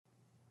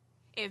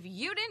If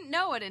you didn't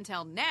know it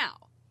until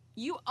now,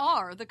 you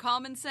are the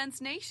Common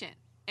Sense Nation,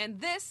 and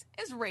this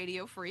is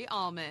Radio Free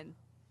Almond.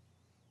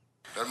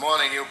 Good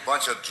morning, you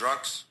bunch of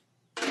drunks.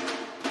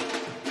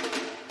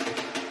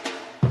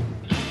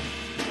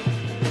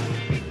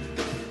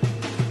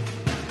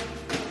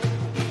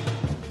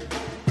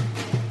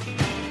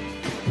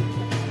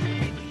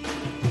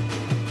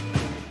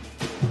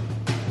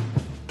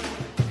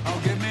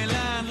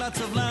 Lots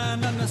of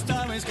land and the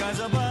starry skies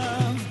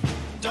above.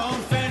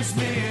 Don't fence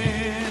me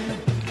in.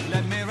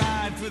 Let me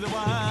ride through the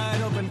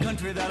wide open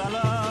country that I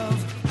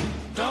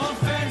love. Don't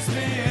fence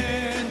me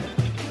in.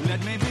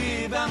 Let me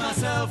be by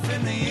myself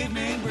in the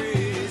evening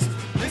breeze.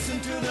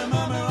 Listen to the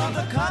murmur of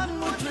the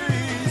cottonwood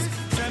trees.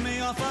 Send me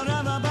off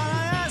forever, but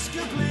I ask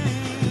you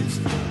please.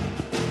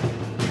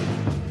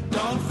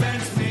 Don't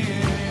fence me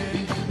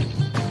in.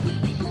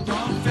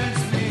 Don't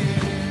fence me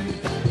in.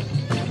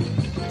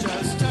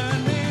 Just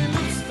turn me.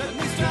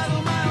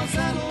 Straddle my own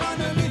saddle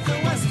underneath the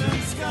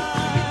western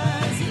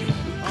skies.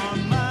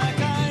 On my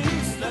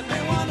cayuse, let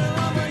me wander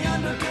over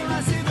yonder till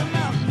I see the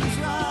mountains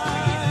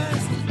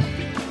rise.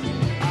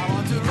 I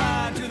want to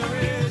ride to the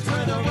ridge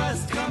where the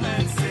west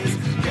commences.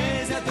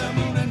 Gaze at the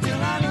moon until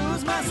I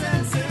lose my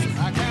senses.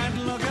 I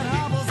can't look at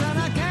hobbles and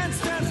I can't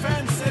stand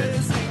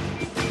fences.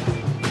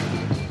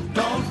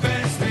 Don't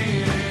fence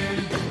me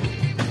in.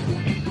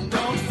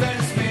 Don't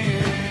fence me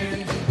in.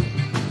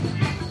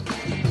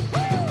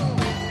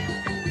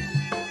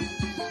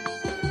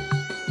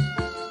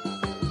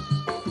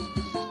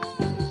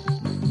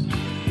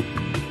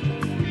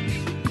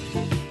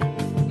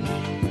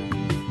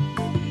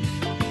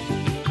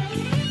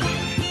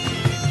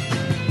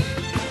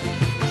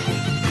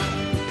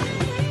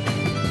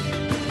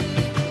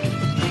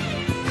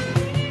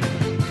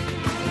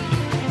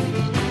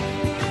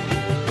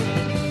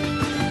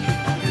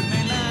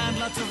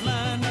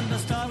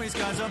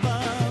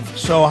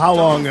 So how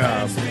long,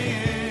 or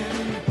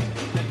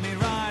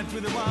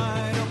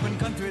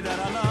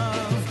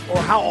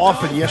how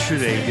often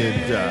yesterday did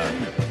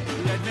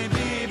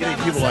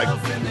people like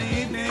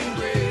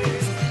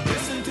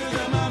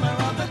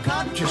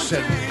just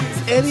said,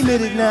 any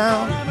minute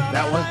now,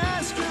 that one?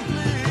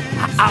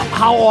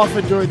 How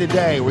often during the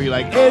day were you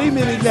like, any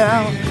minute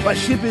now, my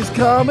ship is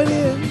coming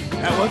in?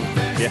 That one?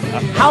 Yeah.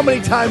 How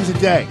many times a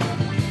day?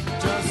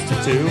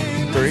 2,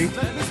 3.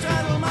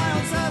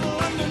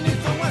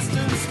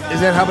 Is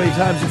that how many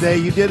times a day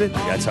you did it?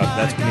 That's me.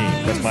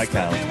 That's my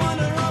count.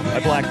 I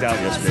blacked out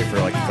yesterday for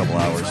like a couple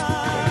hours.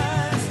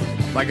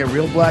 Like a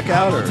real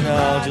blackout, or?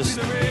 No, just,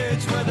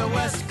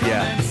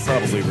 yeah,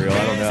 probably real.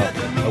 I don't know.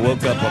 I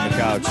woke up on the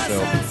couch,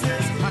 so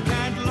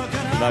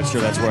I'm not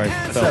sure that's where I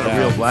fell down. That's not a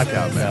real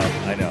blackout, man. No,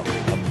 I know.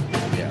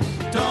 Yeah.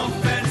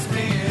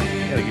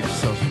 You gotta get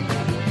yourself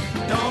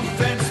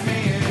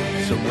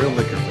some real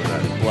liquor for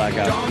that.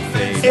 Blackout.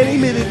 Any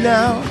minute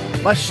now,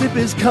 my ship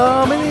is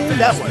coming in.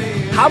 That one.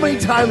 How many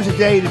times a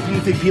day do you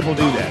think people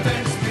do that?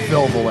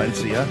 Phil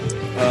Valencia,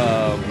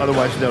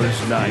 otherwise known as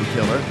Nine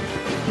Killer.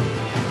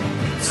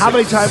 How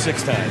many times?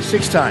 6 times.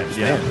 6 times.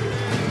 Yeah. Man.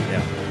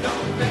 Yeah.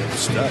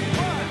 Stud.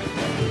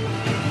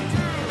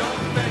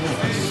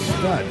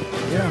 Stud.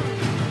 Yeah.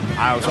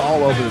 I was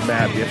all over the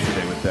map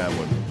yesterday with that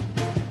one.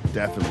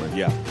 Definitely.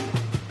 Yeah.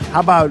 How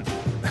about,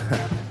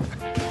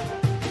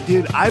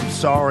 dude? I'm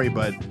sorry,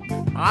 but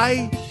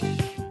I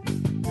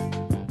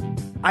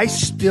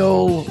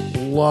still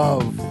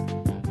love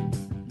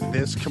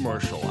this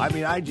commercial. I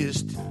mean, I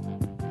just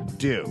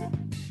do.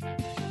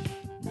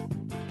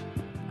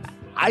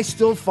 I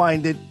still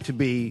find it to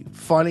be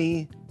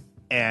funny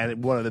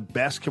and one of the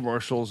best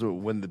commercials,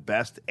 one of the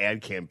best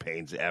ad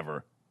campaigns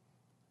ever.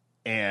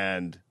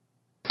 And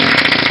able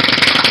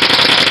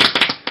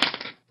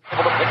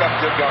to pick up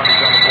good garbage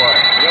on the play.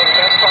 You know, the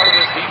best part of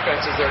this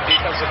defense is their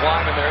defensive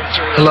line and their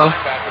interior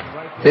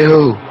linebacker. Hey,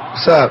 who?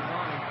 What's up?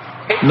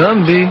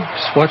 Nothing, B.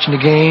 Just watching the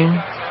game,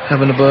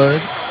 having a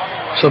bud.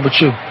 What's up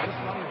with you?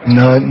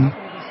 Nothing.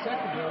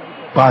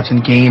 Watching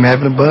the game,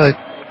 having a bud.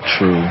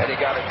 True.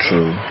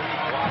 True.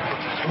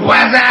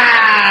 What's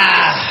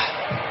up?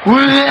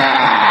 What's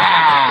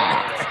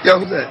up? Yo,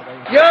 who's that?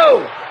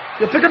 Yo,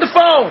 pick up the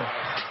phone.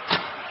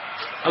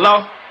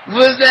 Hello?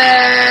 What's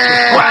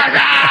that? What's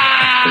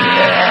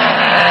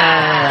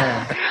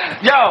up?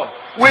 Yo,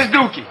 where's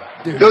Dookie?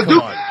 dude, Yo, come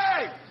Duke. on.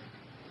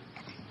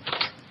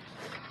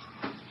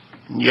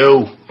 Yo.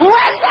 What's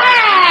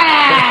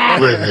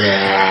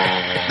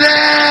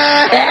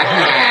that?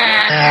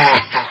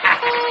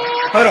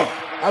 Hold on.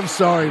 I'm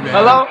sorry, man.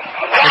 Hello?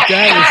 But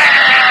that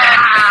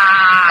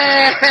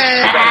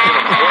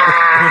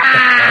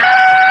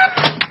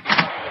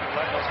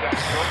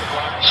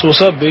So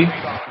what's up, B?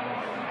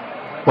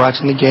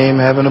 Watching the game,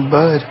 having a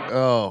bud.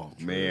 Oh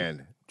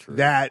man,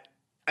 that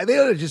they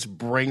ought to just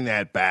bring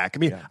that back. I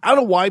mean, I don't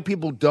know why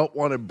people don't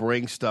want to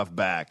bring stuff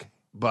back,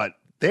 but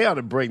they ought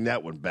to bring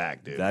that one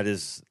back, dude. That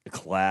is a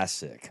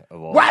classic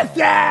of all. What's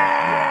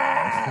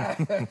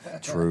that?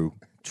 True.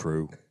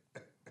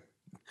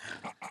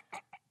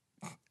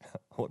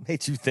 What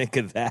made you think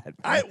of that?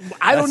 I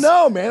don't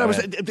know, man.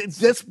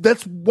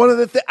 That's one of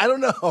the things. I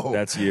don't know.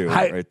 That's you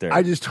right there.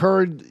 I just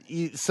heard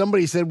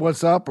somebody said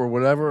 "What's up" or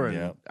whatever,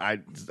 and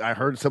I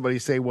heard somebody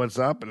say "What's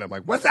up," and I'm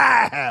like, "What's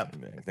up?"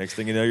 Next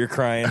thing you know, you're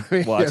crying,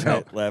 watching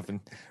it, laughing.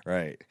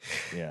 Right?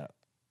 Yeah.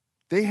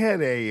 They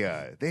had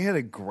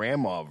a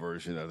grandma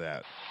version of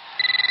that.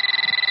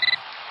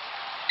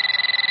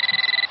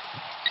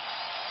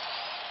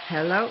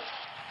 Hello?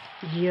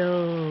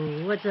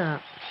 Yo, what's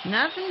up?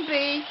 Nothing,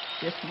 B.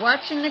 Just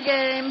watching the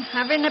game,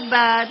 having a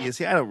bud. You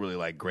see, I don't really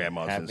like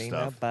grandmas and Having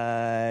stuff. a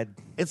bud.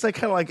 It's like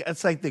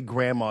it's like the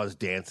grandma's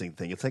dancing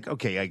thing. It's like,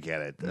 okay, I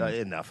get it.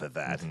 Enough of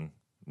that. Mm-hmm.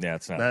 Yeah,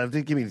 it's not. No,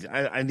 give me.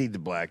 I need the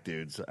black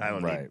dudes. I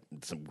don't need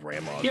some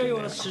grandmas. Here you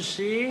want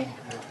sushi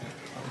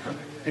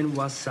and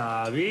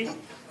wasabi.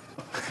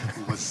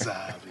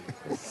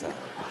 Wasabi.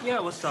 Yeah,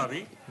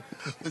 wasabi.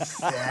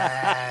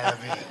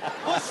 Wasabi.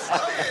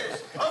 Wasabi.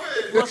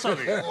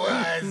 Wasabi.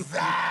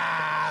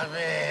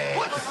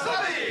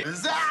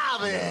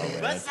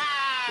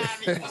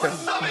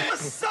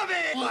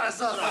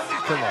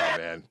 Come on,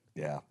 man.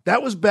 Yeah.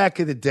 That was back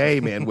in the day,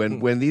 man,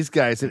 when these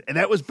guys, and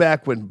that was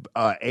back when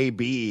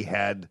AB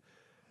had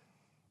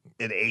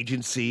an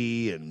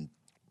agency and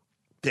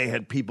they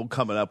had people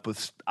coming up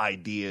with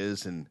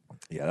ideas and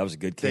Yeah, that was a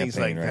good things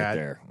campaign like right that.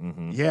 there.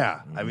 Mm-hmm.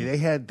 Yeah. I mean, they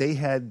had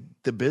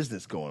the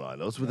business going on.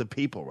 Those were the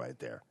people right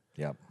there.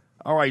 Yep.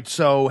 All right.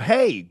 So,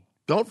 hey,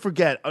 don't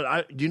forget.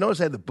 Do you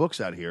notice I have the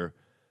books out here?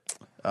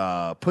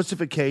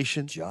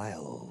 Pussification,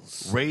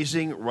 Giles,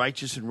 Raising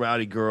Righteous and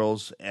Rowdy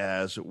Girls,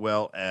 as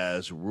well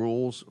as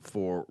Rules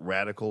for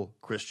Radical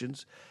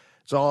Christians.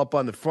 It's all up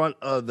on the front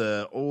of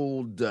the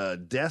old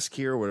desk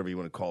here, whatever you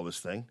want to call this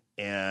thing.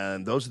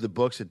 And those are the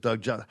books that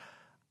Doug Johnson.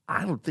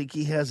 I don't think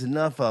he has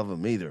enough of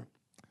them either.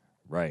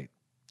 Right.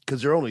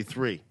 Because there are only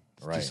 3.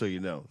 Right. Just so you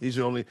know, these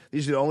are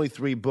the only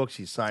 3 books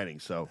he's signing.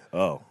 So,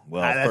 well,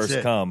 that's first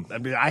it. come. I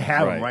mean, I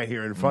have them right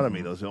here in front of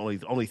me. Those are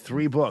only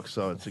 3 books,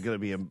 so it's going to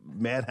be a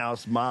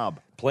madhouse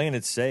mob. Playing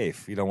it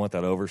safe. You don't want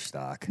that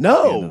overstock.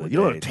 No, you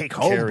don't want to take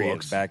home carry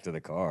books it back to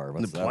the car. in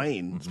the What's that?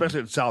 plane,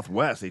 especially in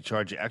Southwest. They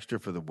charge you extra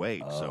for the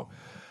weight. So,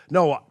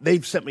 no,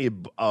 they've sent me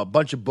a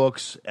bunch of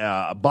books,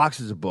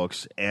 boxes of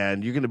books,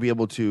 and you're going to be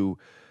able to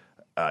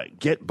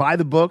buy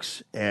the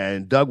books,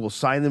 and Doug will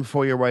sign them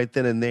for you right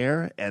then and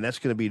there. And that's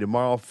going to be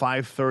tomorrow,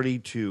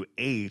 5:30 to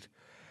 8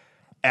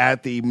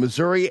 at the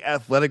Missouri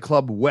Athletic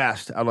Club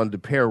West out on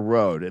DePere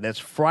Road. And that's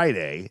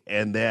Friday.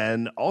 And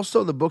then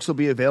also the books will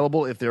be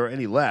available, if there are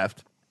any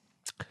left,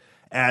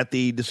 at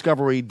the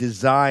Discovery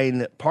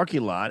Design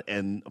parking lot.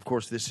 And, of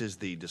course, this is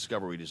the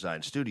Discovery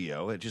Design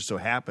studio. It just so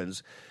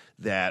happens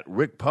that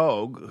Rick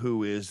Pogue,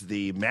 who is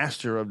the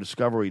master of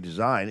Discovery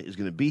Design, is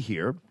going to be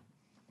here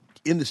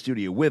in the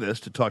studio with us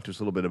to talk to us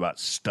a little bit about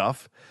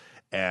stuff.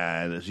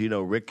 And as you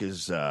know, Rick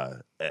is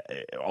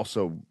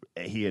also,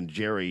 he and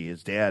Jerry,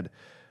 his dad,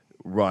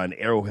 run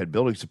Arrowhead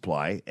Building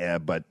Supply,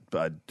 but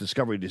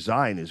Discovery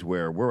Design is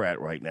where we're at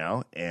right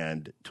now.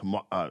 And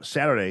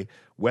Saturday,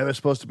 weather's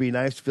supposed to be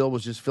nice. Phil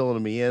was just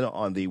filling me in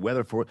on the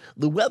weather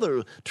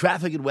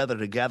traffic and weather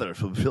together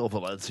from Phil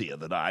Valencia,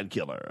 the Nine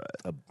Killer.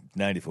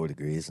 94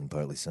 degrees and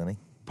partly sunny.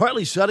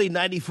 Partly sunny,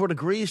 94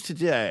 degrees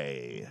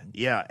today.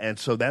 Yeah, and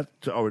so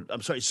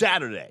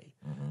Saturday.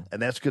 Mm-hmm.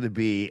 And that's going to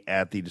be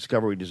at the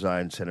Discovery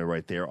Design Center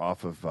right there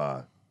off of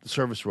the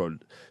Service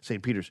Road,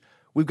 St. Peter's.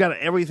 We've got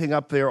everything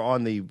up there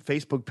on the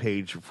Facebook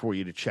page for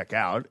you to check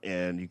out,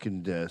 and you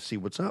can see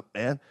what's up.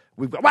 And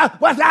we've got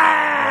what's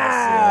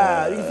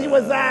up? You can see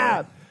what's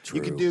up. True.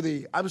 You can do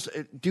the.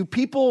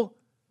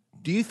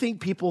 Do you think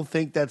people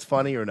think that's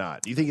funny or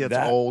not? Do you think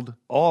that's old?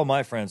 All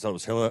my friends thought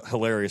it was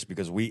hilarious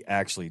because we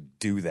actually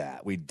do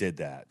that. We did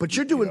that. But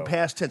you're doing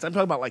past tense. I'm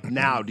talking about like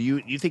now. Do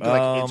you think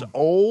like it's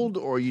old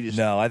or you just?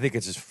 No, I think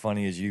it's as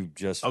funny as you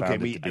just found it to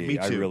be. Me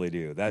too. I really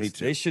do.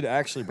 They should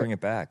actually bring it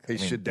back. They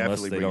should definitely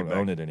unless they bring it don't back.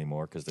 own it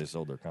anymore because they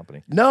sold their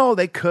company. No,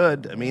 they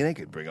could. I mean, they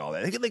could bring all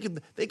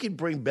that. They could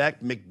bring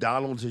back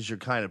McDonald's is your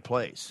kind of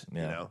place.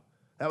 Yeah. You know,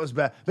 that was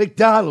back.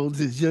 McDonald's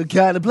is your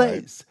kind of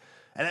place. Right.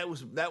 And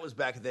that was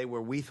back in the day where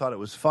we thought it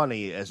was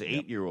funny as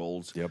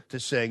 8-year-olds to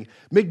sing,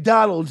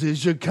 McDonald's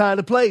is your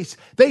kind of place.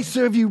 They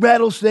serve you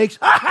rattlesnakes.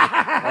 Oh,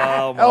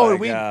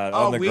 my God.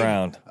 On the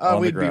ground.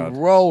 We'd be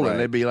rolling. Right.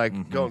 They'd be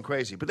like going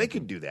crazy. But they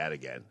could do that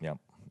again. Yep.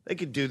 They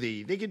could do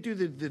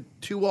the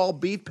 2 all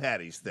beef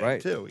patties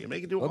thing too.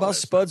 They could do what about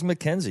Spuds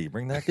McKenzie?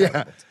 Bring that guy.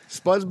 Yeah,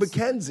 Spuds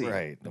McKenzie.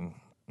 Right.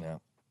 Yeah.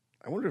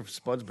 I wonder if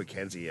Spuds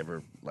McKenzie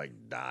ever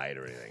died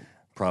or anything.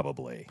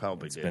 Probably.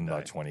 It's been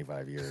about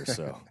 25 years,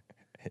 so.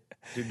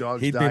 Do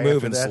dogs He'd die be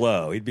moving after that?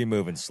 slow. He'd be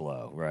moving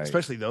slow, right?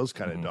 Especially those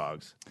kind of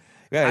dogs.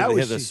 Yeah, he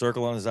had the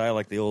circle on his eye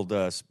like the old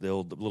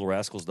Little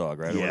Rascals dog,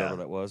 right? Yeah. Or whatever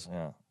that was.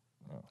 Yeah.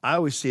 I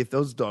always see if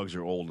those dogs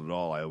are old at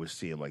all, I always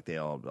see them like they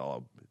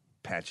all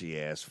patchy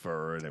ass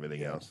fur and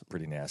everything else.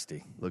 Pretty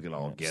nasty. Looking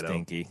all ghetto.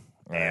 Stinky.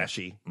 Right.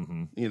 Ashy.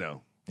 Mm-hmm.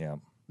 Yeah.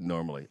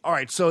 Normally. All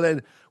right, so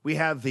then we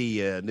have the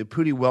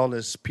Naputi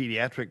Wellness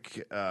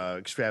Pediatric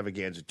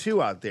Extravaganza 2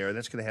 out there, and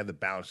that's going to have the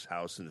bounce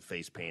house and the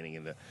face painting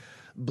and the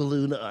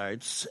Balloon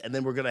Arts, and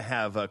then we're going to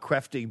have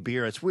Kräftig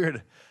beer. It's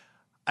weird.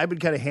 I've been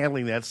kind of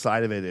handling that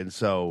side of it, and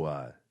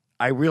so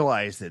I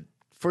realized that,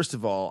 first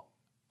of all,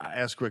 I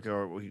asked Rick,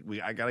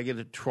 I got to get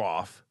a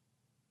trough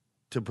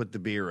to put the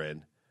beer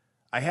in.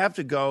 I have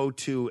to go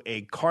to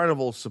a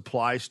Carnival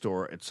supply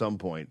store at some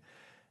point.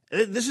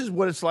 This is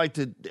what it's like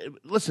to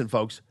 – listen,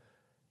 folks,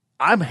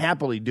 I'm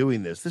happily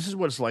doing this. This is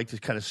what it's like to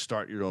kind of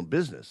start your own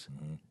business.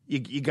 Mm-hmm.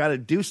 You got to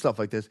do stuff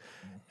like this,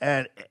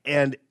 and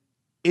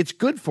it's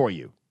good for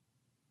you.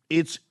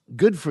 It's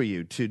good for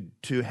you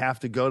to have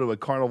to go to a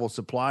Carnival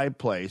supply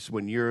place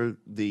when you're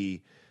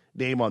the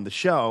name on the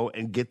show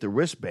and get the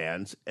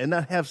wristbands and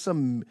not have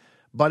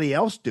somebody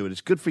else do it.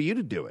 It's good for you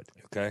to do it.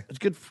 Okay. It's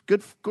good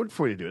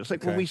for you to do it. It's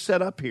like when we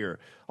set up here,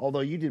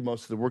 although you did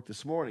most of the work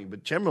this morning,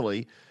 but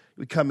generally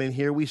we come in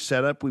here, we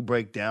set up, we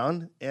break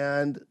down,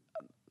 and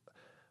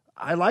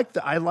I'd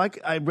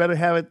rather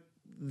have it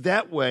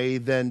that way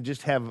than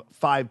just have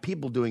 5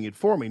 people doing it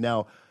for me.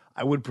 Now,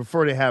 I would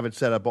prefer to have it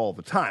set up all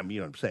the time, you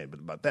know what I'm saying,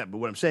 but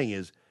what I'm saying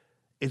is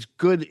it's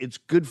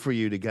good for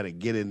you to kind of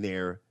get in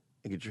there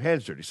and get your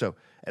hands dirty. So,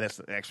 and that's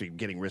actually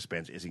getting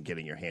wristbands isn't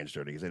getting your hands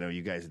dirty, because I know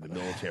you guys in the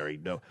military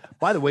know.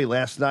 By the way,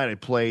 last night I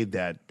played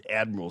that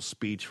Admiral's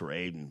speech for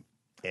Aiden.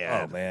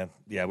 Oh man,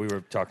 yeah, we were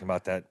talking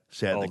about that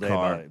all day.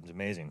 It was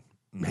amazing.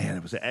 Man,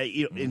 it was.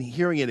 And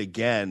hearing it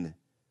again,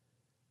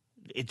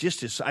 it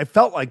just is. I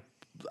felt like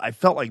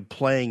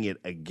playing it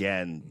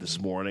again this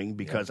morning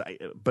because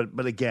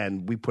but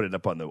again, we put it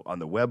up on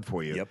the web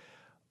for you. Yep.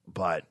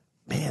 But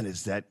man,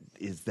 is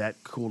that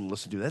cool to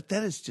listen to?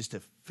 That is just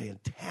a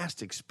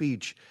fantastic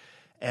speech,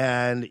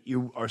 and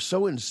you are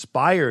so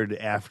inspired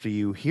after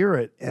you hear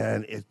it,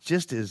 and it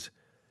just is.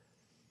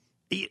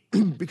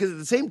 Because at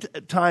the same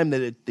time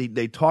that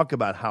they talk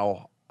about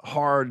how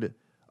hard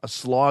a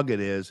slog it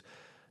is,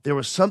 there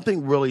was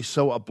something really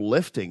so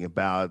uplifting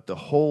about the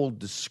whole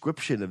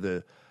description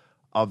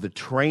of the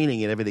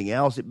training and everything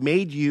else. It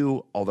made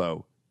you,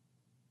 although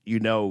you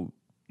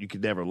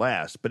could never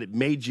last, but it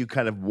made you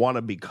kind of want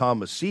to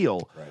become a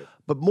SEAL. Right.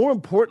 But more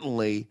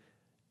importantly,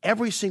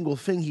 every single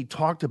thing he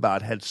talked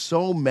about had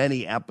so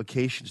many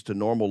applications to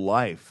normal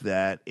life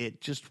that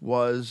it just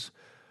was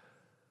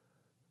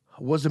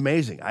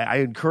amazing. I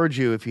encourage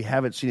you, if you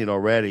haven't seen it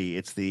already,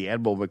 it's the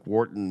Admiral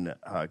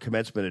McWhorton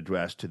commencement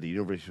address to the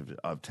University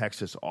of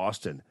Texas,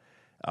 Austin,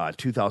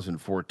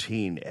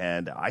 2014.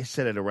 And I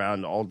said it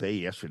around all day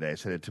yesterday. I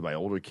said it to my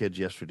older kids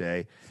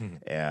yesterday.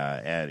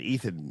 And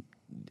Ethan,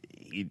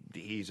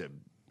 he's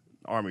an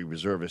Army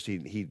reservist.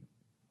 He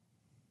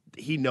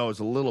knows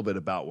a little bit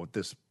about what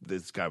this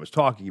guy was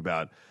talking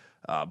about.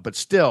 But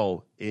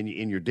still,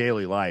 in your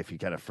daily life, you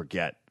kind of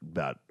forget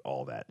about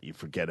all that. You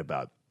forget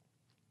about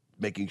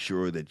making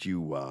sure that you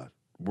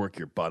work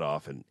your butt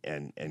off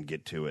and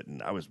get to it.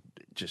 And I was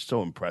just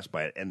so impressed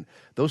by it. And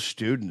those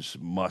students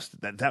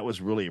that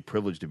was really a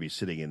privilege to be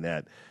sitting in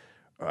that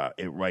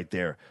right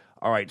there.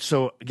 All right,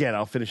 so again,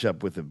 I'll finish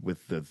up with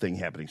the thing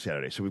happening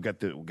Saturday. So we've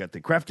got the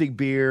Kräftig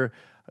beer,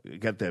 we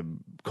got the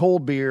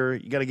cold beer.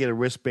 You got to get a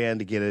wristband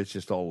to get it. It's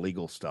just all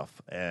legal stuff.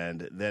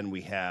 And then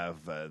we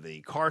have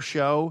the car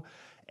show.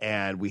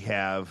 And we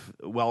have,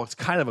 well, it's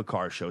kind of a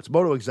car show. It's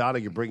Moto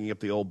Exotic. You're bringing up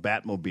the old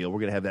Batmobile.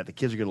 We're going to have that. The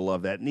kids are going to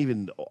love that. And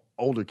even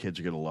older kids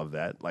are going to love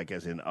that, like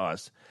as in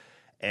us.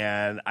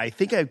 And I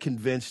think I've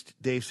convinced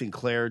Dave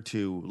Sinclair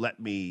to let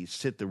me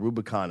sit the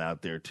Rubicon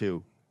out there,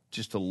 too,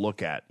 just to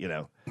look at,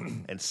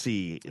 and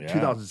see.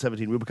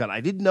 2017 Rubicon.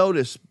 I did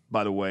notice,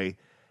 by the way,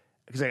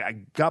 because I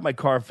got my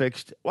car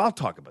fixed. Well, I'll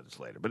talk about this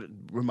later, but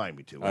remind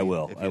me to. I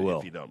will.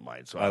 If you don't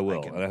mind. So I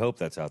will. And I hope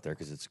that's out there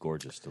because it's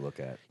gorgeous to look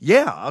at.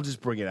 Yeah, I'll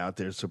just bring it out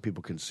there so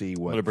people can see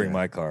what. I'm going to bring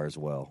my car as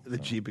well. The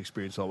Jeep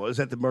Experience. Is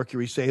that the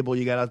Mercury Sable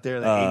you got out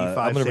there? The 85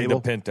 I'm going to bring the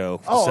Sable?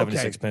 Pinto,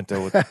 76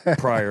 Pinto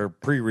with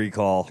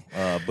pre-recall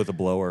with a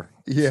blower.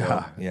 Yeah.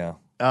 So,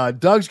 yeah.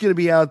 Doug's going to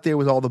be out there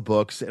with all the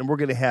books, and we're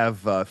going to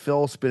have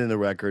Phil spinning the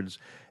records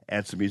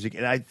and some music.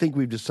 And I think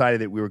we've decided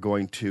that we were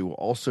going to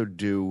also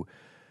do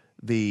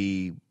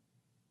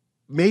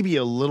maybe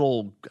a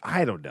little,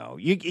 I don't know.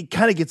 It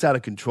kind of gets out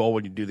of control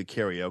when you do the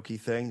karaoke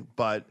thing,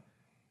 but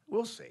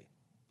we'll see.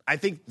 I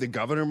think the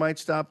governor might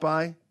stop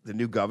by, the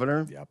new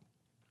governor. Yep.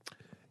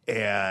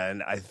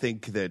 And I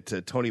think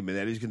that Tony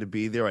Minetti's going to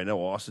be there. I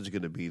know Austin's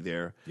going to be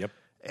there. Yep.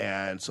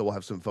 And so we'll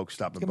have some folks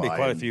stopping by. There's going to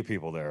be quite a few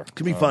people there. It's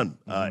going to be fun.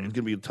 It's going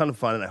to be a ton of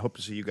fun, and I hope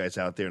to see you guys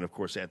out there, and, of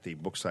course, at the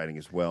book signing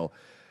as well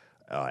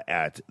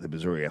at the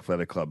Missouri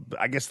Athletic Club.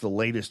 I guess the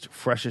latest,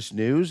 freshest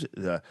news,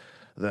 the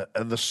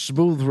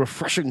smooth,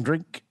 refreshing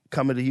drink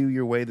coming to you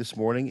your way this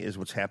morning is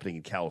what's happening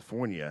in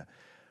California,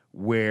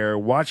 where,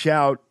 watch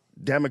out,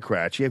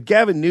 Democrats. You have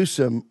Gavin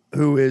Newsom,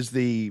 who is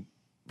the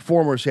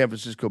former San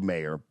Francisco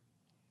mayor,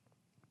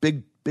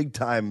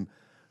 big-time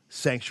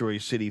sanctuary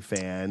city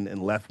fan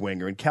and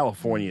left-winger, and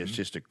California is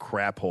just a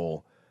crap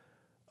hole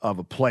of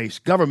a place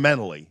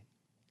governmentally.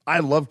 I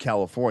love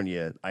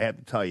California. I have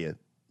to tell you, I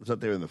was up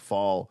there in the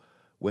fall,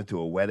 went to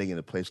a wedding in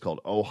a place called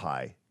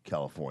Ojai,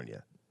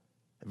 California.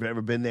 Have you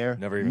ever been there?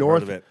 Never even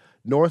heard of it.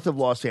 North of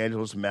Los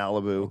Angeles,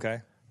 Malibu.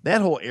 Okay.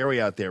 That whole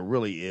area out there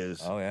really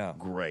is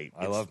great.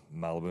 I love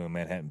Malibu and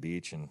Manhattan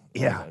Beach and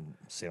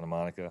Santa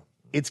Monica.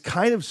 It's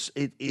kind of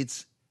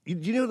it's.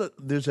 You know that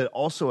there's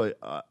also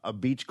a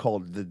beach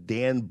called the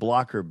Dan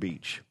Blocker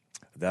Beach.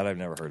 That I've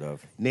never heard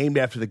of. Named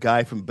after the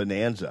guy from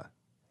Bonanza.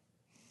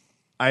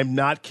 I'm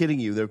not kidding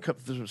you.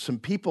 There's some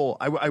people.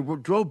 I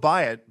drove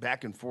by it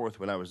back and forth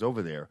when I was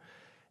over there,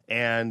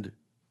 and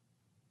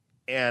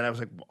I was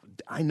like,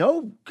 I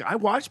know. I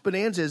watched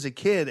Bonanza as a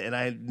kid, and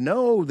I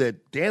know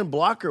that Dan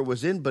Blocker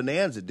was in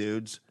Bonanza,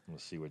 dudes.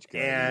 Let's see which guy.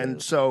 And he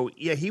is. so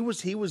he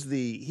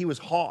was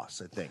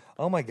Hoss, I think.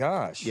 Oh my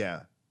gosh.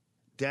 Yeah,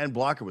 Dan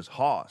Blocker was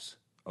Hoss.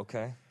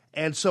 Okay.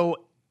 And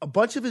so a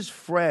bunch of his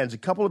friends, a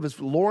couple of his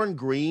Lauren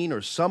Green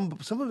or some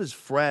of his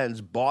friends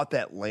bought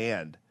that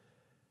land.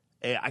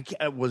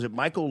 Was it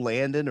Michael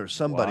Landon or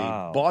somebody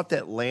bought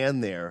that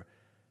land there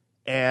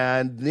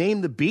and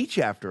named the beach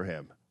after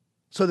him?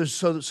 So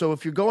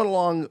if you're going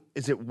along,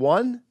 is it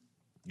 1?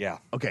 Yeah.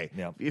 Okay.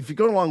 Yeah. If you're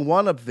going along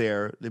 1 up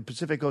there, the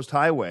Pacific Coast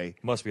Highway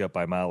must be up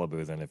by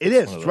Malibu then. If it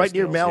it's is. It's right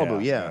near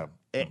Malibu. Yeah.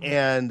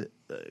 Mm-hmm.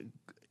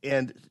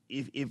 And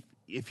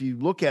if you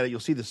look at it, you'll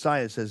see the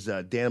sign that says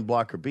Dan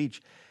Blocker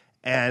Beach,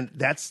 and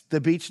that's the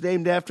beach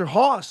named after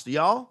Hoss,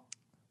 y'all.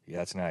 Yeah,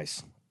 that's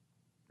nice.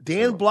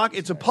 Dan Blocker.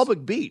 It's a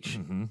public beach.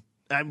 Mm-hmm.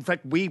 In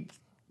fact, we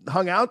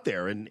hung out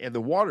there, and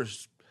the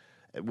water's.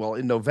 Well,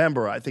 in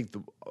November, I think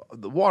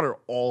the water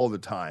all the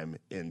time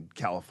in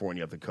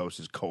California up the coast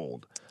is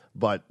cold,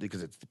 but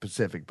because it's the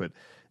Pacific. But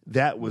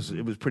it was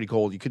pretty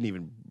cold. You couldn't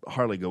even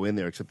hardly go in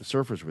there except the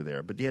surfers were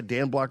there. But yeah,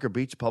 Dan Blocker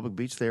Beach, public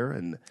beach there,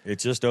 and it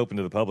just opened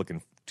to the public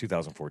in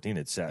 2014.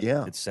 It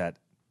sat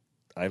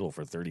idle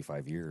for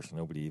 35 years.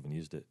 Nobody even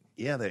used it.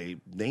 Yeah, they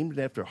named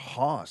it after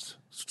Hoss.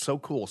 So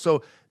cool.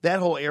 So that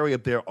whole area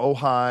up there,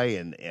 Ojai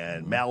and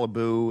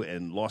Malibu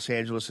and Los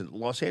Angeles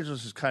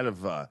is kind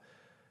of.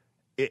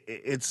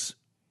 It's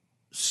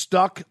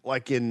stuck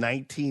like in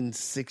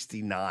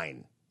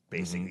 1969,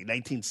 basically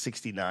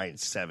 1969,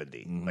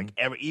 70. Like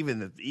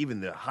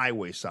even the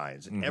highway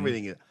signs and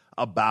everything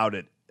about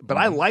it. But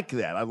I like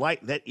that. I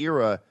like that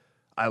era.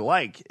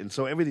 And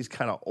so everything's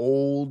kind of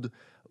old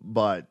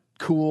but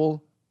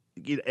cool.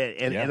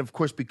 And of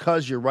course,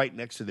 because you're right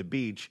next to the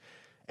beach,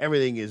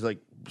 everything is like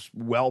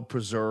well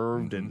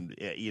preserved and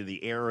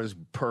the air is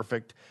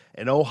perfect.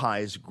 And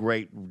Ojai is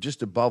great,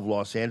 just above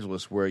Los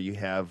Angeles, where you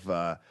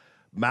have.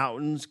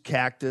 Mountains,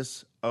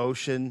 cactus,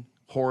 ocean,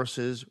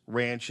 horses,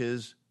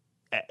 ranches,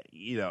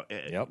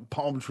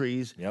 palm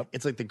trees. Yep.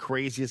 It's like the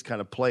craziest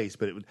kind of place.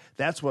 But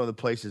that's one of the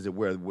places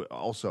where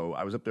also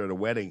I was up there at a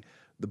wedding.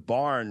 The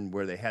barn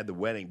where they had the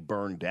wedding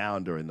burned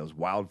down during those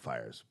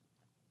wildfires.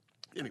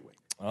 Anyway.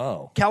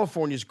 Oh.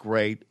 California's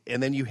great.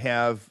 And then you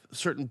have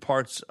certain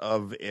parts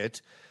of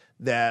it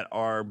that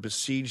are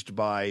besieged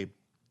by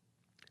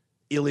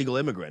illegal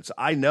immigrants.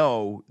 I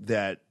know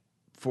that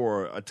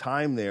for a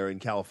time there in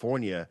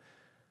California,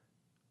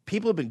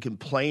 people have been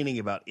complaining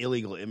about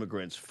illegal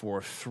immigrants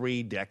for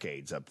 3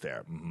 decades up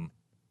there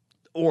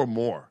or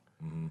more.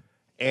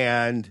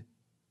 And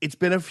it's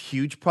been a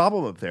huge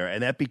problem up there.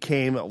 And that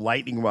became a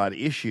lightning rod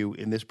issue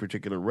in this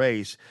particular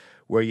race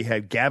where you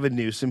had Gavin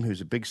Newsom,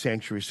 who's a big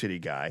Sanctuary City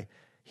guy.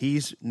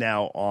 He's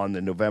now on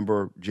the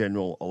November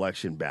general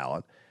election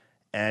ballot.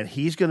 And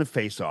he's going to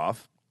face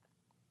off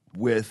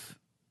with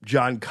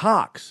John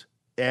Cox.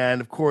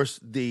 And, of course,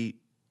 the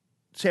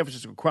San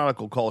Francisco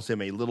Chronicle calls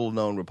him a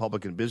little-known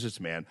Republican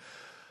businessman.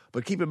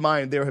 But keep in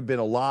mind, there have been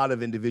a lot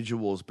of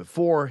individuals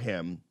before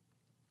him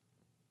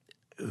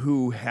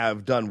who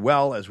have done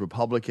well as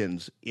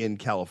Republicans in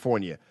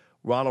California.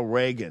 Ronald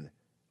Reagan,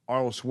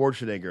 Arnold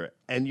Schwarzenegger.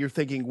 And you're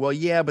thinking, well,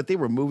 yeah, but they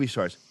were movie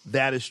stars.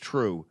 That is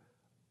true.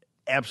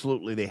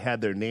 Absolutely, they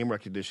had their name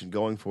recognition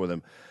going for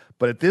them.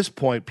 But at this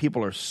point,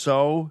 people are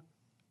so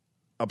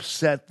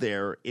upset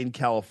there in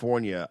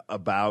California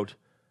about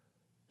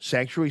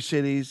sanctuary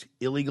cities,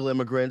 illegal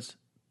immigrants,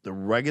 the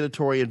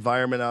regulatory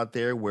environment out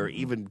there where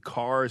even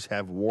cars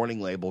have warning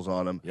labels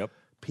on them. Yep.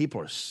 People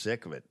are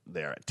sick of it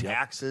there.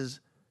 Taxes,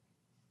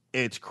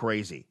 it's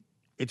crazy.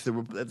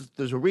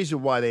 There's a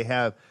reason why they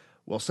have,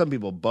 well, some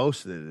people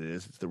boast that it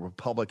is. It's the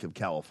Republic of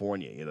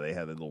California. They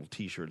have the little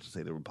T-shirts that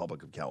say the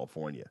Republic of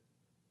California.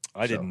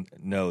 I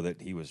didn't know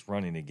that he was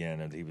running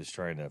again and he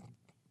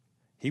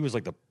was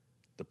like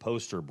the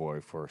poster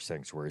boy for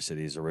sanctuary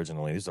cities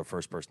originally. He's the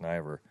first person I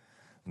ever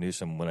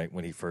Newsom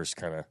when he first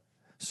kind of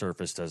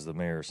surfaced as the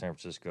mayor of San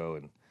Francisco,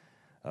 and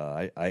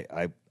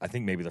I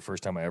think maybe the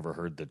first time I ever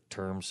heard the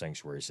term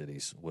sanctuary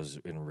cities was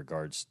in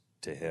regards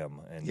to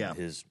him and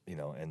his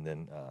and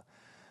then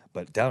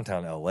but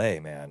downtown LA,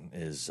 man,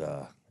 is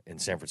in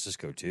San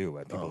Francisco too.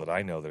 People that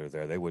I know that are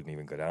there, they wouldn't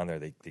even go down there.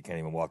 They can't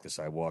even walk the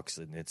sidewalks,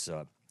 and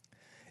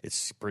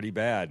it's pretty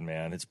bad,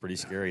 man. It's pretty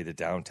scary. The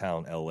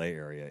downtown LA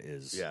area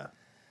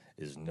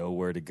is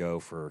nowhere to go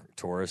for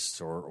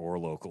tourists or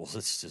locals.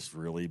 It's just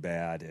really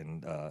bad.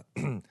 And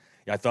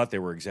I thought they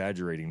were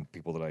exaggerating,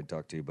 people that I'd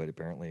talked to, but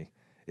apparently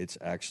it's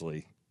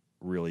actually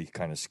really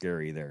kind of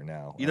scary there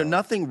now.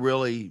 Nothing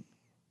really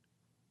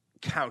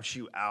counts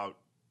you out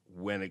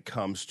when it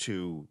comes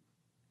to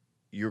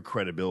your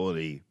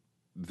credibility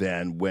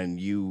than when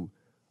you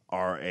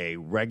are a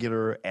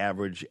regular,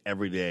 average,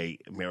 everyday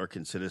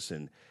American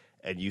citizen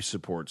and you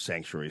support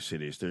sanctuary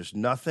cities. There's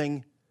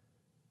nothing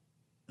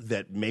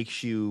that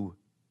makes you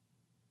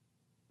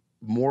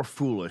more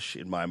foolish,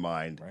 in my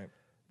mind,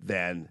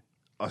 than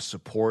a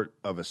support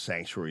of a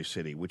sanctuary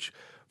city, which,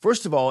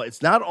 first of all,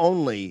 it's not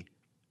only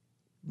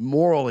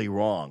morally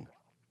wrong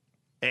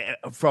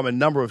from a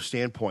number of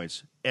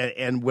standpoints.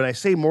 And when I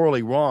say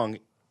morally wrong,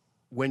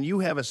 when you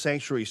have a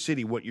sanctuary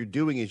city, what you're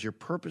doing is you're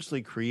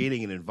purposely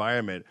creating an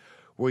environment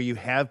where you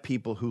have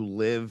people who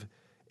live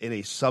in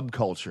a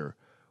subculture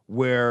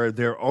where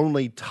their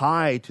only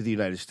tie to the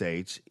United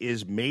States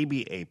is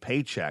maybe a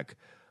paycheck,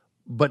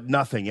 but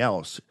nothing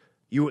else.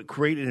 You would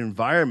create an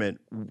environment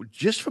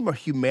just from a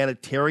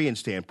humanitarian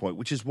standpoint,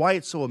 which is why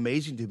it's so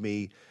amazing to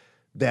me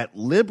that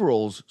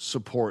liberals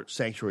support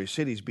sanctuary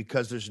cities,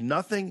 because there's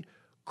nothing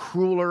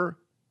crueler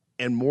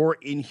and more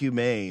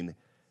inhumane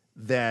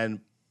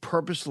than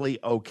purposely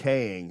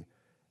okaying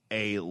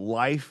a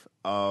life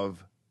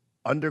of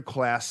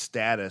underclass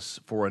status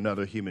for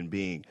another human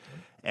being.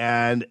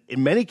 And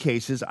in many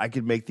cases, I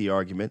could make the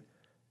argument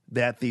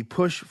that the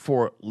push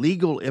for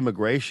legal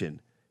immigration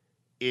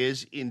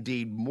is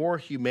indeed more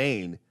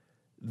humane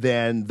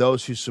than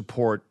those who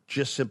support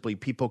just simply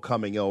people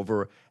coming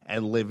over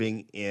and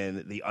living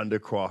in the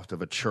undercroft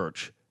of a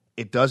church.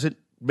 It doesn't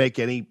make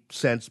any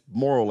sense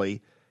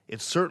morally.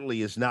 It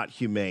certainly is not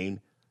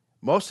humane.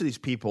 Most of these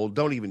people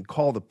don't even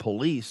call the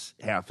police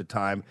half the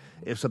time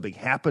if something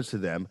happens to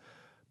them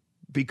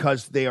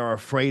because they are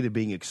afraid of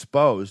being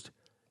exposed.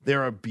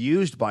 They're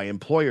abused by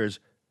employers.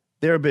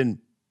 There have been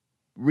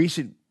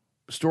recent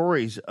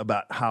stories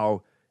about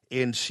how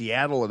in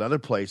Seattle and other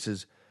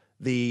places,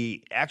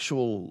 the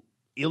actual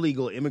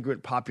illegal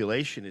immigrant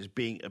population is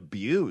being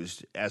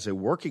abused as a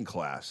working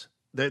class.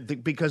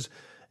 Because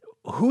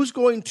who's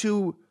going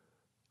to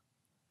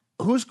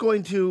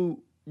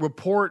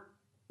report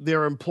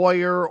their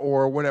employer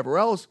or whatever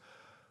else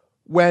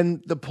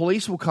when the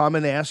police will come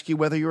and ask you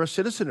whether you're a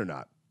citizen or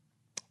not?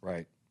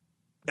 Right.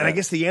 And I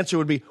guess the answer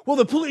would be, well,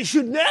 the police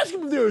shouldn't ask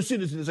them if they're a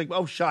citizen. It's like,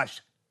 oh,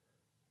 shush.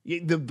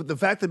 The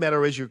fact of the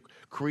matter is you're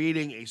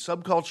creating a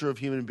subculture of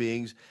human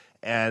beings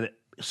and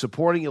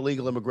supporting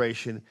illegal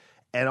immigration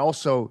and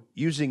also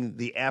using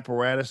the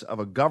apparatus of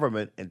a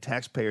government and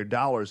taxpayer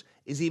dollars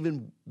is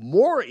even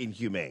more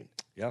inhumane.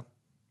 Yeah.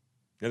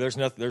 Yeah,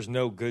 there's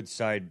no good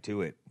side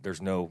to it.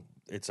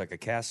 It's like a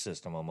caste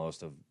system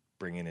almost of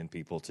bringing in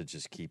people to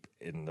just keep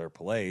in their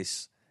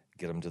place,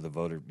 get them to the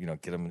voter,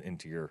 get them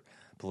into your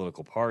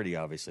political party.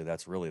 Obviously,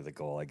 that's really the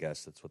goal. I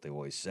guess that's what they've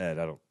always said.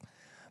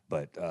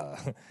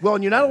 Well,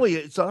 and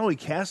it's not only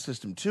caste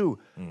system too.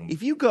 Mm-hmm.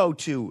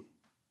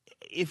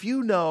 If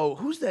you know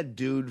who's that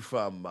dude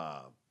from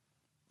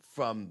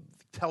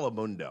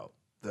Telemundo,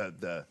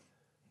 I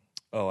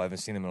haven't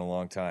seen him in a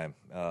long time.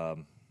 Yeah,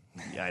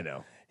 I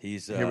know.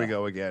 He's here we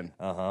go again.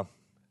 Uh-huh.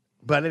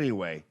 But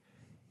anyway,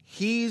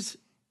 he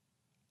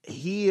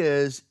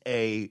is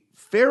a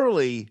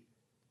fairly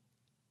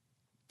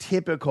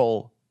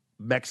typical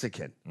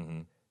Mexican. Mm-hmm.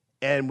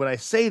 And when I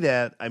say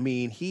that, I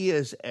mean he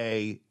is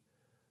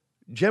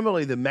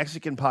generally the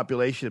Mexican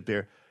population up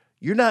there,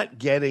 you're not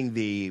getting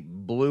the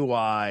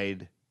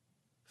blue-eyed,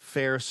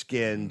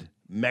 fair-skinned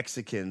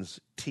Mexicans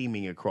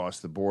teeming across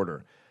the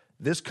border.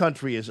 This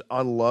country is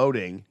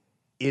unloading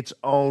its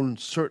own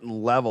certain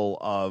level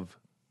of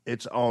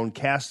its own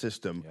caste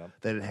system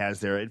that it has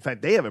there. In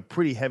fact, they have a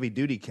pretty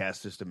heavy-duty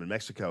caste system in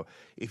Mexico.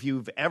 If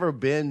you've ever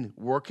been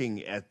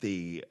working at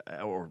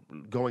or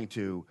going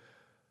to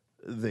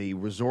the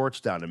resorts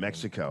down in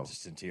Mexico,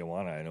 just in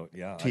Tijuana, I know.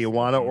 Yeah,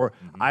 Tijuana, or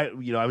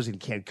I was in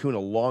Cancun a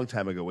long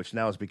time ago, which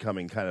now is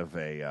becoming kind of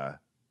a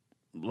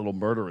little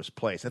murderous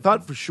place. I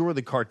thought for sure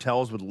the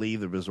cartels would leave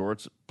the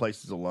resorts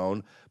places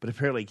alone, but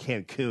apparently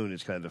Cancun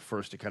is kind of the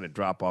first to kind of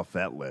drop off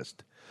that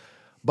list.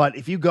 But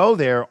if you go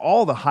there,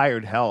 all the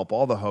hired help,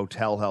 all the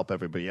hotel help,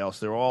 everybody else,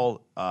 they're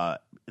all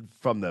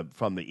from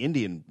the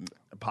Indian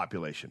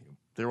population.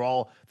 They're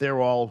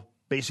all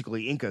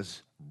basically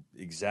Incas.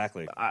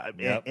 Exactly.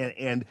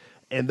 And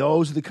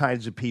those are the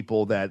kinds of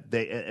people that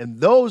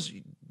those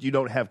you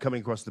don't have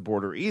coming across the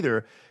border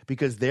either,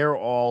 because they're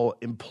all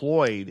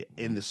employed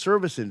in the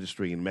service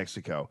industry in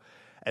Mexico.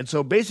 And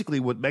so basically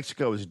what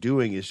Mexico is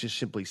doing is just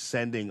simply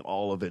sending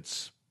all of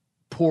its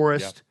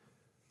poorest,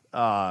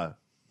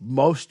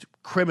 most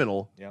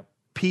criminal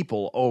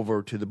people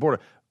over to the border.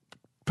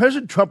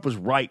 President Trump was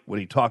right when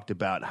he talked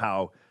about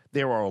how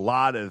there are a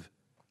lot of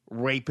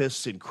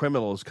rapists and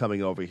criminals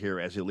coming over here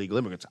as illegal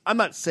immigrants. I'm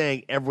not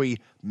saying every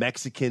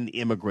Mexican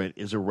immigrant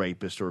is a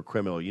rapist or a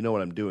criminal. You know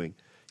what I'm doing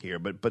here.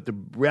 But the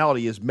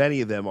reality is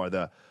many of them are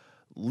the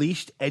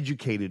least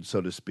educated, so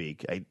to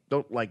speak. I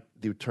don't like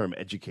the term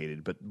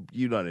educated, but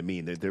you know what I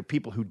mean. They're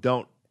people who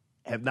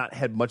have not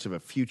had much of a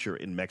future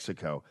in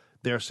Mexico.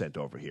 They're sent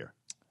over here.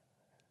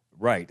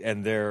 Right,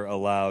 and they're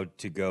allowed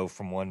to go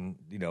from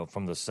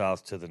from the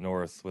south to the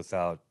north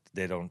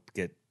they don't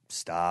get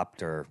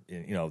stopped, or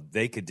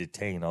they could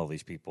detain all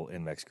these people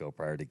in Mexico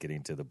prior to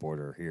getting to the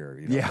border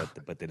here. Yeah,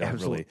 but they don't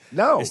absolutely. really.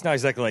 No, it's not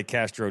exactly like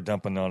Castro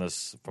dumping on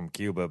us from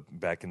Cuba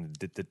back in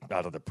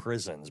out of the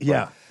prisons. But,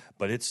 yeah,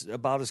 but it's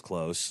about as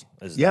close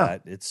as Yeah.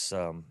 that. It's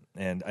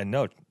and I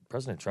know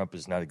President Trump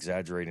is not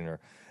exaggerating, or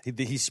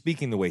he's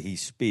speaking the way he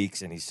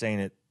speaks, and he's saying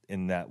it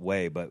in that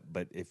way. But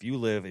if you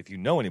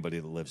know anybody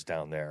that lives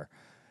down there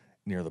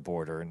near the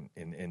border and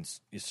in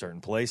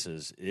certain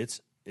places,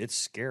 it's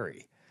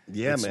scary.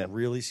 Yeah, it's man,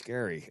 really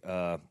scary.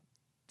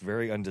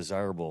 Very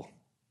undesirable.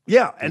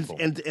 Yeah, people.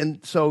 and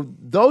so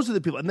those are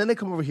the people, and then they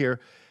come over here,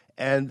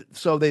 and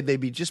so they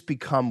just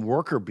become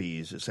worker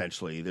bees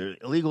essentially. They're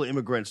illegal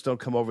immigrants. Don't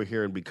come over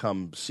here and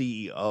become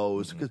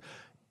CEOs because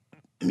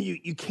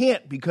you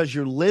can't, because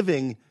you're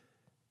living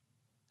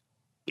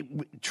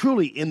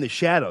truly in the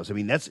shadows. I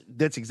mean, that's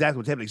exactly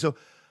what's happening. So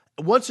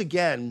once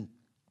again,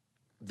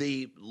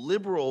 the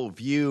liberal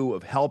view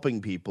of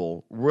helping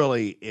people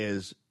really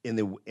is in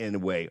a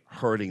way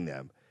hurting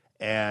them.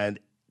 And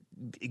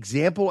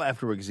example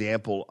after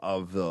example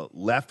of the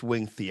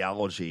left-wing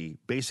theology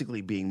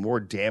basically being more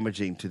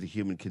damaging to the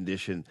human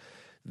condition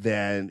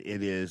than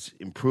it is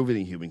improving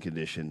the human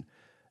condition.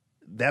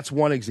 That's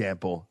one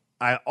example.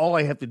 All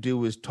I have to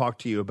do is talk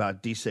to you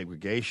about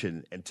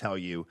desegregation and tell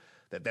you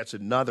that that's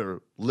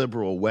another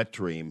liberal wet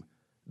dream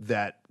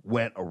that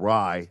went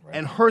awry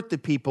and hurt the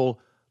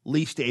people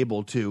least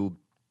able to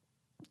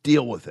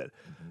deal with it.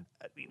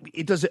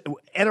 It does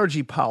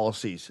energy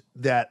policies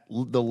that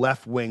the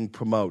left wing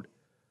promote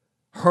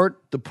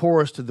hurt the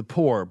poorest of the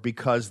poor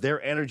because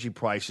their energy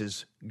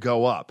prices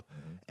go up.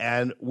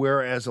 And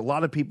whereas a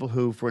lot of people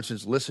who, for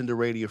instance, listen to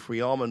Radio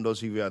Free Almond,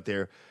 those of you out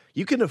there,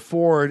 you can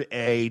afford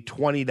a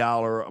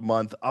 $20 a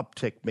month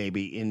uptick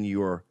maybe in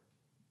your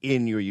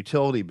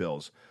utility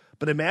bills.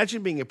 But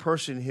imagine being a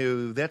person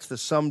who that's the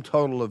sum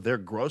total of their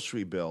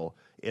grocery bill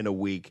in a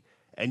week,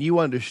 and you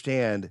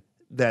understand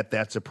that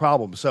that's a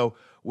problem. So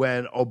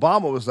when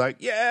Obama was like,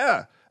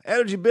 yeah,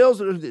 energy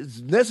bills are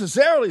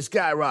necessarily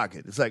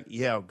skyrocket, it's like,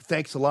 yeah,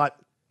 thanks a lot,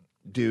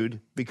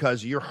 dude,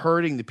 because you're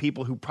hurting the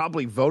people who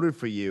probably voted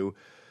for you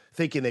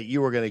thinking that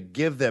you were going to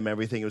give them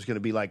everything. It was going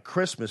to be like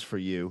Christmas for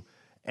you.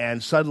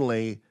 And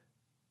suddenly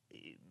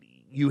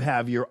you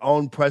have your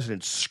own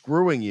president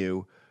screwing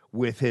you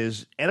with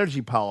his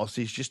energy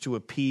policies just to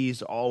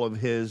appease all of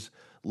his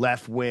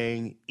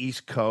left-wing,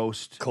 East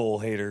Coast coal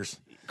haters.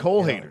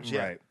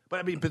 Yeah. Right. But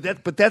I mean,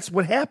 but that's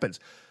what happens.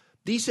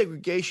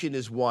 Desegregation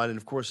is one, and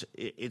of course,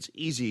 it's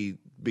easy.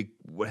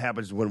 What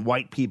happens when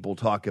white people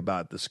talk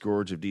about the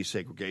scourge of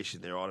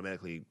desegregation, they're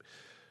automatically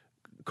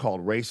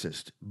called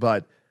racist.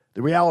 But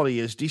the reality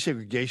is,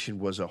 desegregation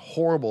was a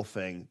horrible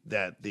thing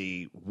that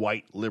the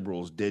white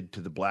liberals did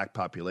to the black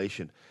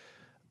population.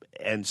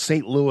 And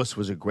St. Louis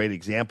was a great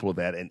example of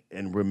that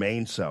and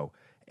remains so.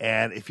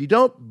 And if you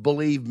don't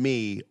believe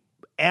me,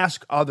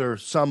 ask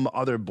some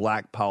other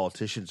black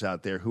politicians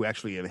out there who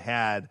actually have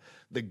had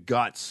the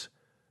guts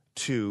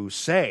to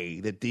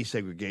say that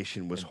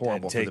desegregation was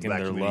horrible for the black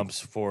community. Taking their lumps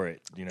for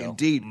it,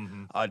 Indeed.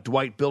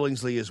 Dwight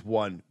Billingsley is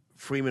one.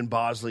 Freeman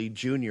Bosley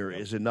Jr.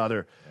 is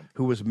another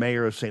who was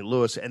mayor of St.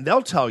 Louis. And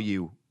they'll tell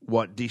you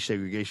what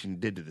desegregation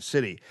did to the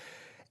city.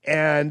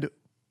 And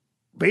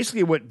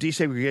basically what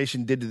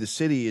desegregation did to the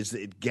city is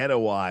that it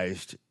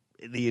ghettoized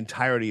the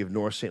entirety of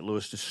North St.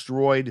 Louis,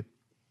 destroyed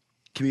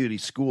community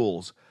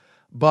schools.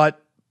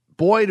 But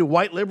boy, do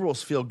white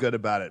liberals feel good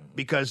about it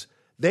because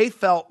they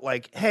felt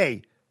like,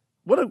 hey,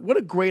 what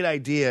a great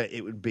idea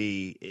it would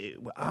be.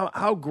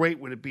 How great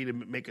would it be to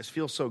make us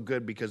feel so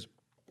good? Because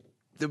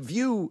the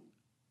view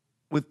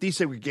with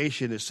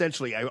desegregation,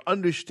 essentially, I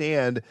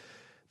understand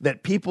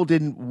that people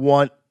didn't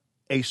want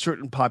a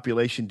certain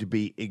population to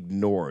be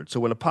ignored. So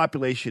when a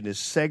population is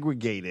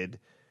segregated,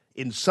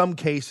 in some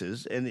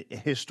cases, and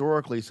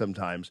historically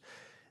sometimes,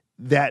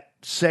 that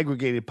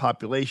segregated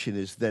population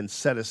is then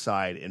set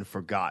aside and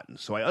forgotten.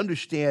 So I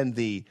understand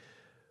the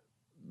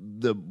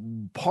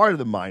part of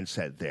the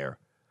mindset there.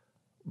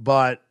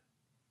 But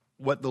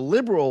what the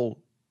liberal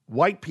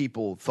white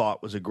people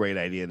thought was a great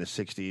idea in the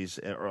 60s,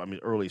 or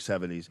early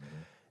 70s,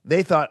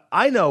 they thought,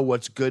 I know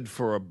what's good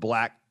for a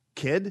black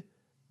kid.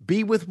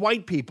 Be with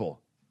white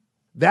people.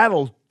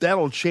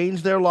 That'll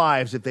change their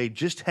lives if they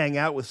just hang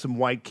out with some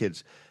white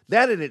kids.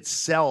 That in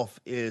itself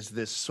is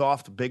this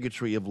soft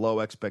bigotry of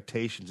low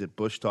expectations that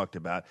Bush talked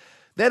about.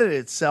 That in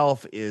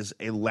itself is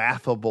a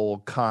laughable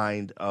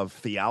kind of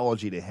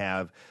theology to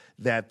have,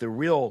 that the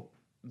real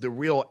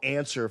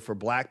answer for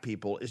black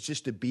people is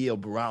just to be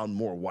around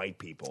more white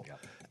people. Yeah.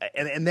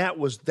 And that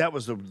was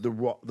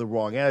the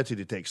wrong attitude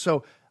to take.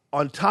 So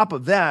on top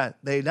of that,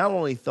 they not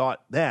only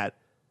thought that,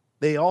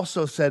 they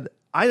also said,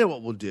 I know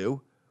what we'll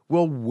do.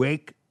 We'll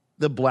wake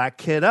the black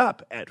kid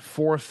up at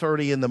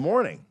 4:30 in the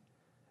morning.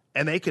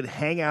 And they could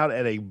hang out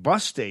at a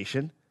bus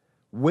station,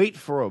 wait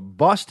for a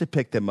bus to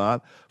pick them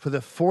up for the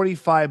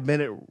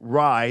 45-minute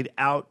ride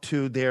out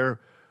to their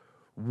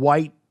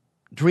white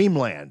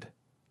dreamland.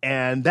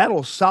 And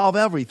that'll solve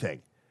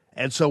everything.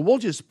 And so we'll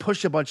just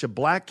push a bunch of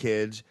black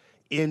kids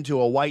into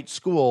a white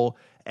school,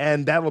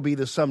 and that'll be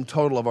the sum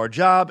total of our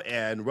job,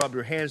 and rub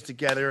your hands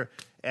together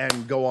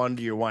and go on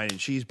to your wine and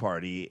cheese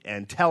party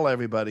and tell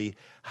everybody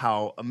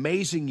how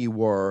amazing you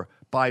were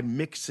by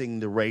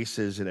mixing the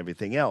races and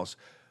everything else.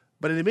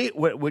 But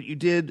what you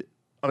did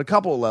on a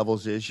couple of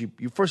levels is you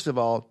first of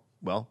all,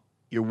 well,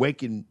 you're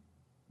waking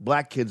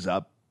black kids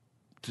up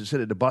to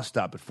sit at the bus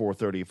stop at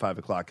 4:30, 5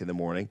 o'clock in the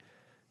morning.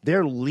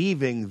 They're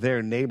leaving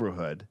their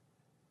neighborhood,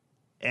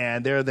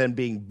 and they're then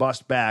being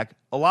bussed back.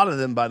 A lot of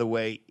them, by the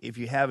way, if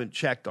you haven't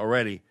checked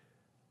already,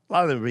 a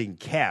lot of them are being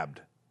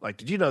cabbed. Like,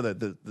 did you know that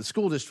the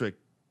school district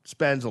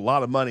spends a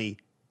lot of money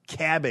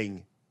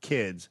cabbing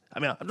kids? I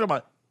mean, I'm talking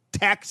about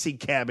taxi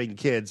cabbing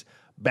kids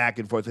back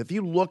and forth. If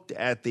you looked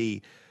at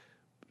the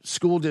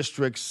school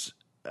district's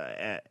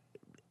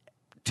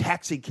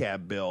taxi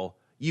cab bill,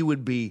 you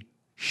would be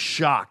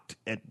shocked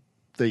at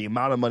the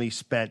amount of money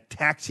spent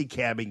taxi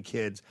cabbing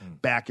kids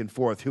back and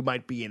forth who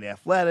might be in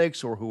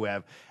athletics or who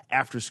have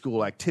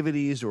after-school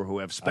activities or who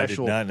have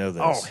special. I did not know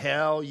this. Oh,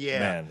 hell yeah.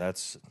 Man,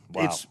 that's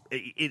wow.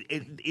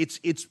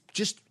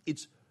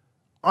 It's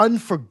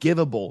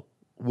unforgivable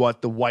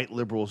what the white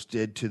liberals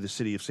did to the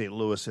city of St.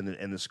 Louis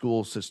and the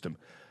school system.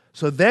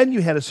 So then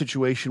you had a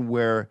situation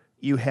where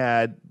you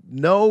had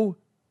no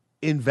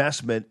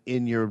investment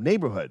in your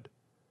neighborhood.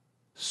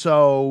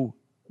 So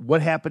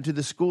what happened to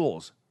the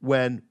schools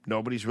when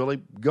nobody's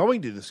really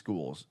going to the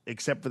schools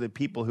except for the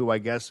people who I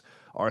guess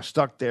are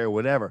stuck there or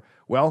whatever?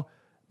 Well,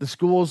 the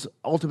schools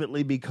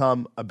ultimately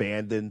become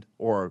abandoned,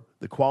 or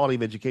the quality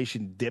of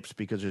education dips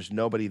because there's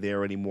nobody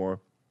there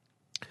anymore.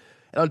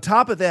 And on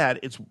top of that,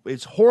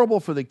 it's horrible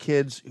for the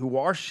kids who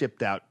are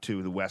shipped out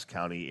to the West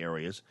County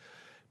areas,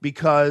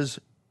 because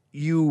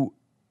you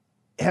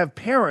have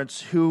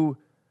parents who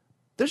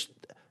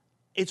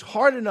it's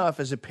hard enough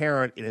as a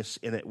parent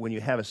when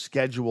you have a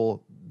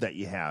schedule that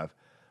you have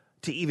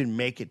to even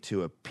make it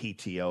to a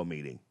PTO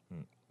meeting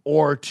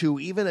or to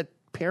even a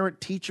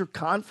parent-teacher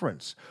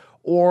conference,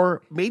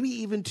 or maybe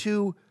even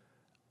to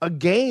a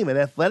game, an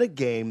athletic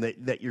game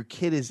that your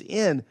kid is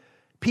in.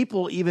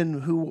 People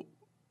even who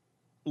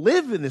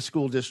live in the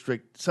school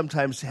district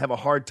sometimes have a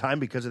hard time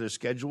because of their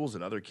schedules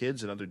and other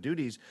kids and other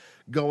duties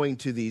going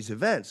to these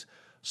events.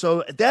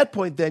 So at that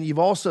point, then you've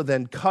also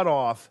then cut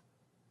off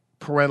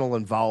parental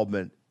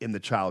involvement in the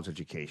child's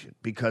education,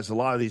 because a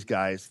lot of these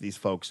guys, these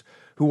folks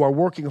who are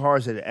working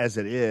hard as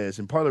it is,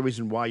 and part of the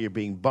reason why you're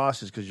being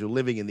bused is because you're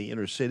living in the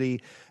inner city,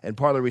 and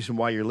part of the reason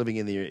why you're living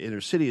in the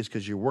inner city is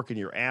because you're working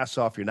your ass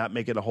off, you're not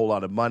making a whole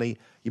lot of money,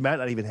 you might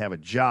not even have a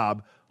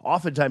job,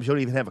 oftentimes you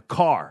don't even have a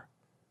car.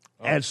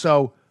 And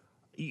so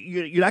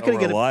you're not going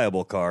to get a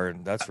reliable car,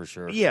 that's for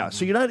sure. Yeah,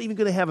 so you're not even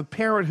going to have a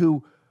parent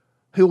you're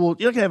not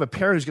going to have a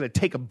parent who's going to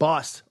take a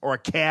bus or a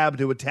cab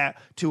to a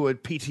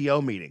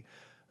PTO meeting.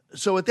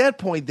 So at that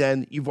point,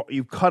 then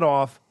you've cut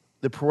off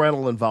the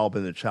parental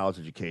involvement in the child's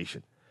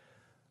education.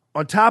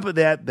 On top of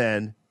that,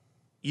 then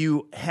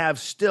you have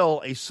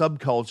still a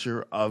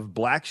subculture of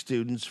black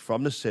students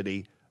from the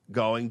city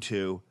going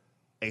to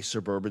a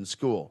suburban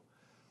school.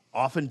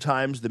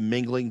 Oftentimes, the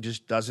mingling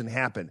just doesn't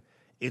happen.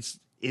 It's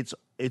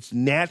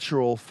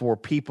natural for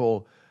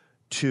people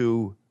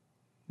to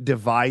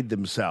divide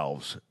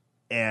themselves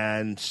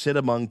and sit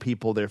among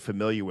people they're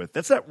familiar with.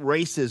 That's not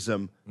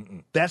racism.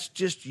 That's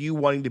just you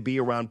wanting to be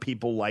around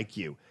people like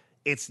you.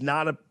 That's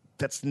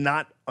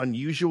not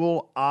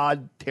unusual,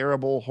 odd,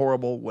 terrible,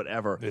 horrible,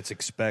 whatever. It's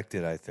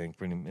expected, I think,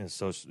 in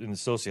the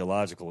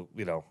sociological,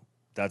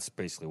 that's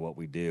basically what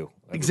we do.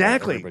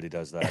 Exactly. Everybody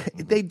does that.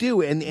 They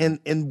do.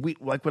 And we,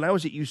 like when I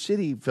was at U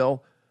City,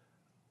 Phil,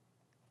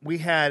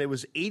 it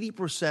was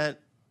 80%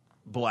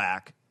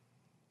 black,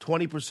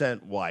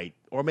 20% white,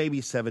 or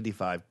maybe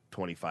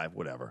 75-25,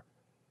 whatever.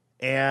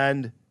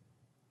 And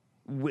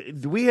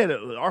we had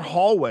our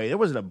hallway. There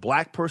wasn't a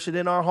black person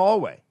in our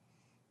hallway.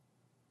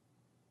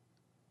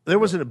 There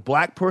wasn't a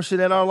black person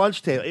at our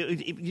lunch table.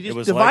 You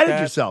just divided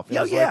yourself.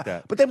 Yeah. Like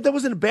that. But that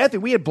wasn't a bad thing.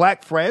 We had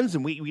black friends,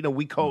 and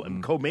we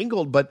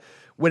commingled. But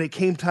when it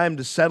came time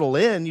to settle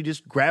in, you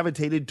just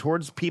gravitated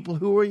towards people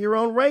who were your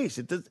own race.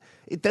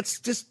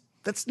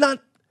 That's not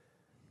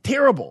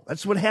terrible.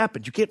 That's what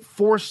happens. You can't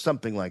force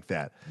something like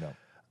that. No.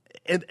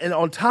 And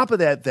on top of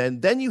that,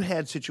 then you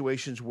had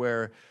situations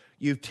where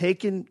you've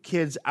taken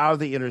kids out of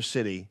the inner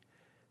city,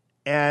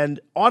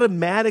 and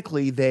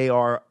automatically they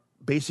are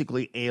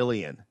basically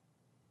alien.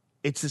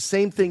 It's the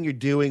same thing you're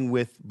doing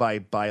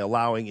by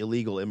allowing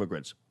illegal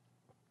immigrants.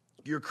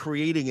 You're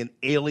creating an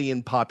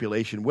alien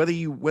population. Whether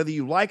you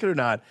like it or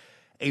not,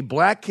 a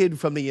black kid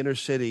from the inner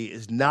city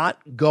is not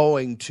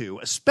going to,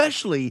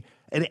 especially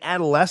an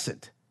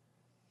adolescent,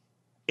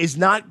 is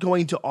not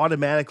going to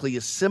automatically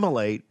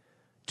assimilate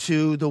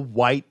to the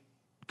white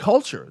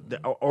culture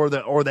or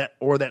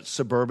that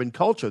suburban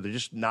culture. They're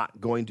just not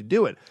going to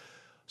do it.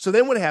 So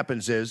then what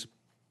happens is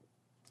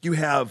you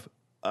have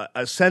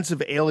a sense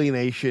of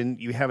alienation.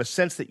 You have a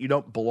sense that you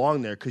don't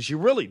belong there, because you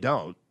really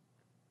don't,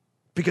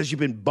 because you've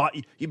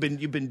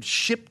been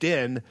shipped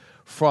in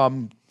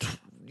from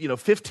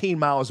 15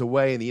 miles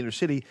away in the inner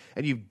city,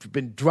 and you've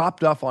been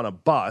dropped off on a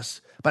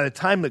bus. By the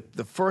time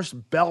the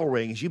first bell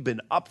rings, you've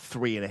been up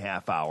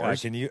 3.5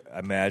 hours. Can you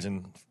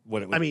imagine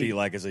what it would be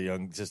like as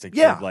a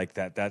kid like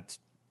that?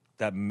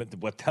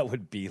 What that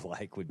would be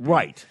like would be.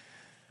 Right.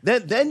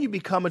 Then you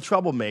become a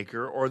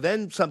troublemaker, or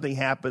then something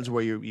happens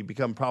where you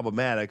become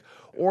problematic,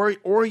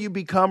 or you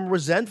become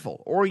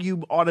resentful, or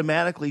you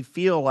automatically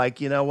feel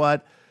like, you know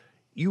what,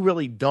 you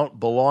really don't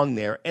belong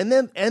there. And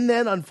then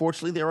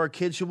unfortunately there are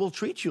kids who will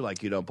treat you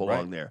like you don't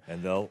belong there.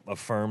 And they'll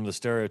affirm the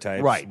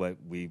stereotypes. Right.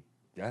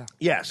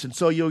 Yes, and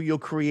so you'll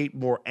create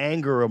more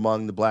anger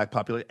among the black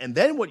population. And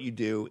then what you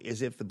do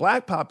is, if the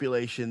black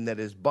population that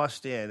is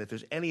bussed in, if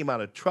there's any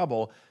amount of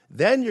trouble,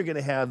 then you're going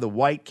to have the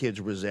white kids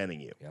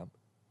resenting you. Yep.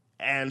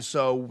 And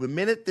so the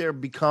minute there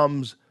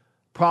becomes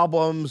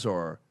problems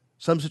or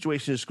some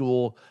situation in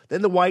school,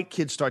 then the white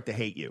kids start to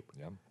hate you.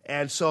 Yep.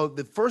 And so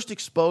the first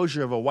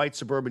exposure of a white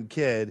suburban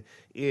kid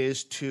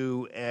is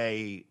to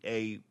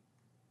a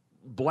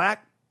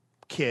black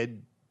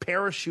kid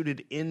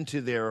parachuted into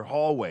their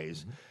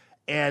hallways. Mm-hmm.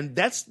 And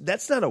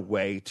that's not a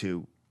way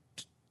to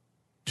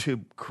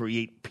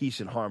create peace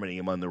and harmony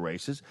among the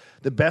races.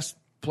 The best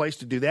place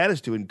to do that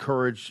is to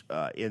encourage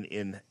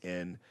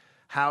in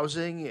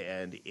housing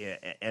and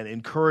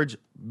encourage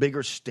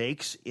bigger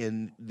stakes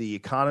in the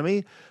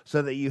economy,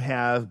 so that you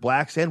have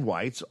blacks and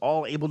whites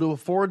all able to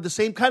afford the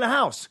same kind of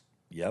house.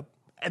 Yep.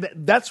 And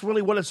that's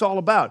really what it's all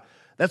about.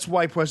 That's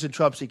why President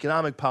Trump's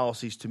economic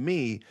policies, to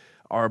me,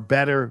 are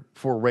better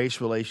for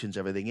race relations,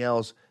 everything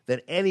else,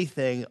 than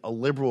anything a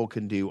liberal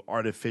can do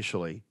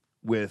artificially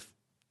with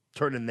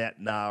turning that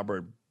knob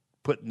or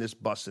putting this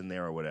bus in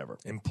there or whatever.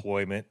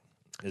 Employment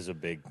is a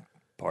big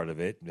part of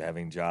it,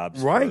 having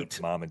jobs right.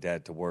 for mom and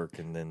dad to work,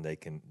 and then they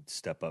can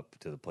step up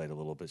to the plate a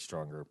little bit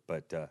stronger.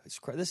 But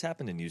this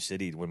happened in U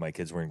City when my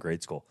kids were in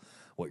grade school.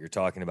 What you're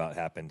talking about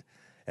happened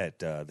at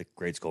the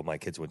grade school my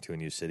kids went to in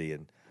U City,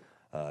 and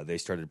they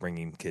started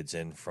bringing kids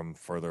in from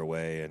further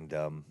away,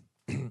 and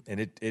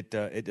it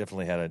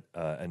definitely had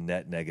a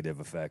net negative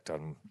effect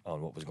on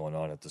what was going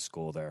on at the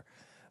school there.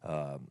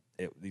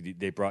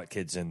 They brought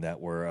kids in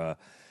that were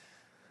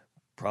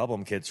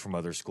problem kids from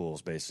other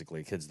schools,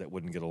 basically kids that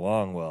wouldn't get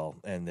along well,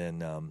 and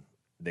then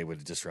they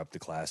would disrupt the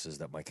classes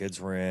that my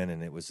kids were in,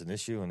 and it was an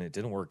issue, and it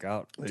didn't work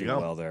out too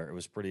well there. It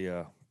was pretty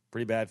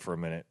bad for a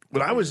minute.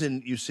 When I was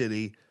in U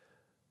City,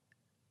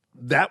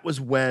 that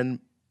was when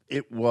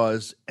it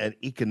was an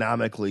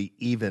economically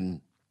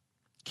even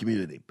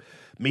community,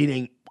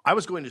 meaning I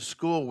was going to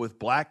school with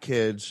black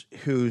kids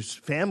whose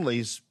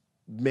families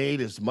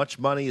made as much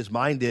money as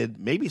mine did,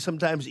 maybe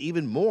sometimes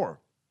even more.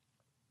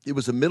 It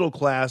was a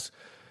middle-class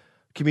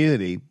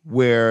community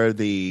where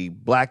the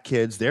black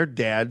kids, their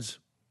dads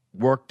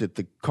worked at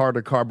the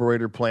Carter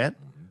carburetor plant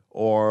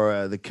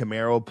or the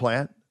Camaro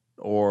plant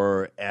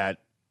or at,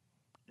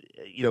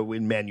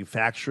 in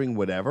manufacturing,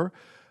 whatever.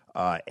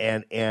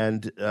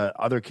 And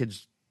other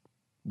kids,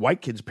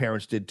 white kids'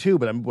 parents did too.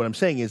 But what I'm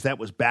saying is that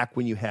was back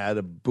when you had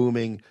a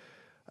booming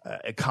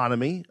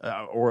economy,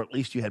 or at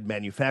least you had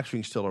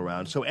manufacturing still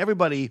around. So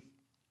everybody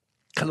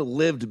kind of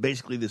lived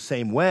basically the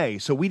same way.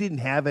 So we didn't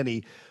have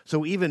any.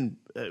 So even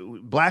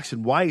blacks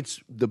and whites,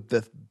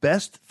 the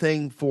best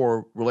thing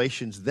for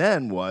relations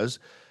then was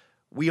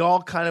we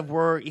all kind of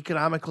were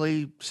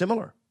economically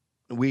similar.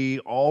 We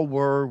all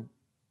were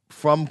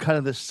from kind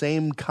of the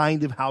same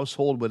kind of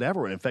household,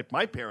 whatever. And in fact,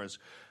 my parents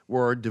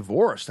were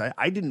divorced.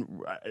 I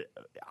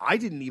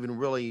didn't even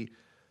really.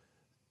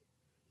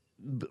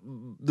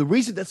 The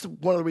reason, that's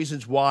one of the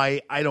reasons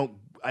why I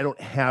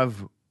don't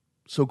have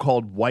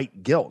so-called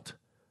white guilt,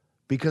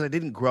 because I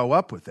didn't grow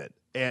up with it,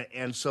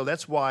 and so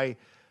that's why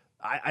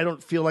I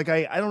don't feel like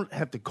I don't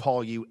have to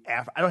call you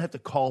I don't have to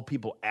call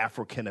people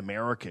African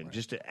American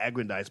just to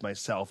aggrandize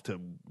myself to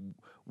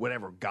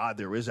whatever God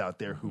there is out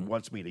there who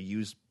wants me to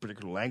use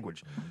particular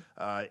language.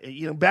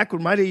 Back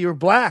when my day, you were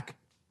black.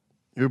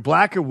 You were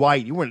black or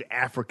white. You weren't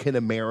African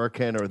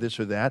American or this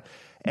or that.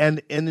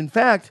 And in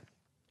fact,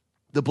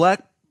 the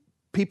black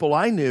people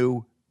I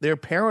knew, their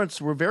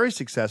parents were very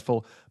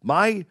successful.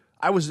 I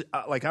was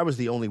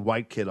the only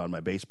white kid on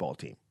my baseball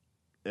team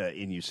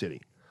in U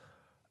City,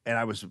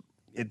 and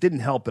it didn't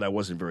help that I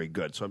wasn't very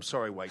good. So I'm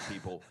sorry, white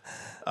people.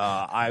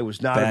 I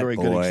was not a very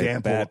good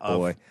example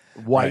of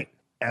white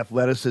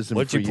athleticism.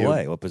 What did you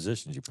play? What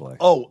position did you play?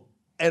 Oh,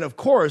 and of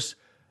course,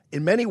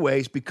 in many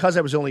ways, because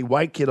I was the only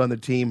white kid on the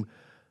team,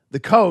 the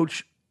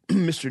coach,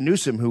 Mr.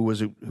 Newsom, who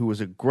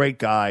was a great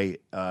guy,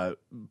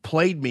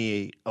 played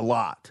me a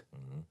lot.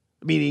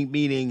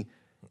 Meaning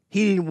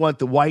he didn't want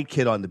the white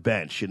kid on the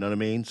bench, you know what I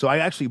mean? So I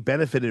actually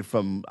benefited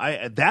from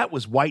that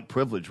was white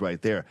privilege right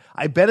there.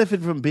 I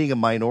benefited from being a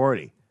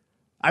minority.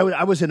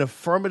 I was an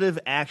affirmative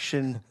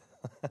action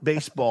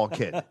baseball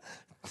kid.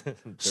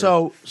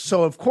 So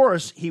of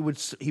course he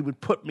would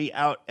put me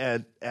out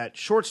at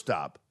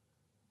shortstop.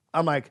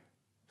 I'm like,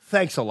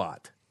 thanks a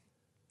lot,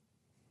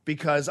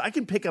 because I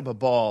can pick up a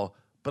ball,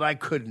 but I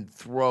couldn't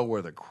throw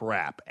worth a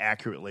crap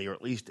accurately, or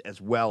at least as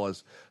well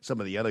as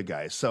some of the other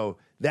guys. So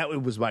that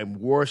was my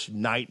worst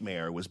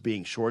nightmare, was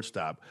being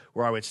shortstop,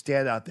 where I would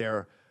stand out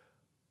there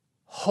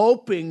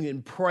hoping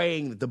and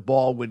praying that the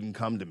ball wouldn't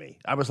come to me.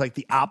 I was like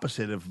the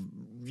opposite of,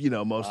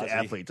 most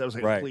athletes. I was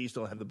like, please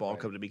don't have the ball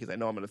come to me because I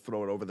know I'm going to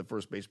throw it over the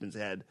first baseman's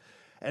head.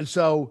 And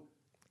so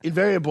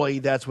invariably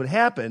that's what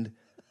happened.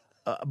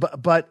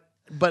 But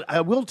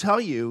I will tell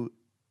you,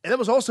 and that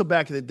was also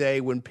back in the day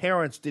when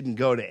parents didn't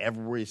go to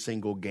every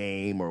single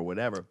game or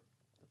whatever.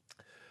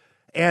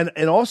 And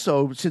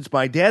also, since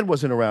my dad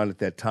wasn't around at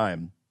that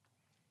time,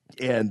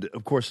 and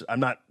of course, I'm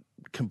not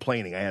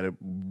complaining. I had a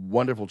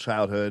wonderful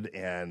childhood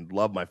and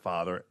loved my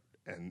father,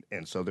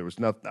 and so there was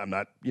nothing. I'm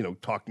not,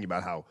 talking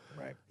about how,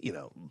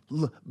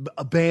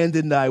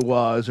 abandoned I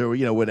was or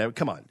whatever.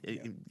 Come on,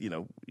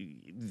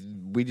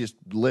 we just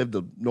lived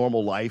a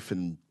normal life,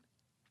 and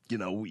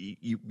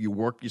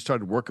you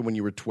started working when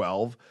you were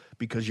 12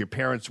 because your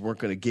parents weren't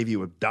going to give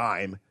you a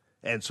dime,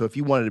 and so if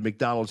you wanted a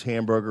McDonald's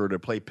hamburger or to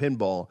play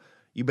pinball,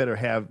 you better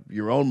have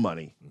your own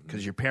money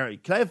because your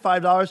parent. Can I have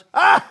 $5?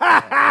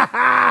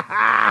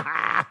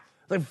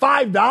 Like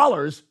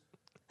 $5.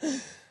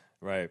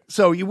 Right.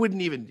 So you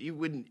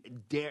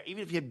wouldn't dare,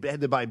 even if you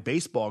had to buy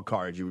baseball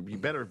cards, you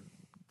better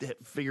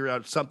figure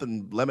out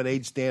something,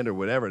 lemonade stand or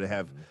whatever, to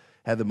have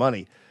the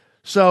money.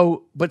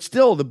 So, but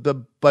still,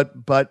 but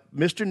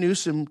Mr.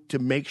 Newsom, to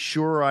make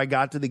sure I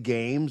got to the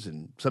games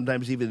and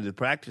sometimes even to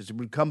practice,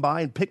 would come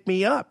by and pick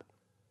me up.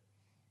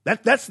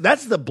 That's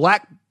the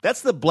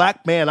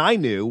black man I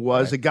knew,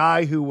 was a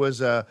guy who was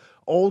a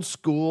old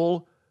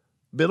school,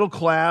 middle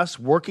class,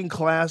 working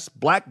class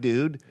black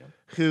dude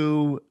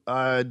who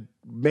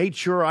made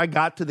sure I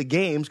got to the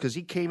games because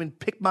he came and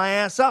picked my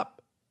ass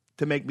up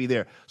to make me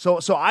there. So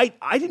I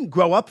didn't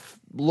grow up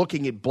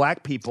looking at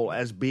black people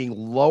as being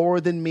lower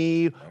than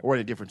me or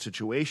in a different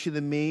situation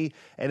than me.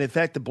 And in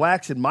fact, the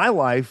blacks in my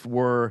life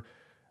were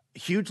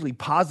hugely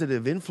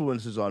positive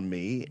influences on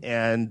me,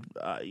 and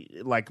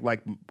like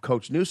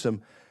Coach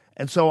Newsom.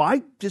 And so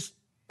I just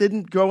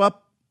didn't grow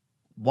up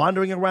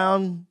wandering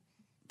around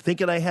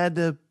thinking I had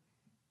to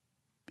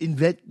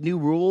invent new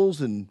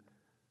rules and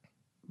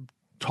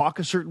talk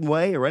a certain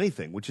way or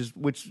anything, which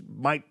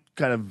might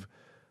kind of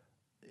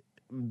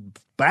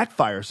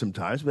backfire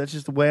sometimes, but that's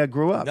just the way I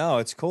grew up. No,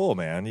 it's cool,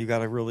 man. You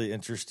got a really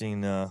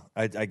interesting,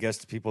 I guess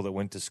the people that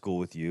went to school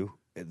with you,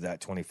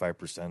 that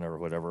 25% or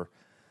whatever,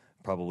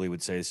 probably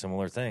would say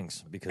similar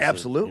things. Because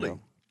absolutely.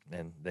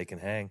 And they can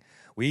hang.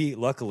 We,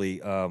 luckily,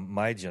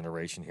 my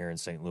generation here in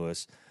St.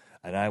 Louis,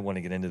 and I want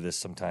to get into this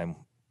sometime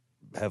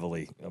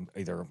heavily,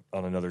 either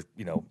on another,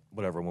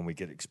 whatever, when we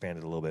get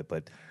expanded a little bit,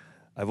 but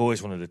I've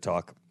always wanted to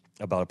talk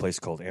about a place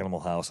called Animal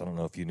House. I don't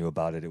know if you knew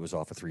about it. It was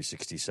off of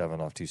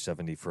 367 off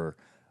 270 for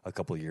a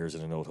couple of years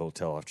in an old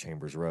hotel off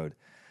Chambers Road.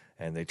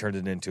 And they turned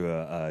it into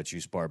a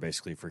juice bar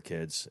basically for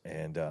kids.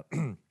 And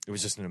it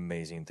was just an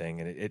amazing thing.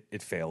 And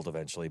it failed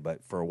eventually.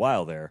 But for a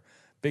while there,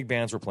 big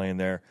bands were playing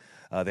there.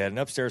 They had an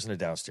upstairs and a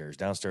downstairs.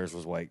 Downstairs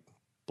was white.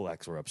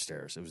 Blacks were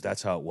upstairs.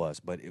 That's how it was,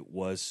 but it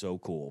was so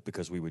cool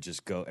because we would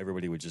just go.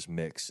 Everybody would just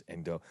mix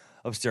and go.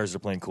 Upstairs they're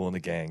playing Kool and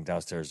the Gang.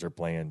 Downstairs they're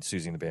playing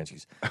Susie and the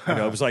Banshees.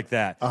 It was like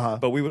that.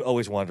 But we would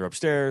always wander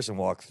upstairs and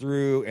walk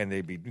through, and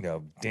they'd be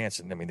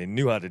dancing. I mean, they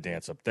knew how to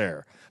dance up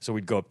there, so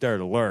we'd go up there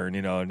to learn,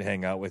 and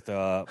hang out with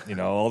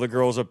all the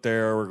girls up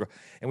there.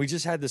 And we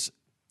just had this.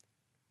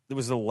 It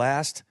was the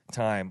last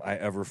time I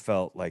ever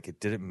felt like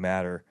it didn't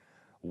matter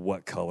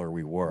what color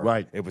we were.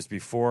 Right. It was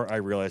before I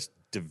realized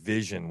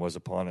division was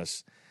upon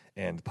us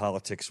and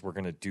politics were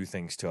going to do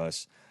things to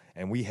us.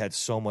 And we had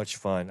so much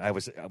fun. I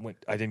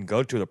didn't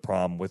go to the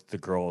prom with the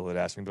girl that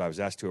asked me, but I was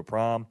asked to a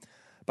prom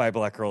by a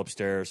black girl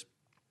upstairs.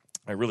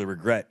 I really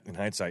regret, in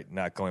hindsight,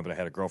 not going, but I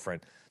had a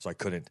girlfriend, so I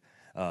couldn't,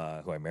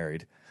 who I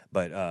married.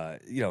 But,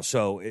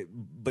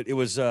 but it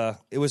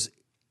was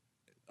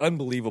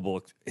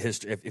unbelievable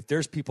history. If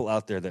there's people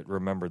out there that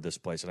remember this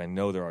place, and I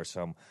know there are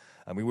some,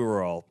 I mean, we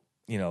were all,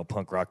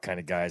 punk rock kind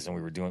of guys, and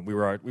we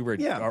were our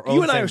own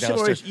you and I are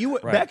downstairs.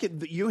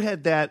 similar. You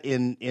had that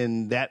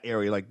in that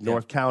area, like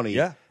North County.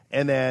 Yeah.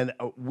 And then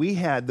we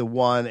had the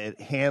one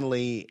at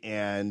Hanley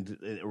and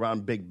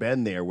around Big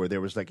Bend there, where there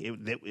was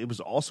it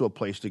was also a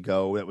place to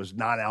go that was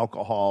not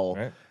alcohol,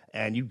 right.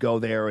 And you'd go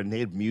there and they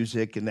had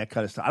music and that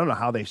kind of stuff. I don't know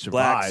how they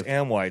survived. Blacks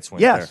and whites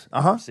went yes.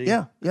 there. See?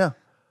 Yeah.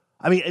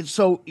 I mean,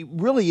 so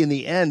really, in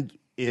the end,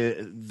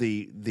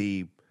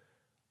 the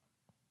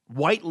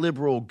white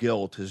liberal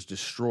guilt has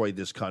destroyed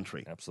this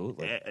country.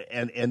 Absolutely,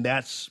 and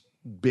that's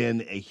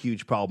been a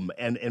huge problem.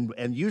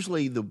 And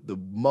usually the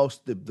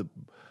most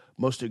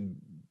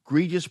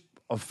egregious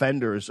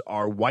offenders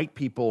are white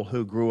people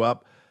who grew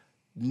up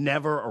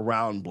never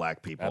around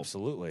black people.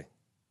 Absolutely,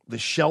 the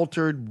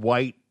sheltered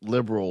white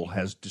liberal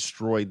has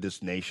destroyed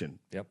this nation.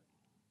 Yep,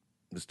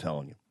 I'm just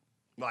telling you.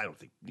 Well, I don't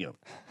think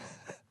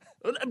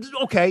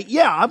Okay,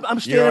 yeah,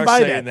 I'm standing by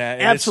that.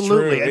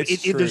 Absolutely.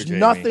 It's true, there's Jamie.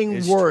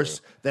 nothing worse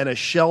than a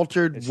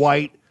sheltered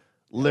white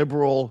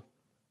liberal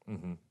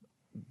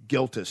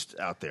guiltist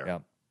out there. Yeah,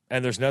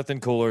 and there's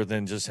nothing cooler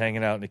than just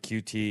hanging out in a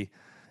QT,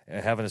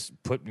 having us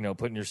putting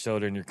your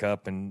soda in your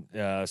cup, and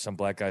some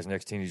black guys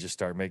next to you just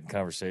start making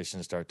conversation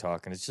and start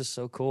talking. It's just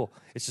so cool.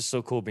 It's just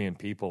so cool being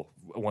people.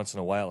 Once in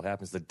a while, it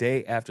happens the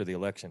day after the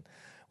election.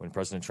 when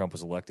President Trump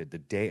was elected. The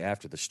day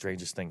after, the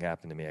strangest thing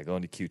happened to me. I go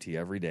into QT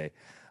every day.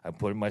 I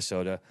put in my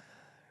soda.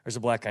 There's a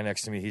black guy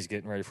next to me. He's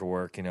getting ready for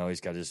work. He's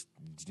got his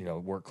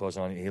work clothes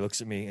on. He looks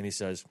at me and he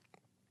says,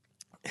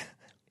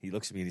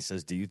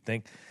 "Do you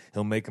think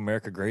he'll make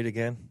America great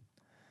again?"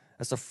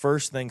 That's the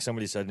first thing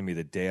somebody said to me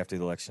the day after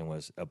the election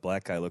was a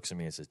black guy looks at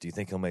me and says, "Do you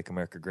think he'll make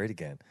America great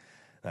again?"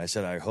 And I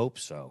said, "I hope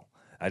so."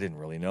 I didn't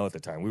really know at the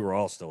time. We were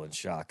all still in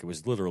shock. It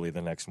was literally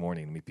the next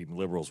morning. People,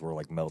 liberals were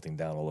like melting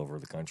down all over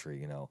the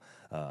country,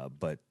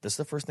 But that's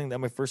the first thing that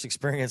my first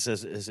experience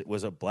is it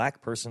was a black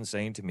person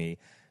saying to me,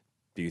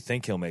 "Do you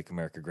think he'll make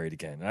America great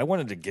again?" And I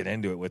wanted to get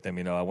into it with him.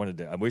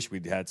 I wish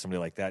we'd had somebody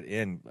like that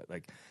in,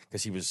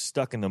 because he was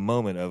stuck in the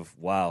moment of,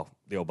 wow,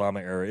 the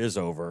Obama era is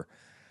over,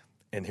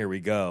 and here we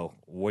go.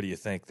 What do you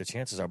think the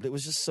chances are? But it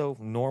was just so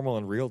normal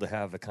and real to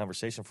have a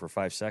conversation for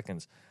 5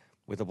 seconds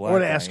with a black guy. I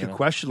want to ask a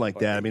question like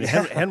that. I mean,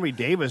 Henry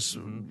Davis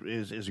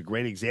is a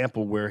great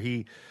example where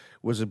he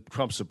was a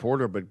Trump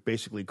supporter but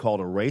basically called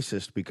a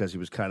racist because he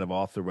was kind of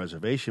off the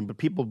reservation. But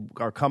people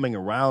are coming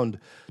around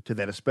to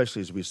that,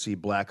 especially as we see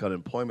black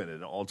unemployment at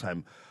an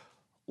all-time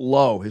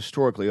low,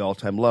 historically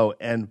all-time low.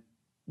 And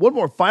one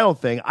more final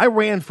thing. I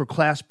ran for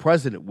class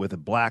president with a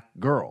black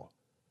girl,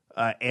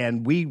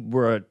 and we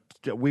were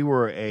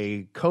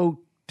a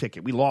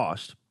co-ticket. We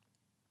lost.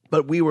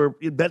 But we were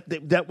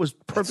that was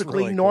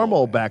perfectly really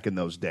normal cool, back in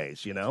those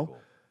days, Cool.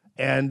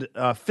 And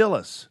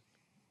Phyllis,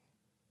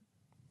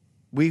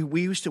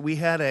 we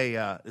had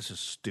a this is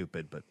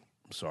stupid, but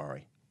I'm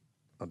sorry,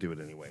 I'll do it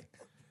anyway.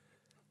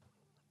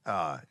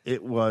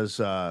 It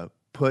was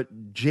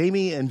put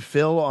Jamie and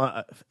Phil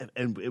on,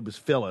 and it was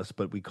Phyllis,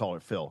 but we call her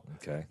Phil.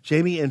 Okay,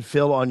 Jamie and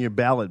Phil on your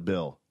ballot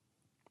bill.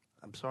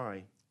 I'm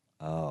sorry.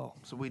 Oh,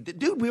 so we did,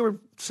 dude. We were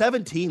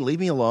 17. Leave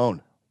me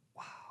alone.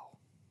 Wow.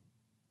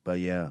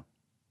 But yeah.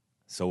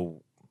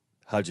 So,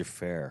 how'd you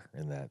fare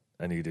in that?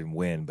 I know you didn't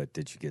win, but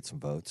did you get some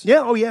votes? Yeah.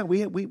 Oh, yeah.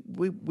 We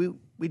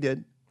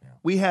did. Yeah.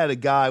 We had a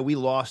guy. We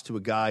lost to a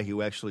guy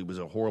who actually was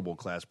a horrible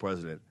class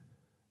president.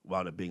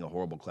 Wound up being a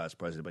horrible class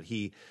president, but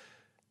he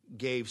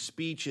gave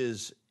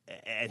speeches,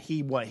 and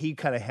he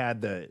kind of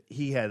had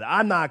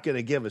I'm not going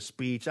to give a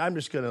speech. I'm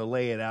just going to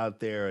lay it out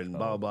there and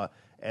blah blah.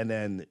 And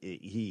then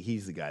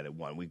he's the guy that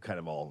won. We kind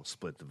of all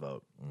split the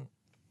vote.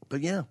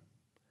 But yeah.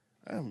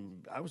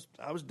 I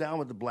was down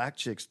with the black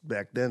chicks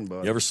back then,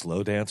 but you ever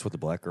slow dance with a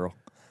black girl?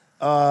 It's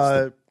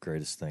the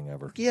greatest thing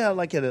ever. Yeah,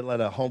 like at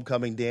a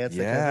homecoming dance.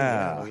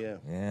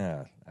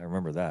 Yeah, I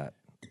remember that.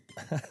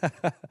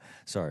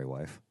 Sorry,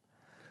 wife,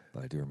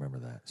 but I do remember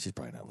that. She's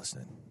probably not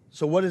listening.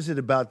 So, what is it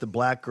about the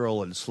black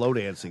girl and slow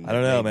dancing? I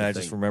don't know, man. I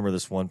just remember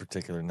this one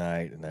particular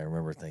night, and I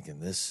remember thinking,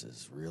 "This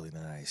is really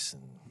nice."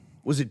 And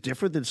was it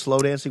different than slow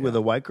dancing with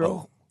a white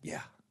girl? Oh,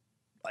 yeah.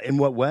 In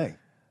what way?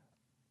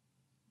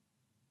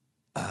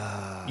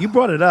 You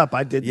brought it up.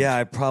 I didn't. Yeah,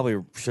 I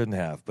probably shouldn't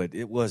have, but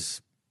it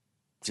was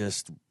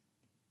just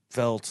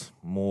felt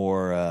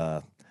more,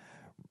 I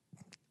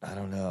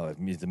don't know,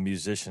 the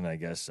musician, I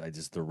guess.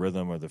 The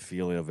rhythm or the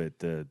feeling of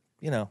it,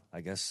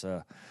 I guess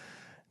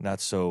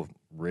not so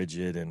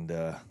rigid and,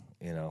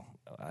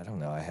 I don't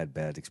know. I had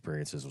bad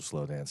experiences with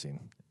slow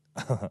dancing.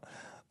 But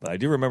I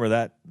do remember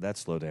that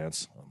slow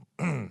dance.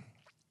 It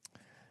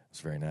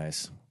was very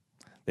nice.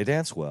 They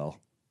dance well.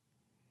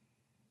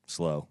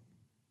 Slow.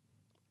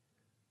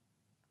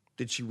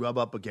 Did she rub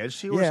up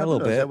against you or something? A little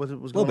bit. Is that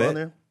what was going on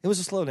there? It was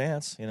a slow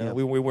dance. Yeah.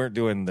 We weren't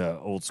doing the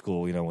old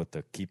school, with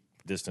the keep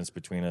distance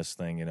between us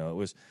thing. It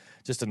was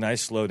just a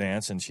nice slow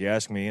dance. And she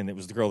asked me, and it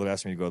was the girl that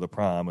asked me to go to the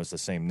prom. It was the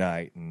same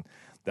night. And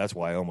that's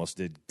why I almost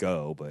did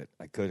go, but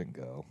I couldn't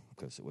go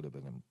because it would have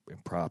been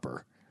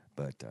improper.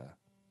 But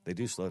they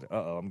do slow down.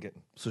 I'm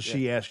getting... So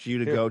she asked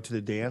you to go to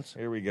the dance?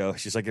 Here we go.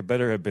 She's like, it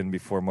better have been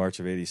before March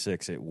of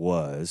 86. It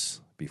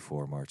was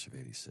before March of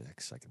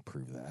 86. I can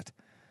prove that.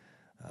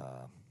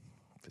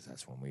 Because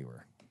that's when we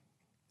were.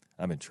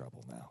 I'm in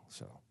trouble now,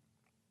 so.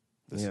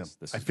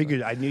 This I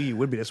figured I knew you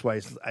would be. That's why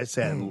I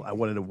said I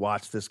wanted to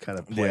watch this kind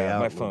of play out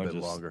my a little phone bit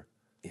longer.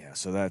 Yeah,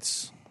 so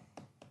that's.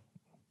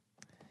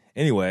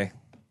 Anyway,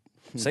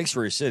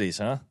 Sanctuary Cities,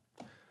 huh?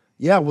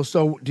 Yeah. Well,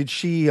 so did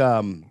she?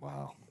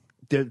 Wow.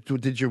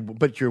 Did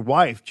your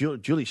wife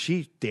Julie?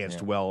 She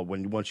danced well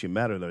once you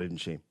met her, though, didn't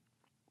she?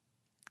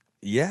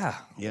 Yeah.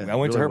 Yeah. I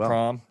went to her well.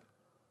 prom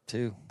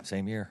too,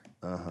 same year.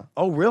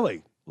 Oh, really?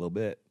 A little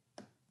bit.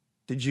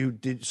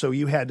 So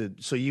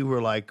you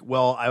were like,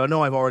 well, I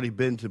know I've already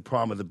been to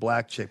prom with a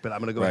black chick, but I'm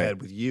going to go ahead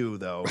with you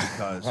though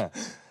because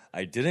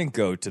I didn't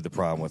go to the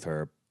prom with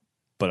her,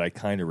 but I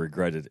kind of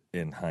regret it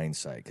in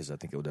hindsight because I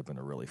think it would have been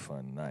a really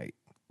fun night.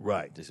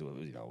 Right. Just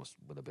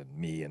would have been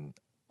me and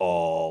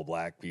all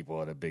black people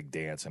at a big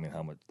dance. I mean,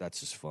 how much? That's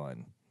just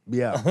fun.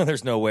 Yeah.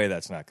 There's no way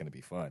that's not going to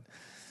be fun.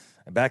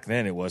 And back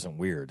then, it wasn't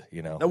weird,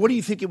 Now, what do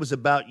you think it was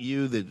about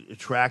you that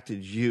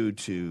attracted you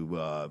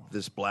to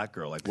this black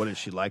girl? Like, what did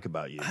she like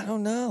about you? I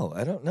don't know.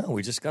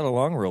 We just got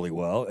along really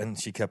well,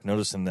 and she kept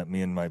noticing that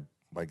me and my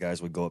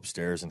guys would go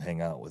upstairs and hang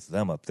out with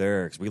them up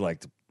there because we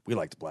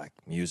liked black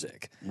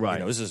music.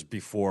 Right. This is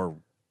before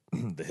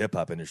the hip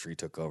hop industry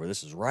took over.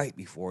 This is right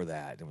before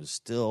that. It was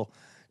still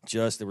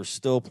they were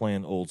still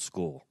playing old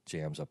school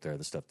jams up there,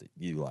 the stuff that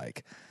you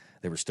like.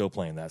 They were still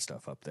playing that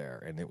stuff up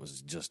there, and it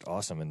was just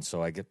awesome. And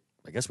so I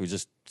guess we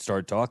just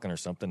started talking or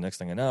something. Next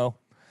thing I know,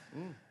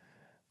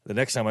 the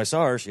next time I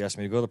saw her, she asked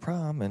me to go to the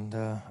prom, and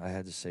I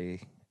had to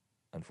say,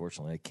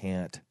 unfortunately, I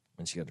can't.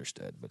 And she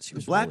understood, but she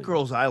was the black really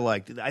girls I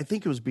liked. I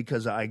think it was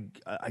because I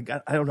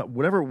don't know,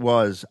 whatever it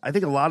was. I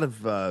think a lot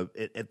of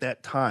at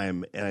that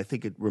time, and I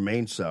think it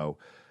remains so,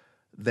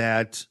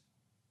 that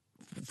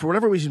for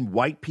whatever reason,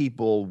 white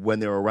people, when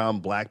they're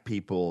around black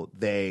people,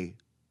 they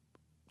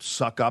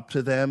suck up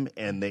to them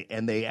and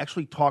they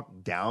actually talk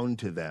down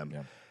to them.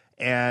 Yeah.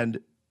 And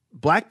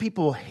black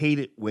people hate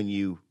it when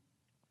you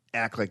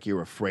act like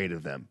you're afraid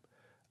of them.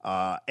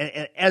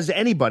 And as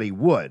anybody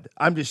would.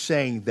 I'm just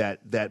saying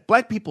that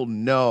black people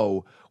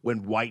know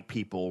when white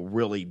people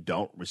really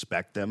don't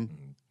respect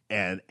them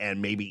and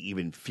maybe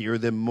even fear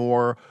them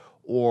more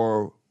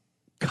or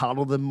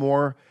coddle them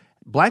more.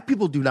 Black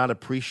people do not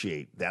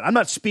appreciate that. I'm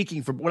not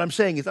speaking for what I'm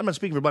saying is I'm not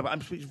speaking for black people.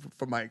 I'm speaking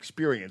from my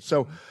experience.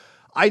 So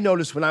I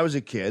noticed when I was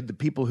a kid, the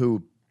people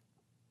who,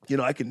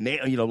 I could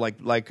name,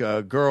 like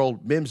a girl,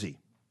 Mimsy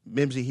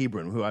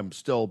Hebron, who I'm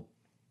still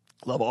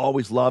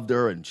always loved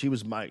her, and she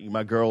was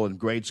my girl in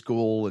grade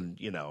school, and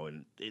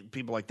and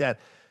people like that.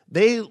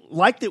 They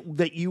liked it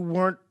that you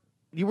were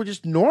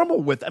just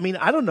normal with. I mean,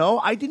 I don't know.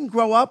 I didn't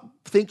grow up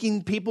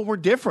thinking people were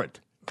different.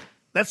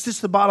 That's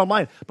just the bottom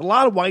line. But a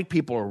lot of white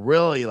people are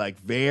really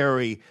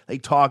they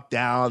talk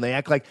down, they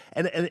act like,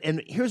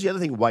 and here's the other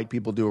thing white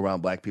people do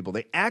around black people.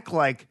 They act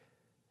like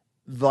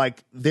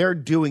they're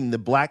doing the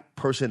black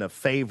person a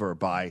favor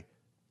by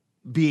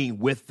being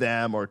with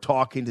them or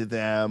talking to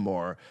them,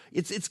 or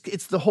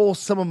it's the whole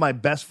some of my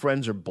best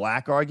friends are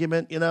black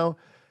argument,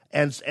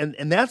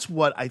 and that's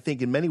what I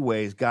think in many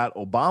ways got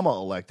Obama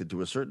elected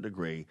to a certain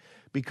degree,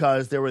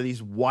 because there were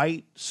these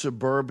white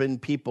suburban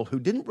people who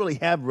didn't really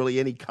have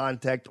any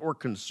contact or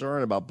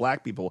concern about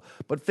black people,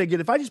 but figured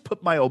if I just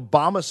put my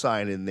Obama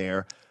sign in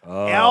there,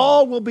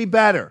 all will be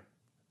better.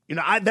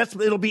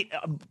 It'll be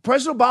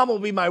President Obama will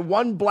be my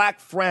one black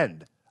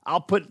friend. I'll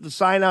put the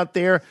sign out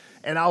there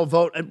and I'll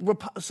vote. And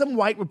some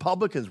white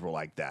Republicans were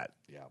like that.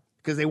 Yeah.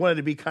 Because they wanted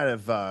to be kind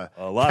of a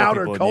lot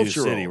of people in New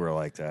City were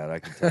like that. I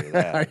can tell you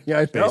that. Yeah, I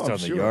know, based I'm on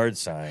sure. the yard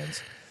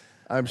signs.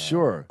 I'm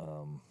sure.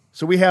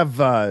 So we have,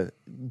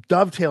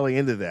 dovetailing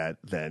into that,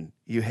 then,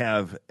 you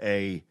have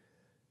a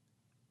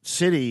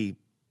city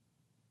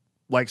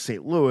like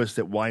St. Louis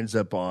that winds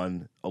up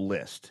on a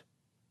list.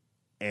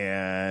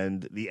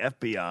 And the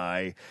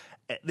FBI,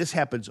 this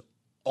happens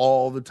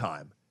all the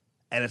time.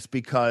 And it's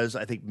because,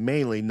 I think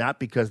mainly, not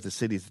because the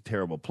city's a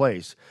terrible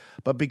place,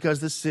 but because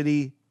the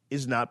city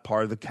is not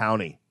part of the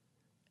county.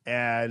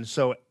 And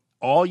so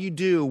all you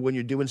do when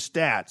you're doing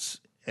stats,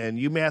 and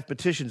you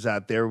mathematicians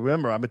out there,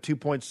 remember, I'm a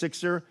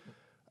 2.6er.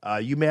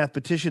 You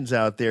mathematicians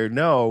out there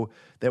know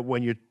that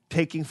when you're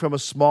taking from a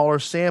smaller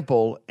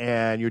sample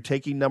and you're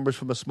taking numbers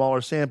from a smaller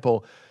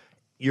sample,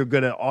 you're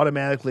going to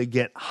automatically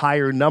get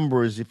higher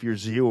numbers if you're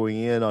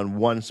zeroing in on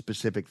one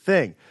specific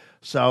thing.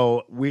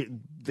 So the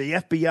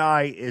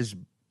FBI is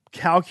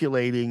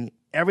calculating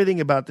everything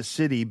about the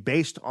city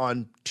based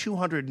on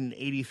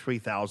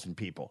 283,000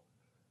 people.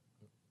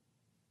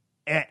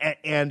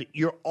 And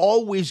you're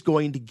always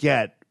going to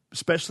get,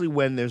 especially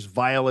when there's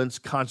violence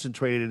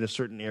concentrated in a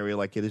certain area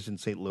like it is in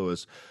St.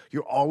 Louis,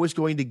 you're always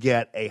going to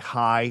get a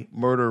high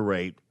murder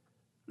rate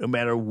no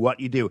matter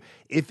what you do.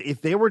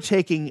 If they were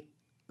taking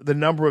the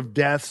number of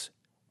deaths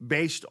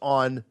based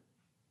on,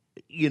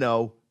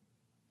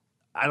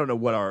 I don't know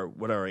what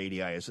our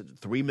ADI is.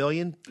 3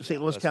 million,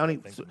 St. Louis County.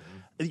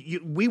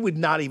 We would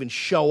not even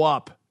show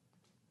up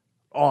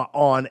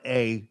on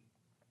a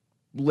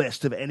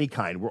list of any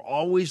kind. We're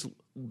always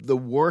the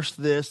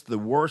worst this, the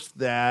worst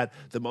that,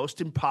 the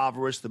most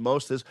impoverished, the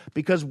most this,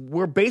 because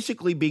we're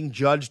basically being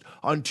judged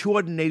on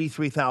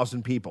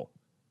 283,000 people.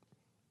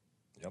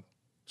 Yep.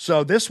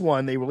 So this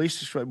one, they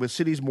released with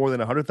cities more than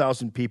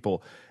 100,000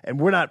 people, and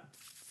we're not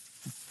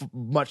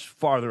much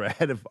farther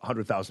ahead of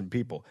 100,000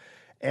 people.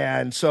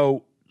 And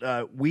so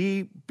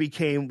we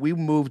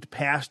moved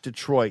past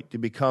Detroit to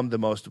become the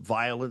most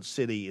violent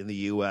city in the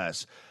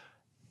U.S.,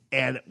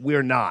 and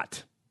we're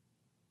not.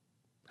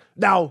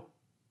 Now,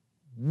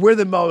 we're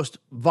the most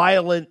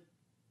violent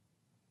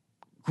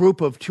group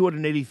of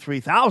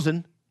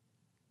 283,000.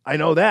 I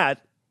know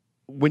that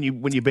when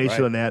you base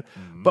it on that,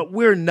 but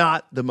we're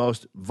not the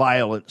most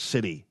violent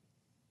city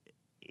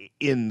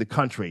in the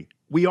country.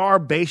 We are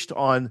based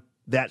on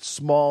that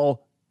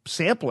small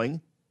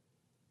sampling,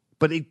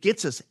 but it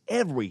gets us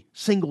every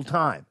single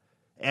time.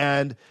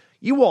 And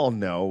you all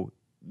know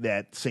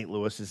that St.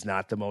 Louis is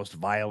not the most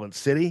violent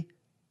city,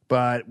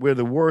 but we're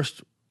the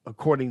worst,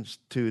 according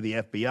to the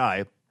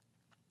FBI,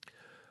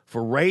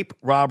 for rape,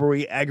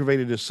 robbery,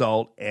 aggravated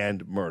assault,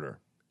 and murder.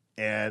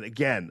 And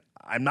again,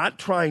 I'm not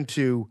trying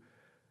to.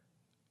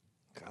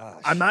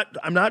 I'm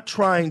not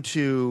trying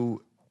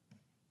to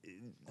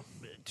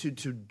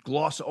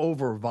gloss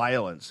over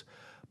violence,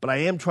 but I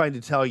am trying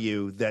to tell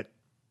you that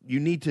you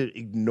need to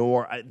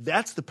ignore.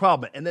 That's the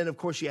problem. And then, of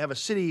course, you have a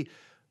city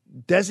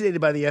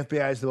designated by the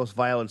FBI as the most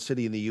violent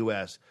city in the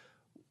U.S.,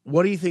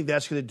 what do you think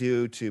that's going to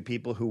do to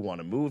people who want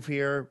to move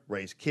here,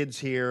 raise kids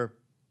here,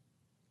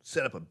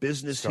 set up a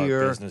business Start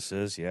here?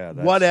 businesses, yeah.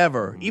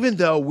 Whatever. Even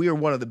though we are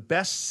one of the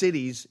best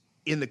cities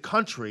in the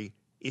country,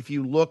 if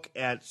you look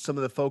at some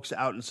of the folks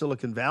out in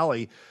Silicon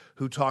Valley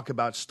who talk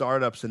about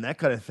startups and that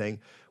kind of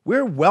thing,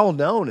 we're well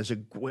known as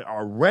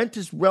our rent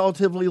is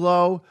relatively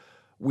low.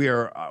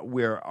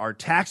 Our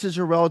taxes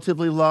are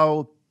relatively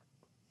low.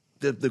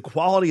 The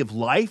quality of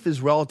life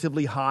is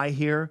relatively high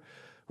here.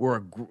 We're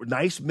a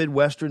nice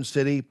Midwestern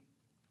city,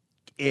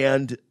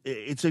 and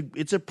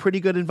it's a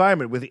pretty good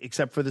environment,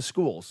 except for the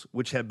schools,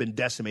 which have been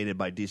decimated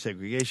by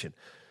desegregation.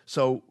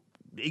 So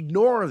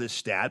ignore this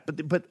stat,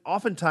 but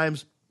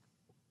oftentimes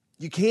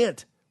you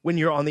can't when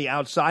you're on the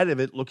outside of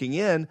it looking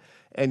in,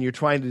 and you're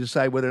trying to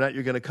decide whether or not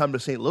you're going to come to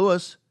St.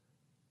 Louis.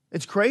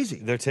 It's crazy.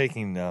 They're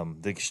taking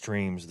the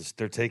extremes.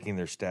 They're taking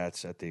their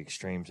stats at the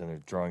extremes, and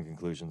they're drawing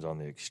conclusions on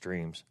the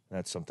extremes.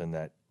 That's something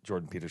that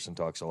Jordan Peterson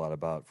talks a lot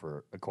about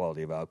for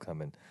equality of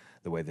outcome, and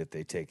the way that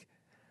they take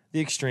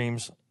the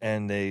extremes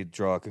and they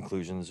draw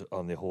conclusions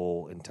on the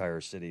whole entire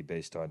city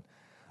based on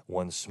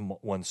one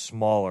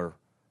smaller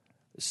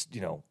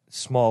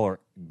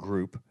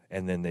group,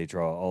 and then they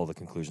draw all the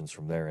conclusions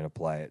from there and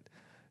apply it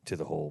to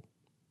the whole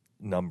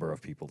number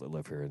of people that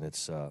live here. And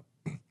it's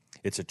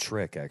a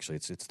trick, actually.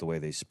 It's the way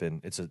they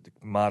spin. It's a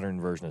modern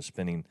version of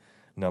spinning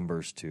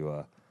numbers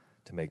to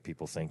make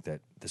people think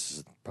that this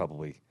is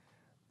probably.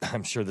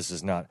 I'm sure this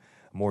is not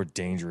a more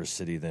dangerous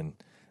city than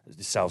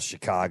South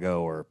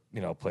Chicago or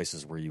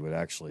places where you would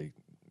actually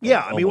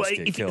almost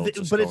get killed.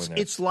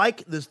 It's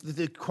like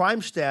the crime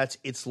stats.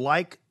 It's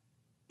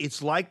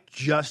like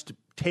just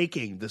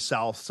taking the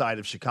south side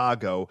of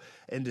Chicago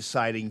and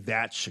deciding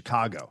that's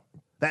Chicago.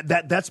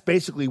 That's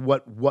basically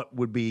what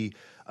would be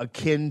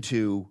akin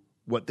to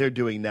what they're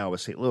doing now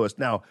with St. Louis.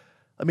 Now,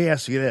 let me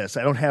ask you this.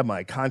 I don't have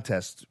my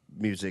contest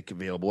music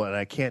available, and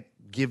I can't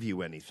give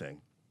you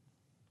anything.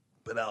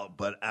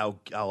 But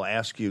I'll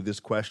ask you this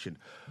question.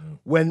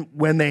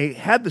 When they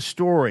had the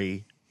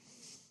story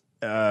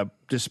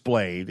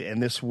displayed,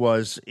 and this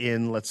was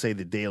in, let's say,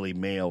 the Daily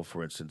Mail,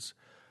 for instance,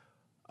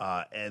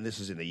 and this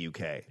is in the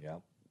UK,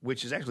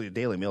 which is actually the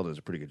Daily Mail does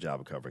a pretty good job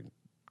of covering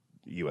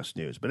U.S.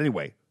 news. But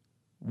anyway,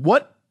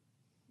 what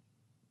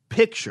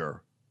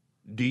picture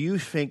do you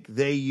think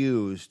they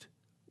used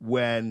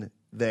when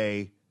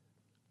they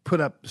put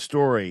up the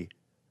story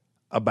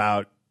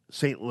about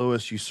St.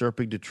 Louis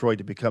usurping Detroit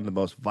to become the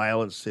most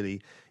violent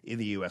city in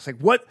the U.S.? Like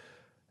what?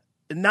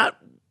 Not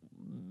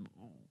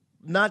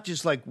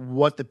just like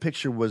what the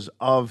picture was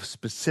of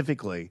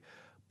specifically,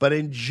 but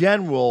in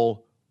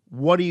general,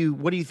 what do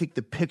you think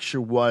the picture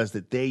was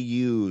that they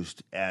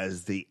used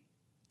as the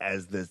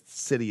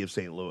city of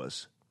St.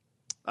 Louis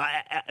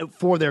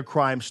for their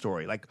crime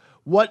story? Like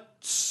what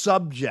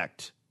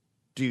subject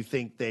do you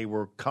think they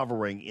were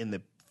covering in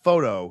the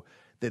photo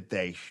that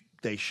they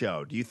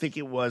showed? Do you think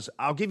it was?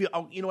 I'll give you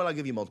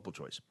multiple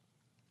choice.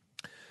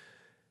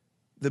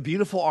 The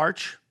beautiful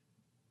arch.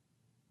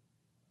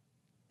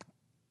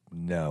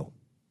 No.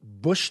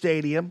 Busch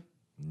Stadium.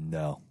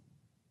 No.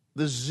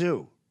 The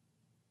zoo.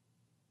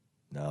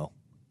 No.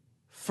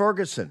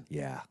 Ferguson.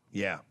 Yeah.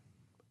 Yeah.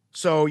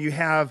 So you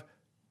have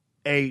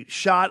a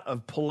shot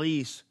of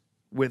police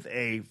with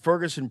a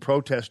Ferguson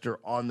protester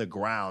on the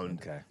ground.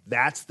 Okay.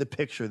 That's the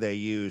picture they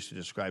use to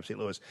describe St.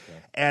 Louis. Okay.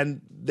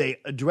 And they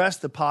address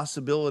the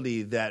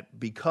possibility that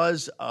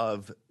because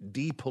of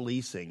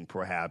depolicing,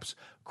 perhaps,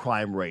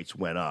 crime rates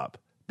went up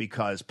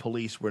because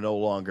police were no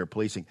longer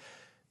policing.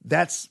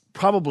 That's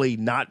probably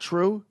not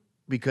true,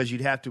 because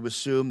you'd have to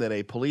assume that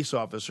a police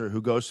officer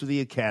who goes to the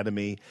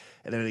academy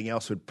and everything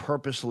else would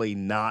purposely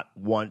not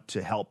want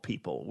to help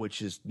people,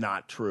 which is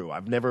not true.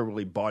 I've never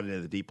really bought into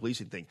the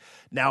depolicing thing.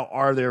 Now,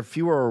 are there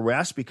fewer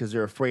arrests because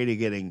they're afraid of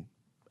getting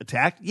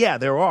attacked? Yeah,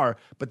 there are,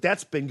 but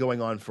that's been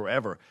going on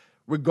forever.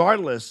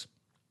 Regardless,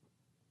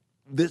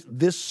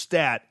 this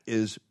stat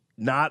is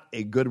not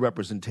a good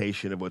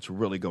representation of what's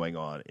really going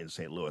on in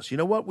St. Louis. You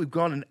know what? We've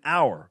gone an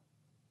hour,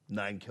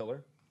 9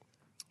 Killer,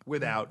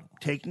 without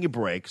taking a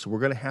break, so we're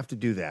going to have to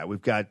do that.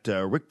 We've got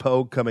Rick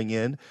Pogue coming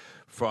in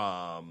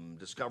from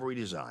Discovery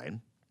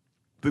Design.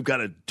 We've got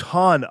a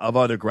ton of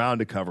other ground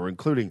to cover,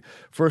 including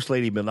First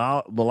Lady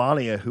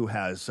Melania, who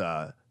has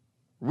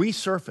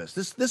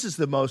resurfaced. This is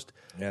the most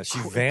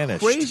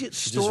vanished. Craziest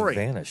story. She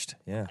just vanished.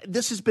 Yeah,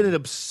 this has been an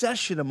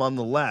obsession among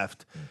the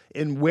left.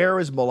 And where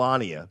is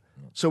Melania?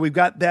 So we've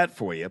got that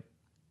for you.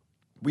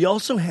 We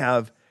also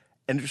have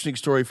an interesting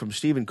story from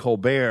Stephen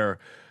Colbert,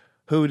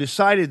 who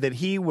decided that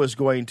he was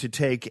going to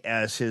take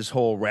as his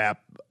whole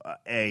rap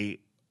the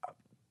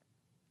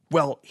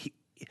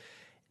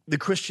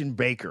Christian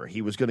Baker.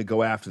 He was going to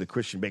go after the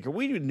Christian Baker.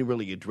 We didn't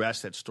really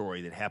address that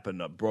story that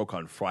happened, broke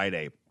on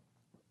Friday,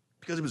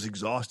 because it was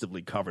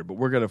exhaustively covered. But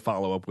we're going to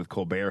follow up with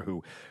Colbert,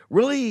 who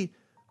really,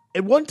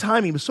 at one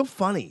time, he was so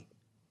funny.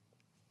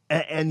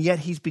 And yet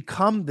he's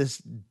become this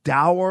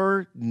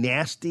dour,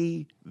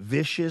 nasty,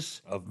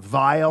 vicious,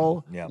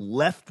 vile,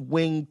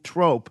 left-wing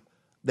trope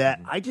that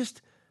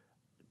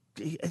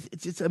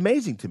it's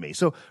amazing to me.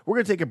 So we're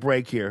going to take a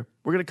break here.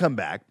 We're going to come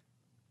back.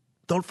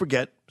 Don't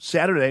forget,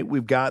 Saturday,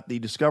 we've got the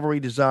Discovery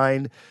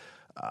Design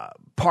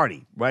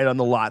party right on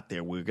the lot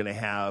there. We're going to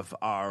have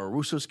our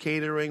Russo's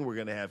Catering. We're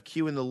going to have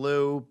Q in the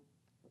Lou.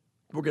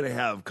 We're going to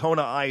have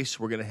Kona Ice.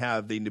 We're going to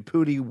have the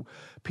Naputi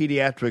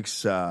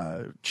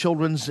Pediatrics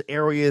children's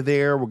area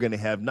there. We're going to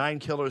have Nine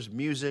Killers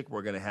music.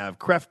 We're going to have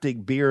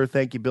Kräftig beer.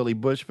 Thank you, Billy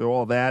Bush, for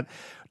all that.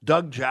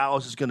 Doug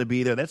Giles is going to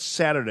be there. That's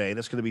Saturday.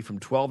 That's going to be from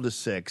 12 to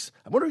 6.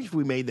 I'm wondering if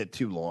we made that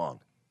too long.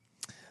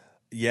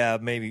 Yeah,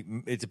 maybe.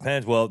 It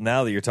depends. Well,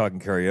 now that you're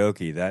talking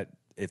karaoke,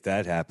 if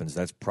that happens,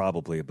 that's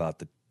probably about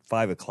the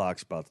 5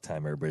 o'clock's about the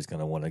time everybody's going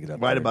to want to get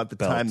up. Right there about the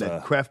time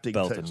that Kräftig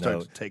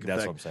starts to take effect.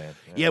 That's what I'm saying.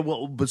 Yeah,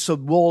 well, but so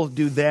we'll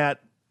do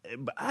that.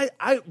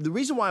 The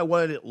reason why I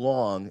wanted it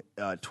long,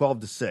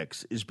 12 to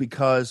 6, is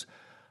because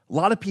a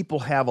lot of people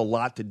have a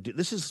lot to do.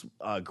 This is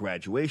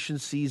graduation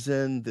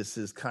season. This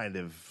is kind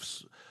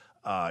of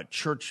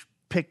church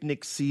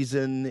picnic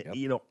season,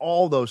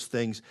 all those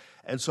things.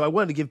 And so I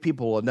wanted to give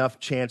people enough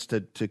chance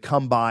to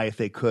come by if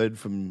they could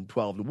from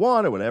 12 to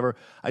 1 or whatever.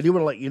 I do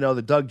want to let you know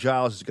that Doug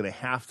Giles is going to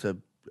have to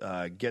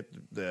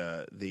get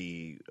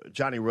the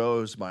Johnny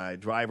Rose, my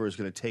driver, is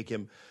going to take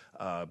him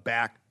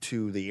back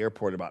to the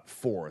airport about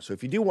 4. So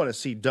if you do want to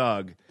see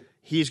Doug,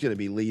 he's going to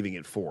be leaving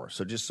at 4.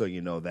 So just so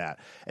you know that.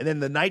 And then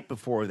the night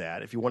before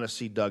that, if you want to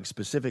see Doug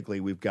specifically,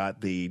 we've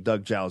got the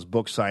Doug Giles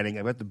book signing.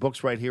 I've got the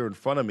books right here in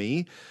front of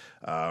me.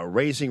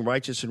 Raising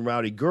Righteous and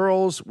Rowdy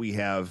Girls. We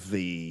have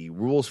the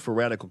Rules for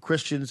Radical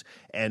Christians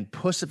and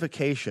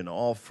Pussification,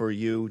 all for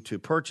you to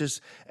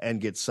purchase and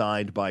get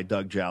signed by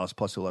Doug Giles.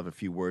 Plus, he'll have a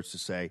few words to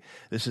say.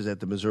 This is at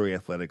the Missouri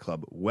Athletic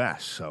Club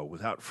West. So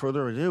without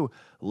further ado,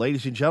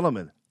 ladies and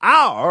gentlemen,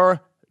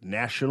 our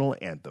national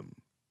anthem.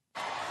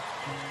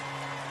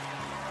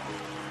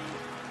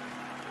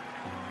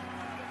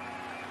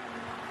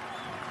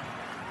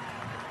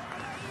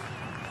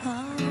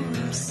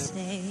 Oh,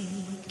 say,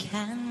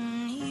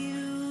 can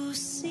you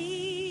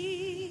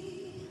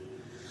see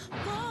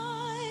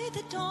by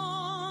the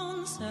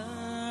dawn's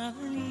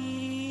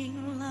early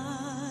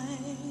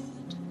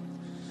light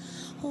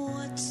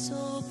what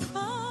so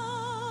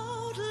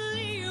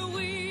proudly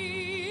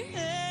we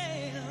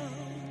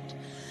hailed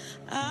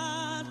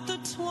at the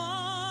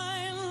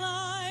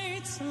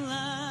twilight's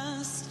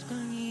last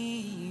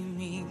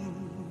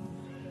gleaming,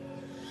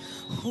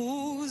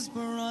 whose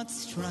broad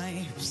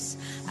stripes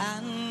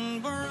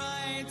and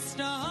bright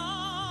stars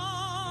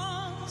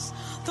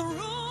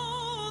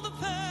through the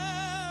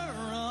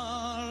perilous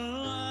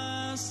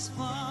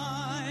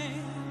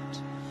fight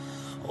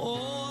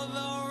o'er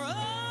the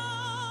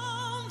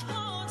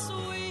ramparts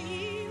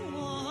we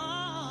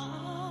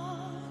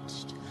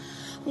watched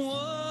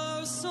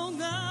were so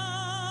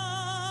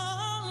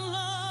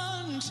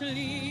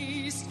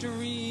gallantly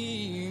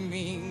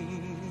streaming.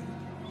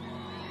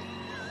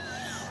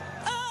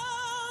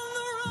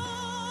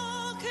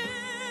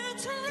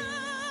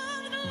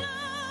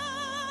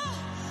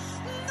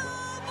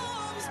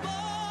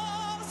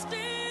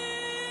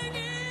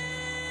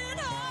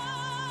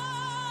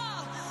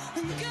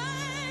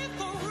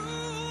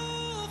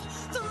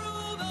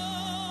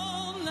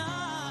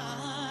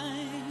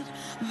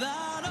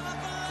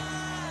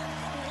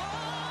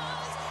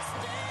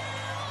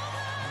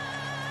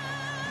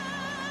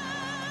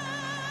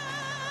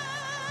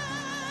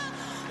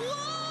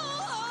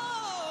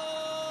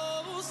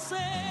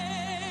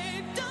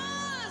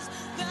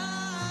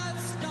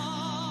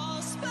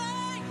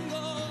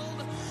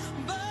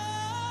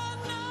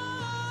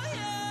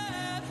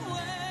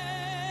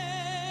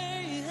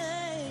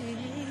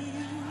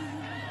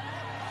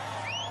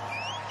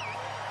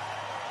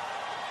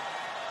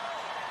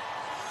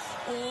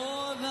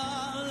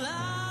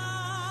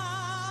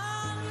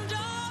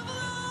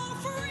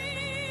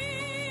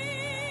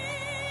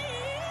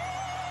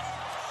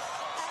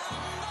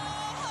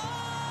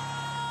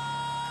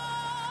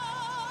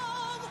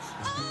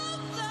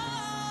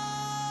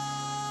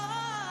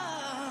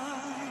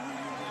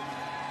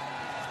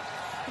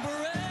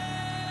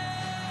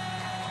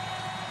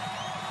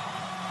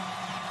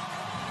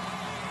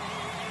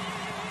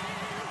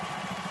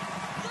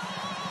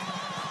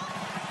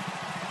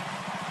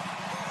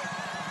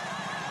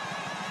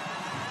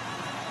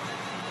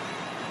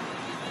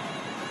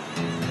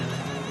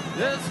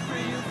 Let's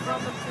free you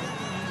from the pain.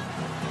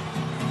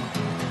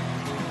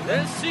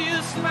 Let's see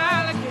you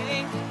smile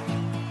again.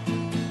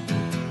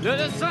 Let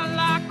us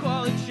unlock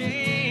all the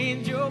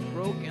chains you're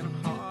broken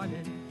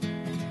hearted.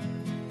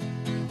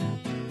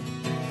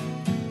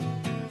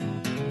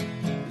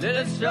 Let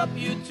us help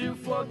you to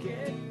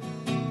forget.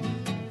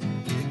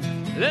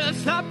 Let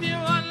us help you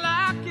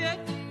unlock it.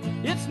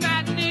 It's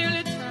not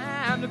nearly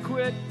time to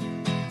quit.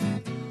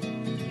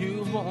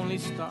 You've only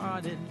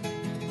started.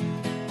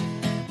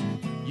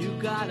 You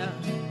gotta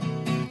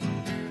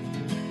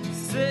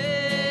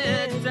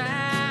sit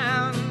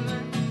down.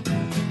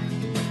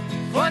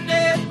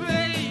 Funny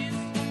place,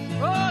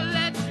 oh,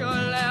 let your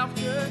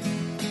laughter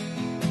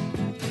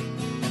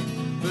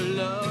fill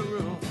the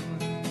room.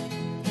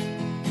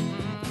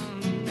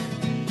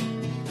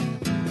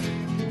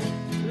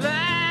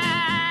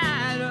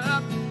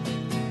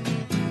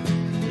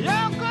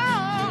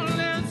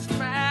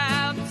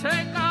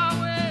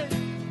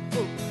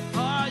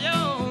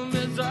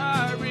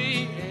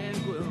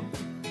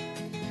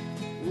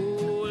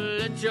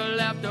 let your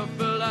laughter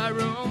fill the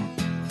room.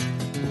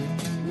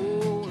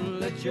 Oh,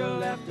 let your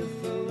laughter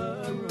fill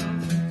the room.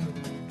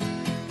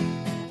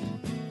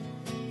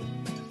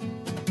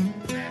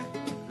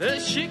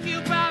 Let's shake you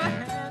by the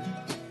hand.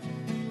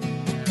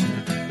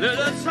 Let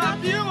us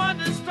help you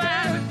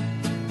understand.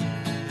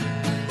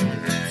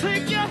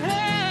 Take your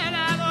head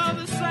out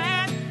of the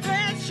sand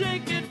and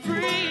shake it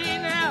free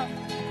now.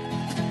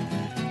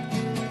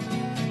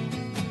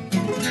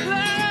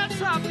 Let's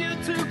help you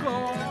to go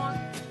on.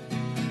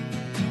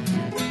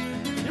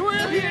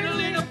 We're here to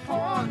lean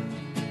upon.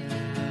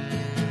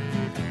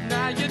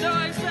 Now you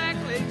know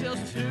exactly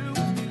just who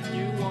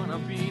you wanna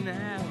be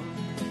now.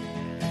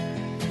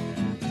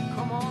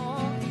 Come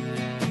on,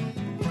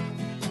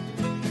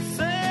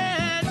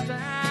 sit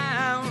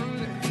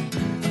down.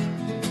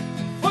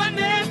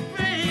 Funny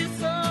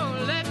face,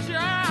 oh, let your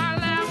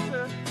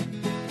laughter,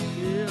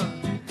 yeah,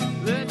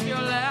 let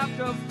your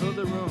laughter fill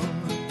the room.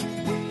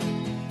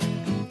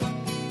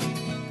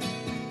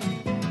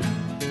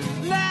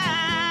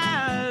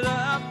 Light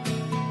up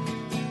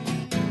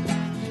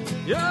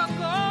your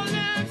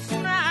golden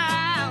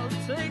smile,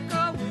 take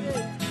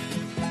away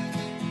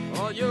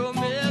all your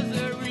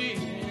misery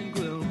and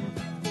gloom.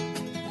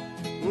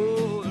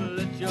 Oh,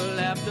 let your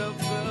laughter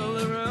fill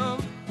the room.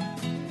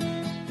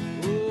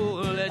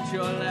 Oh, let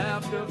your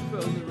laughter fill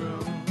the room.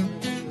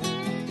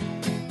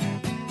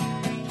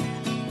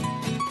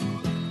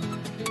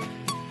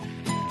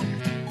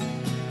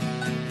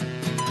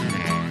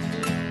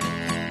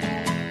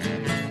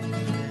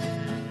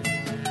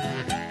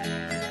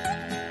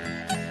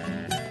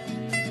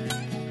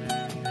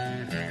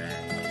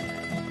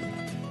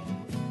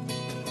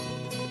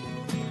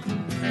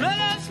 Let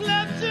us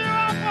lift you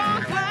up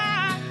on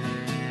high.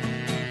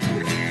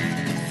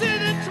 See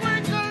the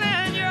twinkle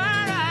in your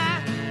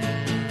eye.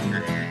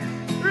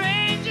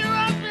 Raise you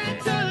up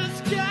into the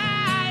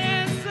sky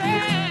and say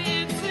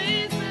it's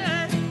easy.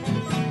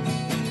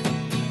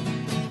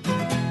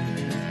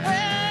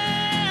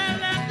 Hey,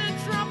 let the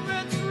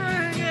trumpets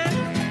ring it.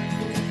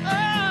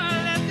 Oh,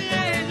 let the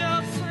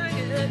angels sing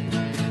it.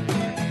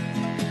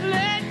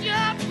 Let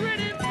your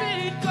pretty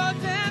feet go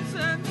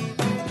dancing.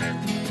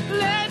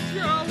 Let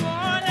your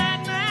worn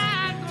and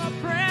man go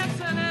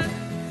prancing and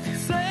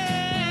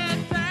sit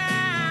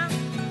down.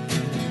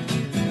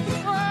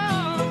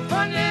 Oh,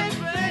 funny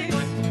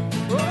face,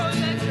 oh,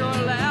 let your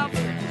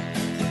laughter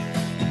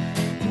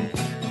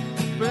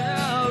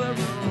fill the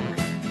room.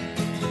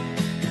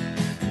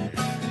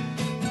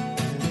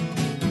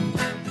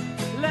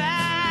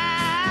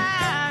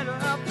 Light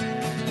up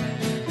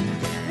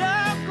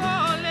your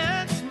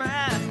golden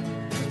smile,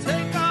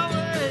 take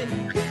away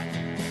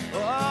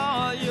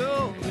all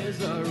your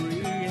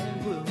misery and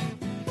gloom.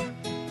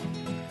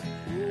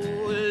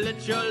 Oh, let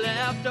your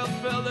laughter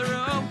fill the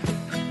room.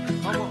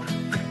 Come on,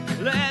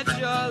 let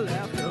your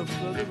laughter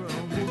fill the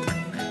room.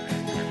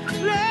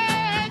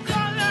 Let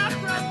your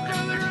laughter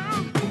fill the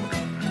room.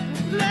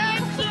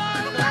 Let your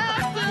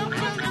laughter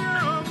fill the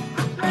room.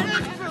 Let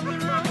it fill the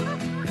room.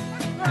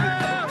 Oh,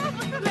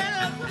 let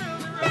it fill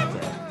the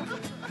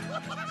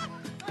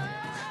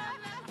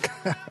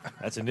room.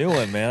 That's a new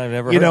one, man. I've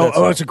never You heard know, that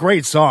song. oh, it's a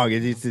great song.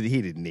 He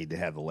didn't need to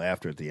have the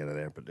laughter at the end of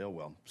that, but oh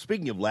well.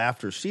 Speaking of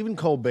laughter, Stephen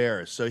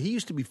Colbert. So he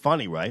used to be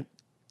funny, right?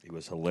 He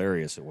was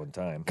hilarious at one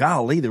time.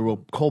 Golly, the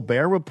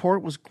Colbert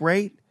Report was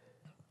great,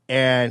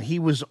 and he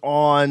was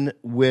on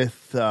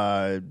with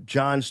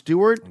Jon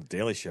Stewart,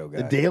 Daily Show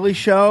guy. The Daily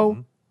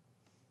Show,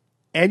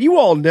 and you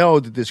all know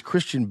that this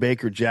Christian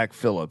Baker, Jack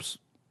Phillips,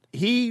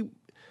 this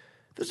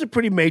is a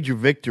pretty major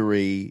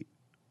victory.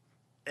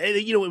 And,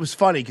 you know, it was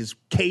funny because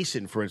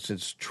Kaysen, for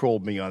instance,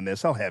 trolled me on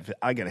this. I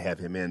got to have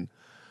him in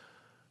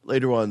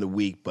later on in the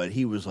week, but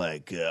he was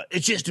like,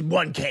 it's just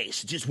one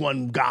case, it's just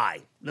one guy.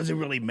 It doesn't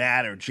really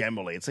matter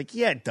generally. It's like,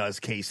 yeah, it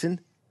does, Kaysen.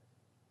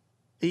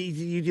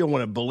 You don't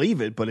want to believe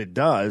it, but it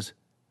does.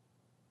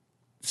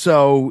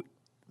 So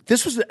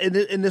this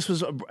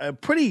was a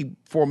pretty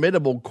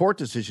formidable court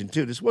decision,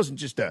 too. This wasn't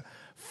just a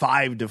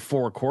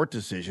 5-4 court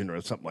decision or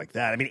something like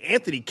that. I mean,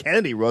 Anthony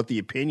Kennedy wrote the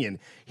opinion.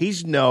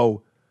 He's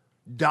no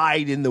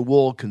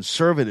dyed-in-the-wool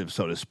conservative,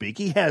 so to speak.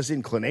 He has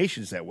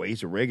inclinations that way.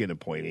 He's a Reagan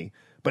appointee,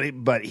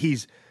 but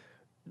he's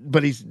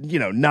you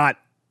know, not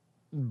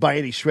by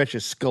any stretch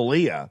of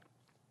Scalia.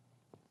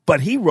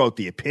 But he wrote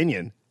the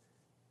opinion,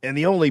 and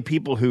the only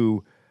people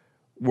who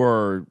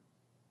were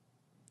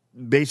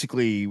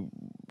basically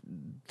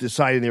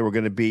deciding they were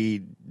going to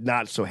be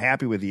not so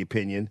happy with the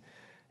opinion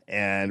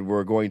and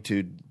were going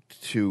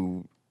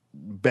to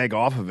beg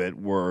off of it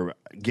were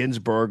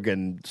Ginsburg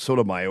and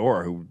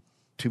Sotomayor, who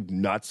two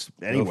nuts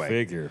anyway. Go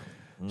figure.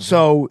 Mm-hmm.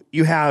 So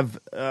you have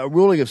a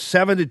ruling of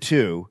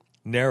 7-2.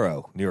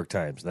 Narrow, New York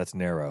Times. That's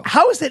narrow.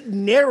 How is that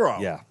narrow?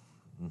 Yeah.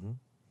 Mm-hmm.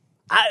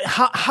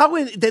 How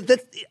in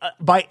that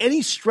by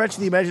any stretch of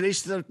the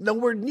imagination, that's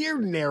nowhere near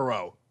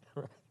narrow.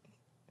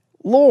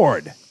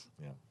 Lord.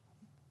 Yeah.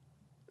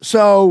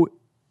 So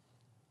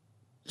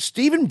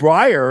Stephen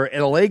Breyer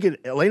and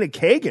Elena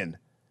Kagan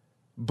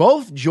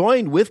both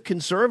joined with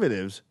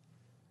conservatives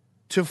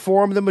to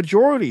form the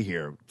majority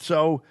here.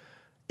 So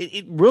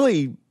it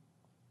really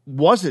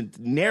wasn't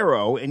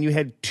narrow, and you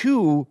had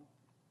two.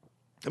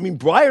 I mean,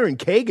 Breyer and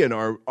Kagan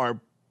are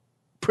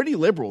pretty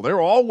liberal.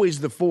 They're always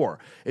the four.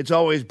 It's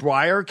always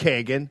Breyer,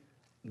 Kagan,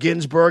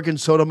 Ginsburg, and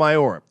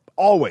Sotomayor.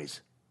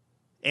 Always.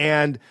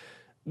 And,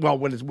 well,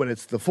 when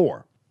it's the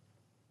four.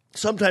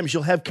 Sometimes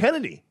you'll have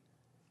Kennedy,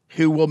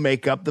 who will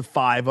make up the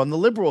five on the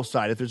liberal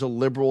side. If there's a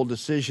liberal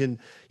decision,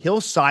 he'll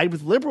side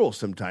with liberals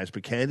sometimes,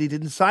 but Kennedy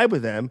didn't side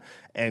with them,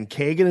 and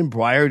Kagan and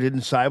Breyer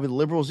didn't side with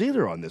liberals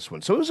either on this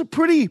one. So it was a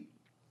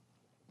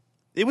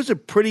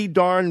pretty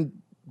darn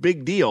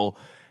big deal,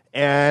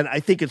 and I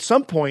think at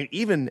some point,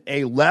 even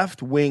a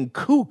left-wing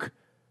kook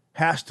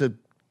has to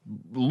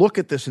look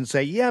at this and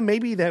say, yeah,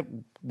 maybe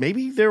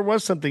there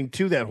was something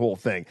to that whole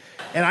thing.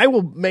 And I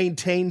will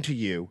maintain to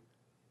you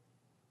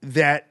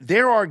that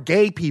there are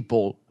gay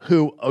people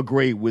who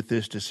agree with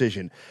this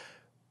decision.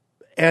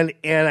 And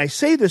I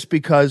say this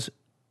because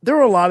there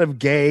are a lot of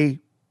gay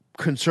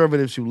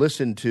conservatives who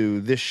listen to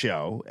this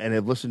show and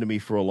have listened to me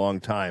for a long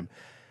time.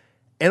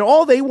 And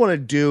all they want to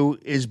do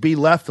is be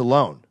left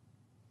alone.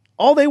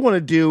 All they want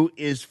to do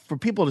is for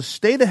people to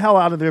stay the hell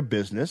out of their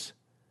business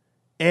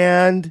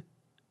and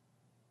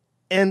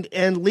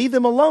leave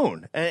them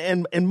alone.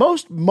 And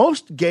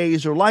most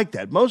gays are like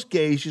that. Most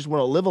gays just want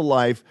to live a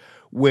life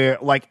where,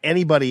 like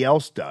anybody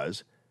else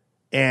does,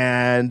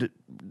 and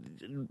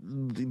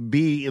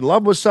be in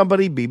love with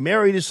somebody, be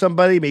married to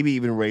somebody, maybe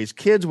even raise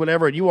kids,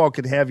 whatever. And you all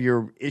could have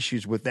your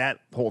issues with that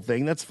whole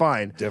thing. That's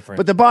fine. Different.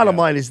 But the bottom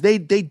line is they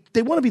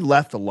want to be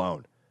left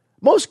alone.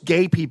 Most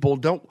gay people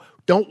don't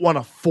want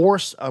to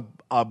force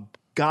a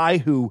guy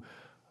who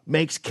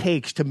makes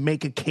cakes to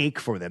make a cake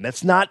for them.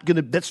 That's not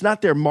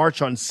their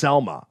march on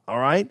Selma, all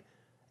right?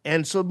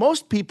 And so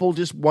most people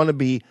just want to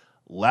be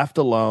left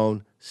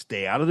alone,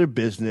 stay out of their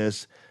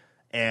business,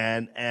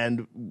 and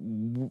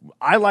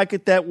I like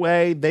it that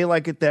way, they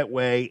like it that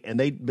way, and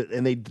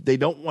they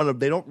don't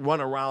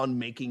run around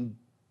making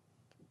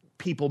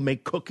people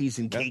make cookies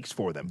and cakes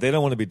for them. They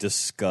don't want to be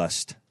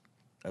discussed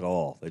at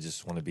all. They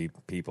just want to be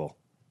people.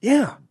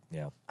 Yeah.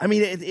 Yeah. I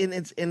mean,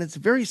 it's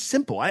very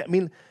simple. I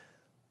mean,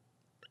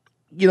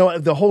 you know,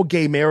 the whole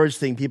gay marriage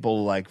thing,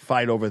 people like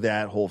fight over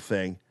that whole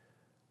thing.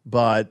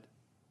 But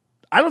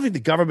I don't think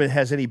the government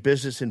has any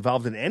business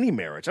involved in any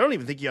marriage. I don't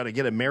even think you ought to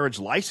get a marriage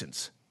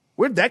license.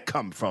 Where'd that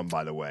come from,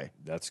 by the way?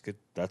 That's good.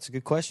 That's a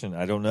good question.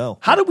 I don't know.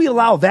 How do we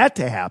allow that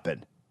to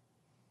happen?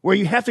 Where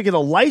you have to get a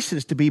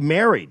license to be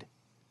married?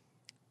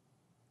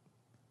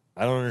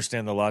 I don't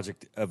understand the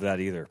logic of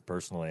that either,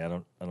 personally. I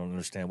don't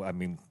understand. I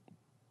mean,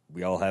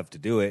 we all have to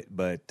do it,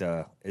 but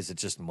is it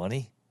just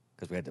money?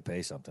 Because we had to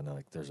pay something.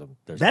 Like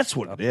that's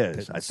what it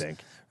is, I think.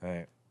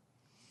 Right.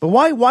 But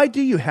why do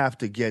you have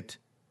to get?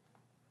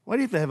 Why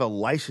do you have to have a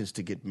license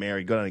to get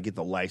married? Go down and get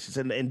the license,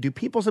 and do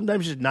people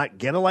sometimes just not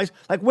get a license?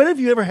 Like, when have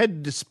you ever had to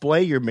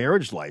display your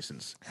marriage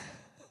license?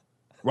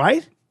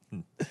 Right?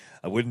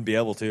 I wouldn't be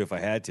able to if I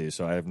had to,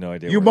 so I have no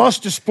idea. You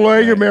must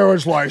display your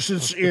marriage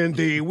license in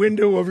the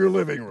window of your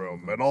living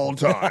room at all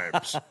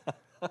times.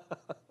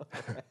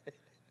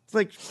 It's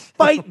like,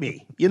 bite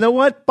me. You know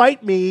what?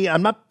 Bite me.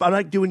 I'm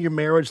not doing your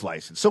marriage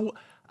license. So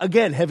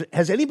again,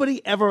 has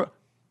anybody ever?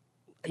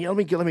 You know,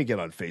 let me get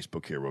on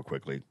Facebook here real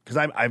quickly, because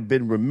I've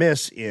been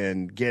remiss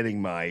in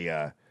getting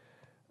my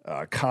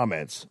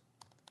comments,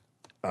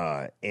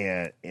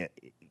 and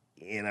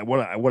I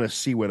want to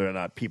see whether or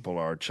not people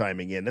are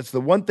chiming in. That's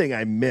the one thing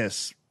I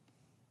miss,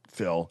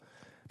 Phil,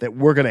 that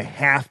we're going to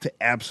have to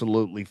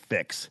absolutely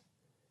fix.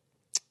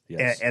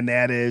 Yes. And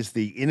that is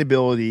the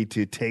inability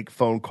to take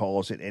phone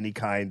calls in any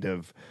kind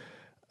of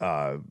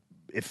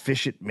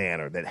efficient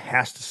manner. That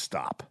has to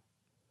stop.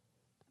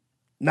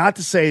 Not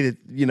to say that,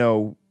 you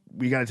know,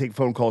 we got to take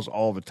phone calls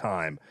all the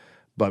time,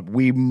 but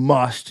we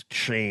must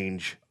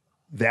change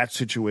that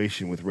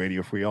situation with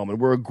Radio Free Allman.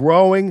 We're a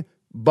growing,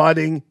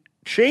 budding,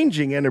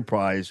 changing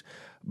enterprise,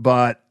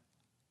 but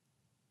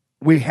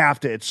we have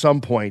to at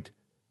some point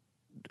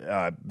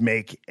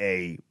make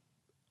a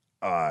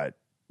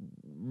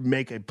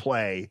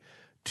play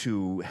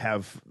to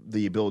have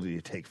the ability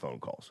to take phone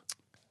calls.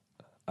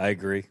 I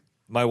agree.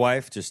 My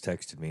wife just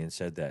texted me and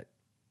said that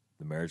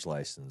the marriage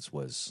license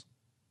was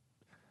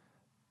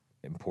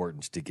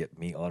important to get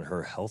me on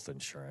her health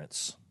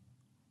insurance.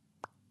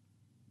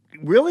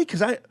 Really?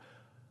 Because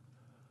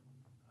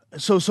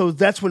So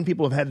that's when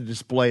people have had to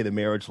display the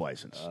marriage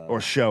license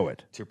or show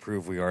it. To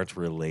prove we aren't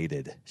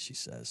related, she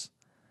says.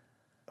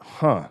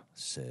 Huh.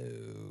 So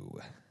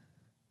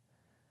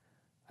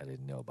I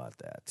didn't know about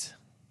that.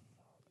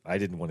 I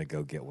didn't want to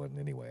go get one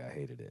anyway. I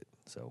hated it.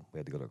 So we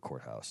had to go to a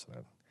courthouse.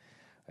 And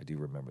I do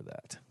remember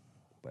that.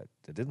 But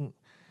I didn't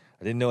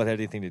know it had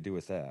anything to do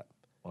with that.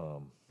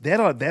 That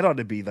ought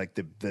to be like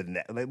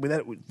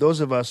those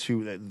of us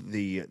who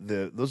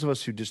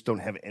just don't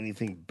have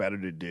anything better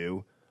to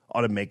do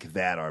ought to make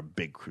that our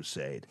big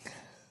crusade.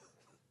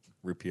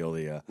 Repeal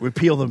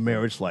the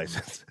marriage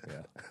license.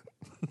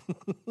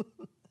 Yeah.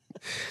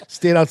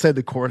 Stand outside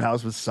the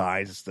courthouse with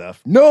signs and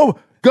stuff. No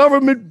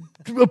government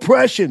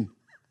oppression.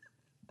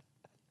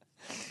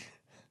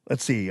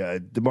 Let's see.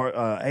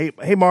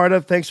 Hey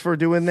Marta, thanks for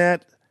doing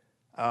that.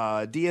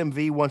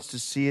 DMV wants to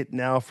see it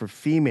now for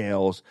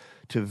females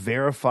to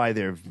verify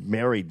their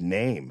married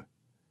name.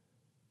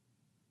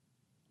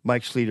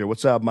 Mike Schleter,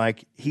 what's up,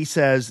 Mike? He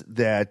says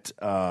that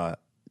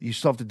you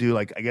still have to do,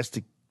 like, I guess,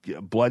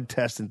 blood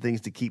tests and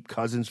things to keep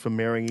cousins from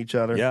marrying each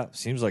other. Yeah,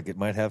 seems like it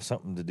might have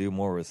something to do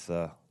more with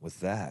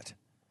that.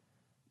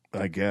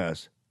 I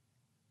guess.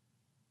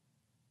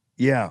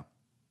 Yeah.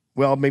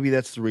 Well, maybe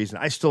that's the reason.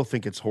 I still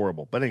think it's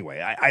horrible. But anyway,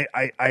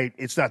 I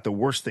it's not the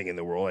worst thing in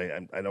the world.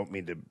 I don't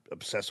mean to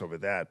obsess over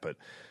that, but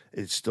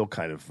it's still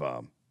kind of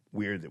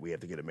weird that we have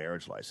to get a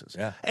marriage license.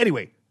 Yeah.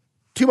 Anyway,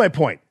 to my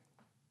point,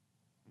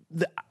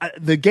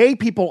 the gay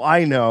people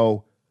I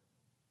know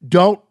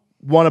don't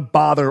want to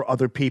bother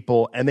other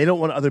people, and they don't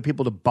want other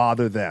people to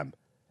bother them.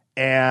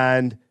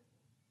 And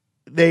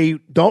they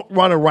don't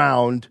run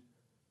around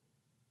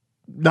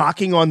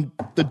knocking on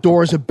the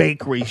doors of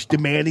bakeries,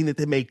 demanding that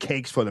they make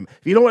cakes for them.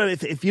 If you don't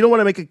want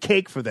to make a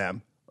cake for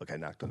them, look, I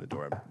knocked on the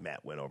door.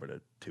 Matt went over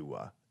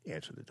to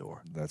answer the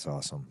door. That's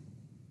awesome.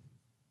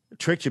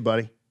 Tricked you,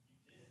 buddy.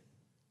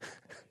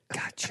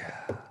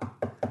 Gotcha.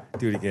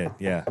 Do it again.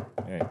 Yeah.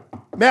 Hey.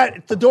 Matt,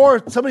 it's the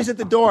door. Somebody's at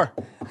the door.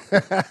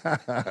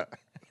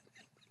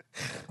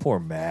 Poor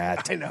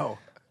Matt. I know.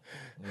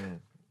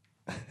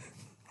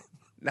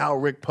 Now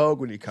Rick Pogue,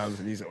 when he comes,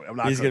 and he's going to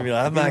be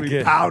like, I'm not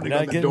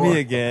getting me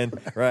again.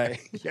 Right.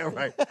 Yeah,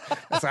 right.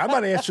 I'm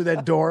not answering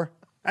that door.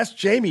 That's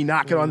Jamie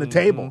knocking on the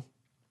table.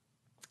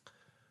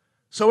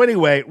 So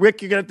anyway,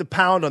 Rick, you're going to have to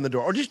pound on the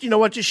door. Or just, you know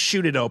what, just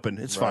shoot it open.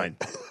 It's fine.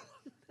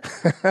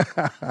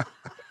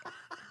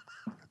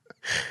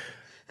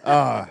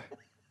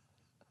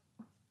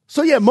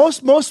 So yeah,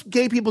 most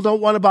gay people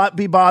don't want to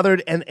be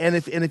bothered, and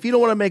if you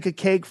don't want to make a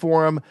cake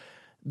for them,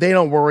 they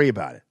don't worry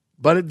about it.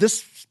 But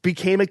this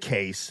became a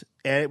case,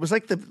 and it was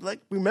like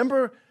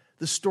remember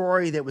the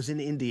story that was in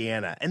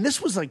Indiana, and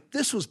this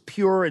was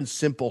pure and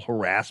simple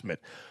harassment,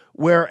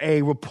 where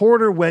a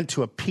reporter went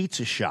to a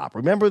pizza shop.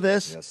 Remember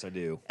this? Yes, I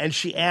do. And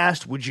she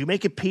asked, "Would you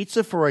make a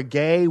pizza for a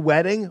gay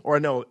wedding, or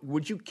no?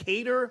 Would you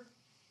cater?"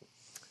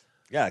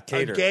 Yeah,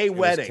 cater. A gay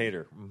wedding.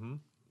 Cater. Mm-hmm.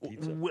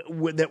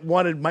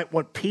 That might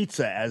want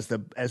pizza as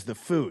the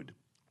food.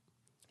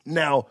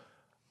 Now,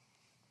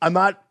 I'm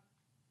not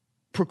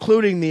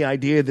precluding the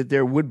idea that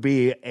there would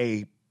be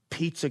a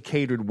pizza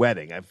catered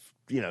wedding.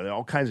 There are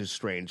all kinds of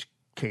strange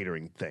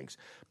catering things.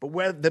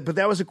 But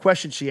that was a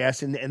question she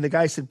asked, and the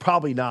guy said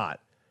probably not.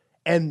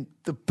 And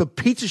the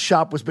pizza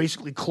shop was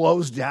basically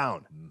closed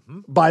down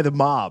by the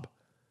mob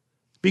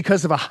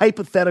because of a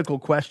hypothetical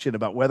question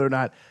about whether or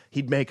not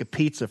he'd make a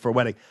pizza for a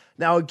wedding.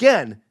 Now,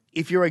 again,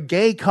 if you're a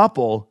gay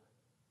couple,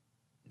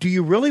 do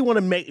you really want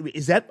to make?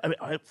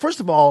 First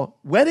of all,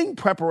 wedding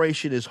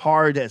preparation is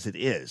hard as it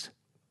is.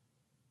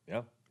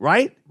 Yeah.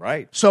 Right?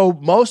 Right. So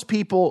most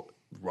people,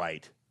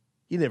 right.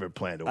 You never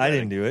planned a wedding. I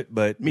didn't do it,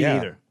 but Me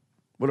either.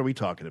 What are we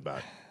talking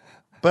about?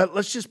 But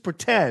let's just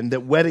pretend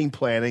that wedding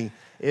planning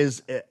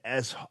is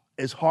as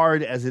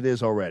hard as it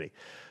is already.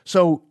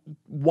 So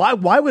why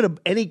would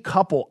any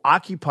couple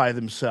occupy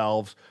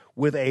themselves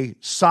with a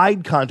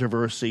side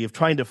controversy of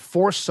trying to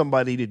force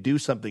somebody to do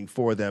something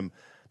for them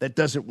that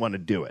doesn't want to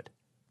do it?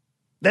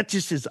 That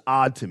just is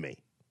odd to me.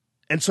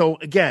 And so,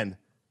 again,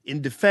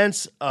 in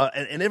defense,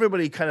 and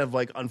everybody kind of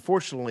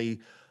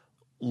unfortunately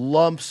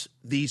lumps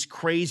these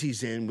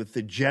crazies in with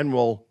the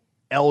general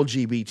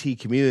LGBT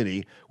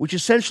community, which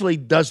essentially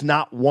does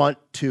not want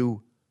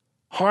to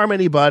harm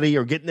anybody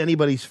or get in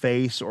anybody's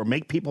face or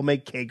make people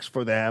make cakes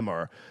for them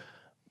or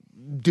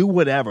do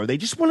whatever. They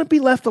just want to be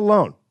left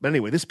alone. But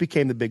anyway, this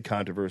became the big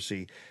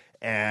controversy,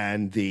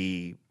 and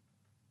the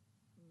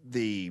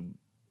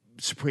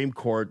Supreme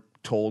Court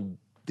told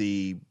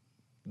the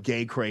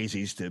gay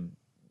crazies to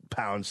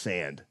pound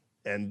sand,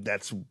 and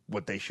that's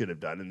what they should have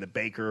done. And the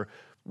baker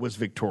was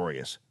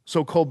victorious.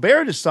 So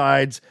Colbert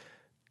decides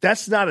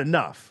that's not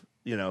enough,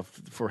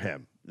 for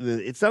him.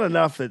 It's not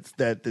enough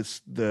that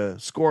the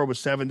score was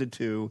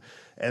 7-2,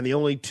 and the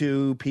only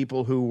two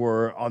people who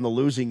were on the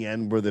losing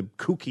end were the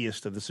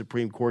kookiest of the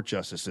Supreme Court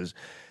justices.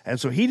 And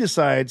so he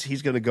decides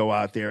he's going to go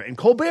out there. And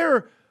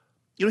Colbert,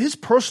 his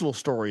personal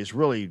story is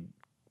really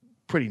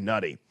pretty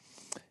nutty.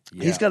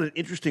 Yeah. He's got an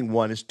interesting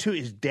one. His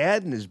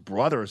dad and his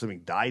brother or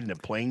something died in a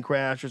plane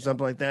crash or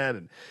something like that.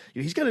 And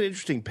he's got an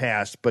interesting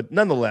past, but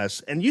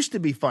nonetheless, and used to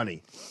be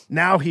funny.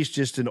 Now he's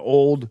just an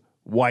old,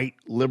 white,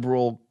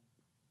 liberal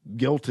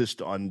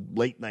guiltist on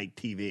late-night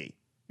TV.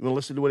 You want to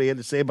listen to what he had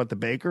to say about the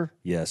baker?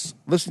 Yes.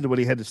 Listen to what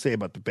he had to say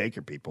about the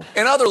baker, people.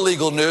 In other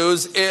legal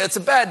news, it's a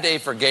bad day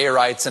for gay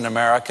rights in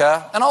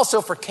America and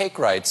also for cake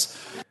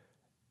rights.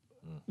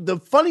 The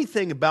funny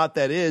thing about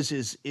that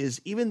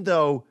is even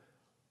though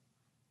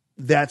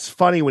that's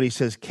funny when he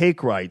says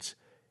cake rights,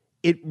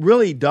 it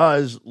really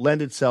does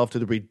lend itself to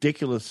the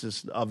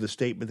ridiculousness of the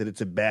statement that it's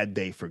a bad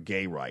day for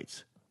gay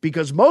rights.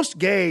 Because most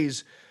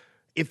gays,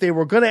 if they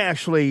were going to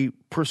actually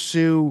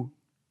pursue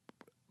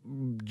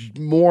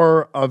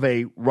more of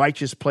a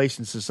righteous place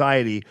in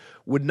society,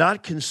 would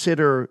not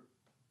consider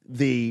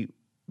the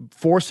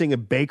forcing a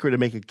baker to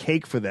make a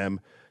cake for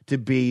them to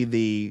be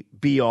the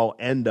be-all,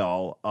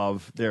 end-all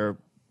of their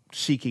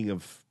seeking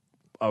of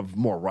of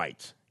more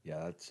rights.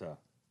 Yeah,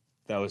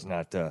 that was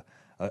not a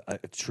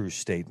true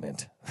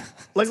statement.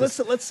 Like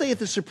let's say if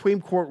the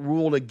Supreme Court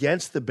ruled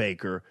against the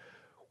baker,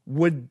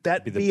 would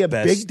that be a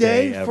big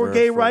day for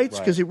gay rights?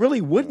 Because it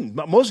really wouldn't.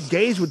 Most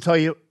gays would tell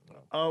you,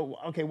 "Oh,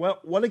 okay. Well,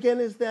 what again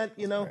is that?"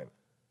 You know. Right.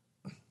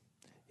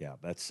 Yeah,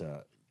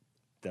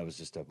 that was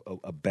just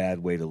a bad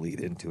way to lead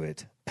into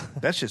it.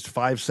 That's just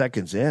 5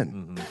 seconds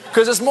in.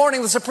 Because this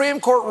morning, the Supreme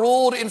Court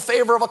ruled in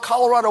favor of a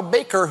Colorado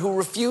baker who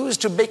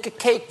refused to bake a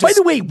cake. By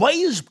the way, why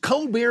is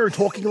Colbert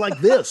talking like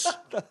this?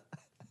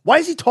 Why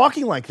is he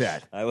talking like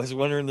that? I was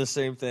wondering the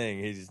same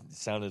thing. He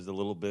sounded a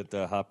little bit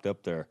hopped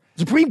up there.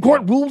 Supreme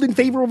Court ruled in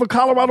favor of a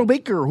Colorado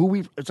baker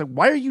it's like,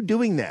 why are you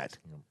doing that?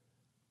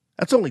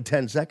 That's only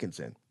 10 seconds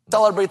in.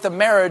 Celebrate the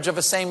marriage of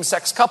a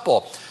same-sex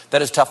couple.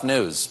 That is tough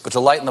news. But to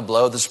lighten the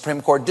blow, the Supreme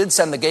Court did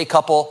send the gay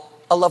couple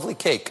a lovely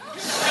cake.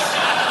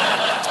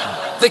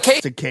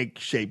 It's a cake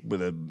shaped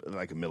with a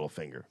middle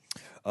finger.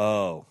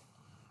 Oh,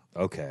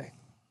 okay.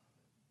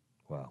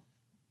 Wow.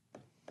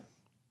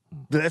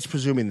 But that's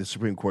presuming the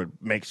Supreme Court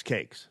makes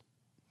cakes.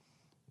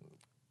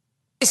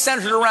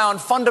 Centered around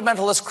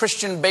fundamentalist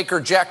Christian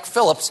baker Jack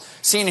Phillips,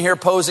 seen here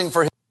posing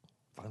for his...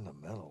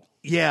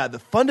 Yeah, the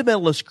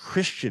fundamentalist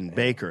Christian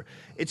baker.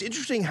 It's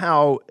interesting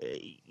how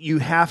you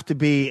have to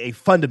be a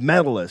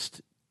fundamentalist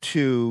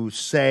to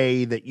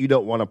say that you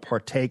don't want to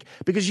partake,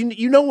 because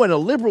you know when a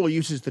liberal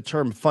uses the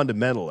term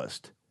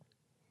fundamentalist,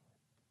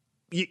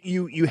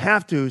 you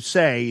have to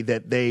say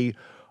that they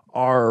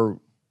are.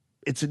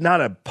 It's not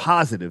a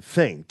positive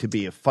thing to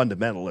be a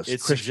fundamentalist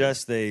It Christian.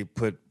 suggests they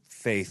put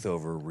faith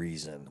over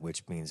reason,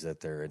 which means that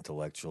they're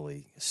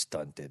intellectually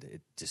stunted.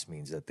 It just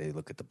means that they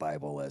look at the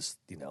Bible as,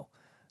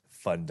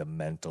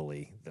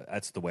 fundamentally.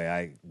 That's the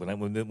way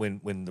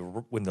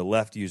when the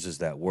left uses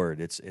that word,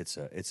 it's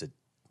a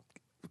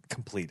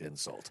complete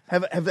insult.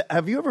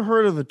 Have you ever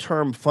heard of the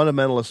term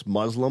fundamentalist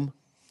Muslim?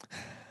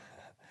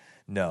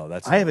 No,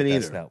 I haven't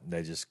either. Not,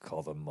 they just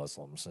call them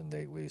Muslims, and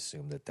we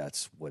assume that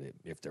that's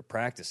if they're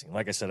practicing.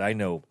 Like I said, I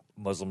know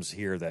Muslims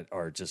here that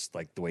are just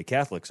like the way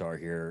Catholics are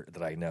here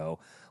that I know,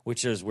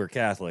 which is we're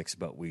Catholics,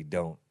 but we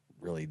don't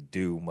really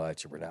do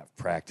much, or we're not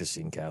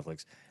practicing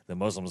Catholics. The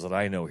Muslims that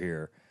I know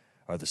here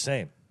are the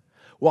same.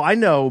 Well, I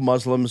know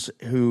Muslims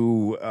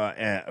who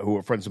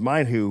are friends of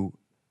mine who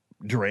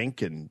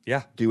drink and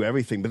do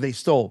everything, but they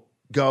still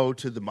go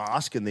to the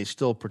mosque and they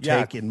still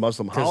partake in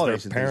Muslim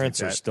holidays. Their parents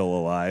are still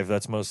alive.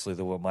 That's mostly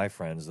my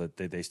friends, that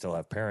they still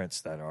have parents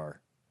that are,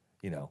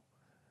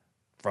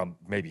 from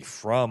the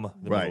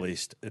Middle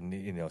East,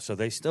 and so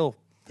they still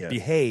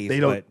behave.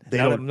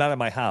 Not at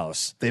my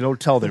house. They don't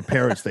tell their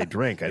parents they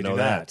drink. I know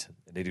that.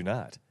 They do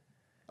not.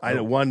 I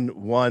know one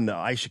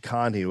Aisha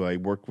Khan, who I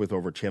worked with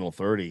over Channel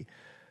 30.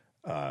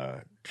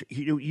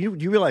 You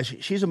realize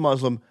she's a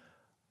Muslim,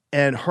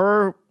 and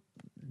her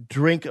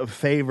drink of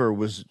favor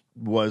was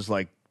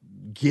like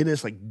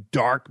Guinness, like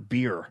dark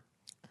beer.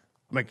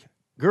 I'm like,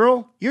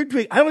 girl, you're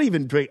drink. I don't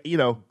even drink.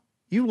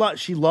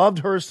 She loved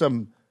her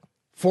some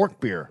fork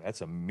beer.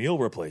 That's a meal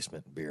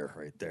replacement beer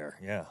right there.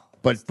 Yeah.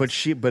 But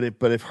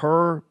if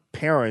her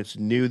parents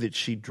knew that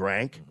she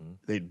drank,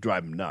 they'd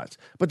drive them nuts.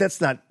 But that's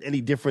not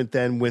any different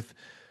than with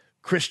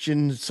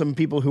Christians. Some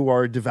people who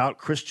are devout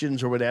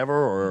Christians or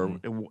whatever,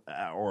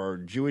 or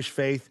Jewish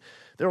faith.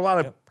 There are a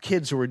lot of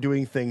kids who are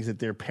doing things that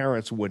their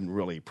parents wouldn't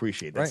really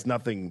appreciate. That's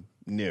nothing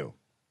new.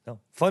 No,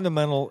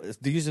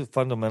 the use of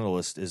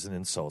fundamentalist is an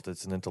insult.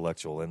 It's an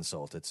intellectual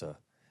insult. It's a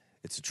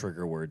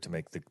trigger word to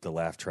make the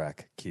laugh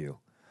track cue.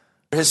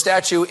 His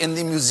statue in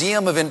the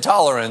Museum of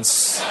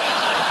Intolerance.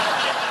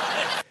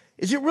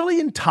 Is it really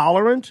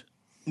intolerant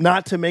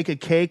not to make a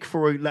cake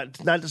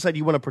not decide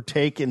you want to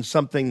partake in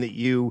something that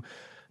you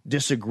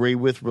disagree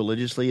with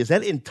religiously? Is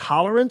that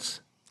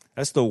intolerance?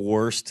 That's the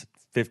worst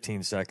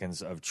 15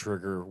 seconds of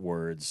trigger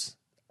words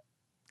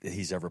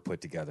he's ever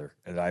put together,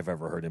 and I've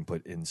ever heard him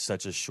put in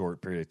such a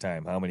short period of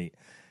time. How many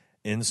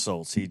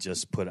insults he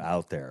just put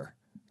out there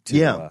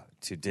to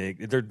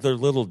dig. They're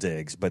little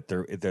digs, but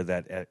they're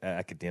that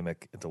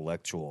academic,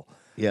 intellectual.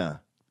 Yeah.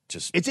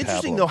 Just it's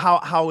interesting though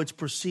how it's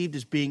perceived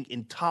as being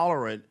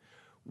intolerant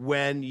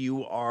when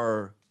you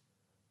are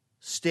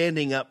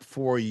standing up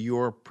for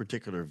your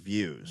particular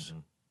views.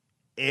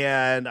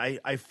 And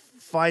I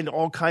find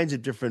all kinds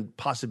of different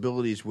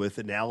possibilities with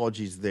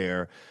analogies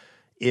there.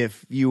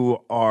 If you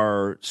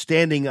are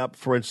standing up,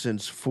 for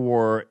instance,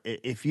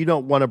 if you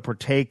don't want to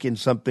partake in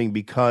something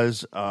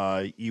because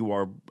you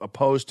are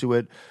opposed to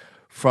it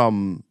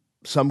from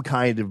some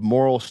kind of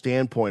moral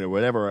standpoint or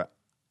whatever,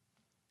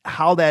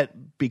 how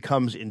that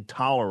becomes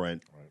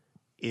intolerant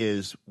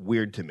is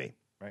weird to me.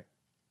 Right.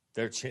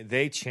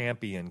 They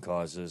champion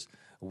causes.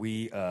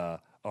 We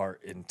are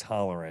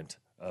intolerant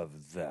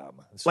of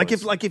them. So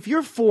if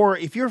you're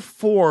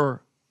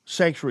for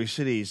sanctuary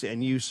cities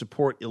and you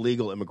support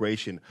illegal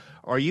immigration,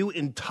 are you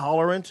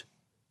intolerant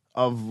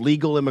of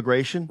legal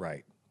immigration?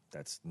 Right.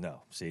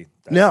 See?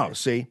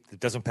 It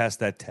doesn't pass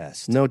that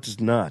test. No, it does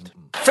not.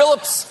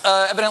 Phillips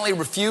evidently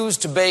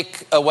refused to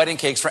bake wedding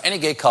cakes for any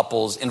gay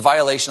couples in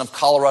violation of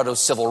Colorado's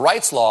civil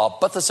rights law,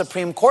 but the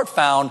Supreme Court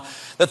found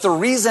that the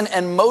reason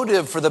and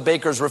motive for the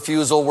baker's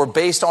refusal were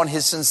based on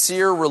his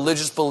sincere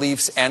religious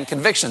beliefs and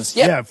convictions.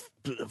 Yeah,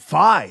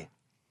 fie.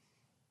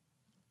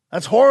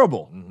 That's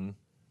horrible.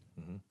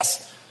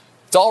 Yes,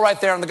 it's all right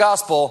there in the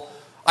gospel.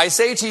 I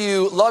say to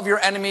you, love your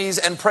enemies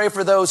and pray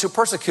for those who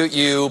persecute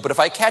you, but if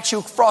I catch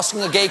you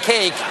frosting a gay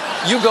cake,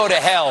 you go to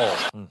hell.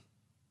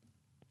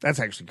 That's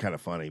actually kind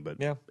of funny, but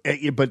yeah.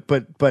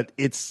 But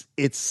it's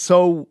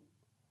so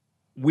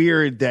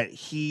weird that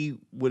he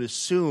would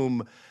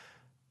assume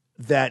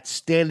that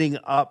standing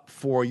up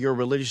for your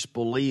religious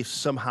beliefs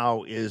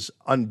somehow is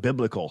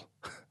unbiblical.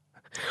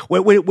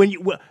 when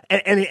you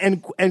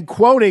and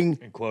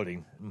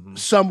quoting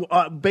some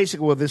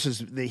basically, well, this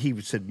is he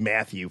said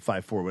Matthew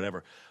 5:4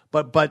 whatever,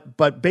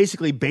 but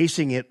basically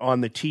basing it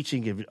on the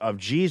teaching of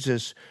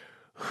Jesus,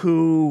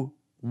 who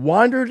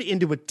wandered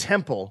into a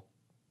temple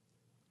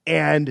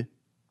and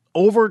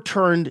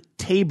overturned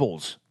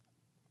tables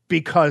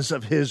because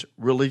of his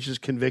religious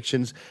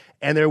convictions,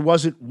 and there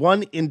wasn't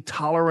one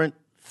intolerant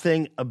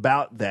thing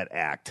about that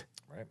act.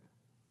 Right.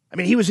 I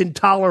mean, he was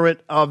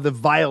intolerant of the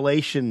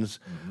violations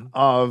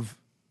of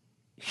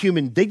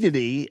human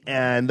dignity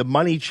and the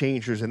money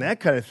changers and that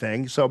kind of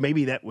thing. So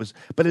maybe that was,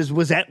 but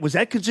was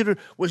that considered,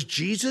 was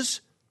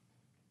Jesus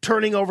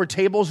turning over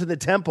tables in the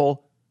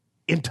temple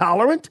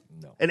intolerant?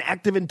 No. An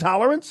act of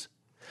intolerance?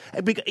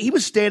 And because he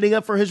was standing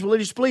up for his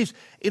religious beliefs.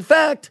 In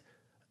fact,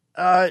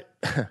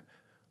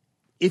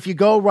 if you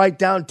go right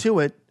down to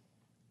it,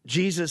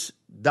 Jesus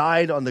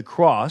died on the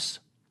cross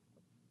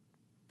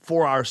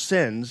for our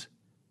sins,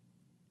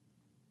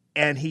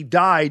 and he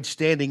died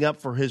standing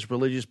up for his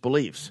religious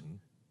beliefs.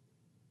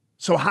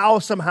 So how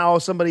somehow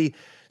somebody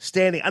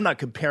standing, I'm not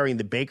comparing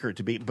the baker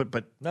to be,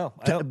 but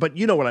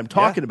you know what I'm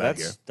talking about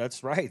here.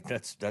 That's right.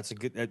 That's a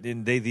good,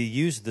 and they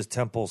use the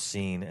temple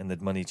scene and the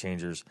money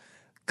changers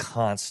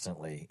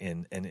constantly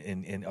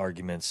in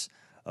arguments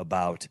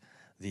about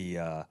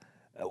the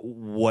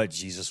what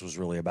Jesus was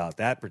really about.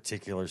 That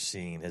particular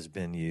scene has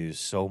been used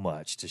so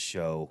much to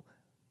show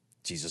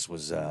Jesus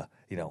was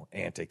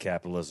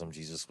anti-capitalism.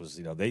 Jesus was,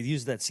 they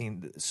used that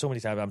scene so many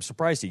times. I'm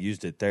surprised he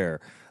used it there,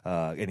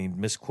 and he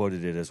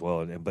misquoted it as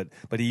well.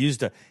 But he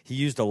used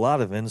a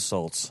lot of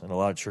insults and a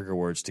lot of trigger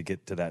words to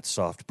get to that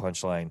soft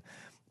punchline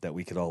that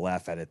we could all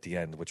laugh at the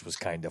end, which was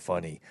kind of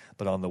funny.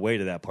 But on the way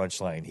to that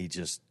punchline, he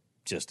just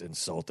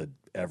insulted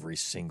every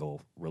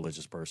single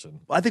religious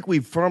person. I think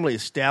we've firmly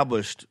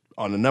established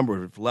on a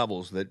number of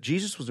levels that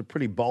Jesus was a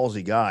pretty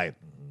ballsy guy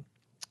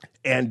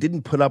and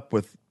didn't put up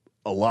with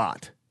a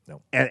lot.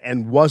 No.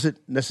 And wasn't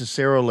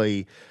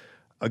necessarily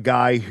a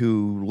guy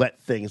who let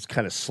things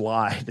kind of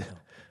slide. No.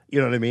 You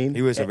know what I mean?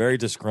 He was a very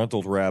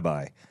disgruntled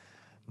rabbi,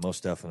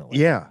 most definitely.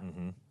 Yeah.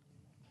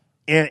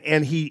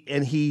 And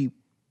he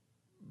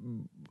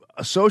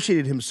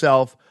associated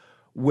himself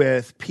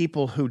with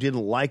people who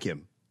didn't like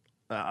him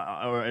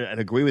and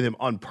agree with him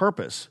on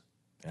purpose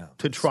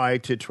to try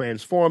to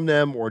transform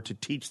them or to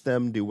teach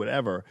them, do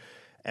whatever.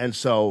 And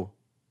so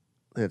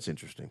that's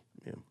interesting.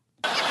 Yeah.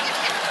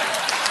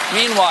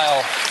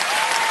 Meanwhile,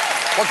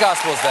 what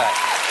gospel is that?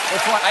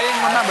 Which one? I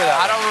didn't remember that.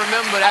 I don't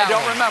remember that. I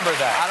don't remember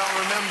that. I don't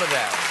remember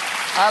that.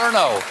 I don't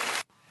know.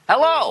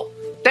 Hello.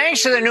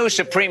 Thanks to the new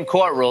Supreme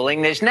Court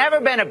ruling, there's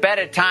never been a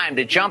better time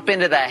to jump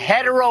into the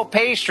hetero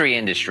pastry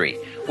industry,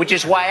 which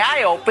is why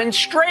I opened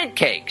Straight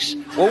Cakes,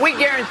 where we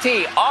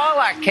guarantee all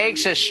our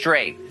cakes are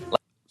straight.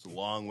 It's a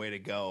long way to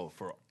go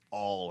for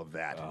all of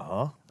that.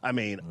 I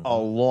mean, a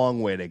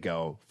long way to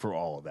go for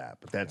all of that.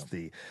 But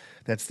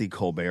that's the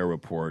Colbert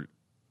Report.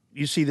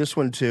 You see this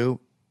one too?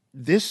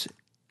 This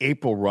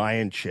April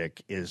Ryan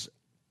chick is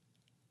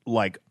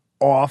like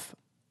off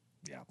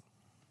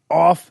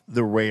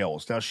the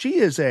rails. Now she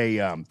is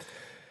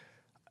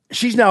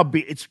she's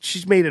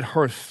made it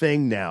her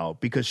thing now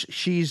because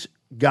she's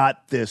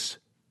got this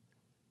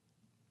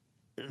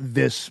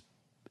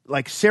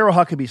like Sarah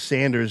Huckabee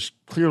Sanders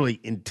clearly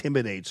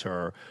intimidates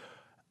her,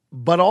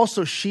 but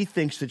also she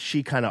thinks that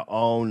she kind of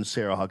owns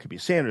Sarah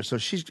Huckabee Sanders. So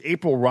she's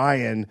April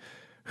Ryan,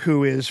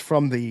 who is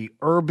from the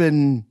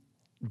urban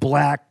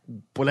black,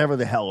 whatever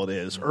the hell it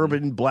is,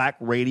 urban black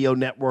radio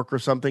network or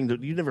something.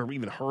 You never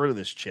even heard of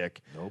this chick.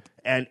 Nope.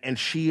 And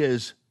she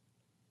is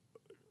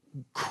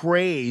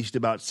crazed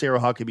about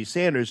Sarah Huckabee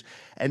Sanders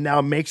and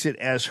now makes it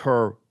as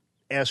her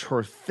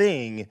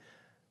thing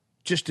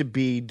just to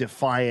be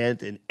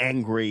defiant and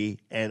angry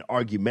and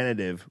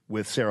argumentative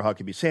with Sarah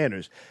Huckabee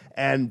Sanders.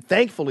 And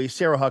thankfully,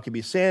 Sarah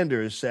Huckabee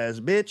Sanders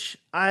says, bitch,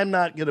 I'm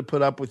not going to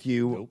put up with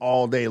you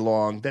all day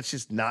long. That's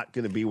just not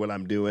going to be what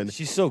I'm doing.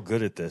 She's so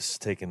good at this,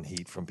 taking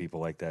heat from people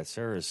like that.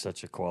 Sarah is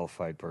such a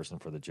qualified person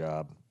for the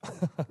job.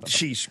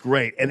 She's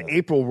great. And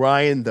April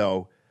Ryan,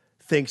 though,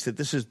 thinks that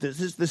this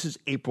is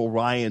April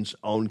Ryan's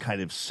own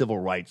kind of civil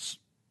rights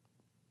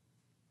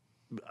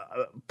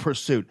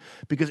pursuit,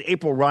 because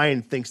April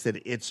Ryan thinks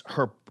that it's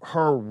her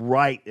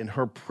right and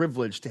her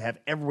privilege to have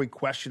every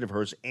question of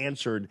hers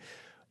answered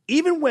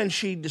even when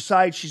she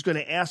decides she's going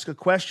to ask a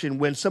question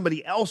when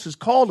somebody else is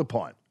called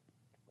upon.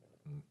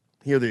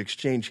 Hear the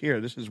exchange here.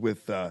 This is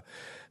with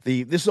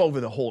this is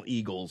over the whole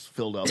Eagles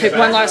filled up. Take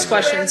one last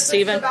question,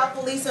 Stephen. About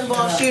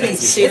police-involved shootings.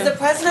 Stephen. Is the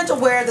president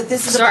aware that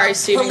this is about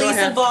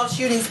police-involved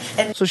shootings?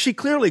 And So she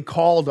clearly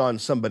called on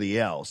somebody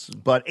else,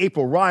 but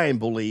April Ryan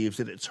believes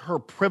that it's her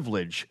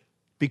privilege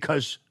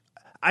because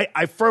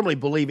I firmly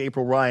believe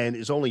April Ryan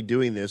is only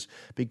doing this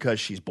because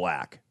she's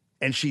black,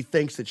 and she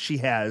thinks that she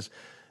has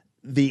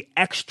the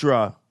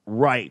extra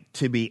right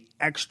to be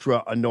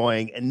extra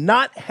annoying and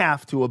not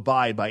have to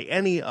abide by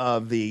any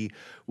of the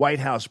White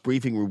House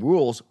briefing room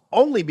rules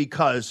only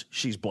because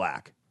she's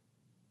black.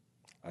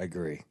 I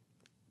agree.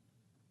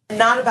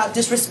 not about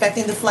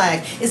disrespecting the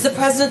flag. Is the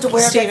president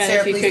aware Stephen, of that,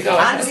 Sarah, if you please? could go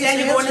I ahead. understand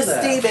you're going to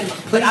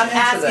Stephen, but I'm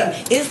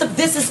asking,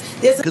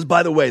 because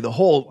by the way, the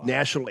whole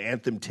national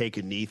anthem "Take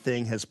a Knee"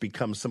 thing has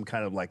become some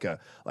kind of like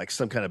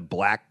some kind of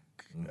black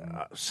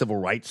civil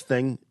rights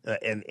thing,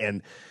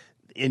 and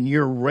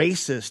you're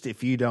racist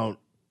if you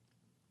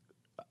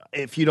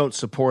don't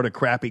support a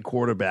crappy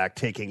quarterback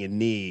taking a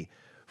knee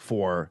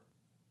for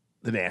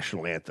the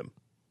national anthem.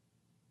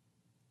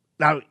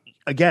 Now,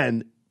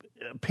 again,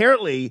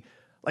 apparently,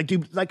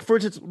 for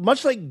instance,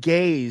 much like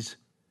gays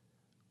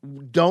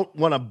don't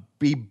want to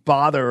be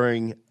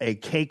bothering a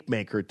cake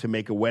maker to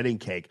make a wedding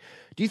cake,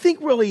 do you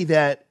think really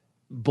that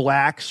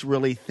blacks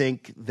really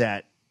think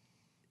that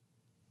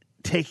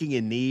taking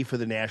a knee for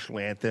the national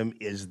anthem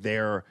is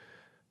their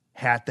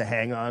hat to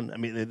hang on? I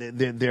mean,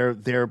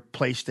 their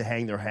place to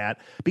hang their hat?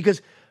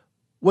 Because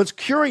what's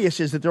curious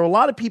is that there are a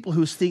lot of people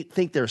who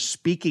think they're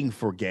speaking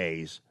for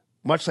gays,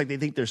 much like they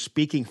think they're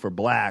speaking for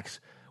blacks.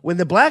 When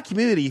the black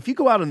community, if you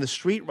go out on the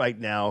street right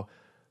now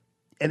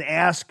and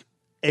ask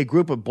a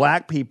group of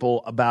black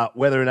people about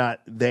whether or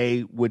not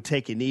they would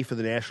take a knee for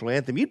the national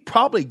anthem, you'd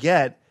probably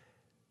get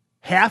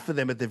half of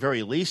them at the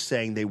very least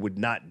saying they would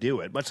not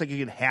do it, much like you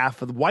get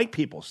half of the white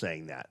people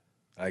saying that.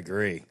 I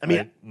agree. I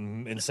mean,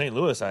 in St.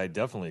 Louis, I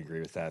definitely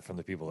agree with that from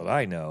the people that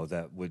I know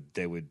that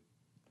they would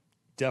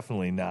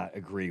definitely not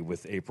agree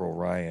with April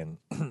Ryan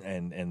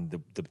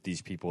and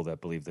these people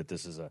that believe that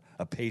this is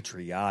a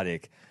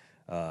patriotic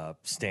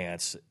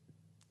stance.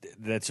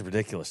 That's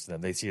ridiculous to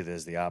them. They see it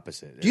as the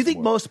opposite. Do you think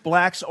most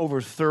blacks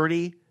over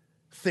 30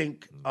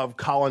 think of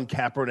Colin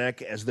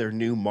Kaepernick as their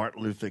new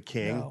Martin Luther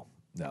King?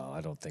 No,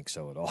 I don't think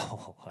so at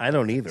all. I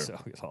don't either. So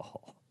at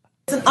all.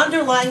 It's an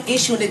underlying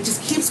issue, and it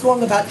just keeps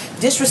going about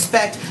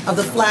disrespect of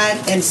the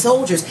flag and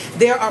soldiers.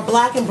 There are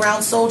black and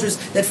brown soldiers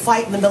that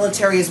fight in the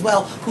military as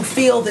well who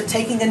feel that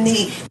taking a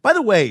knee. By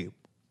the way,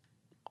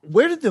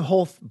 where did the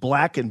whole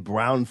black and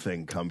brown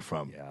thing come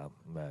from? Yeah,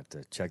 I'm gonna have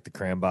to check the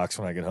cram box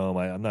when I get home.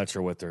 I'm not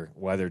sure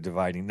why they're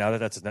dividing. Now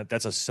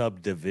that's a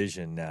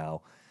subdivision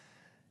now.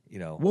 You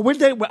know, well, where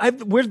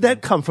did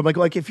that come from?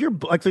 Like if you're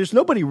like, there's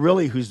nobody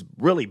really who's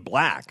really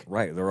black,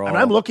 right? They're all. And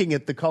I'm looking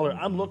at the color.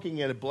 I'm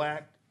looking at a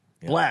black.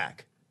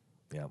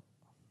 Yeah.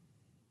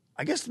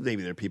 I guess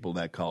maybe there are people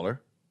that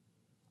color.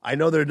 I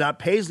know they're not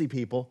Paisley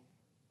people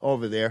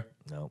over there.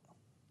 No.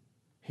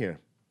 Here.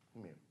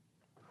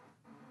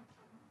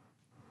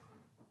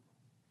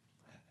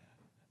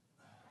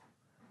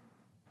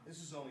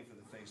 This is only for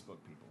the Facebook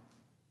people.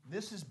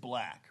 This is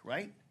black,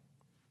 right?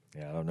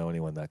 Yeah, I don't know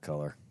anyone that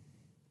color.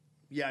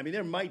 Yeah, I mean,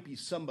 there might be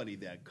somebody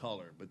that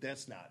color, but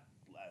that's not.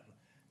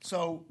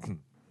 So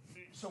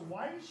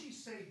why did she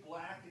say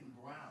black and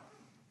brown?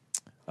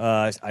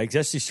 I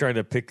guess she's trying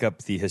to pick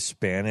up the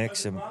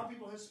Hispanics. Are the brown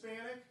people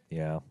Hispanic?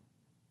 Yeah.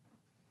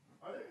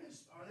 Are there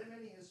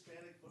many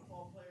Hispanic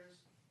football players?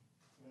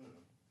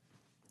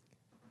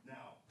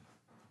 Now,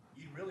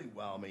 you'd really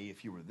wow me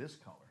if you were this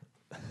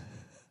color.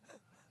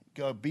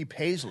 Go be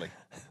Paisley.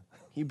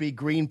 You'd be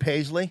green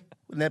Paisley.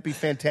 Wouldn't that be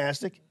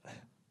fantastic?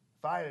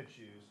 If I had to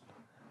choose.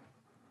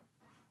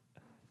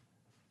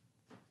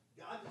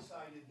 God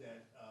decided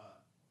that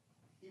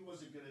he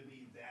wasn't going to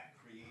be that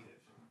creative.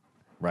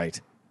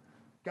 Right.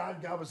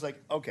 God was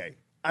like, okay,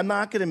 I'm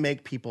not going to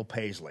make people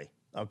Paisley,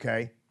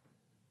 okay?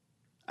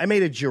 I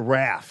made a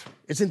giraffe.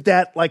 Isn't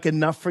that like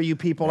enough for you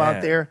people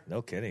out there?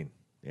 No kidding.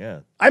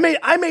 Yeah. I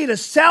made a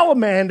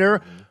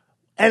salamander,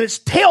 and its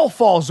tail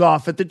falls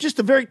off at just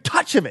the very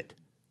touch of it.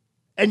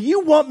 And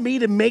you want me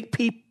to make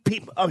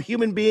a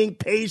human being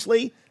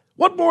Paisley?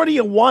 What more do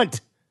you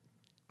want?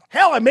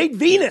 Hell, I made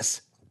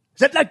Venus. Is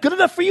that not good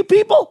enough for you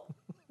people?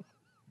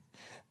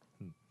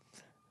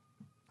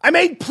 I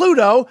made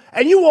Pluto,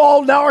 and you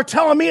all now are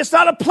telling me it's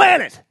not a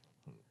planet.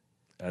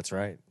 That's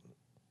right.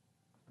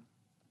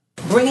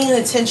 Bringing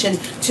attention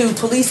to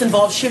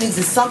police-involved shootings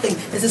is something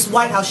that this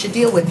White House should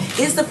deal with.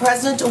 Is the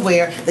president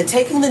aware that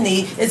taking the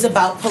knee is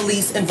about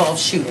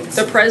police-involved shootings?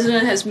 The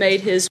president has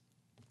made his...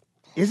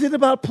 Is it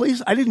about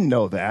police? I didn't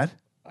know that.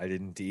 I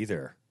didn't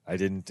either. I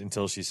didn't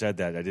until she said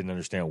that. I didn't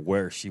understand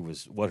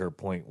what her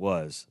point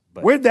was.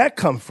 But where'd that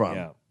come from?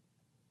 Yeah.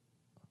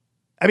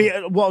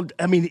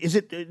 Is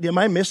it? Am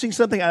I missing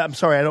something? I'm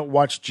sorry, I don't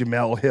watch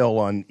Jamel Hill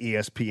on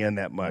ESPN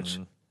that much.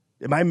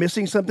 Mm-hmm. Am I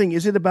missing something?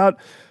 Is it about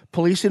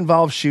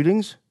police-involved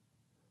shootings?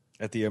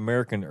 At the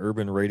American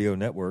Urban Radio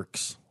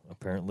Networks,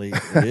 Apparently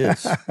it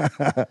is.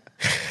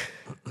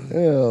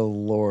 Oh,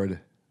 Lord.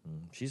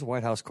 She's a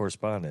White House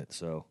correspondent,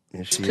 so.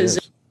 Yes, she is.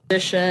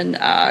 Position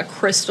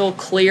crystal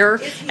clear,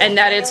 and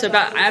that it's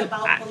about.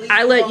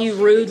 I let you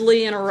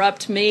rudely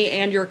interrupt me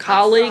and your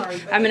colleague.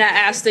 I'm going to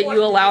ask that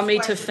you allow me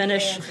to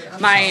finish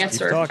my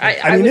answer.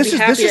 I mean, would be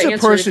happy to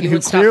answer if you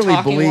would stop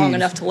talking long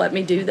enough to let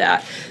me do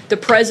that. The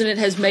president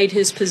has made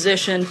his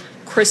position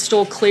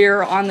crystal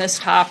clear on this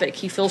topic.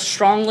 He feels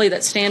strongly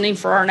that standing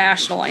for our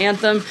national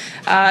anthem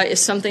is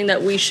something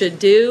that we should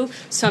do,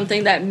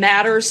 something that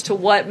matters to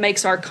what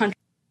makes our country.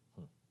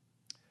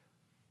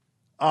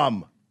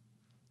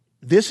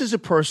 This is a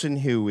person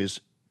who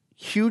is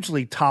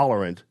hugely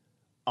tolerant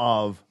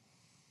of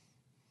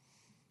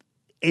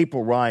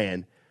April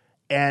Ryan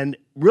and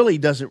really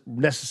doesn't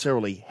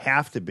necessarily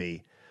have to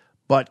be,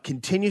 but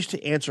continues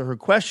to answer her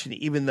question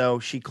even though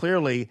she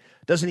clearly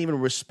doesn't even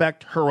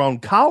respect her own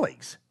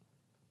colleagues.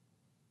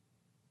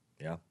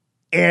 Yeah.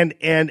 And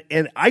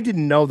I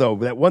didn't know though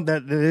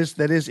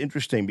that is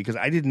interesting because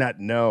I did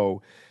not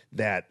know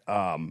that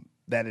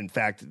that in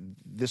fact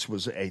this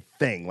was a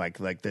thing like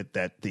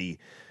that the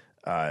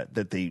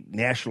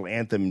national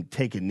anthem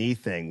take a knee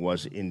thing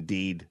was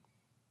indeed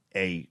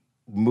a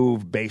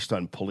move based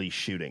on police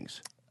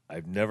shootings.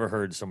 I've never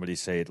heard somebody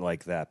say it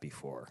like that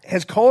before.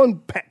 Has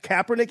Colin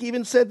Kaepernick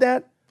even said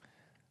that?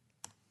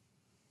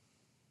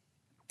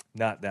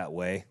 Not that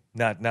way.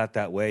 Not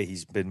that way.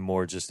 He's been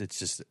more it's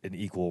just an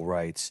equal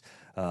rights,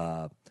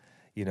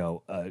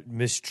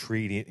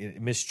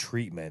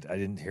 mistreatment. I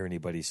didn't hear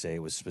anybody say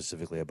it was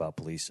specifically about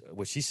police.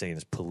 What she's saying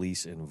is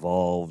police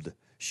involved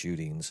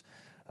shootings.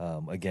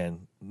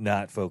 Again,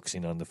 not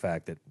focusing on the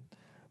fact that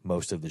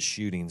most of the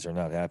shootings are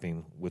not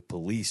happening with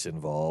police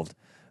involved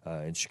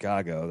in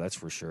Chicago. That's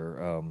for sure.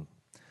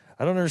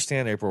 I don't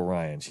understand April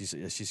Ryan. She's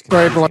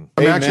confusing.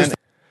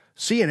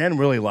 CNN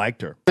really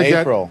liked her.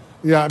 April.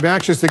 Yeah, I'm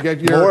anxious to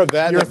get your more of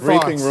that in your the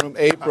briefing thoughts. room.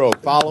 April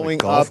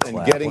following up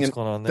and getting What's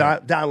going on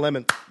there? Don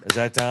Lemon. Is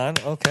that Don?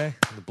 Okay.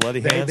 The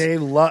bloody hands. They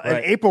love, right.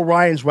 And April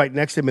Ryan's right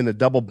next to him in the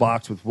double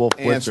box with Wolf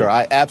Blitzer. answer.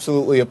 I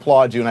absolutely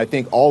applaud you, and I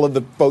think all of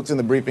the folks in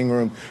the briefing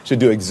room should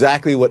do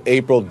exactly what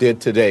April did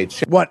today.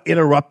 What,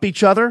 interrupt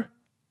each other?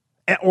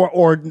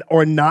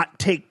 Or not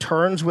take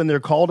turns when they're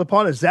called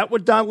upon? Is that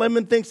what Don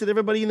Lemon thinks that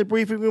everybody in the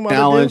briefing room ought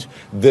Challenge to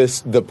do?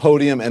 the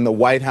podium and the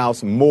White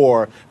House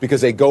more because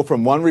they go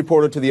from one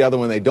reporter to the other.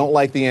 When they don't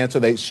like the answer,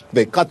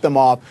 they cut them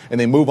off and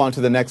they move on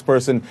to the next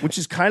person. Which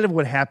is kind of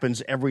what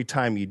happens every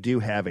time you do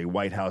have a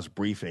White House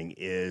briefing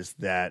is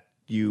that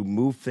you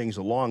move things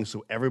along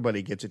so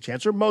everybody gets a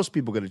chance, or most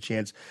people get a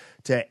chance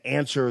to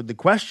answer the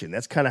question.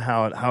 That's kind of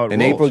how it rolls.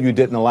 In April, you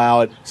didn't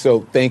allow it,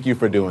 so thank you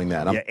for doing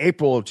that. Yeah,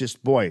 April,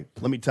 just, boy,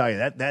 let me tell you,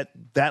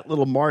 that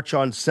little march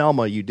on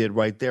Selma you did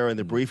right there in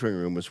the briefing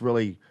room was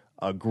really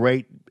a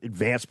great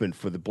advancement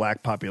for the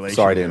black population.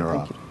 Sorry to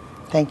interrupt.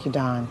 Thank you,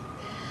 Don.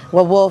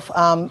 Well, Wolf,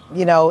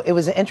 it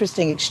was an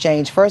interesting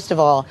exchange. First of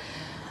all,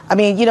 I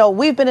mean,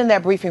 we've been in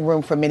that briefing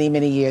room for many,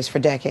 many years, for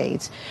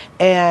decades.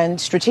 And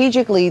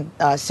strategically,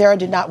 Sarah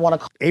did not want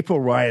to... April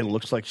Ryan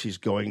looks like she's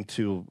going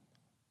to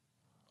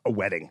a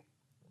wedding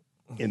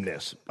in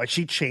this. Like,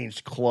 she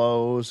changed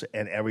clothes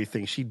and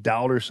everything. She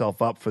dolled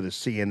herself up for the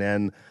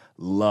CNN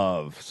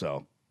love.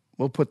 So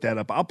we'll put that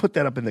up. I'll put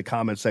that up in the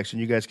comment section.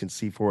 You guys can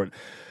see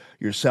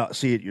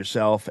it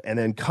yourself. And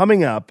then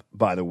coming up,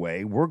 by the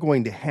way, we're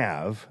going to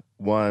have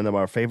one of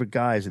our favorite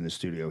guys in the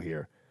studio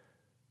here.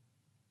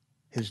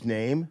 His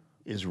name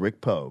is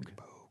Rick Pogue,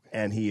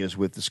 and he is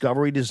with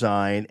Discovery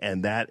Design,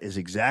 and that is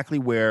exactly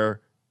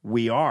where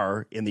we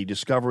are in the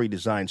Discovery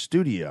Design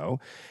studio.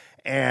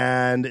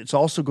 And it's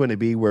also going to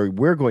be where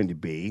we're going to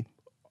be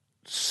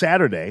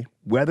Saturday.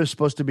 Weather's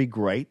supposed to be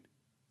great.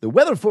 The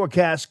weather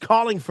forecast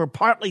calling for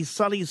partly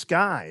sunny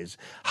skies,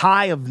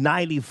 high of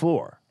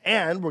 94.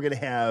 And we're going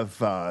to have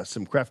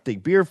some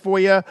Kräftig beer for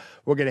you.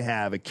 We're going to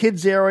have a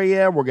kids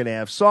area. We're going to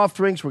have soft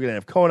drinks. We're going to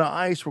have Kona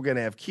Ice. We're going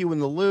to have Q in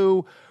the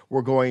Lou.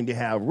 We're going to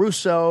have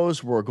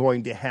Russo's. We're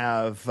going to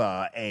have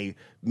a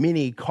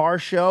mini car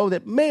show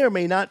that may or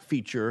may not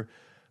feature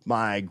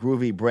my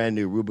groovy brand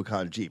new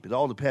Rubicon Jeep. It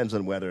all depends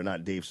on whether or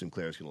not Dave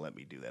Sinclair is going to let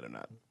me do that or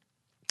not.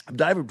 I'm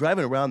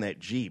driving around that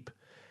Jeep,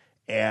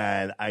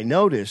 and I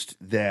noticed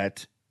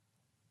that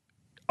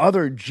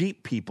other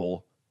Jeep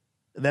people,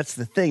 that's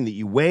the thing, that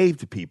you wave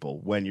to people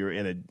when you're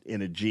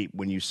in a Jeep,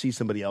 when you see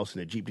somebody else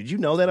in a Jeep. Did you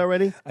know that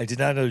already? I did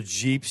not know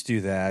Jeeps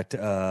do that,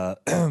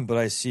 but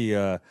I see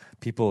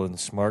people in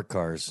smart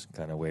cars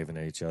kind of waving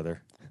at each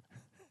other.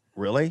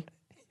 Really?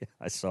 Yeah,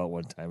 I saw it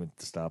one time at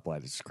the stoplight.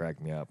 It just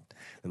cracked me up.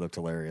 It looked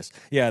hilarious.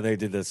 Yeah, they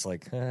did this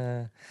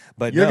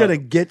but you're going to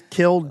get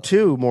killed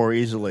too more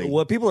easily.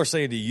 What people are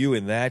saying to you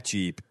in that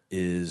Jeep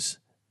is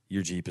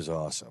your Jeep is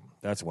awesome.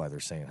 That's why they're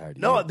saying hi to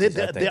you. No,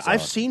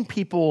 I've seen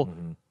people.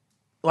 Mm-hmm.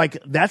 Like,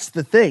 that's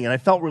the thing. And I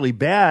felt really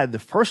bad the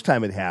first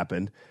time it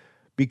happened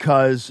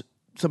because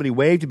somebody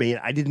waved to me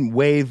and I didn't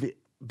wave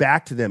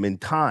back to them in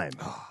time.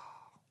 Oh,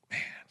 man.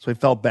 So I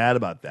felt bad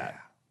about that.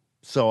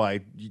 So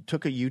I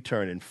took a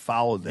U-turn and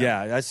followed them.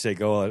 Yeah, I'd say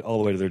go all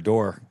the way to their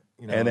door.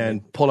 and then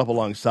pulled up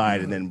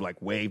alongside and then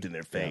like waved in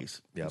their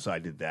face. Yep. So I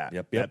did that.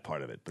 Yep. That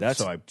part of it. But That's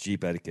so I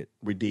Jeep etiquette.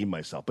 redeemed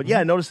myself. But yeah,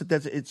 I noticed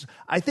that it's.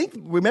 I think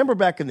remember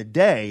back in the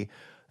day,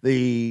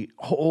 the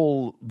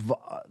whole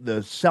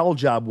the sell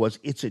job was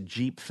it's a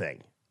Jeep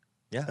thing.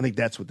 Yeah, I think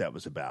that's what that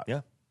was about.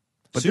 Yeah,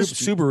 but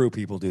Subaru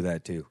people do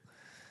that too.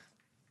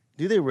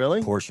 Do they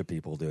really? Porsche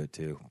people do it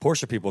too.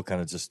 Porsche people kind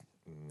of just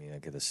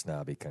get a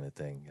snobby kind of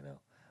thing,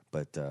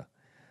 But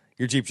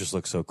your Jeep just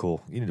looks so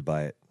cool. You need to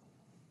buy it.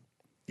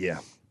 Yeah.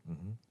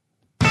 Mm-hmm.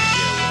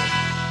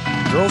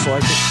 Girls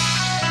like it.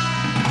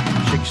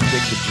 Chicks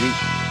dig the Jeep.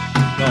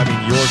 No, I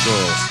mean your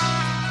girls.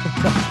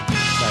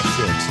 Not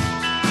chicks.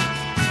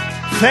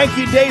 Thank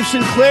you, Dave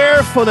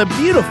Sinclair, for the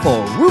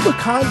beautiful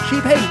Rubicon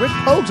Jeep. Hey, Rick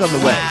Pogue's on the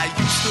way. I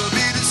used to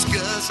be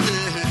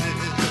disgusted,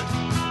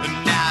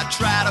 and now I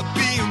try to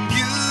be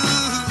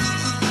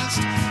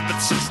amused. But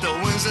since the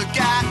wings have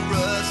got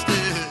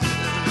rusted,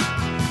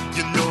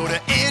 you know the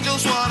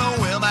angels wanna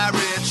wear my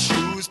red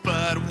shoes.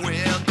 But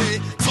when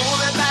they told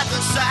me about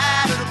the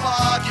side of the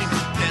parking,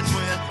 that's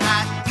when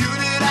I knew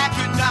that I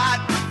could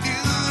not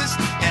refuse.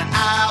 And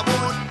I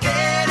won't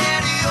get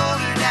any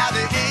older now.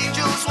 The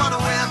angels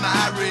wanna wear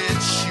my red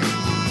shoes.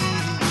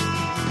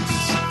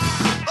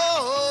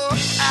 Oh,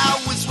 I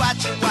was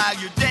watching while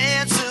you're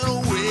dancing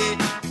away.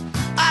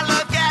 I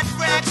love got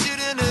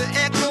fractured in the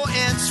echo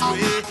and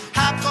sway.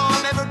 How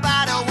come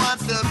everybody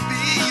wants to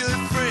be your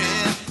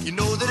friend? You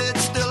know that it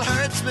still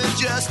hurts me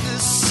just to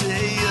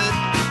say it.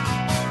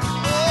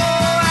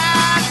 Oh,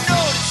 I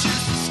know that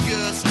she's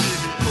disgusted.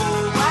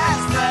 Oh,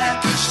 why's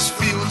that? 'Cause she's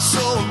feeling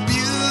so abused.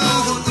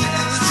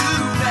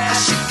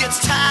 She gets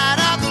tired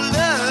of the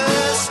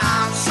lust.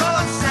 I'm so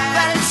sad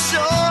that it's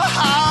so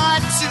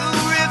hard to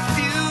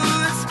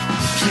refuse.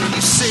 Can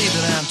you say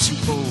that I'm too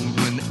old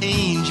when the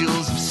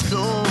angels have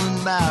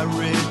stolen my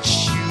red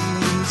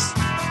shoes?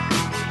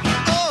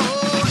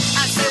 Oh,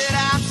 I said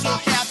I'm so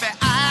happy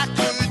I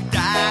could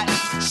die.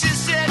 She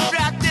said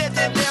drop dead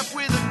and left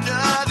with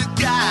another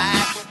guy.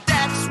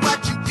 That's what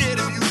you get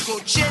if you go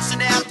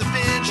chasing after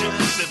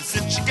vengeance. And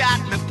since you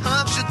got me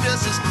punctured,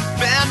 this has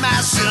been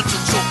my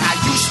sentence. So I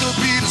used to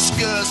be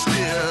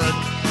disgusted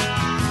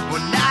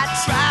when I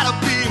try to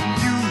be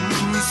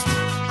amused.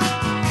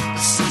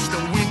 Since the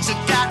wings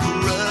have got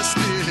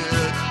rusted,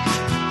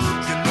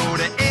 you know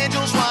the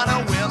angels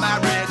wanna wear my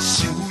red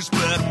shoes.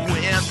 But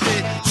when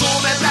they told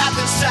me about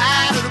the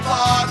side of the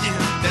bargain,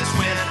 that's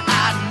when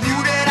I knew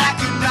that I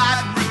could not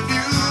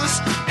refuse.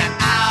 And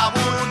I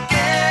won't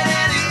get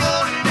any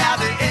older now.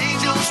 The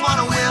angels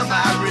wanna wear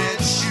my red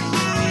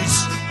shoes.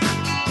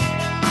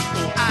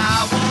 Oh,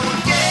 I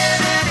won't get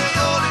any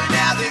older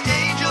now. The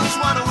angels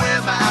wanna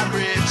wear my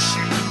red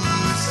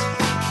shoes.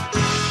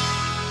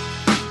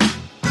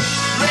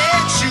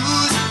 Red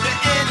shoes, the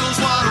angels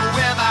wanna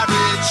wear my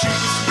red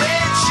shoes.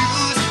 Red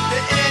shoes,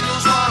 the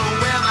angels wanna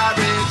wear my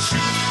red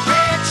shoes.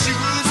 Red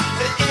shoes,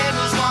 the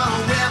angels wanna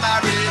wear my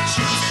red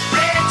shoes.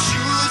 Red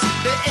shoes,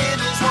 the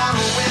angels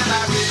wanna wear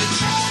my red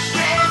shoes.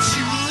 Red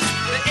shoes,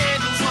 the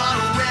angels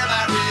wanna wear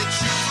my red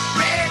shoes.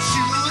 Red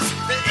shoes,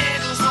 the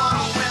angels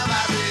wanna wear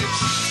my red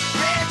shoes.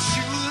 Red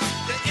shoes,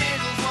 the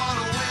angels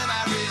wanna wear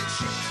my red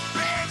shoes.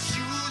 Red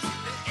shoes,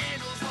 the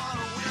angels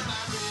wanna wear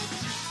my red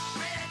shoes.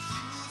 Red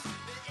shoes,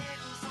 the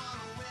angels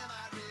wanna wear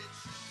my red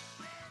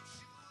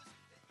shoes.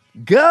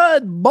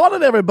 Good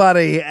morning,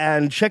 everybody,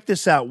 and check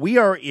this out. We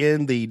are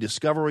in the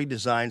Discovery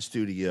Design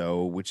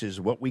Studio, which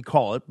is what we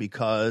call it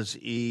because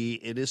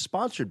it is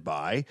sponsored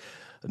by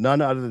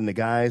none other than the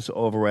guys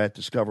over at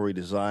Discovery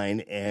Design.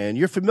 And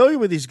you're familiar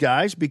with these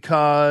guys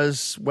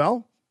because,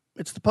 well,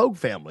 it's the Pogue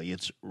family.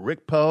 It's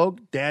Rick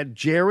Pogue, Dad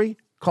Jerry,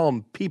 call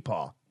him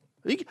Peepaw.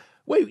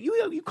 Wait,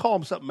 you call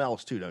him something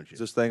else too, don't you? Is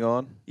this thing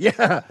on?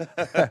 Yeah.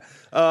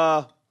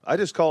 I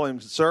just call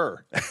him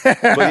Sir.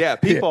 But yeah,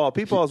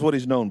 Peepaw is what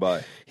he's known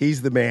by.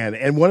 He's the man.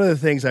 And one of the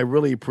things I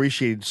really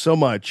appreciated so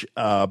much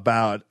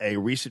about a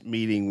recent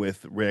meeting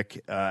with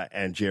Rick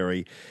and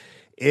Jerry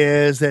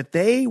is that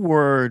they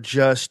were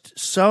just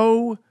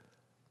so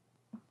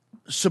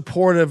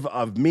supportive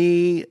of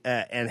me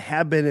and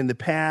have been in the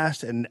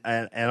past and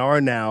are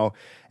now.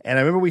 And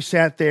I remember we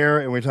sat there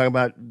and we were talking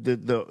about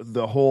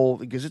the whole,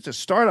 because it's a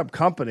startup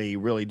company,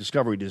 really,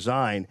 Discovery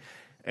Design,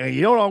 and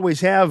you don't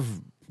always have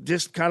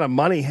just kind of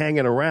money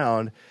hanging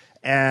around.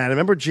 And I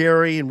remember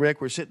Jerry and Rick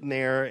were sitting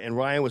there, and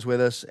Ryan was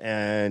with us,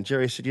 and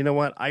Jerry said, you know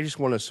what, I just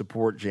want to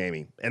support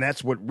Jamie. And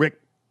that's what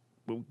Rick,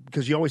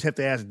 because you always have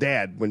to ask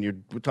Dad when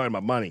we're talking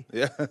about money.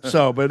 Yeah.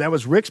 But that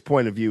was Rick's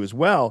point of view as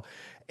well.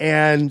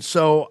 And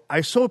so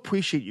I so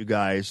appreciate you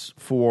guys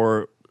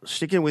for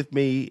sticking with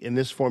me in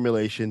this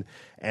formulation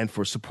and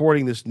for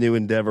supporting this new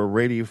endeavor,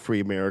 Radio Free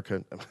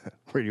America,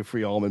 Radio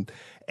Free Allman,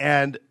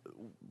 and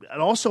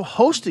also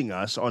hosting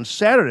us on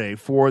Saturday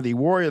for the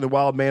Warrior of the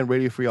Wild Man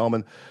Radio Free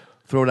Allman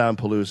Throwdown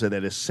Palooza.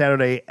 That is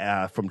Saturday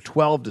from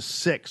 12 to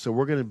 6. So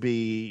we're going to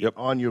be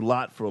on your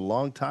lot for a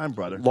long time,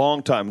 brother.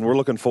 Long time. And we're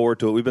looking forward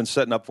to it. We've been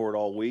setting up for it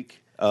all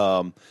week.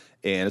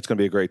 And it's going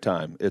to be a great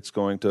time.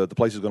 The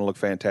place is going to look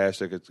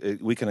fantastic.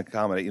 We can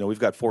accommodate, we've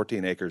got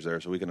 14 acres there,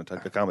 so we can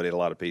accommodate a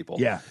lot of people.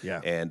 Yeah.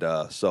 And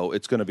so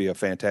it's going to be a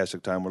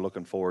fantastic time. We're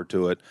looking forward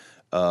to it.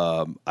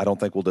 I don't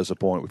think we'll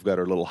disappoint. We've got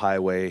our little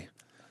highway.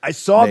 I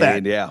saw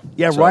that. Yeah.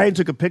 So, Ryan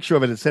took a picture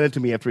of it and sent it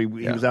to me after he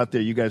was out there.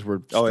 You guys were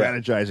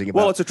strategizing about.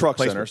 Well, it's a truck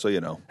placement. center, so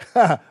you know.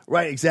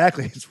 Right,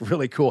 exactly. It's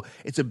really cool.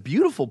 It's a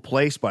beautiful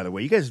place, by the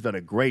way. You guys have done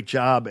a great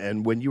job.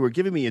 And when you were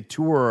giving me a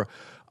tour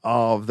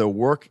of the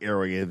work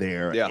area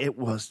there, it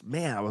was,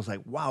 I was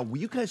like, wow,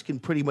 you guys can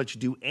pretty much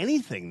do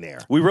anything there.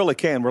 We really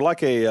can. We're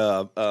like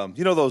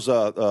those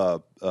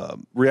auto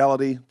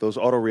reality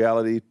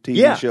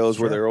TV shows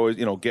where they're always,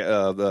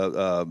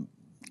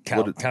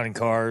 counting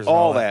cars,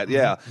 all that.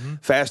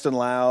 Fast and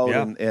Loud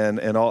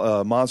and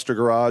all, Monster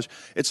Garage.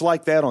 It's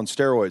like that on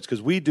steroids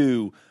because we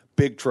do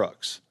big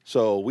trucks.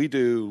 So we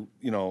do,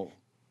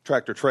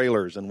 tractor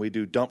trailers, and we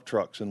do dump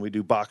trucks, and we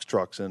do box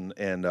trucks and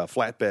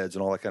flatbeds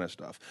and all that kind of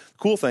stuff. The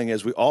cool thing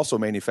is we also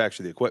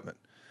manufacture the equipment.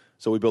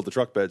 So we build the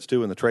truck beds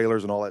too and the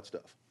trailers and all that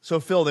stuff.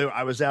 So Phil,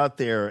 I was out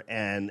there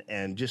and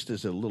just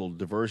as a little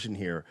diversion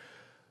here,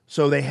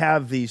 so they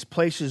have these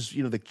places,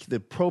 the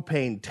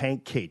propane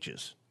tank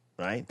cages,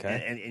 right?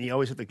 Okay. And you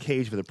always have the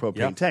cage for the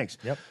propane tanks.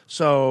 Yep.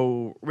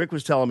 So Rick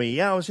was telling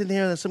me, I was in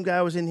here, and some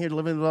guy was in here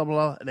delivering blah,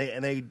 blah, blah.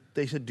 And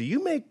they said, do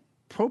you make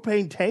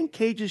propane tank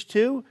cages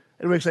too?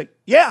 And Rick's like,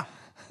 yeah,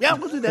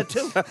 we'll do that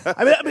too.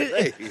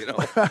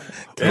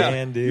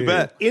 Can do. You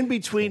bet. In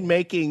between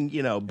making,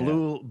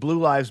 Blue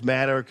Lives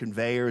Matter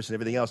conveyors and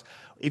everything else,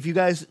 if you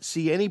guys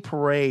see any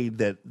parade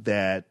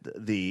that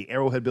the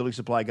Arrowhead Building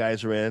Supply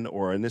guys are in,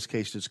 or in this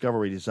case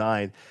Discovery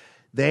Design,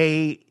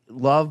 they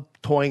love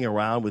toying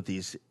around with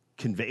these.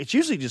 It's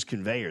usually just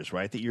conveyors,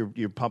 right? That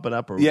you're pumping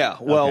up, or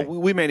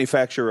we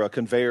manufacture a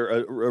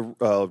conveyor,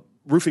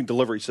 roofing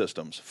delivery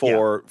systems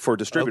for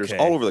distributors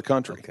all over the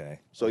country. Okay.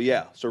 So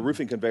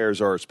roofing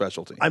conveyors are our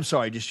specialty. I'm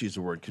sorry, I just used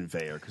the word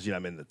conveyor because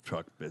I'm in the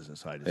truck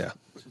business. Can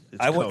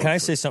I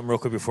say something real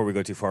quick before we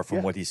go too far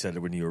from what he said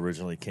when you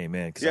originally came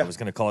in? Because I was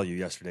going to call you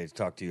yesterday to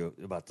talk to you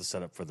about the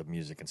setup for the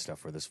music and stuff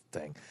for this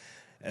thing.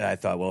 And I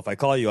thought, well, if I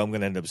call you, I'm going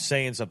to end up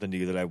saying something to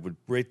you that I would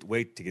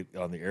wait to get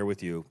on the air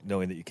with you,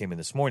 knowing that you came in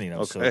this morning. I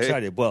was so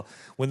excited. Well,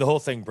 when the whole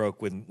thing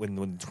broke, when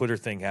the Twitter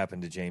thing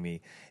happened to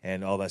Jamie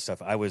and all that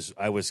stuff, I was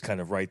kind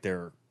of right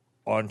there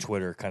on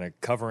Twitter, kind of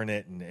covering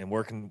it and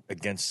working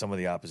against some of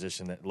the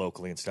opposition that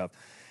locally and stuff.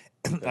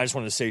 I just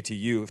wanted to say to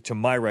you, to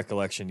my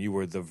recollection, you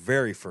were the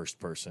very first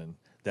person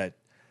that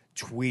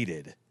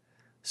tweeted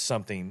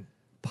something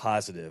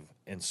positive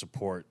in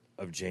support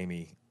of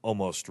Jamie.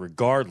 Almost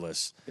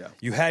regardless,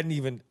 you I don't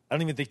even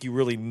think you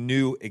really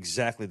knew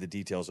exactly the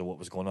details of what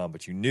was going on,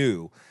 but you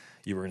knew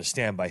you were going to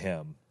stand by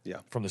him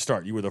from the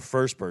start. You were the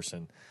first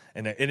person,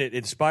 and it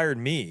inspired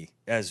me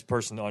as a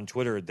person on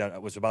Twitter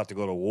that was about to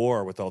go to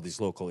war with all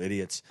these local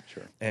idiots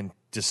and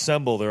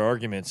dissemble their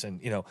arguments.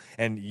 And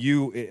and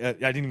you, I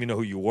didn't even know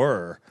who you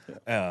were.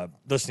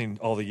 Listening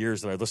all the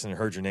years that I listened and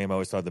heard your name, I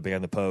always thought the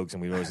band the Pogues,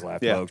 and we'd always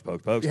laugh,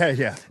 Pogues.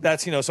 Yeah.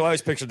 That's so I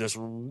always pictured this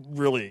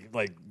really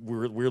like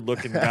weird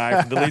looking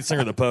guy. The lead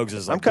singer of the Pogues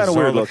is like, I'm kind of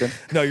weird looking.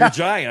 No, you're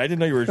giant. I didn't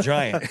know you were a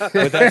giant,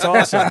 but that's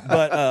awesome.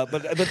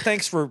 But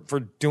thanks for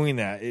doing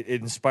that. It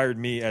inspired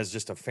me as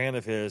just a fan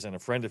of his and a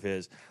friend of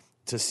his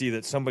to see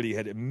that somebody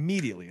had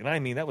immediately, and I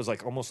mean that was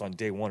like almost on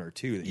day 1 or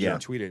 2 that you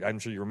had tweeted. I'm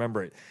sure you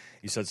remember it.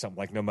 You said something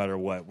like, "No matter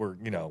what, we're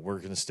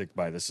going to stick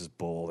by this is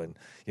bull," and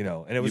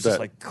and it was just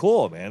like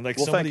cool, man. Like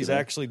somebody's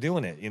actually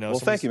doing it. Well,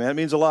 thank you, man. It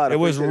means a lot. It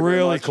was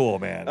really cool,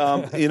 man.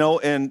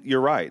 And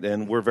you're right,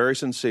 and we're very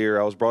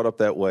sincere. I was brought up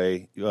that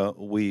way.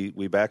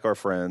 We back our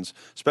friends,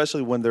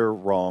 especially when they're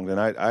wrong, and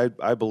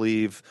I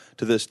believe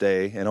to this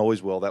day, and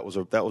always will. That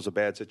was a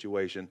bad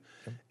situation,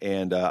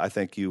 and I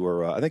think you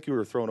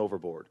were thrown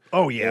overboard.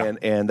 Oh yeah,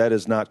 and that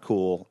is not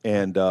cool.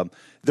 And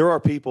there are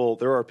people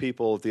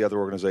at the other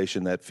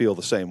organization that feel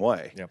the same way.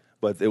 Yep.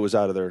 But it was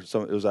out of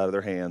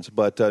their hands.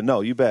 But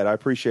no, you bet. I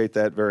appreciate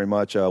that very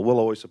much. We'll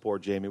always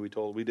support Jamie. We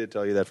did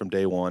tell you that from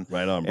day one.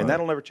 Right on, and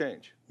that'll never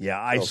change.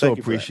 Yeah, I so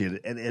appreciate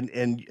it.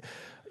 And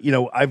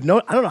I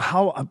don't know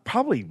how. I'm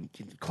probably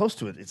close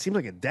to it. It seems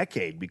like a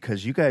decade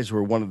because you guys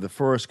were one of the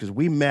first. Because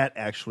we met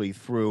actually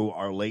through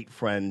our late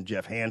friend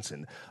Jeff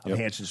Hansen of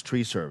Hansen's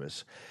Tree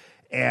Service.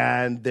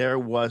 And there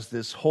was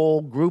this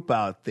whole group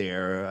out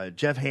there,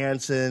 Jeff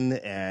Hansen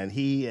and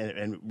he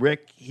and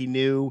Rick, he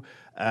knew,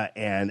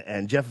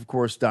 and Jeff, of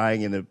course,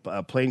 dying in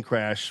a plane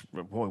crash.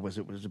 Boy, was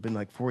it been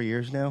like 4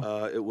 years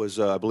now? It was,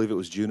 I believe it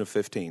was June of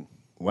 2015.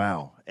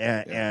 Wow.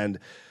 And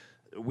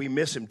we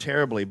miss him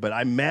terribly, but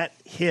I met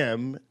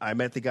him. I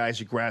met the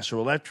guys at Grasser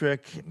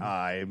Electric. Mm-hmm.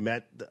 I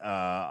met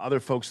other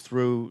folks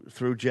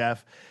through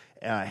Jeff.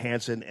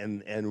 Hansen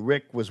and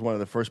Rick was one of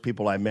the first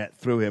people I met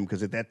through him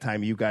because at that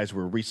time you guys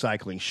were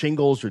recycling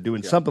shingles or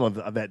doing something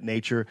of that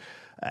nature,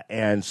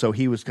 and so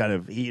he was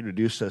he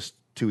introduced us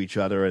to each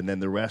other, and then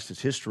the rest is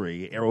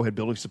history. Arrowhead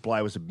Building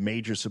Supply was a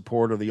major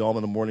supporter of the All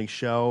in the Morning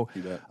show,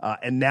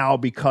 and now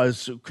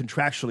because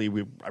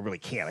contractually I really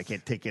can't.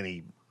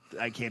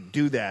 I can't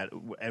do that,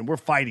 and we're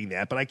fighting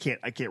that. But I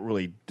can't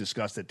really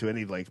discuss that to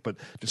any length. But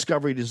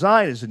Discovery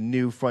Design is a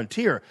new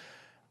frontier.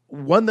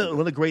 One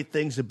of the great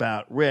things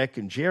about Rick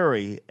and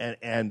Jerry,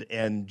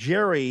 and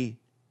Jerry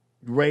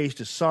raised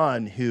a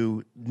son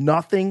who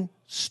nothing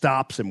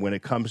stops him when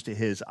it comes to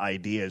his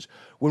ideas.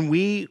 When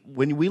we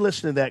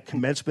listened to that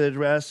commencement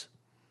address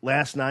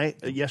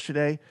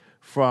yesterday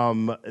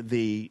from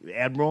the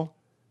Admiral,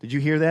 did you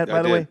hear that?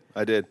 By the way,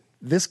 I did.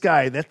 This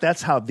guy,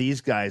 that's how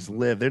these guys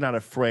live. They're not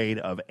afraid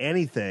of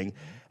anything,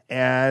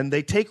 and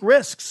they take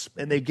risks,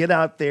 and they get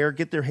out there,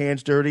 get their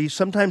hands dirty.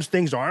 Sometimes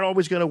things aren't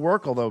always going to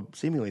work, although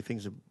seemingly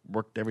things have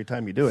worked every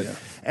time you do it. Yeah.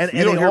 And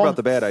you don't hear about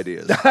the bad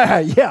ideas.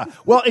 Yeah.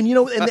 Well, and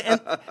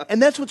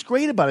and that's what's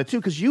great about it too,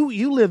 because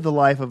you live the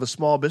life of a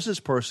small business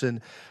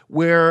person,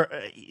 where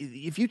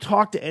if you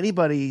talk to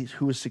anybody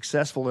who is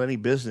successful in any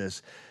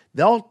business,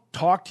 they'll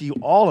talk to you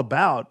all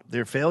about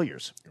their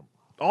failures,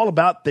 all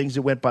about things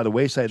that went by the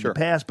wayside in the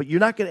past. But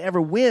you're not going to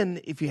ever win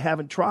if you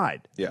haven't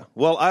tried. Yeah.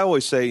 Well, I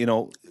always say,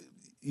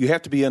 you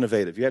have to be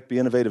innovative. You have to be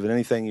innovative in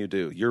anything you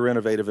do. You're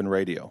innovative in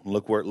radio.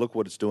 Look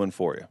what it's doing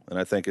for you. And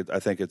I think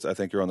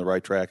you're on the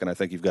right track. And I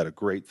think you've got a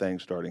great thing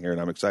starting here.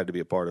 And I'm excited to be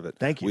a part of it.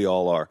 Thank you. We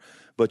all are.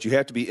 But you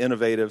have to be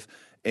innovative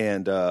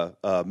and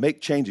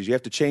make changes. You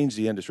have to change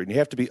the industry, and you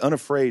have to be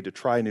unafraid to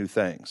try new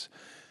things.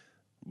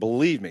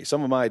 Believe me,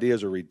 some of my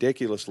ideas are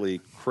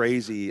ridiculously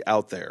crazy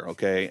out there.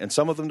 Okay, and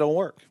some of them don't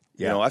work.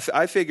 Yeah.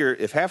 I figure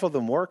if half of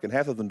them work and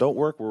half of them don't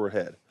work, we're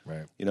ahead.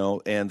 Right.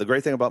 And the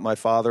great thing about my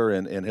father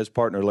and his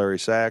partner, Larry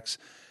Sachs,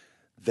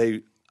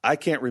 I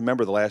can't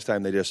remember the last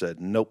time they just said,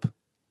 nope.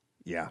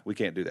 Yeah. We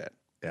can't do that.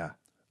 Yeah.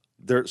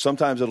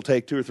 Sometimes it'll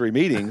take 2 or 3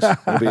 meetings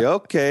and be,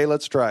 okay,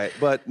 let's try it.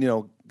 But,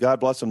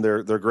 God bless them.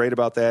 They're great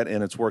about that,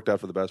 and it's worked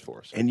out for the best for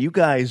us. And you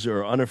guys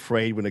are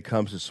unafraid when it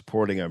comes to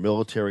supporting our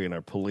military and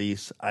our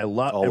police. I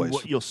love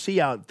what you'll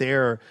see out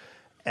there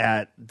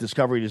at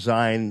Discovery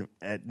Design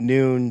at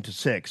noon to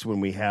 6 when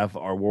we have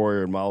our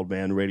Warrior and Mild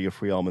Man Radio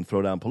Free Allman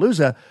Throwdown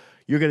Palooza.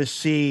 You're going to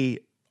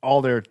see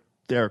all their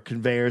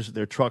conveyors,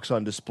 their trucks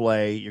on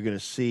display. You're going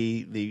to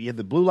see you have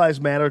the Blue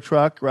Lives Matter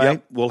truck, right?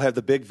 Yep. We'll have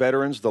the big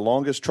veterans, the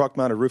longest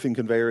truck-mounted roofing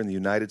conveyor in the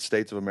United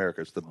States of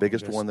America. It's the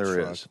biggest one there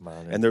is,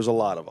 and there's a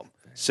lot of them.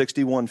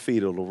 61 feet.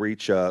 It'll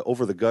reach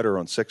over the gutter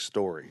on 6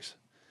 stories.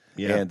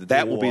 Yeah. And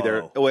that will be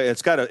there.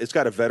 It's got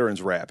a veterans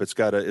wrap. It's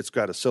got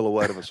a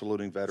silhouette of a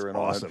saluting veteran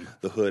on it.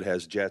 The hood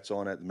has jets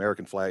on it.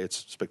 American flag. It's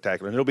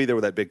spectacular, and it'll be there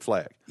with that big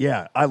flag.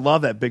 Yeah, I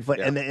love that big flag.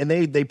 Yeah. And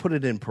they put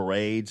it in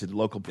parades and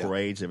local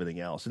parades, everything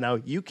else. Now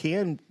you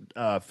can,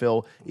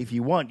 Phil, if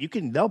you want,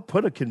 they'll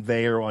put a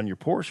conveyor on your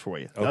Porsche for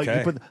you.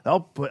 Okay.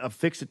 They'll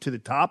affix it to the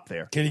top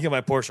there. Can you get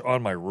my Porsche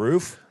on my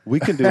roof? We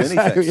can do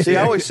anything. See,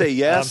 I always say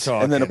yes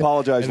and then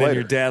apologize and later. then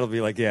your dad will be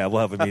like, "Yeah,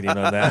 we'll have a meeting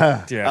on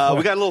that." Yeah,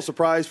 we got a little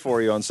surprise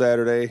for you on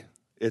Saturday.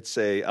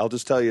 I'll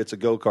just tell you, it's a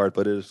go-kart,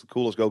 but it is the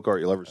coolest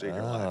go-kart you'll ever see in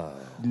your life.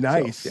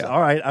 Nice. So, yeah.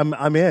 All right,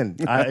 I'm in.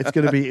 It's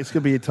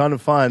gonna be a ton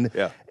of fun.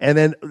 Yeah. And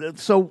then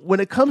so when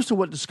it comes to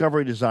what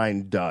Discovery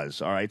Design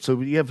does, all right. So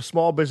you have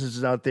small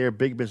businesses out there,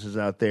 big businesses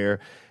out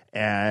there,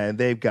 and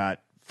they've got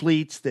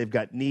fleets, they've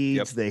got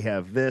needs, they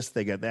have this,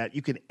 they got that.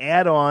 You can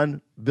add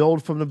on,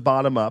 build from the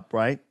bottom up,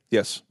 right?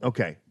 Yes.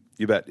 Okay.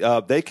 You bet.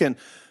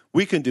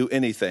 We can do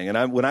anything.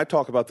 And when I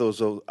talk about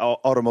those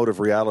automotive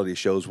reality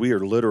shows, we are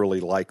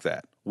literally like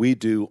that. We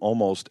do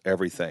almost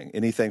everything.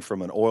 Anything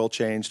from an oil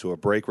change to a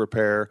brake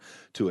repair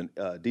to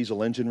a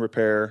diesel engine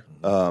repair.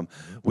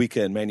 We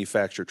can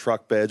manufacture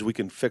truck beds. We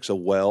can fix a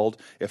weld.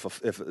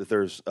 If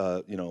there's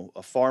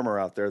a farmer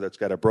out there that's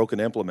got a broken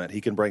implement,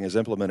 he can bring his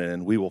implement in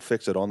and we will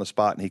fix it on the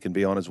spot and he can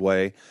be on his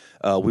way.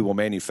 We will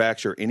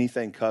manufacture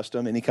anything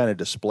custom, any kind of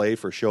display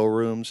for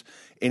showrooms,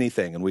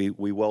 anything. And we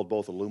weld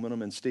both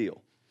aluminum and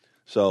steel.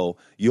 So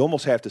you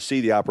almost have to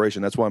see the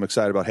operation. That's why I'm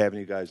excited about having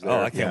you guys there.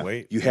 Oh, I can't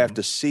wait. You have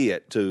to see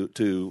it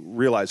to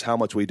realize how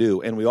much we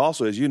do. And we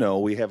also, as you know,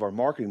 we have our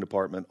marketing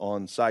department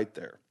on site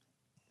there.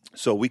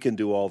 So we can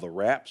do all the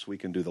wraps, we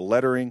can do the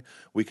lettering,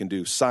 we can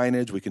do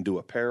signage, we can do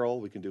apparel,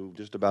 we can do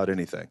just about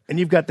anything. And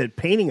you've got that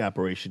painting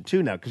operation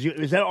too now, because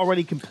is that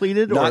already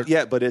completed? Not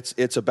yet, but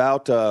it's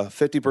about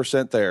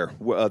 50% there.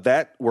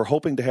 We're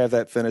hoping to have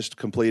that finished,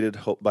 completed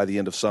by the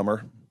end of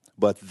summer.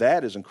 But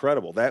that is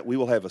incredible. That we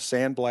will have a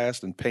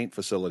sandblast and paint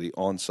facility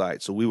on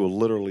site, so we will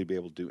literally be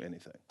able to do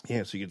anything.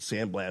 Yeah, so you can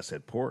sandblast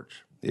that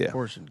porch. Yeah,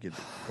 Porsche and get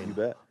it. You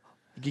bet.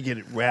 You can get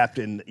it wrapped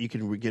in. You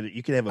can get it.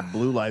 You can have a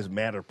Blue Lives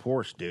Matter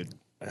Porsche, dude.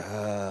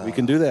 We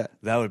can do that.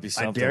 That would be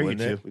something. I dare you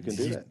wouldn't to. it? We can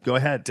do that. Go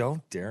ahead.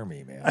 Don't dare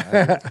me, man.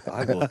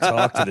 I will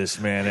talk to this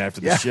man after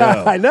the show.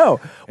 I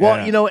know.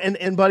 Well, Yeah.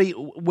 and buddy,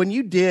 when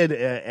you did,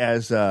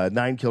 as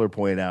Nine Killer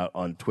pointed out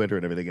on Twitter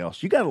and everything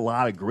else, you got a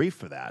lot of grief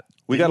for that.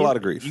 We got a lot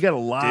of grief. You got a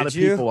lot of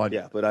Did you? people on.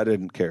 Yeah, but I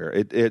didn't care.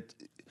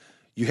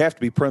 You have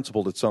to be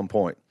principled at some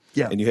point.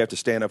 Yeah. And you have to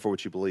stand up for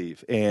what you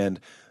believe. And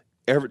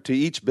to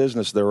each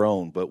business their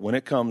own. But when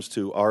it comes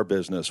to our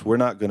business, we're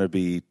not going to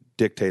be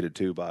dictated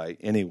to by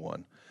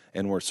anyone.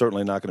 and we're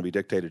certainly not going to be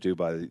dictated to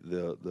by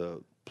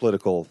the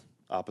political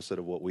opposite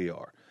of what we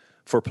are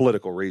for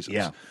political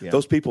reasons. Yeah.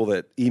 Those people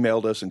that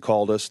emailed us and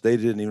called us, they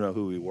didn't even know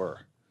who we were.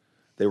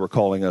 They were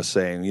calling us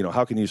saying,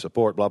 how can you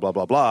support blah, blah,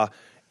 blah, blah,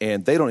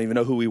 and they don't even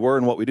know who we were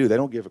and what we do. They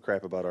don't give a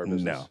crap about our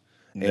business. No.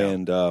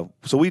 And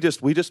so we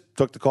just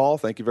took the call.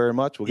 Thank you very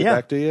much. We'll get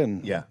back to you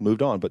and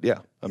moved on. But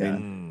I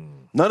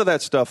mean, none of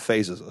that stuff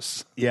phases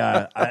us.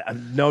 Yeah,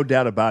 no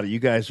doubt about it. You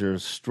guys are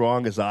as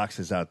strong as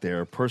oxes out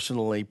there,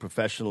 personally,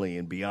 professionally,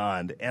 and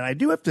beyond. And I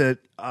do have to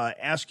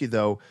ask you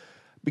though,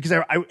 because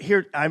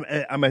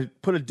I'm going to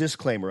put a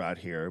disclaimer out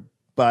here.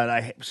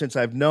 But since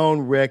I've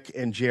known Rick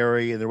and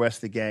Jerry and the rest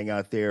of the gang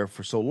out there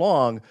for so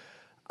long,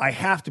 I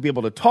have to be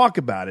able to talk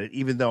about it,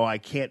 even though I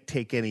can't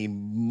take any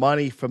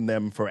money from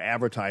them for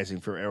advertising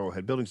for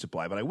Arrowhead Building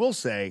Supply. But I will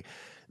say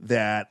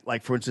that,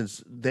 like, for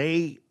instance,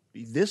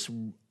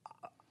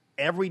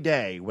 every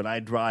day when I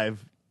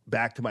drive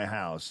back to my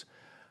house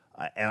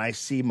and I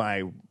see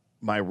my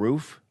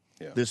roof,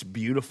 this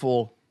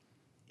beautiful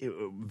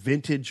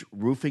vintage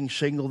roofing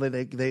shingle that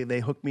they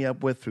hooked me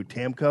up with through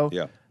Tamco.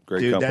 Yeah, great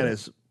dude, company.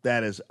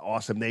 That is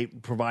awesome. They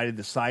provided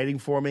the siding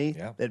for me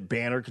that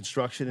Banner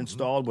Construction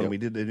installed when we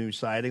did the new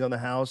siding on the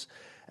house.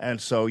 And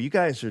so you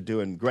guys are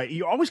doing great.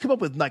 You always come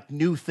up with like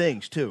new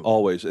things too.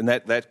 Always, and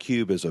that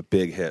cube is a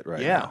big hit right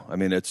now. I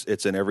mean,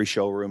 it's in every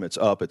showroom. It's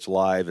up. It's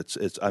live. It's.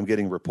 I'm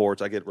getting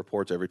reports. I get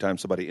reports every time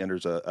somebody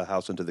enters a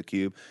house into the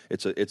cube.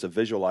 It's a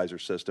visualizer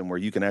system where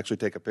you can actually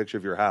take a picture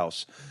of your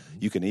house.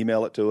 You can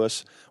email it to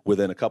us.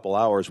 Within a couple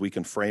hours, we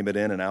can frame it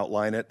in and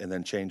outline it, and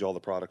then change all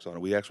the products on it.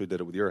 We actually did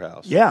it with your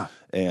house. Yeah,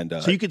 and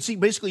so you can see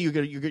basically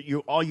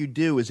you all you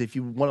do is if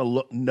you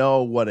want to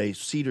know what a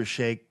cedar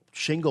shake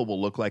shingle will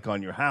look like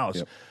on your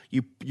house,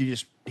 you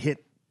just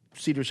hit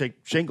cedar shake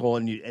shingle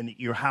and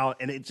your house,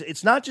 and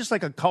it's not just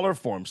like a color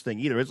forms thing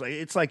either.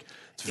 It's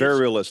very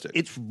realistic.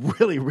 It's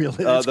really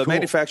realistic. The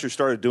manufacturers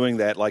started doing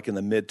that like in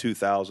the mid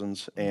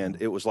 2000s,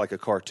 and it was like a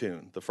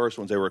cartoon. The first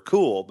ones, they were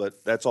cool,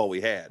 but that's all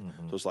we had.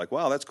 So it's like,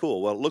 wow, that's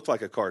cool. Well, it looked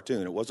like a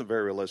cartoon. It wasn't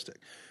very realistic.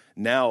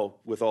 Now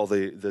with all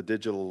the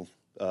digital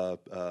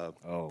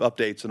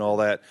updates and all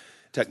that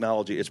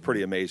technology, it's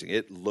pretty amazing.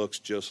 It looks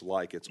just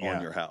like it's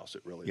on your house.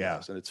 It really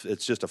does, and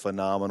it's just a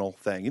phenomenal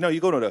thing.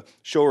 You go to a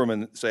showroom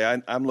and say,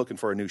 I'm looking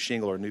for a new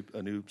shingle or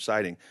a new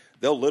siding.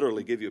 They'll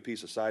literally give you a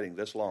piece of siding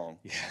this long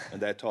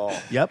and that tall,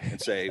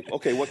 and say,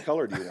 okay, what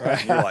color do you want?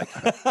 And you're like,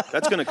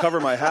 that's going to cover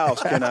my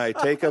house. Can I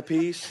take a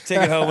piece? Take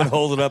it home and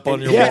hold it up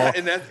on your wall.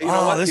 And that,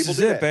 what? This People is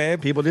do it, that.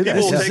 babe. People do that.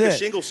 People will take a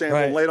shingle sample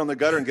and lay it on the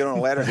gutter and get on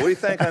a ladder and, what do you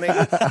think, honey?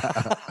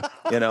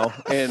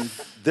 And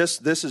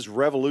this is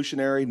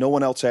revolutionary. No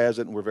one else has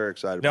it, and we're very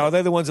excited Now, about are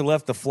they the ones that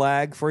left the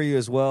flag for you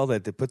as well,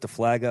 that they put the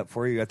flag up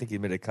for you? I think you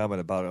made a comment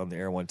about it on the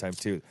air one time,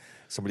 too.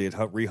 Somebody had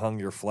rehung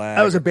your flag.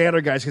 That was a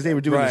Banner guys because they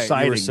were doing the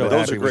siding. You were so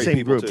those happy. are great Same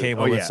people, group too. came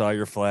home and saw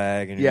your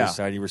flag and your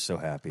side. You were so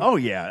happy. Oh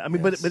yeah, I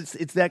mean, but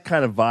it's that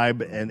kind of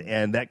vibe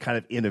and that kind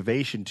of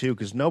innovation too,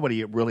 because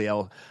nobody really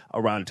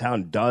around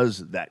town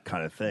does that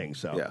kind of thing.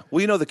 So yeah,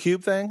 well, the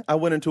cube thing. I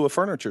went into a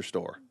furniture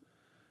store,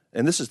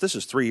 and this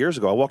is 3 years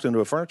ago. I walked into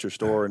a furniture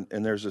store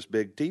and there's this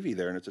big TV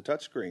there, and it's a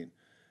touchscreen.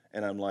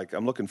 And I'm like,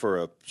 I'm looking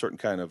for a certain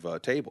kind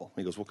of table.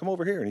 He goes, well, come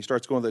over here. And he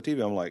starts going to the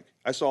TV. I'm like,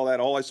 I saw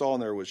that. All I saw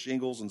in there was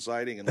shingles and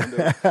siding and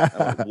windows.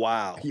 I'm like,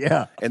 wow.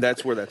 Yeah. And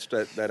that's where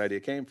that idea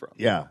came from.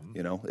 Yeah.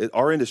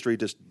 Our industry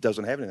just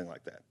doesn't have anything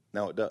like that.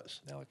 Now it does.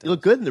 You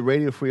look good in the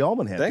Radio Free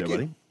Almanac. Thank you.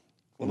 Buddy.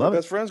 Well, my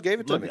best friends gave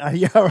it to me.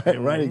 Yeah,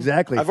 right,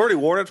 exactly. I've already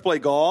worn it to play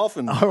golf.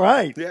 And all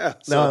right. Yeah.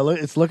 No,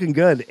 it's looking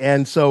good.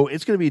 And so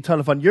it's going to be a ton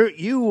of fun. Doug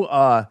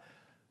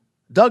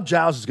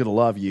Giles is going to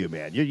love you,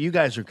 man. You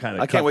guys are kind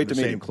of I can't wait to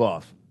meet same him.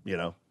 cloth,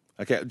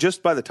 Okay,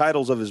 just by the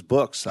titles of his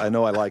books, I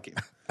know I like him.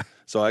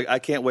 So I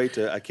can't wait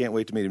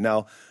to meet him.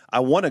 Now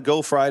I want to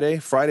go Friday.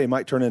 Friday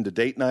might turn into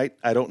date night.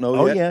 I don't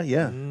know yet. Oh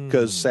yeah.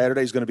 Because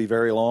Saturday's going to be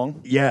very long.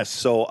 Yes.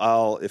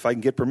 So if I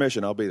can get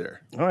permission, I'll be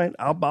there. All right,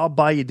 I'll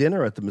buy you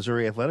dinner at the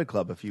Missouri Athletic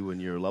Club if you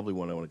and your lovely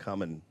one want to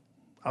come, and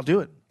I'll do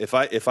it. If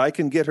I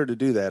can get her to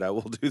do that, I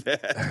will do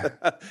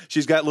that.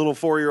 She's got little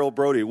 4-year-old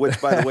Brody, which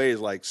by the way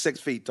is like 6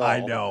 feet tall. I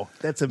know,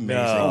 that's amazing.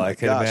 No, I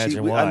can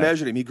imagine why. I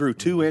measured him. He grew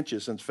 2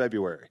 inches since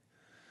February.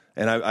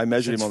 And I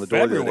measured him on the door.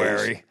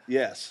 February.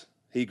 Yes,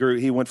 he grew.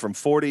 He went from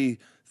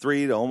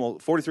 43 to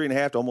almost 43 and a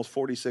half to almost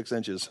 46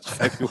 inches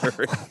in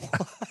February.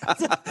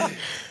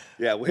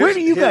 Yeah. Where do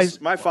you guys?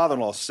 My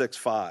father-in-law is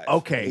 6'5".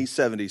 Okay. He's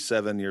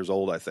 77 years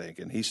old, I think,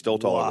 and he's still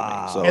taller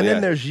than me. So, and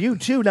then there's you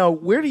too. Now,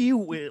 where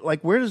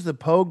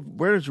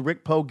does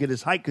Rick Pogue get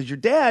his height? Because your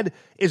dad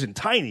isn't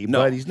tiny,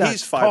 no, but he's not.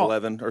 He's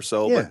 5'11" or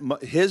so. Yeah.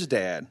 But his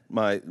dad,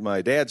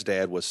 my dad's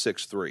dad, was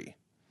 6'3".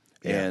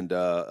 Yeah. And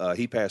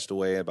he passed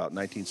away about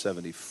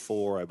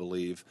 1974, I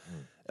believe,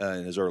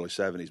 in his early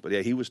 70s. But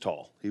yeah, he was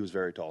tall. He was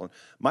very tall. And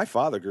my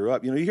father grew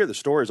up. You hear the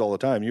stories all the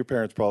time. Your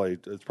parents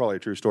it's probably a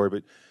true story,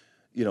 but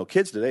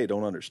kids today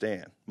don't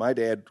understand. My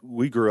dad,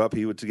 we grew up.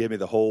 He would give me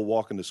the whole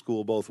walking to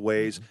school both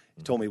ways.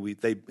 He told me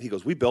he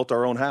goes, we built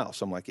our own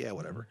house. I'm like, yeah,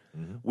 whatever.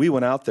 We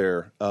went out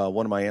there.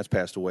 One of my aunts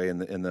passed away in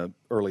the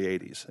early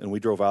 80s, and we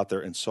drove out there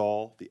and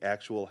saw the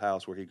actual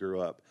house where he grew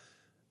up.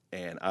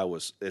 And I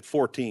was, at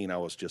 14, I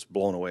was just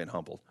blown away and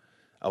humbled.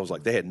 I was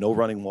like, they had no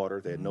running water.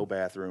 They had no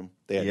bathroom.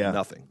 They had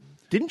nothing.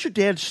 Didn't your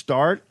dad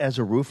start as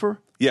a roofer?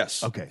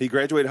 Yes. Okay. He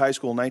graduated high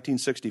school in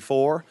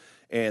 1964,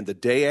 and the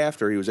day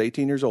after, he was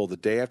 18 years old. The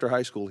day after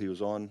high school, he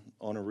was on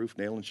a roof,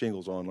 nailing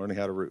shingles on, learning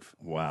how to roof.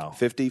 Wow.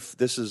 50.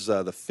 This is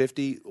the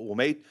 50.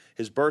 Well,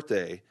 his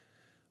birthday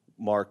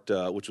marked,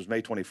 which was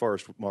May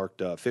 21st,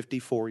 marked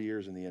 54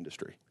 years in the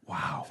industry.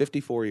 Wow.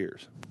 54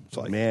 years. It's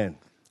like, man.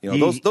 You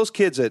know, those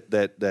kids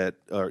that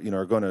are, you know,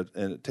 are going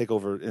to take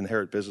over,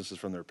 inherit businesses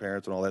from their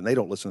parents and all that, and they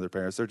don't listen to their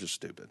parents. They're just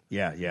stupid.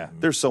 Yeah, yeah.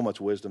 There's so much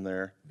wisdom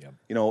there. Yep.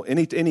 You know,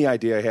 any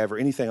idea I have or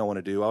anything I want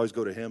to do, I always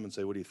go to him and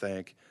say, what do you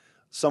think?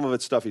 Some of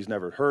it's stuff he's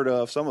never heard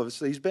of. Some of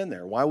it's he's been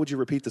there. Why would you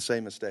repeat the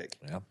same mistake?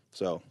 Yeah.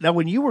 So now,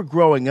 when you were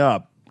growing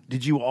up,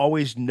 did you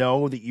always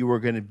know that you were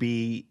going to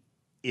be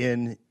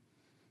in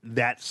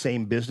that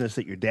same business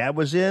that your dad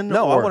was in?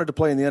 No, or? I wanted to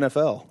play in the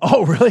NFL.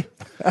 Oh, really?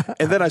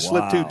 And then I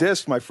slipped 2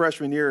 discs my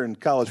freshman year in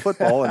college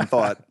football and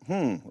thought,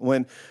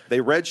 when they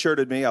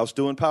redshirted me, I was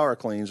doing power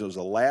cleans. It was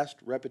the last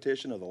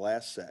repetition of the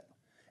last set.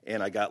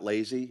 And I got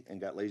lazy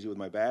with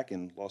my back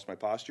and lost my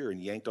posture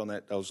and yanked on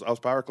that. I was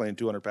power cleaning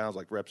 200 pounds,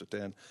 like reps of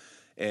 10.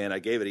 And I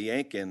gave it a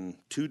yank and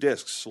 2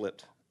 discs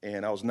slipped.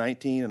 And I was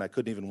 19 and I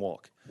couldn't even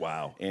walk.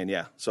 Wow.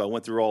 And so I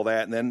went through all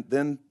that. And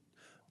then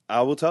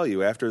I will tell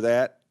you, after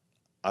that,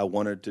 I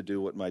wanted to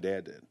do what my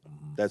dad did.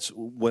 That's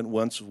when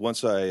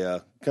once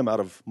I come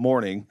out of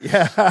mourning,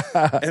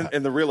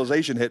 and the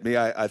realization hit me.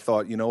 I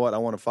thought, you know what, I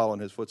want to follow in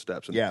his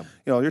footsteps. And, you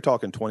know, you're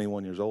talking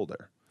 21 years old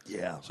there.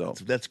 Yeah, so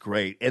that's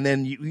great. And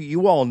then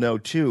you all know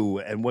too,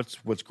 and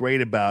what's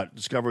great about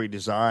Discovery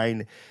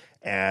Design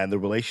and the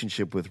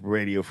relationship with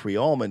Radio Free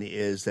Allman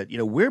is that, you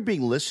know, we're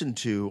being listened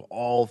to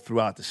all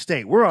throughout the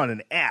state. We're on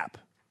an app,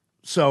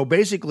 so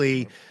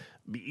basically,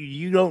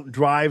 you don't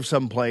drive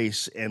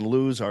someplace and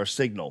lose our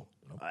signal.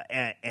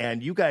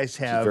 And you guys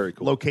have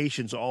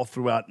locations all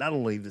throughout, not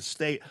only the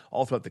state,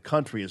 all throughout the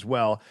country as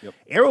well. Yep.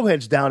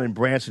 Arrowhead's down in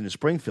Branson and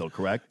Springfield,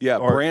 correct? Yeah,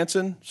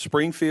 Branson,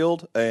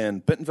 Springfield,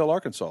 and Bentonville,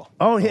 Arkansas.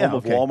 Oh, the yeah, home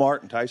of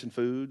Walmart and Tyson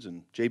Foods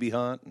and J.B.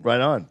 Hunt.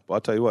 Right on. Well,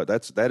 I'll tell you what,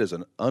 that is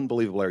an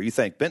unbelievable area. You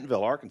think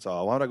Bentonville,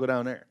 Arkansas? Why don't I go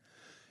down there?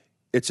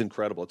 It's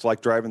incredible. It's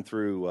like driving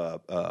through.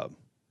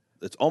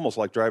 It's almost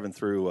like driving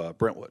through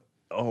Brentwood.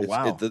 Oh,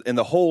 wow. And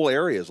the whole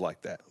area is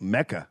like that.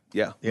 Mecca.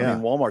 Yeah. I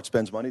mean, Walmart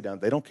spends money down.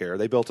 They don't care.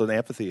 They built an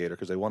amphitheater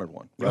because they wanted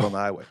one right on the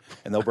highway.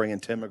 And they'll bring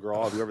in Tim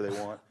McGraw, whoever they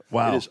want.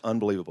 Wow. It is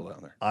unbelievable down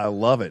there. I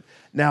love it.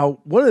 Now,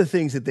 one of the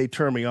things that they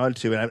turned me on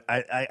to, and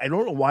I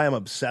don't know why I'm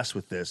obsessed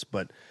with this,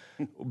 but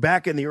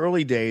back in the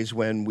early days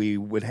when we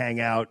would hang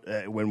out,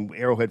 when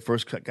Arrowhead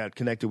first got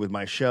connected with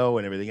my show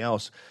and everything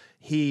else,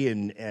 he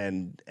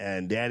and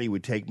Daddy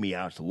would take me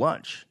out to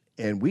lunch.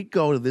 And we'd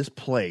go to this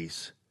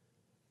place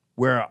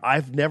where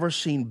I've never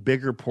seen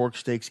bigger pork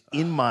steaks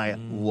in my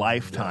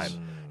lifetime.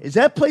 Is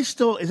that place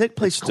still? Is that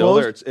place still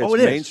closed? there?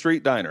 It's Main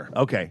Street Diner.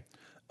 Okay.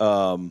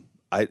 I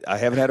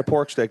haven't had a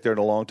pork steak there in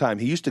a long time.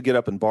 He used to get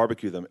up and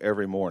barbecue them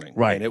every morning.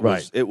 Right, And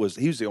he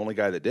was the only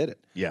guy that did it.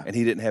 Yeah. And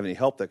he didn't have any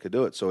help that could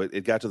do it. So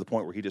it got to the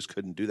point where he just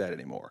couldn't do that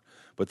anymore.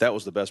 But that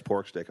was the best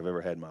pork steak I've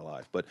ever had in my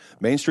life. But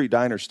Main Street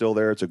Diner's still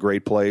there. It's a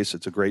great place.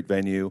 It's a great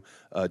venue.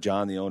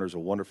 John, the owner, is a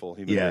wonderful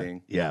human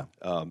being. Yeah.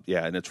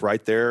 And it's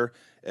right there,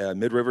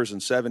 Mid Rivers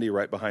and 70,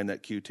 right behind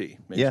that QT,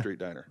 Main Street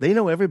Diner. They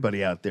know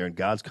everybody out there in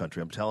God's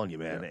country, I'm telling you,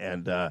 man. Yeah.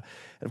 And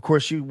of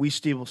course, we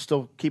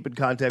still keep in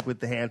contact with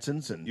the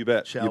Hansons and you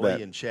bet.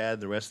 Shelly and Chad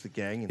and the rest of the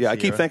gang. And I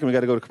keep thinking we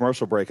got to go to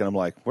commercial break, and I'm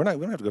like, we don't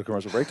have to go to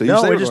commercial break.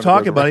 No, we're just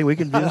talking, buddy. We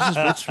can do this.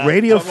 It's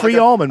Radio Free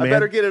Allman, man. I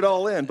better get it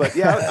all in. But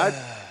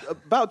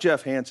about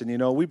Jeff Hansen, you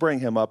know, we bring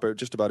him up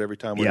just about every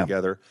time we're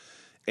together.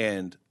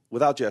 And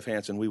without Jeff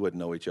Hansen, we wouldn't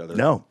know each other.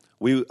 No.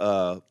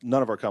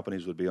 None of our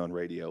companies would be on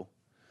radio.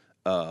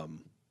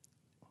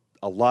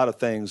 A lot of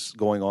things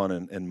going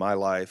on in my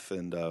life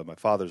and my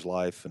father's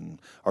life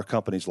and our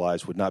company's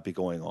lives would not be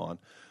going on.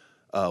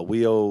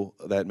 We owe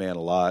that man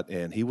a lot,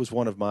 and he was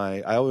one of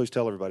my – I always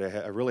tell everybody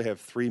I really have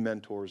 3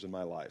 mentors in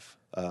my life.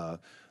 The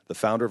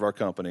founder of our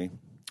company,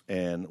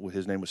 and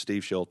his name was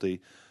Steve Schulte.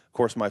 Of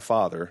course, my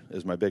father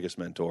is my biggest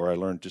mentor. I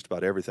learned just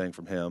about everything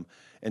from him.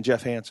 And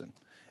Jeff Hansen.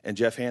 And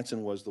Jeff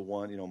Hansen was the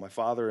one, you know, my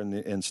father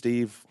and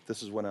Steve,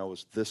 this is when I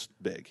was this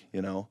big,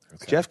 you know.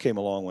 Okay. Jeff came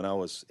along when I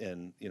was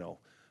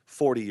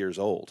 40 years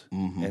old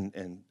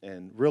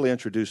and really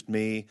introduced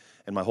me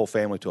and my whole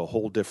family to a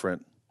whole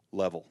different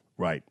level.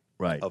 Right.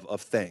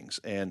 Of things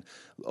and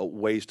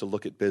ways to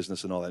look at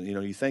business and all that. You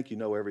know, you think you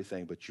know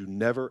everything, but you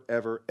never,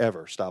 ever,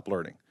 ever stop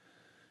learning.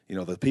 You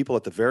know, the people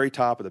at the very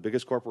top of the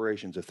biggest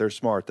corporations, if they're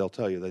smart, they'll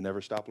tell you they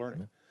never stop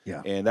learning.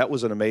 Yeah. And that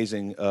was an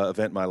amazing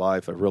event in my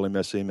life. I really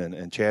miss him.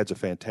 And Chad's a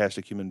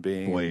fantastic human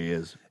being. Boy, he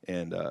is.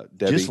 And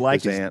Debbie, just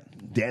like his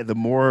aunt. Dad, the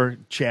more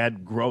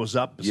Chad grows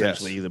up,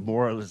 essentially, the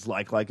more it's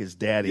like his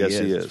daddy yes, is.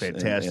 He is. It's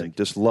fantastic. And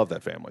just love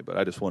that family. But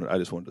I just wanted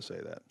to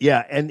say that.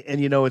 Yeah, and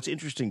you know, it's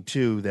interesting,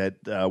 too,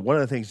 that one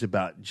of the things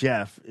about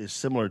Jeff is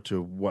similar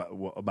to what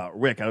about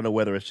Rick. I don't know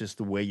whether it's just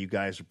the way you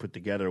guys are put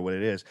together or what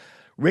it is.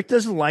 Rick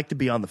doesn't like to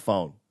be on the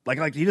phone.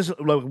 Like he just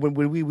when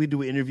we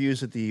do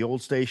interviews at the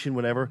old station,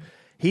 whatever.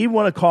 He'd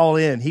want to call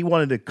in. He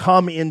wanted to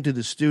come into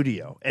the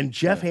studio, and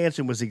Jeff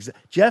Hansen was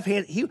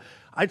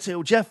I'd say,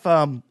 well, Jeff,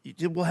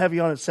 we'll have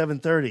you on at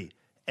 7:30,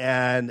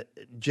 and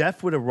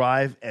Jeff would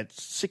arrive at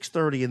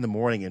 6:30 in the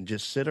morning and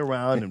just sit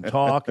around and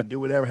talk and do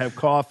whatever, have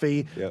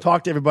coffee,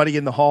 talk to everybody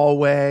in the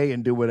hallway,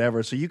 and do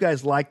whatever. So you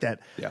guys like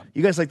that? Yeah.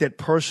 You guys like that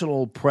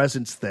personal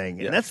presence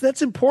thing, and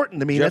that's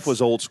important. I mean, Jeff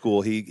was old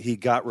school. He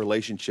got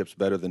relationships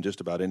better than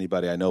just about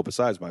anybody I know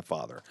besides my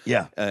father.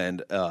 Yeah,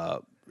 and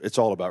it's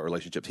all about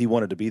relationships. He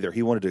wanted to be there.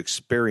 He wanted to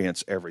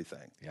experience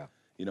everything. Yeah.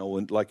 You know,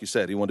 when, like you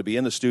said, he wanted to be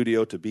in the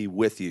studio to be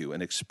with you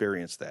and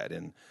experience that.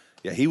 And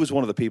yeah, he was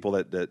one of the people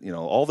that you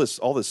know, all this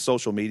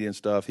social media and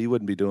stuff, he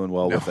wouldn't be doing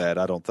well with that,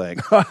 I don't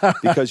think,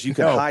 because you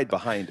can hide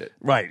behind it.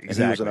 Right,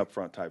 exactly. And he was an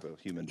upfront type of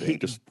human being,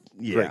 just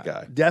great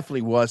guy.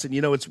 Definitely was. And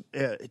you know, it's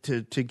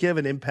to give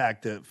an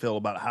impact to Phil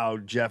about how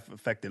Jeff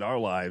affected our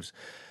lives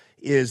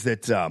is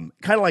that kind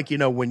of like, you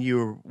know, if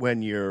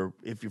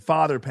your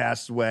father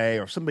passes away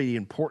or somebody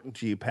important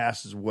to you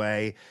passes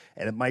away,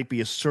 and it might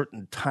be a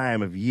certain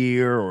time of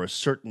year or a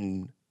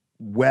certain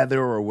weather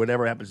or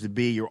whatever it happens to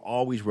be, you're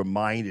always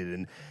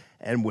reminded.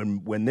 And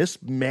when this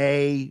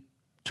May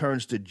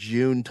turns to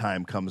June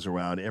time comes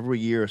around every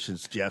year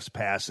since Jeff's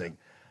passing,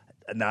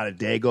 not a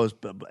day goes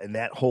in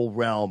that whole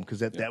realm,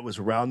 because that was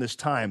around this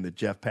time that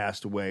Jeff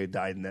passed away,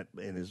 died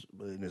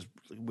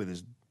with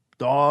his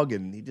dog,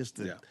 and he just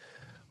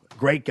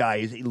great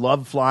guy. He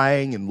loved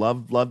flying and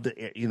loved what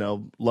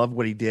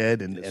he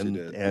did, and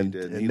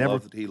he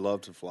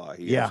loved to fly.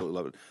 He absolutely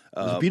loved it. It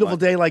was a beautiful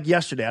day like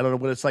yesterday. I don't know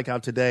what it's like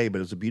out today, but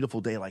it was a beautiful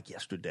day like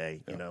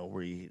yesterday. You know,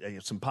 where you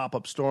had some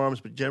pop-up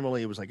storms, but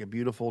generally it was like a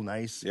beautiful,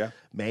 nice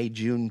May,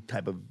 June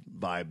type of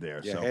vibe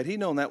there. Yeah, so had he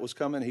known that was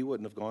coming, he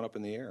wouldn't have gone up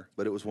in the air.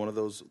 But it was one of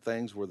those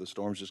things where the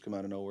storms just come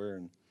out of nowhere,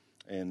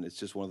 and it's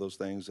just one of those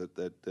things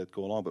that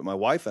go along. But my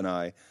wife and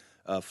I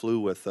flew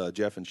with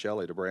Jeff and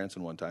Shelley to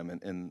Branson one time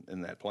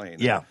in that plane.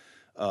 Yeah.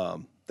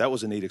 That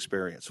was a neat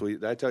experience.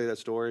 Did I tell you that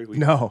story?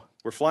 No.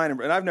 We're flying,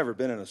 and I've never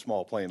been in a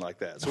small plane like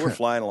that. So we're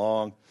flying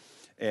along,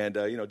 and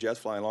Jeff's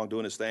flying along,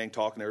 doing his thing,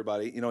 talking to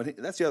everybody. You know, and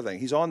that's the other thing.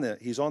 He's on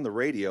the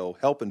radio,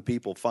 helping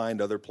people find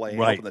other planes,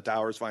 helping the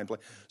towers find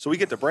planes. So we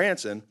get to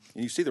Branson,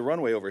 and you see the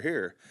runway over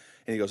here,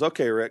 and he goes,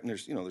 "Okay, Rick," and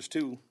there's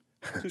two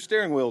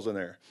steering wheels in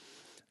there.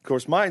 Of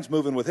course, mine's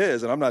moving with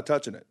his, and I'm not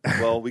touching it.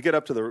 Well, we get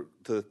up to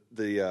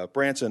the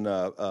Branson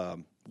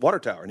water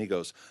tower, and he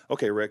goes,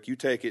 "Okay, Rick, you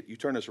take it. You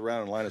turn us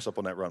around and line us up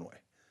on that runway."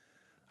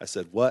 I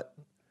said, "What?"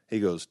 He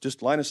goes,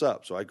 "Just line us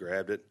up." So I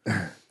grabbed it,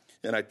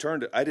 and I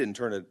turned it. I didn't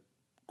turn it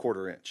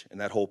quarter inch, and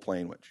that whole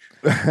plane went.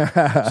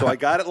 So I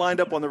got it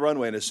lined up on the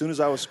runway, and as soon as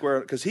I was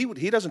square, because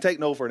he doesn't take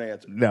no for an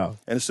answer. No.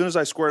 And as soon as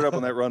I squared up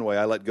on that runway,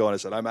 I let go, and I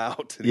said, "I'm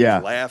out." And he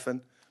was laughing.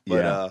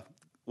 But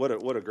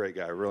what a great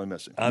guy. I really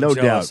miss him. I'm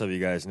jealous of you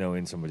guys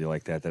knowing somebody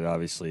like that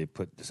obviously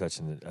put such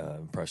an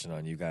impression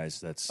on you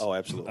guys.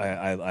 Absolutely.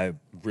 I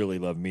really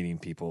love meeting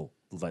people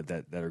like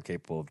that are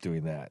capable of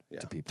doing that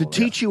to people. To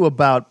teach you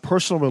about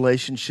personal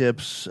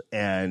relationships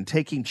and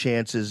taking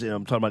chances.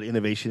 I'm talking about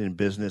innovation in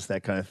business,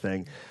 that kind of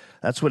thing.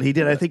 That's what he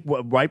did. I think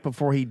right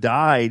before he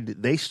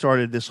died, they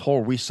started this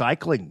whole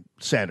recycling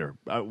center.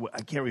 I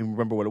can't even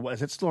remember what it was.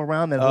 Is it still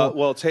around?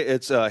 Well,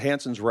 it's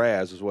Hansen's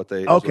Raz is what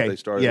they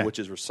started, which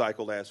is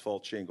recycled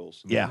asphalt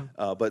shingles. Yeah.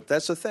 But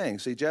that's the thing.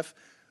 See, Jeff,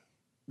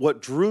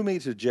 what drew me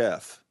to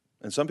Jeff,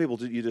 and some people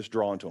you just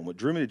drawn to him. What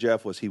drew me to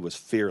Jeff was he was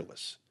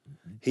fearless.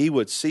 He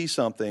would see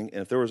something,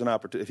 and if there was an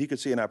opportunity, if he could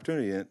see an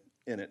opportunity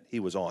in it, he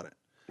was on it.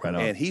 Right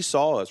on. And he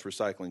saw us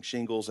recycling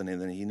shingles, and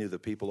then he knew the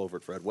people over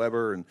at Fred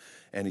Weber,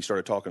 and he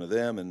started talking to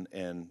them,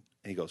 and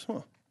he goes,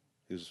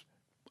 he goes,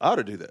 "I ought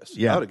to do this.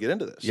 I ought to get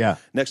into this." Yeah.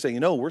 Next thing you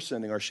know, we're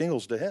sending our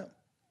shingles to him,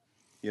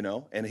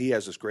 and he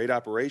has this great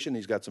operation.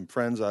 He's got some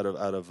friends out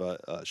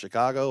of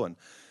Chicago, and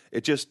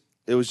it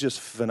was just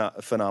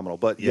phenomenal.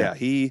 But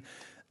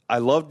I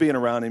loved being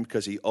around him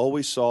because he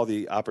always saw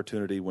the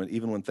opportunity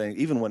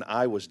even when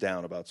I was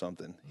down about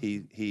something,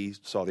 he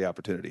saw the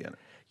opportunity in it.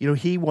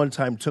 He one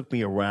time took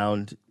me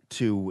around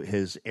to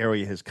his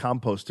area, his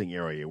composting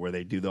area, where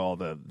they do all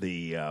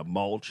the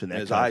mulch and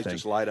that his kind eyes of thing.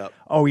 just light up.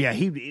 Oh yeah,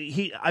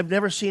 he. I've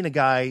never seen a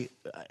guy.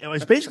 It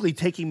was basically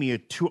taking me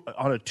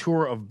on a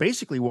tour of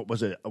basically what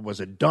was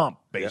a dump,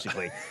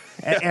 basically.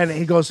 And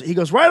he goes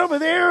right over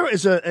there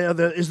is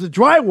the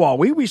drywall.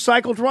 We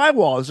recycle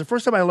drywall. It's the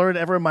first time I learned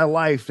ever in my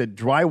life that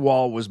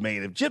drywall was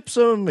made of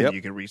gypsum and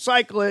you can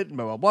recycle it and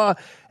blah blah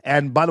blah.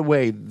 And by the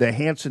way, the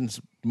Hansen's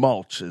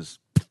mulch is.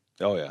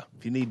 Oh yeah!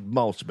 If you need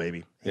mulch,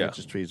 baby,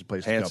 Hansen's Tree is a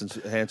place to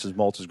go. Hansen's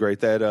mulch is great.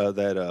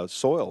 That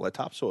soil, that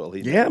topsoil.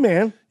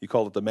 Man. You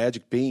call it the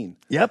magic bean.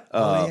 Yep.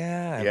 I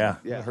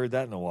haven't heard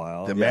that in a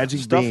while. The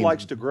magic stuff bean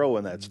likes to grow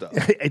in that stuff.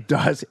 It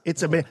does.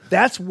 It's amazing.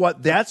 That's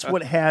what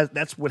has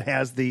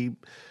the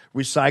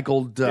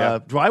recycled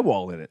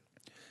drywall in it.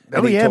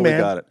 And he totally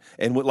got it.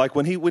 And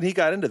when he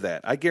got into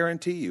that, I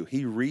guarantee you,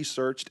 he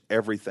researched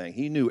everything.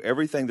 He knew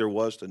everything there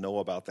was to know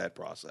about that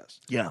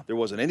process. Yeah. There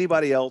wasn't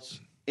anybody else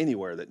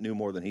anywhere that knew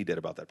more than he did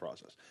about that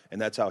process. And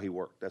that's how he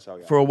worked. That's how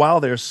he For a while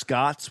there,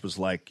 Scott's was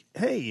like,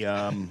 "Hey,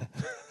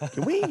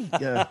 can we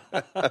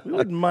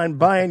wouldn't mind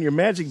buying your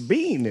Magic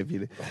Bean if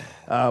you."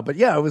 But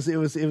yeah, it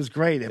was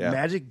great. Yeah.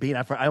 Magic Bean.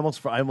 I almost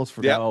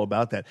forgot all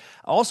about that.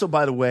 Also,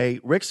 by the way,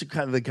 Rick's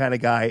the kind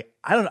of guy.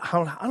 I don't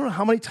know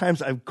how many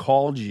times I've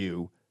called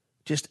you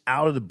just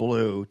out of the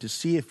blue to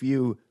see if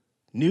you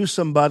knew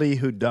somebody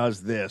who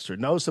does this or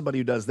knows somebody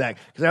who does that,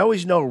 because I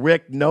always know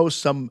Rick knows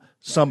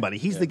somebody.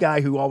 He's the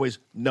guy who always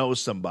knows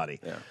somebody.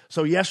 Yeah.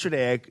 So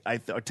yesterday I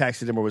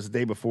texted him, or was the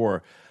day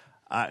before,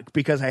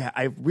 because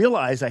I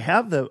realized I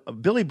have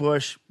Billy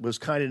Bush was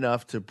kind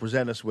enough to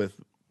present us with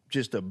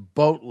just a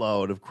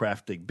boatload of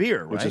Craftig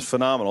beer, right? Which is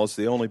phenomenal. It's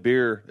the only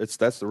beer. That's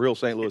the real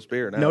St. Louis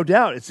beer now. No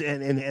doubt. It's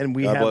and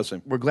God bless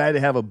him. We're glad to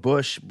have a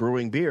Bush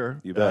Brewing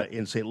beer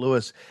in St.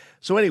 Louis.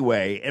 So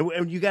anyway,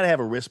 and you got to have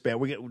a wristband.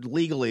 We got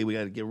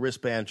to get a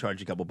wristband, charge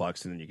you a couple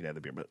bucks, and then you can have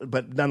the beer.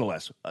 But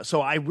nonetheless,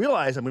 so I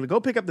realized I'm going to go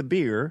pick up the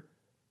beer,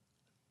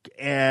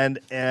 and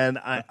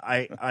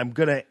I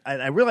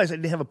realized I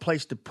didn't have a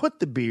place to put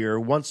the beer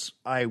once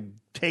I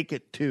take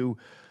it to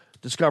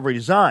Discovery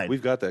Design.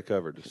 We've got that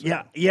covered.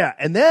 Yeah.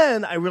 And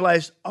then I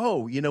realized,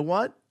 oh, you know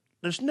what?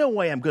 There's no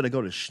way I'm going to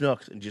go to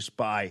Schnucks and just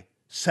buy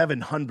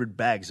 700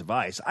 bags of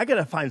ice. I got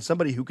to find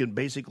somebody who can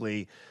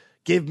basically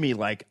give me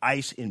like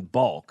ice in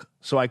bulk.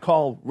 So I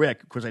call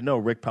Rick, because I know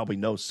Rick probably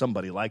knows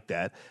somebody like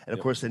that. And of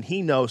course, then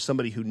he knows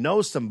somebody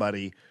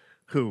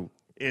who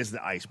is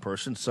the ice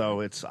person. So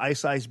it's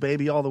ice,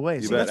 baby, all the way.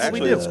 You So bet. that's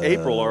what we Actually, do. it's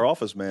April, our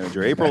office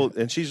manager. April,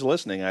 and she's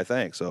listening, I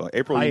think. So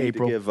April, Hi, you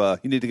April.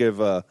 need to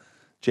give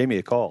Jamie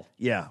a call.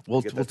 Yeah,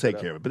 we'll Get that take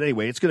set care up. of it. But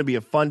anyway, it's going to be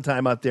a fun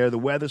time out there. The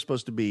weather's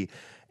supposed to be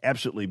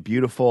absolutely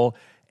beautiful,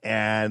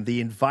 and the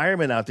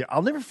environment out there.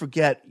 I'll never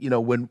forget,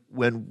 when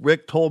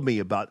Rick told me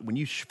about when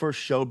you first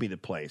showed me the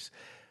place,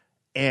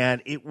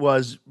 and it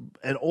was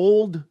an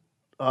old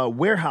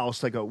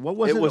warehouse, like what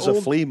was it? It was Old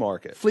a flea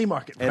market. Flea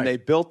market, And right. they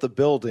built the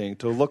building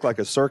to look like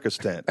a circus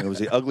tent. And it was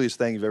the ugliest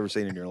thing you've ever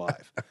seen in your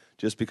life,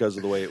 just because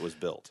of the way it was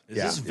built. Is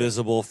this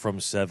visible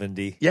from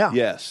 70? Yeah.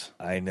 Yes.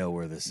 I know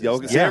where this is. Y'all,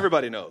 now. see,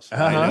 everybody knows. I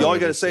know All where you got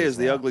to this say is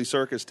the now. ugly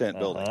circus tent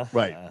building.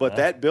 Right. But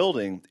that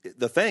building,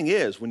 the thing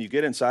is, when you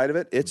get inside of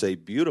it, it's a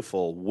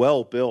beautiful,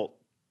 well-built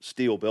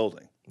steel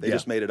building. They Yeah.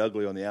 just made it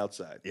ugly on the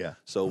outside. Yeah.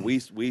 So we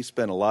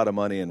spent a lot of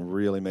money and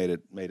really made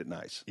it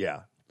nice.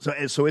 Yeah.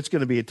 So it's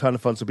going to be a ton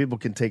of fun. So people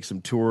can take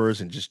some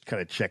tours and just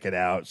kind of check it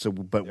out. So,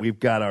 but we've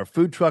got our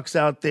food trucks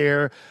out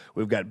there.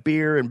 We've got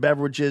beer and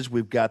beverages.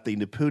 We've got the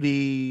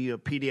Naputi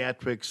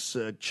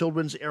Pediatrics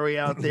Children's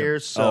area out there.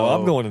 So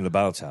I'm going to the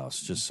bounce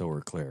house, just so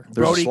we're clear.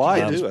 There's a Brody,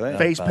 slide, too, I think.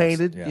 face Bounce,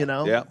 painted,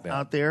 yeah.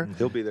 out there.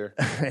 He'll be there.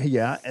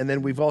 Yeah, and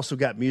then we've also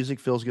got music.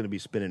 Phil's going to be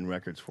spinning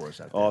records for us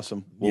out there.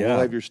 Awesome. Well, Yeah. we'll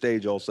have your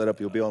stage all set up.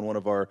 You'll be on one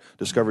of our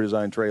Discovery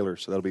Design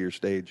trailers, so that'll be your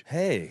stage.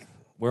 Hey,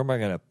 where am I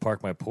going to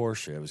park my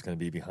Porsche? It was going to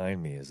be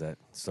behind me. Is that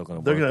still going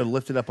to They're work? going to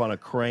lift it up on a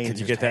crane. Could and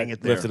you just get hang that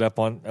it there. lifted up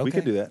on? Okay. We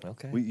could do that.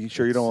 Okay. You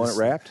sure you don't want it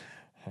wrapped?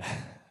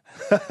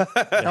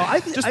 No,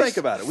 Just think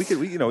about it. We could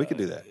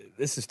do that.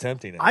 This is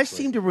tempting. I actually.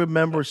 seem to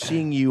remember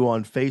seeing you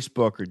on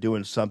Facebook or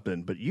doing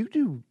something, but you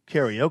do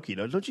karaoke,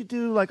 don't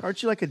you?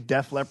 Aren't you like a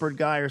Def Leppard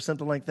guy or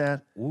something like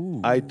that?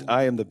 Ooh.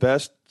 I am the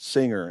best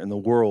singer in the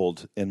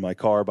world in my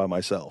car by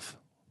myself.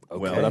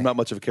 Well, But I'm not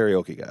much of a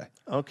karaoke guy.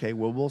 Okay,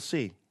 well, we'll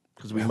see.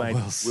 Because we might,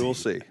 We'll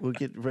see. we'll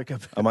get Rick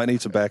up. I might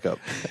need some backup.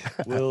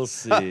 We'll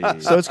see.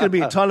 So it's going to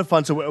be a ton of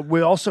fun. So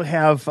we also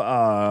have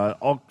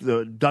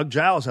Doug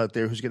Giles out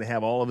there, who's going to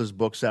have all of his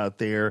books out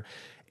there.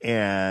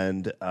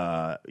 And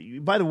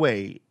by the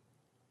way,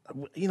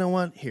 you know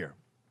what? Here,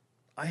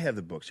 I have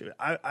the books here.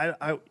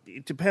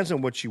 It depends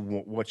on what you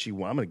want.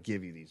 I'm going to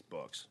give you these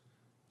books.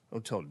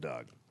 Don't tell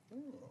Doug.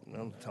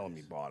 Don't tell him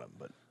you bought them.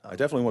 But I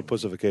definitely want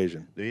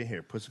Pussification. do you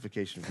hear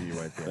Pussification for you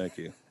right there? Thank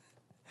you.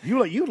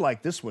 You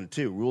like this one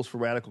too? Rules for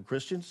Radical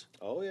Christians.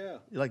 Oh yeah.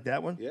 You like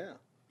that one? Yeah.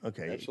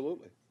 Okay.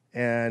 Absolutely.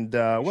 And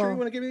Sure, well, you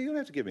want to give me? You don't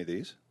have to give me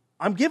these.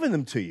 I'm giving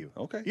them to you.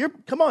 Okay.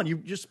 Come on. You're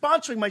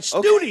sponsoring my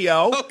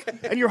studio,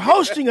 and you're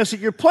hosting us at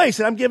your place,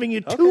 and I'm giving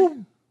you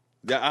two.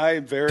 Yeah, I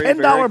am very, $10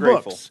 very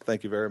grateful. books.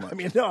 Thank you very much. I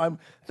mean, no,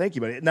 thank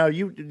you, buddy. Now, do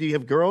you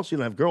have girls? You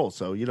don't have girls,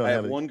 so you don't I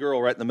have have one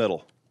girl right in the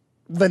middle.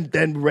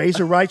 Then raise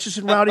a righteous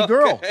and rowdy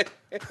girl.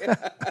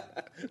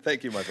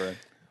 Thank you, my friend.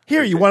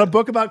 Here, you want a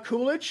book about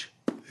Coolidge?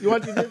 You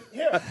want here?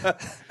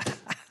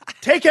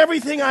 Take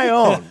everything I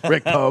own,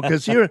 Rick Poe,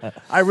 because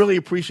I really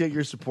appreciate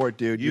your support,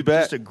 dude. You're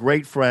bet. just a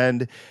great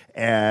friend.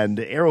 And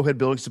Arrowhead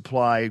Building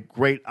Supply,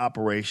 great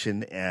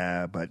operation.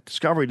 But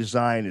Discovery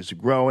Design is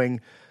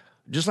growing,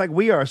 just like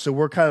we are. So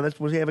that's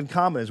what we have in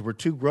common is we're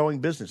two growing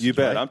businesses. You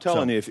bet. right? I'm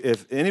telling So- you,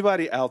 if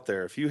anybody out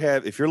there, if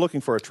you're looking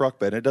for a truck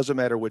bed, and it doesn't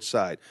matter which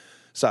size.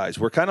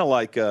 We're kind of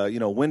like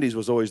Wendy's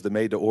was always the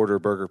made-to-order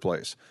burger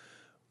place.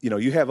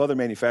 You have other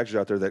manufacturers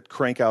out there that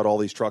crank out all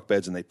these truck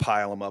beds and they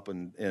pile them up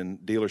in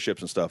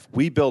dealerships and stuff.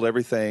 We build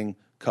everything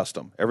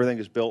custom. Everything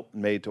is built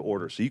and made to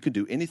order. So you can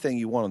do anything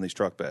you want on these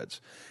truck beds.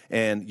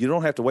 And you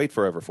don't have to wait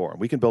forever for them.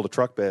 We can build a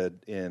truck bed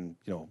in,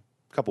 a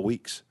couple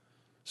weeks.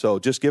 So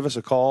just give us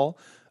a call.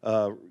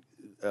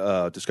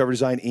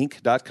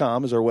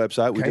 DiscoveryDesignInc.com is our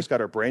website. We Okay. just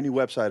got our brand new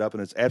website up,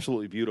 and it's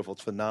absolutely beautiful.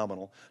 It's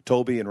phenomenal.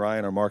 Toby and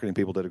Ryan, our marketing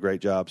people, did a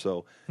great job.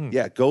 So,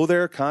 yeah, go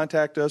there,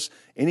 contact us.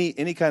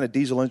 Any kind of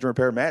diesel engine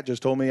repair. Matt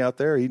just told me out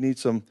there he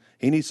needs some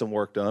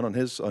work done on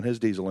his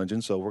diesel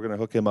engine. So we're going to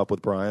hook him up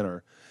with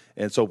Brian.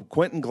 And so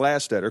Quentin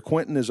Glastetter,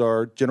 Quentin is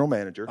our general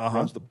manager,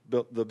 runs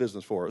the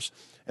business for us.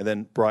 And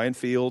then Brian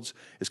Fields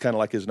is kind of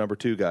like his number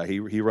 2 guy.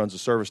 He runs the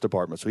service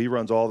department, so he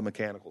runs all the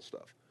mechanical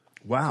stuff.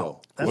 Wow,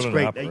 that's what an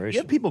great. operation. You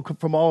have people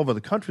from all over the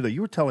country, though.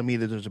 You were telling me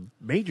that there's a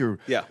major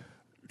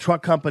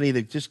truck company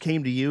that just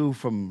came to you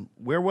from,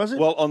 where was it?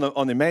 Well,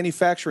 on the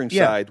manufacturing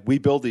side, we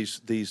build these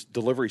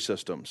delivery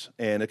systems,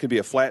 and it can be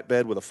a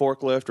flatbed with a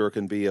forklift, or it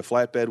can be a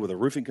flatbed with a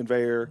roofing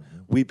conveyor.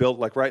 We build,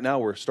 like right now,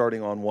 we're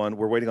starting on one.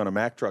 We're waiting on a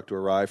Mack truck to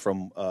arrive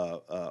from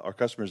our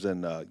customers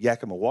in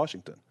Yakima,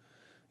 Washington.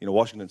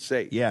 Washington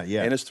State. Yeah.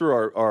 And it's through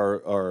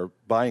our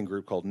buying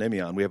group called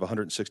Nemion. We have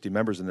 160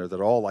 members in there that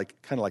are all kind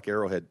of like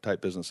Arrowhead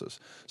type businesses.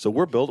 So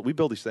we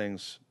build these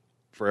things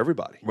for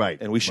everybody, right?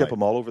 And we ship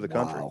them all over the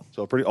country.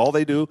 So all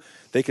they do,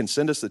 they can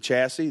send us the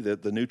chassis,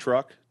 the new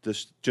truck,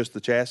 just the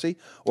chassis,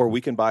 or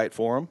we can buy it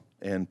for them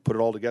and put it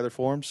all together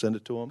for them, send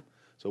it to them.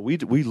 So we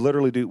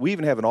literally do. We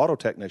even have an auto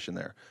technician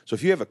there. So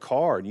if you have a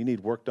car and you need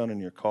work done in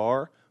your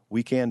car,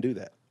 we can do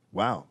that.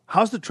 Wow.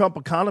 How's the Trump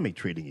economy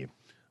treating you?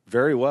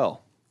 Very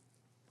well.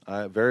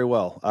 Very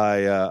well.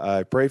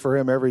 I pray for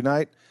him every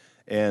night,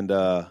 and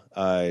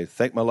I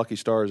thank my lucky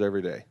stars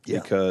every day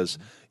because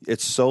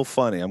it's so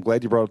funny. I'm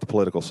glad you brought up the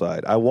political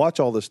side. I watch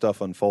all this stuff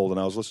unfold, and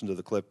I was listening to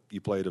the clip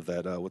you played of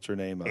that. What's her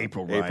name?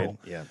 April Ryan.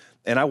 Yeah.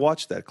 And I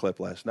watched that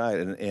clip last night,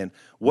 and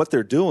what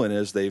they're doing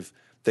is they've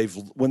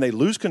when they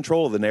lose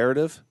control of the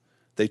narrative,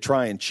 they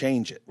try and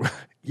change it.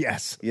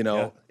 Yes.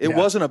 It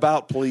wasn't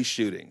about police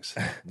shootings.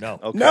 No.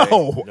 Okay?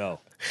 No.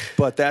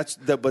 But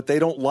but they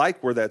don't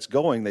like where that's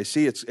going. They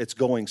see it's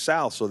going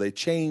south, so they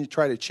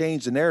try to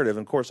change the narrative.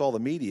 And of course, all the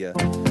media.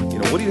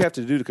 What do you have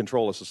to do to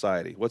control a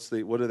society? What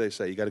do they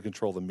say? You got to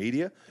control the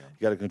media.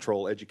 You got to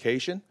control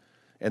education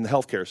and the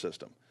healthcare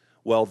system.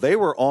 Well, they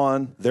were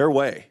on their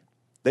way.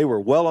 They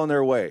were well on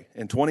their way.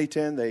 In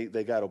 2010,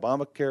 they got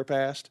Obamacare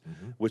passed,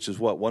 which is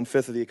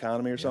 1/5 of the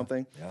economy or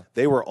something. Yeah.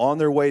 They were on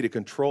their way to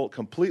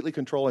completely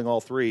controlling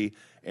all three,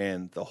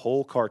 and the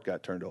whole cart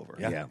got turned over.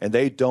 Yeah. And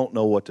they don't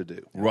know what to do.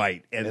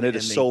 Right. And it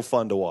is so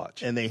fun to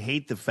watch. And they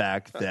hate the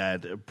fact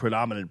that a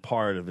predominant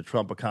part of the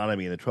Trump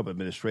economy and the Trump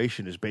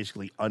administration is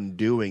basically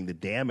undoing the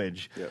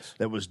damage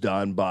that was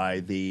done by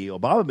the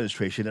Obama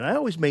administration. And I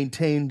always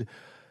maintained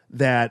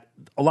that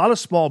a lot of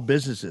small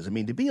businesses,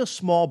 to be a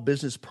small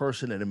business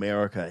person in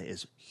America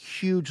is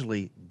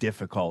hugely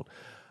difficult.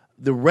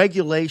 The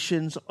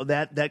regulations,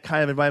 that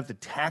kind of environment, the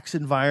tax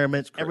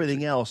environment,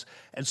 everything else.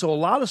 And so a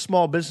lot of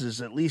small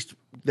businesses, at least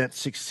that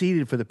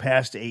succeeded for the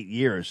past 8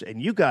 years,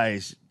 and you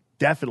guys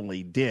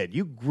definitely did.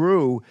 You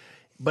grew,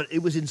 but it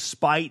was in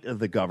spite of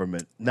the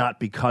government, not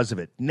because of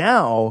it.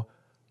 Now,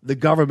 the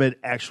government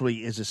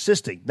actually is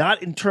assisting,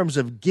 not in terms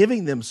of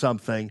giving them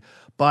something,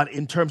 but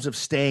in terms of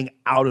staying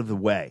out of the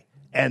way.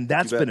 And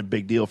that's been a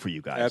big deal for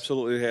you guys.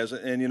 Absolutely it has.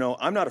 And,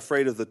 I'm not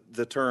afraid of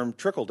the term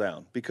trickle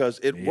down because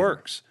it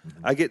works.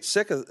 I get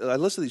sick of I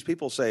listen to these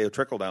people say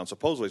trickle down,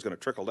 supposedly it's going to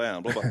trickle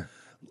down, blah, blah.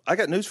 I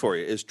got news for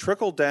you. Is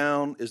trickle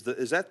down,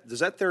 does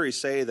that theory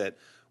say that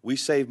we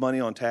save money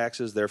on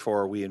taxes,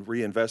 therefore we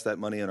reinvest that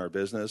money in our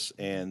business,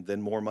 and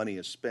then more money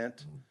is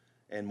spent,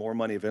 and more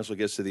money eventually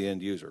gets to the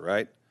end user,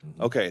 right?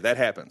 Okay, that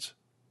happens.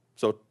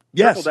 So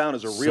trickle down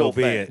is a real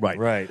thing.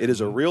 Right. It is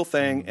a real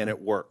thing, and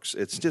it works.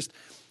 It's just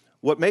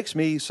what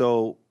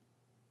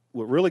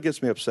really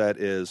gets me upset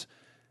is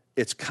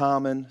it's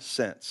common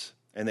sense.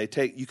 And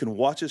you can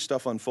watch this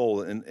stuff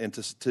unfold, and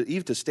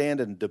to stand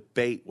and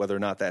debate whether or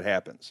not that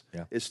happens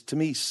is, to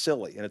me,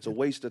 silly, and it's a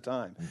waste of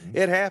time.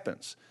 It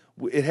happens.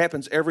 It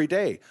happens every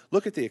day.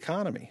 Look at the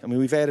economy.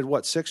 We've added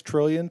 $6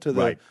 trillion to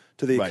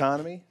the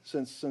economy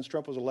since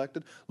Trump was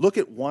elected. Look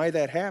at why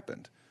that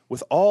happened.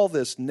 With all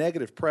this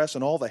negative press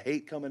and all the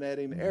hate coming at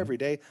him every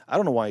day, I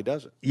don't know why he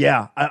does it.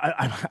 Yeah,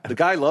 the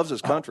guy loves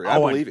his country. I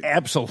believe it.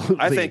 Absolutely.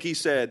 I think he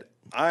said,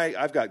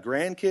 "I've got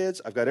grandkids.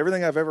 I've got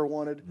everything I've ever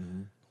wanted.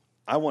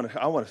 I want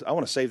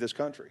to save this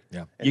country."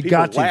 Yeah, and you people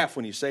got to laugh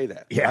when you say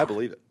that. Yeah, I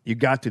believe it. You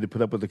got to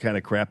put up with the kind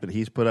of crap that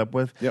he's put up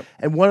with. Yep.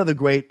 And one of the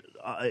great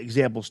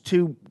examples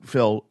too,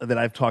 Phil, that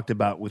I've talked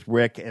about with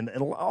Rick and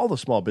all the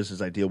small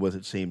business I deal with,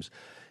 it seems,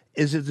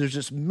 is that there's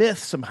this myth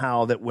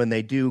somehow that when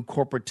they do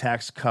corporate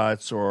tax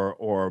cuts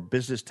or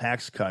business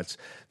tax cuts,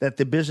 that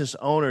the business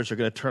owners are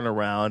going to turn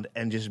around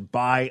and just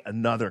buy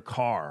another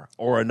car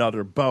or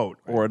another boat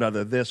or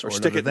another this or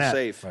stick another it in that. the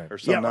safe or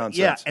some nonsense.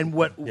 Yeah, and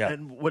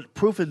what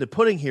proof in the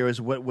pudding here is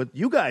what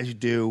you guys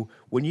do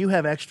when you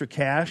have extra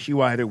cash.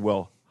 You either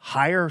will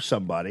hire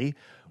somebody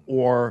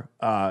or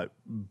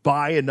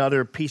buy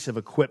another piece of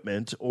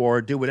equipment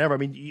or do whatever.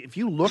 If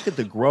you look at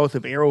the growth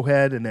of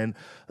Arrowhead and then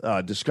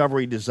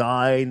Discovery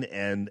Design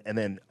and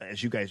then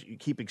as you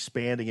keep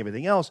expanding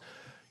everything else,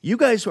 You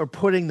guys are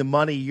putting the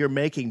money you're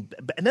making,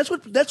 and that's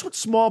what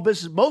small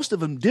business, most of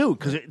them do,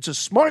 because it's a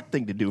smart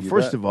thing to do.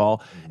 First of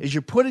all, is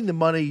you're putting the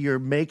money you're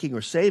making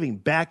or saving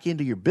back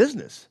into your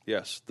business.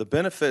 Yes, the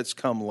benefits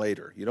come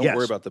later. You don't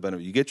worry about the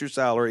benefit. You get your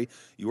salary.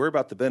 You worry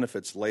about the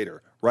benefits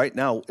later. Right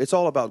now, it's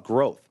all about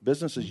growth.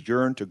 Businesses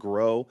yearn to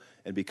grow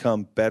and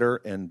become better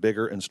and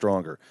bigger and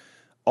stronger.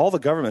 All the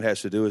government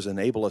has to do is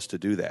enable us to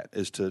do that.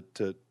 Is to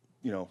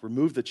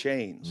remove the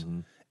chains.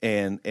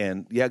 And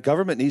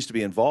government needs to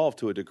be involved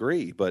to a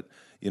degree, but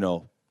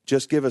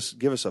just give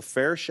us a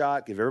fair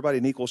shot, give everybody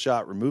an equal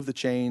shot, remove the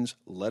chains,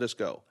 let us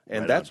go.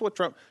 And that's what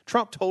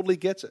Trump totally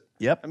gets it.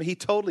 Yep. I mean, he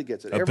totally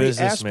gets it. A Every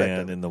aspect businessman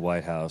of it. in the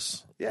White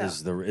House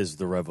is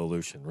the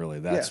revolution. Really,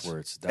 that's where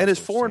it's. That's and his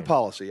where it's foreign changed.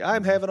 policy.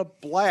 I'm having a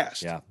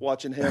blast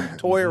watching him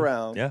toy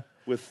around.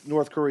 With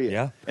North Korea.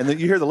 Yeah. And then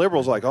you hear the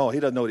liberals like, oh, he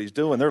doesn't know what he's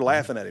doing. They're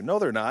laughing at him. No,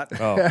 they're not.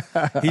 Oh,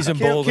 he's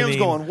emboldening. Kim's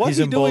going, what's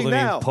he doing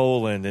now?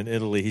 Poland and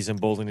Italy. He's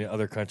emboldening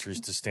other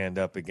countries to stand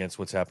up against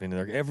what's happening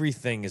there.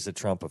 Everything is a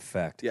Trump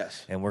effect.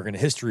 Yes. And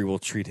history will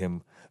treat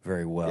him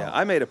very well. Yeah,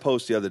 I made a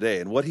post the other day,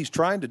 and what he's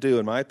trying to do,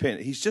 in my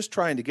opinion, he's just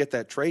trying to get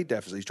that trade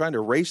deficit. He's trying to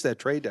erase that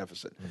trade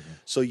deficit.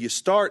 So you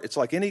start, it's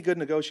like any good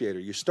negotiator.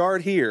 You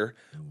start here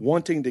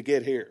wanting to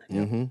get here.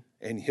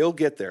 And he'll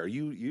get there.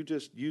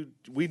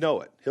 We know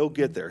it. He'll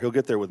get there. He'll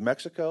get there with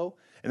Mexico.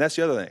 And that's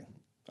the other thing.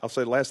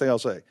 The last thing I'll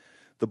say.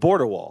 The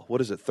border wall.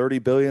 What is it,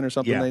 $30 billion or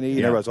something they need?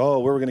 And everybody's, where are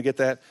we going to get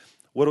that?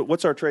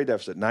 What's our trade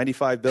deficit?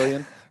 $95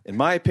 billion? In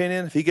my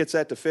opinion, if he gets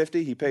that to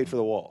 50, he paid for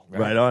the wall.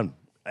 Right on.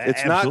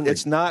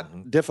 It's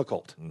not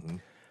difficult.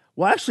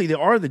 Well, actually,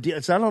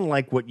 it's not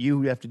unlike what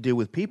you have to do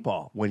with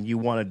Peepaw when you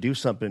want to do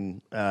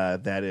something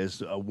that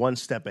is one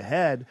step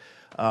ahead.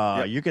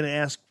 You're going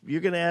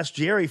to ask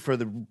Jerry for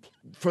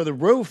the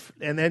roof,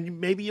 and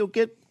then maybe you'll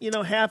get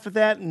half of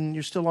that, and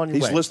you're still on your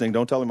way. He's listening.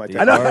 Don't tell him I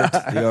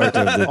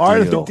The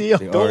art of the deal.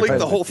 Don't leave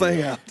the whole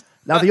thing out.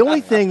 Now, the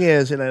only thing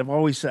is, and I've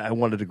always said I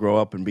wanted to grow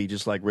up and be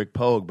just like Rick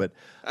Pogue, but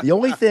the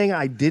only thing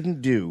I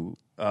didn't do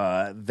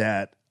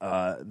that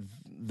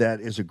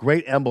is a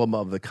great emblem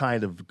of the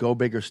kind of go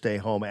big or stay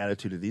home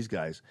attitude of these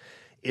guys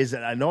is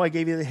that I know I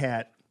gave you the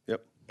hat.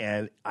 Yep.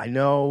 And I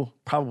know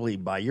probably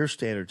by your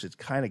standards it's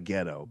kind of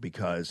ghetto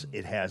because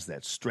it has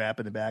that strap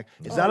in the back.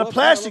 It's not a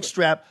plastic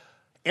strap.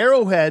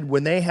 Arrowhead,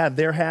 when they have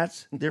their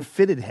hats, they're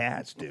fitted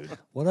hats, dude.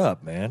 What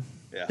up, man?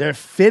 Yeah. They're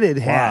fitted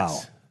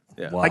hats. Wow.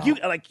 Yeah. Wow.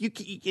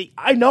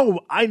 I know.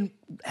 I'm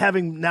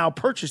having now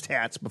purchased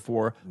hats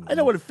before. I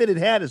know what a fitted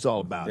hat is all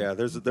about. Yeah,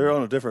 they're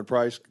on a different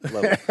price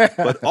level.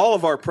 But all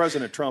of our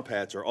President Trump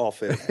hats are all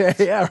fitted hats.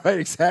 Yeah, right,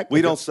 exactly.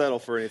 We don't settle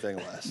for anything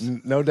less.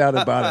 No doubt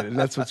about it. And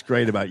that's what's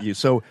great about you.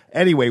 So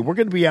anyway, we're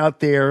going to be out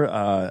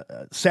there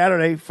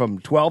Saturday from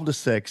 12 to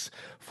 6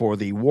 for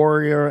the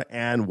Warrior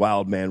and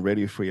Wildman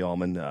Radio Free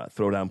Allman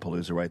Throwdown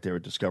Palooza right there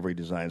at Discovery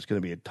Design. It's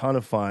going to be a ton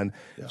of fun.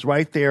 Yeah. It's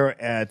right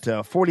there at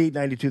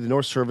 4892 the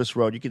North Service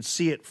Road. You can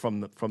see it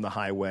from the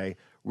highway.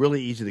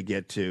 Really easy to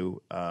get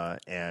to.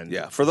 And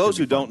yeah, for those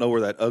who don't know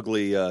where that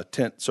ugly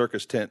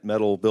circus tent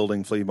metal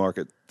building flea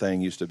market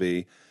thing used to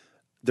be,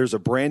 there's a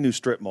brand new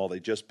strip mall they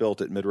just built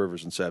at Mid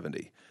Rivers and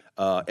 70.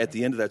 At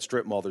the end of that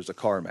strip mall, there's a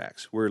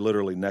CarMax. We're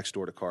literally next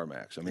door to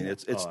CarMax. I mean,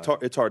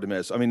 it's hard to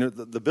miss. I mean,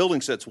 the building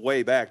sits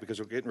way back because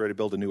we're getting ready to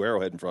build a new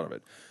Arrowhead in front of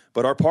it.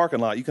 But our parking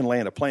lot, you can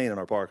land a plane in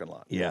our parking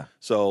lot. Yeah.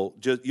 So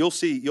you'll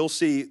see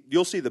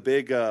the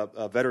big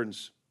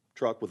veterans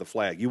truck with a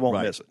flag. You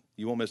won't miss it.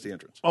 You won't miss the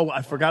entrance. Oh,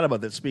 I forgot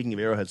about that. Speaking of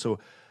Arrowhead, so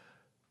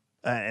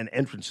and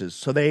entrances,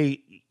 so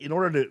in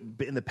order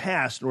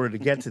to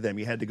get to them,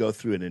 you had to go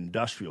through an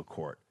industrial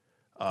court.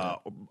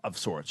 Of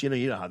sorts, you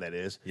know how that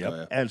is. Yep. Oh,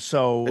 yeah. And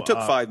so it took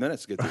 5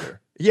 minutes to get through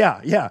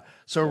there. Yeah.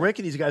 So Rick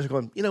and these guys are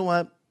going, you know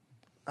what?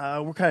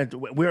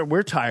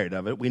 We're tired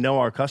of it. We know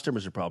our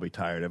customers are probably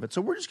tired of it. So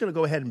we're just going to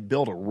go ahead and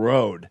build a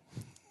road,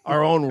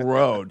 our own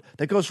road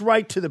that goes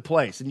right to the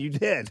place. And you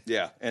did.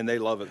 Yeah, and they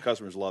love it.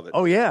 Customers love it.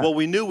 Oh yeah. Well,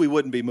 we knew we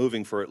wouldn't be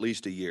moving for at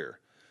least a year,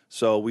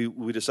 so we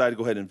decided to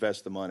go ahead and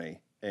invest the money.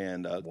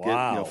 And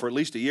get, for at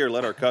least a year,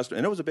 let our customers,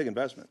 and it was a big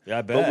investment. Yeah,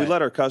 I bet. But we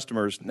let our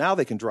customers, now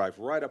they can drive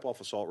right up off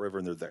of Salt River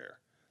and they're there.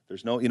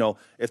 There's no,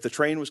 if the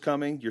train was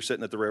coming, you're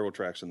sitting at the railroad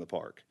tracks in the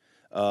park.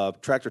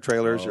 Tractor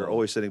trailers, you're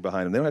always sitting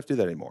behind them. They don't have to do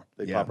that anymore.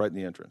 They pop right in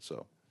the entrance.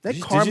 So did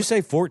you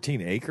say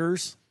 14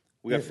 acres?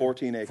 We got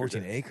 14 acres.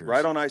 14 acres.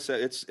 Right on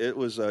I-70.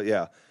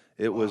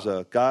 It was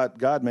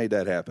God made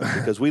that happen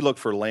because we looked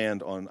for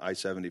land on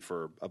I-70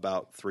 for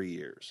about 3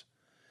 years.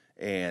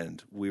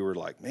 And we were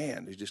like,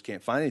 man, you just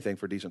can't find anything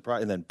for a decent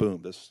price. And then,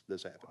 boom, this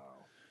happened.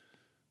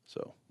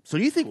 Wow. So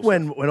do you think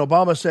when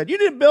Obama said, you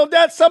didn't build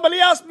that, somebody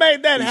else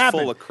made that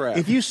happen? He's full of crap.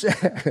 If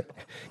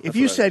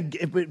you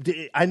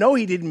said, I know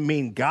he didn't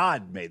mean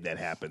God made that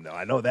happen, though.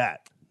 I know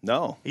that.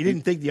 No. He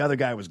didn't think the other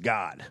guy was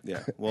God.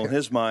 Yeah. Well, in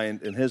his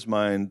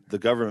mind, the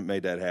government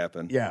made that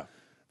happen. Yeah.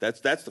 That's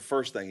the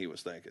first thing he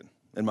was thinking,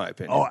 in my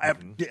opinion. Oh,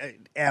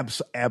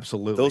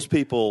 absolutely. Those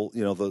people,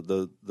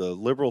 the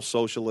liberal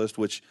socialist,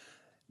 which...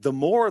 The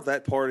more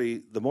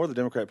the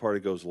Democrat Party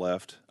goes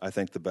left, I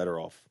think the better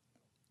off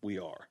we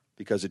are.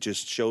 because it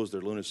just shows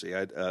their lunacy.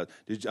 I don't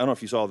know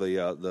if you saw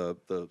the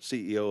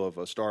CEO of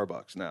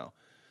Starbucks now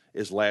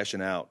is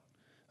lashing out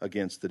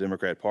against the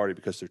Democrat Party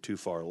because they're too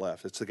far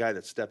left. It's the guy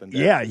that's stepping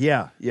down.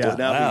 Yeah. Well,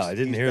 now Wow, I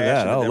didn't hear bashing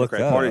that. the I'll look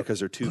Democrat that Party up. because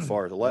they're too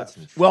far to the left.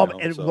 Well,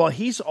 So-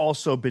 he's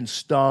also been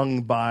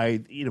stung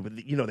by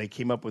they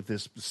came up with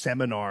this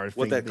seminar. What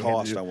thing that they had to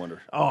cost, do. I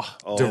wonder.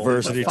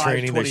 Diversity the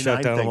training, they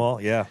shut 529 down thing. them all.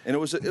 Yeah. And it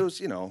was part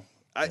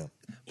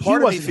of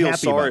me wasn't feels happy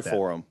sorry about that.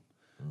 for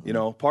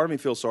him. Part of me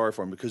feels sorry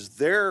for him because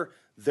their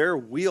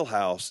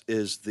wheelhouse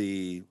is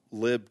the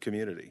lib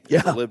community,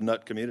 Yeah. the lib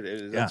nut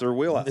community. That's their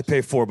wheelhouse. They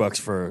pay $4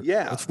 for.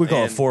 Yeah, We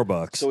call it and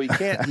 $4. So he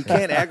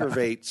can't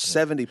aggravate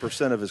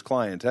 70% of his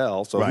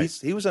clientele. So Right.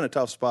 he was in a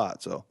tough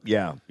spot. So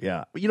Yeah.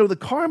 But, the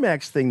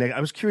CarMax thing. I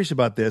was curious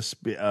about this.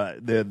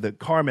 The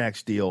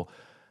CarMax deal.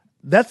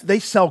 They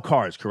sell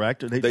cars,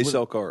 correct? They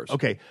sell cars.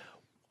 Okay.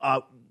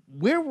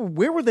 Where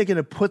were they going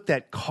to put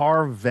that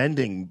car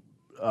vending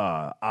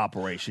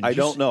operation? I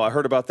don't know. I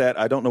heard about that.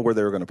 I don't know where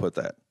they were going to put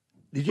that.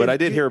 But I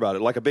did hear about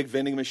it, like a big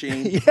vending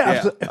machine.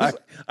 Yeah.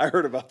 I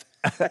heard about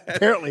that.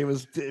 Apparently,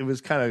 it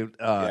was kind of.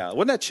 Yeah,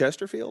 wasn't that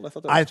Chesterfield? I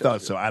thought that was I thought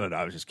Chesterfield. so. I don't know.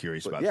 I was just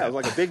curious about Yeah, that. it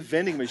was like a big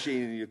vending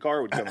machine, and your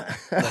car would come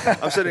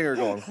out. I'm sitting here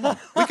going,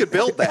 we could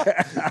build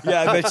that.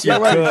 Yeah, I bet you Yeah,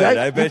 right, could. that-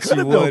 I you bet could you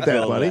have built would that,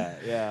 build buddy. that.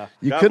 Yeah.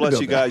 You God could bless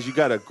build you that. guys. You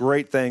got a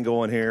great thing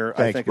going here. I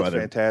Thanks, think brother.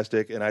 it's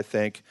fantastic, and I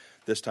think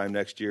this time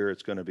next year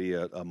it's going to be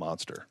a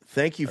monster.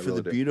 Thank you I for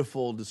really the do.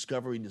 beautiful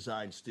Discovery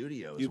Design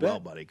Studio as You well,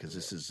 bet. buddy, because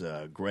this is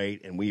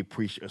great, and we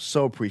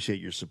appreciate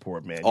your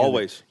support, man.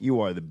 Always.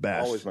 You are the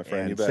best. Always, my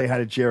friend. And You bet. say hi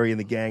to Jerry and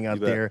the gang out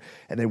You bet. there,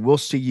 and then we'll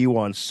see you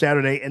on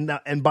Saturday.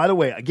 And by the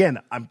way, again,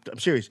 I'm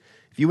serious.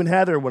 If you and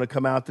Heather want to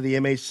come out to the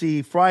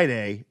MAC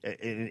Friday,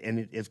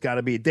 and it's got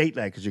to be a date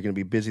night because you're going to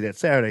be busy that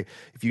Saturday.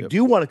 If you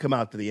do want to come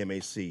out to the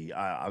MAC,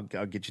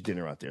 I'll get you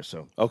dinner out there.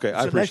 So Okay, it's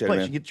I a appreciate nice it, place.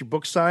 man. You get your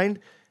book signed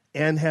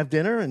and have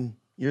dinner, and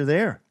you're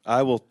there.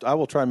 I will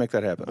try and make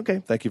that happen.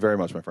 Okay. Thank you very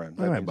much, my friend.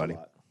 All That right, means a buddy.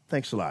 lot.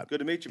 Thanks a lot. Good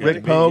to meet you,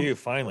 Rick buddy. Pogue. You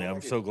finally. I'm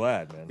so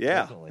glad, man.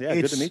 Yeah, Definitely. yeah. Good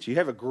It's- to meet you. You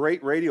have a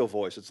great radio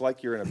voice. It's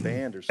like you're in a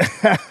band or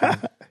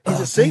something. He's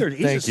a singer.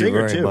 He's Thank a singer you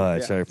very too.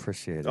 much. Yeah. I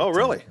appreciate it. Oh,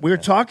 really? We were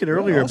talking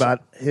earlier awesome.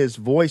 about his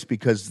voice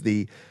because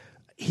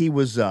he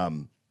was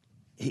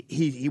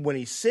he when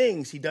he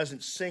sings, he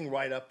doesn't sing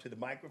right up to the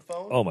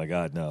microphone. Oh my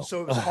God, no.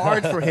 So it was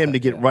hard for him to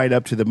get right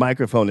up to the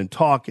microphone and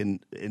talk and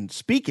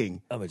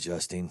speaking. I'm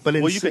adjusting. But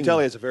in Well, you can singing- tell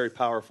he has a very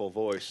powerful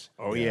voice.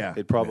 Oh yeah.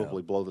 It'd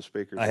probably blow the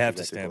speakers. I if have you to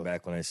got too stand close.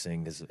 back when I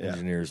sing because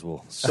engineers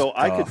will. So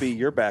I could off. be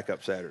your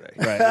backup Saturday.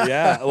 Right.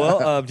 Yeah.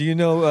 Well, do you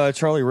know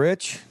Charlie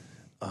Rich?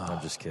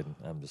 I'm just kidding.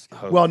 I'm just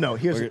kidding. Well, no.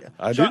 Here's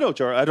I do know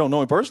Charlie. I don't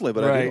know him personally,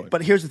 but I do know him.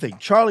 But here's the thing: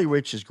 Charlie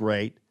Rich is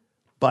great,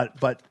 but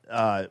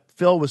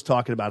Phil was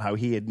talking about how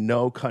he had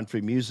no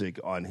country music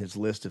on his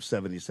list of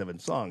 77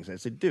 songs. I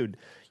said, dude,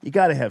 you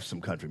got to have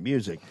some country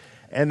music.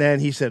 And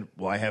then he said,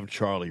 well, I have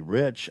Charlie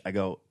Rich. I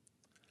go,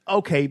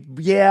 okay,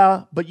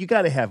 yeah, but you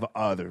got to have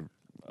other.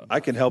 I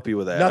can help you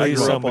with that. Nothing I Please,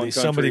 grew up somebody, on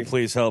somebody, country.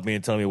 please help me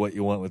and tell me what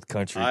you want with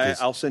country. 'cause-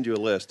 I'll send you a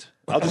list.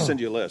 I'll just send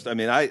you a list. I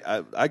mean,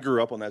 I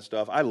grew up on that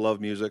stuff. I love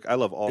music. I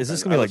love all. is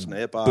this kinds. gonna I be listen to like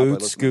hip hop. I boot,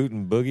 listen- scoot,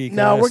 and boogie?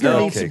 No, we're going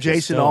to need some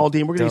Jason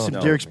Aldean. We're going to need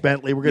some Dierks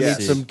Bentley. We're going to Yes.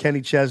 need some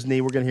Kenny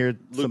Chesney. We're going to hear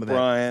some Luke of that.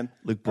 Bryan.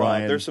 Luke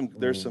Bryan. There's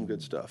some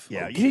good stuff.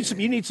 Yeah,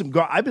 you need some.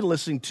 I've been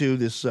listening to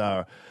this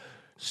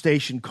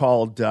station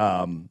called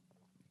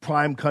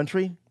Prime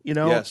Country. You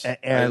know, Yes,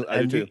 and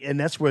I do too. and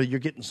that's where you're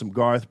getting some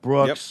Garth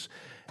Brooks,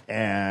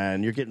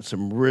 and you're getting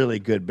some really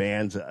good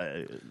bands.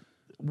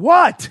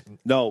 What?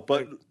 No,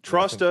 but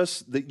trust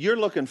us. That you're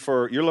looking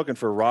for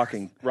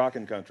rocking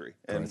country,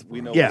 and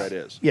we know Yeah, what that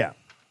is. yeah.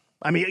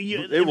 I mean,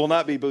 It will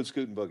not be boot,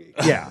 scoot, and boogie.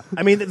 yeah.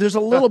 I mean, there's a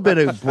little bit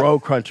of bro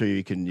country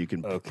you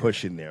can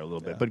push in there a little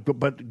bit,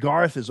 but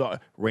Garth is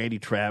Randy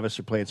Travis.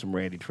 They're playing some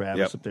Randy Travis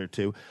Yep. up there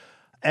too,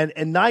 and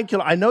 9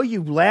 Kilo. I know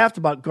you laughed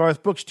about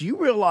Garth Brooks. Do you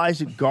realize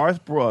that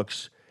Garth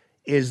Brooks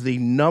is the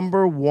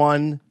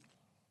 #1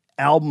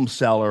 album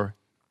seller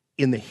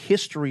in the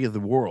history of the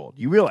world?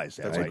 You realize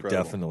that, That's right? I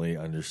incredible. definitely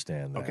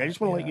understand that. Okay, I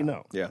just want to let you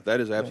know. Yeah, that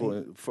is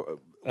absolutely.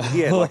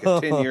 He had like a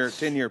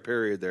 10-year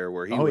period there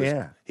where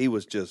he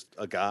was just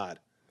a god.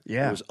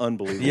 Yeah. It was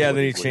unbelievable. Yeah,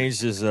 then he what did.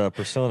 changed his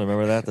persona.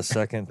 Remember that the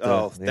second?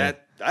 Oh, yeah.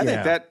 I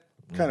think that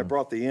kind of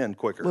brought the end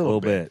quicker. a little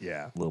bit.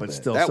 Yeah, little but bit.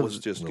 still, That some- was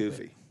just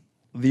goofy.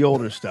 the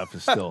older stuff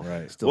is still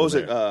still What was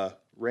there. it?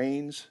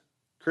 Rains?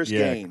 Chris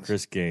Yeah, Gaines.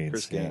 Chris Gaines,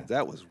 Chris yeah. Gaines.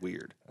 That was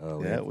weird.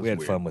 Oh, Yeah, it was we had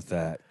weird. fun with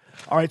that.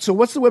 All right, so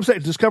what's the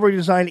website? Discovery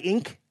Design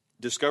Inc.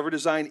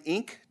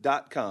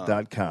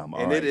 DiscoverDesignInc.com. .com. All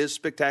And right. it is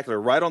spectacular.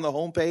 Right on the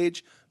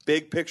homepage,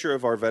 big picture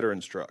of our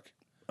veterans truck.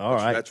 All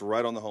right. That's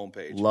right on the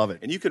homepage. Love it.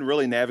 And you can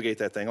really navigate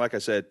that thing. Like I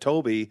said,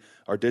 Toby,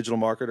 our digital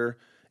marketer,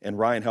 and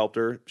Ryan helped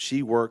her.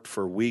 She worked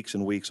for weeks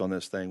and weeks on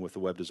this thing with the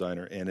web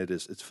designer, and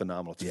it's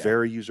phenomenal. It's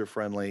very user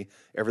friendly.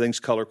 Everything's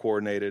color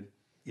coordinated.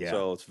 Yeah.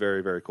 So it's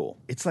very, very cool.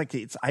 It's like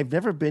I've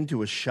never been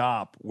to a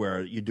shop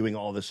where you're doing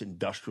all this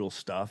industrial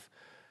stuff.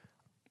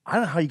 I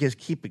don't know how you guys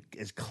keep it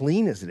as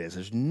clean as it is.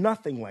 There's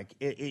nothing like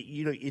it.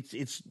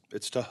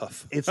 It's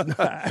tough. It's not.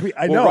 I mean,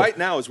 I Well, know. right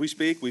now, as we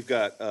speak, we've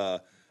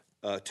got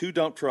 2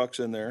 dump trucks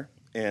in there,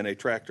 and a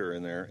tractor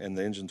in there, and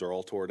the engines are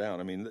all tore down.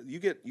 I mean, you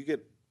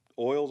get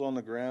oils on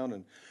the ground,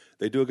 and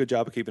they do a good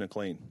job of keeping it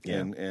clean. Yeah.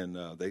 And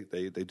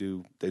they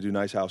do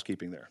nice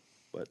housekeeping there.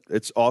 But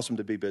it's awesome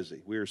to be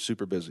busy. We are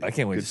super busy. I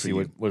can't wait Good to for see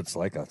you. what it's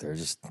like out there.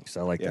 Just because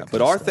I like that. But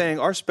kind of our stuff. thing,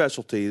 our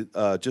specialty,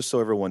 just so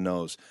everyone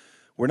knows,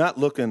 we're not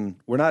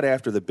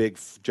after the big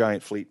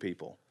giant fleet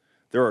people.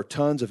 There are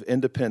tons of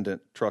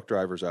independent truck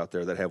drivers out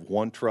there that have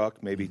one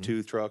truck, maybe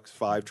 2 trucks,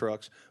 5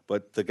 trucks.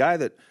 But the guy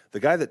that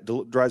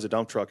drives a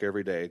dump truck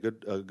every day,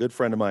 a good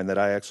friend of mine that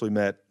I actually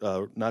met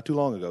not too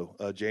long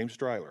ago, James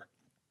Stryler.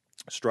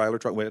 Stryler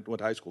truck went to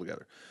high school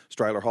together.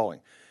 Stryler Hauling.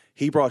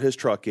 He brought his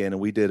truck in,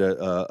 and we did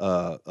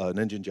an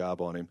engine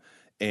job on him,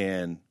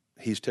 and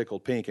he's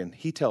tickled pink, and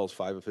he tells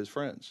 5 of his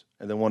friends,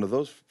 and then one of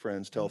those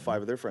friends tell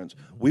 5 of their friends.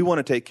 We want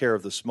to take care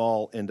of the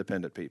small,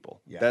 independent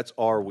people. Yeah. That's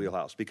our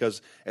wheelhouse,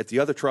 because at the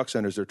other truck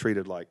centers, they're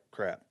treated like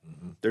crap.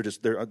 They're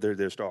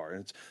their star,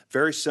 and it's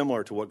very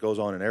similar to what goes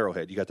on in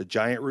Arrowhead. You got the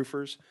giant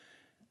roofers,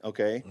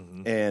 okay,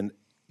 and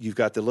you've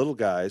got the little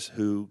guys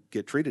who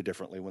get treated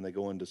differently when they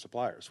go into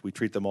suppliers. We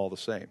treat them all the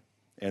same.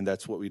 And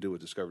that's what we do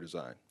with Discovery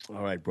Design.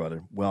 All right,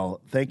 brother.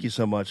 Well, thank you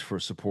so much for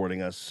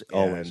supporting us.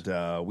 Always.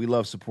 And we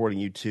love supporting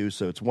you, too.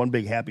 So it's one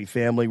big happy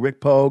family.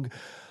 Rick Pogue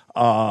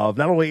of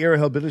not only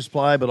Arrowhead Building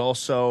Supply, but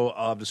also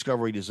of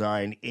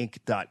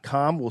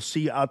DiscoveryDesignInc.com. We'll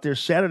see you out there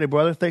Saturday,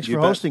 brother. Thanks You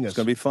for bet. hosting us. It's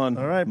going to be fun.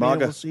 All right, MAGA.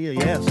 man. We'll see you.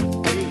 Yes.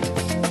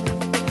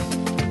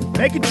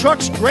 Making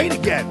trucks great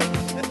again.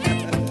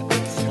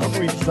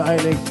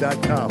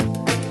 DiscoveryDesignInc.com.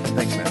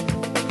 Thanks, man.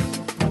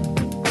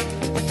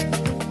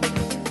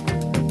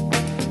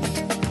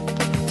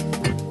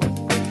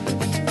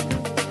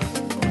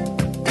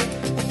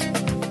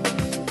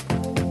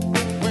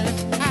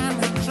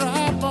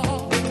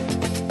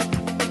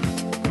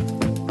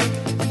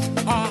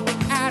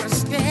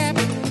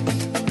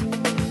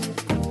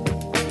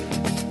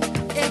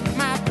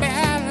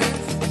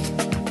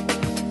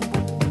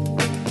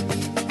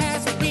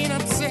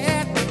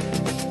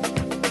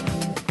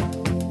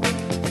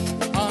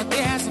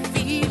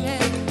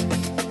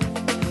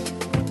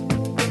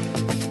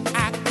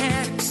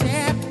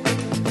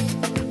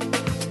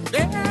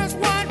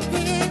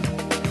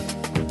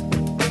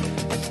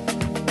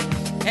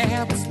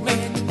 Helps me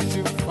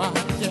to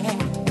forget.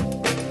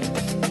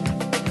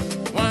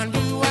 Wonder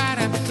what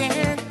I'm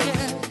thinking.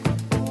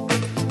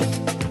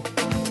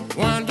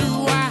 Wonder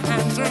why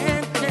I'm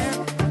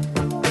drinking.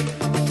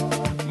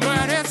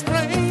 But it's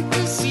plain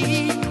to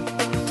see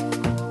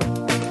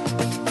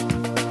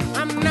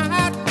I'm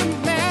not the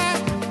man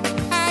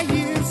I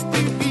used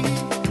to be.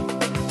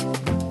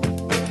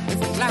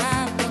 If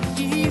life were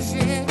easy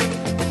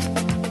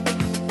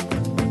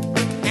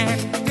and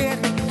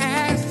didn't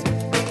ask,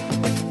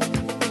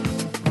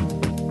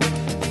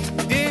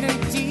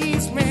 didn't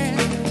tease me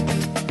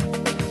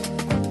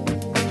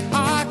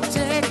or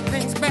take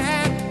things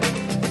back,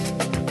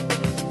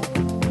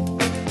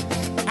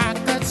 I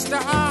could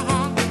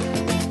start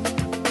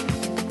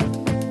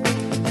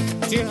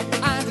to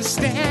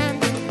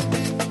understand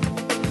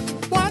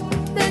what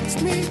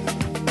makes me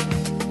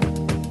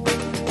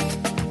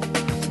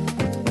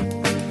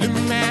the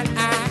man I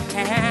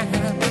am.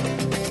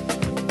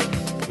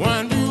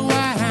 Wonder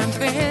why I'm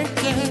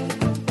thinking.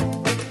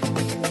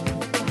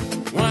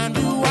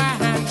 Wonder why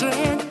I'm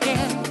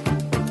drinking.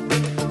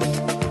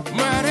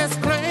 But it's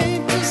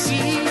plain to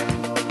see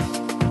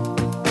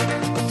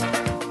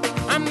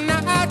I'm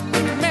not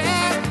the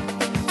man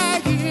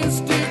I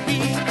used to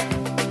be.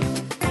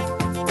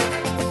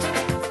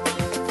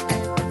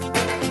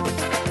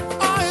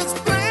 Oh, it's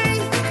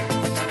plain,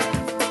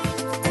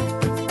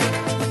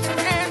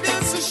 and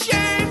it's a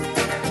shame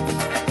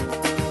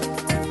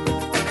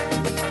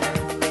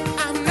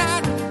I'm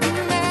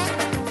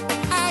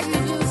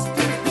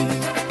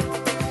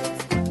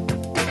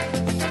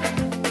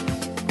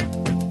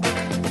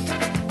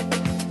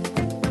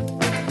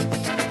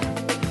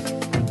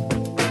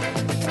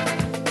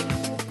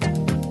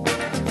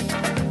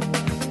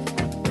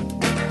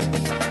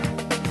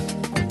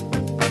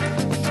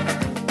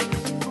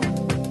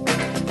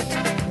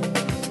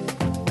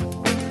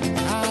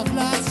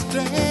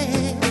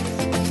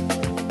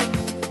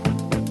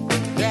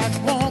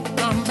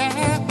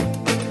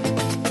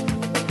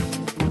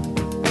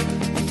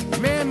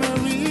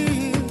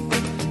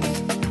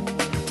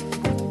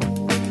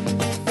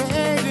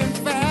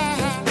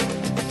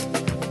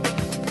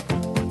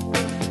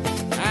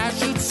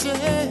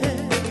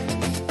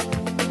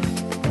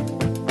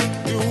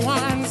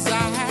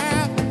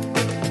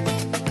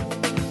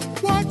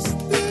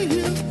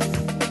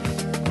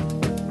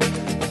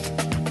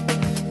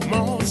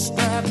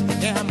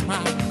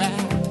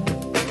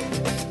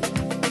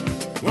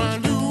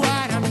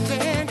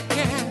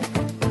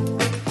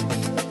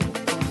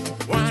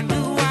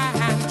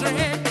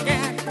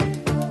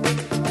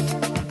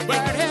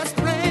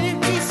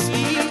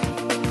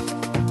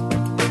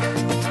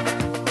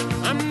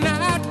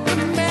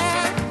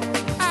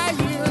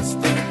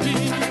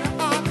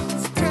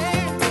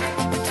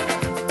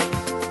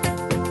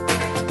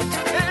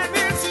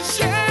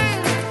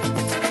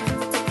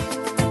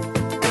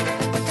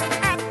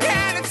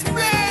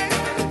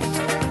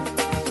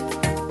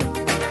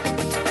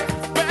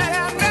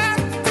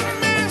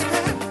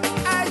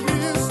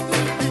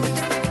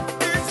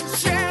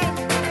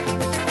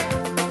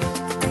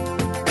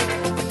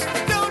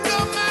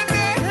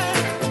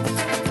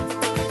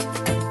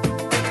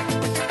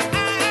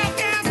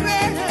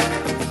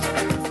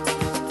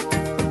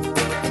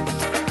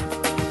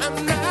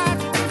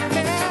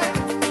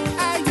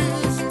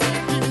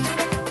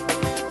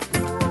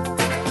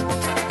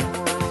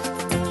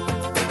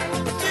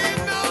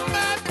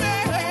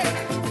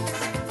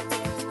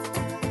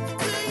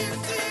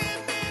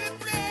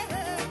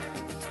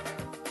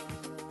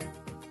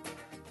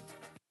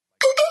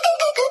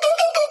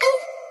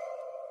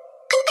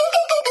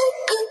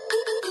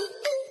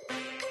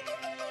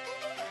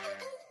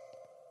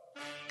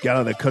Got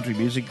all that country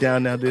music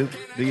down now, dude?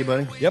 Do you,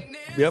 buddy? Yep.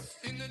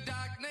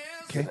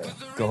 Okay.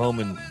 Go home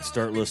and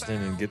start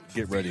listening and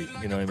get ready.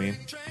 You know what I mean?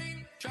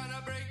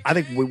 I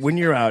think when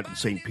you're out in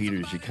St.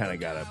 Peter's, you kind of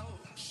gotta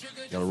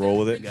roll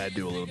with it. Gotta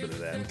do a little bit of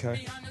that.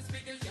 Okay.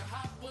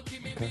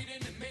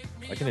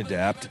 I can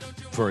adapt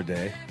for a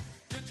day.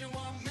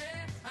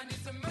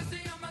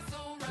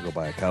 I'll go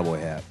buy a cowboy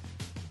hat.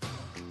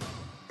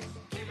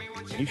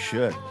 You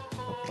should.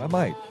 I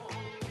might.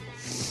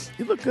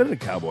 You look good in a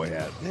cowboy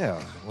hat.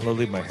 Yeah. When I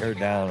leave my hair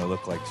down, I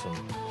look like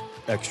some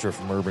extra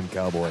from Urban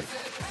Cowboy.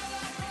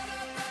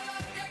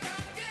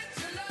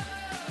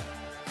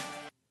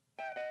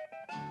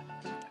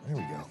 There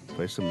we go.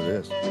 Play some of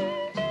this.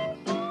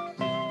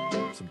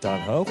 Some Don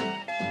Ho? What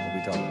are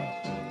we talking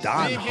about?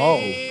 Don Ho?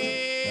 No.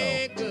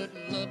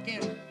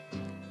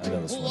 I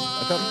know this one.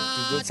 I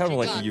thought it sounded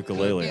like a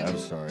ukulele. I'm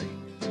sorry.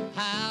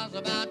 How's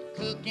about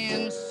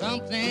cooking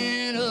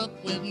something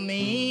up with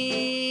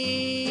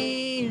me?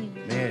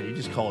 Man, you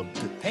just called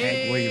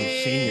Hank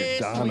Williams Sr.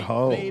 Don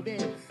Ho.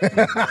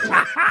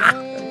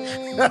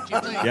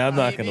 Yeah, I'm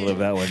not going to live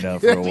that one down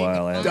for a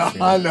while. I haven't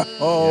Don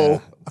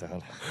Ho. Yeah,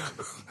 Don.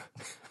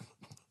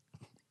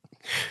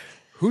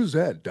 Who's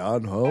that?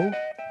 Don Ho?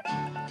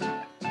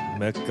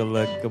 Mecca,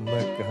 lecca,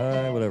 mecca,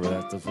 high, whatever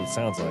that's what it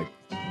sounds like.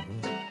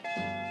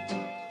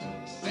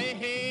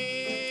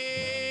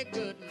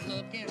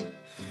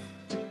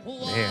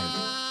 Man,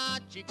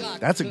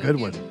 that's a good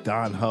one,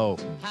 Don Ho.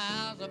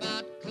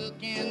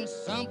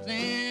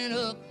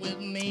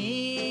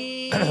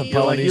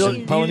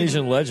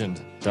 Polynesian legend,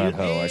 Don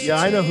Ho. I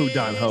I know who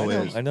Don Ho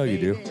is. I know you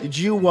do. Did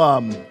you,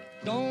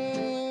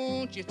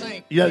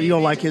 you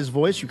don't like his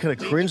voice? You kind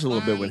of cringed a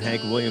little bit when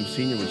Hank Williams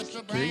Sr.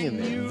 was singing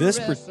there. This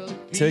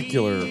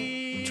particular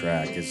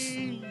track is...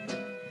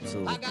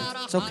 So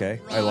it's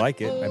okay. I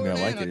like it. I mean, I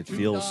like it. It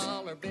feels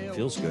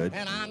good.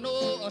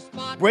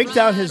 Break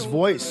down his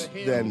voice.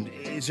 Then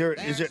is there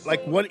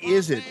like what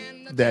is it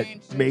that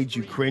made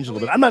you cringe a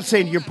little bit? I'm not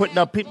saying you're putting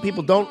up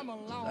people. Don't.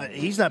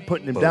 He's not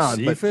putting him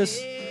down. But this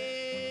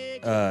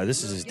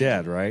is his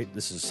dad, right?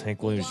 This is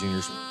Hank Williams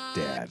Jr.'s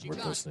dad. We're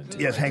listening to.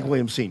 Yes, Hank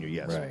Williams Sr.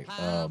 Yes, right.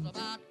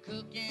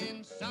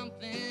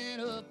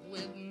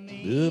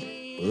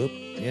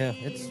 Yeah,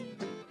 it's.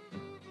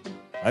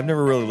 I've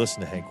never really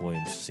listened to Hank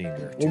Williams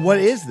Sr. Well, what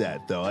is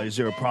that, though? Is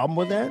there a problem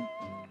with that?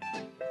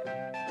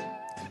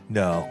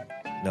 No,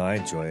 I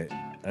enjoy it.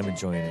 I'm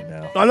enjoying it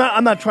now.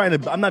 I'm not trying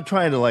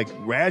to like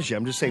razz you.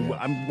 I'm just saying. Yeah.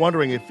 I'm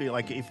wondering if it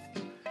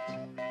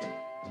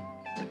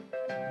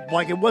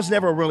was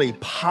never a really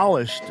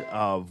polished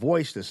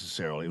voice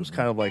necessarily. It was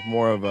kind of like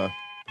more of a.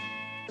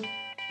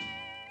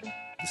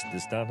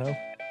 This Don Ho?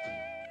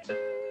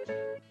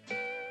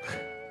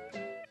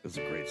 It's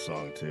a great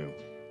song too.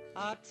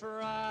 I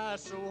try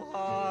so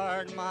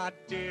hard, my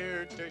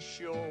dear, to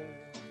show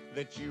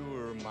that you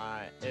were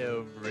my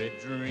every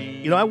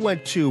dream. You know, I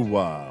went to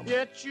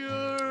Yet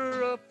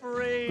you're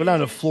afraid go down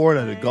to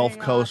Florida, the Gulf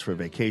Coast for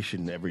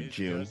vacation every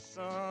June,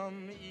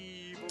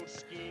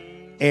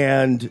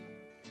 and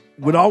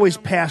would always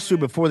pass through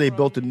before they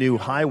built a new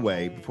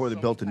highway, before they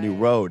built a new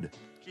road.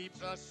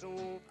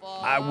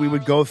 We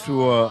would go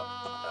through an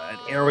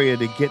area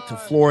to get to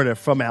Florida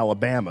from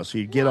Alabama, so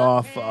you'd get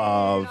off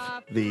of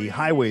the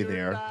highway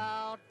there.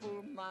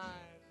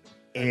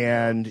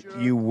 And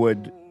you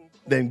would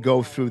then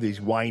go through these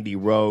windy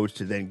roads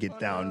to then get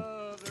down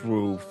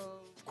through,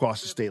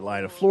 across the state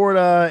line of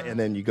Florida, and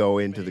then you go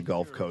into the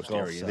Gulf Coast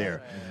area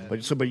there.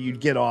 But you'd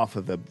get off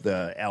of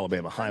the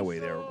Alabama highway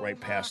there, right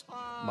past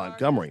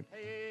Montgomery.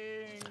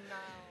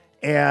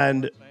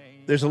 And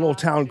there's a little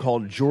town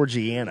called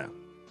Georgiana.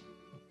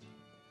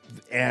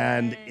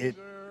 And it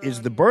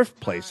is the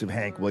birthplace of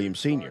Hank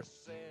Williams Sr.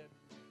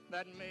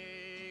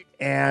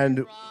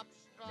 And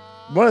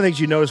one of the things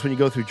you notice when you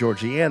go through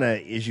Georgiana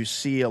is you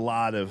see a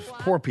lot of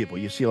poor people.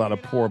 You see a lot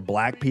of poor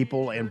black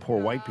people and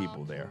poor white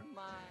people there.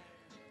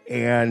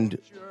 And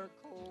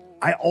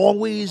I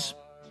always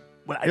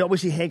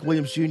see Hank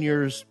Williams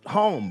Jr.'s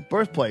home,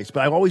 birthplace,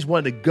 but I always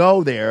wanted to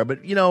go there.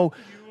 But, you know,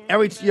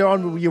 you're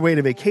on your way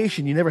to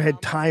vacation, you never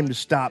had time to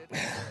stop,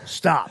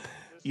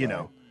 you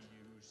know.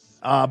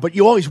 But I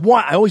always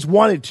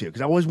wanted to,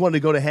 because I always wanted to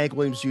go to Hank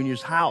Williams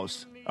Jr.'s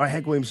house, or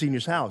Hank Williams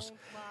Sr.'s house.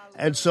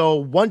 And so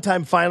one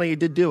time, finally, I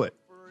did do it.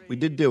 We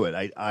did do it.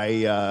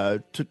 I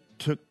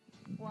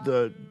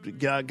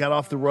got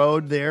off the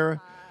road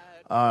there,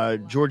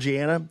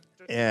 Georgiana,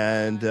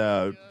 and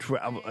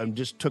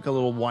just took a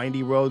little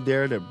windy road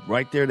there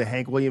right there to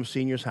Hank Williams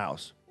Sr.'s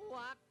house,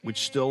 which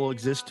still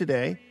exists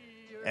today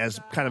as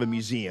kind of a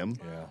museum.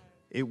 Yeah.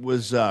 It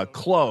was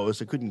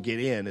closed. I couldn't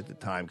get in at the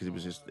time because it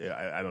was just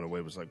I don't know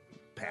what it was like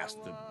past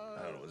it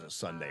was a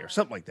Sunday or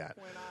something like that.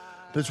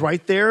 But it's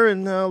right there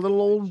in a little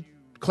old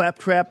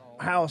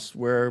claptrap house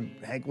where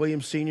Hank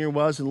Williams Sr.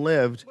 was and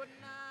lived.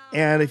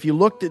 And if you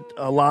looked at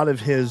a lot of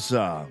his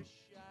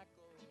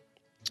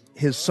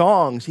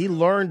songs, he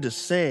learned to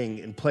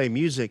sing and play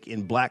music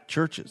in black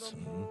churches.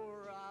 Mm-hmm.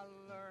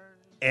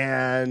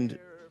 And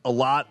a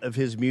lot of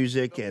his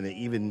music, and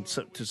even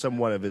to some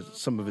of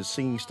his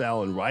singing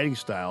style and writing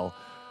style,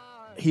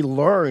 he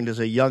learned as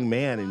a young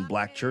man in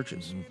black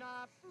churches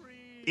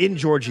in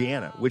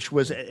Georgiana, which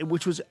was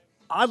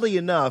oddly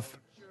enough,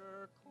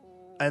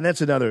 and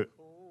that's another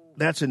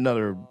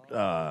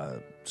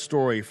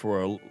story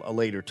for a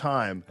later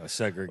time. A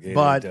segregated,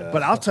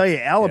 but I'll tell you,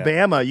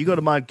 Alabama, you go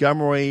to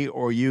Montgomery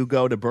or you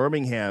go to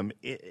Birmingham,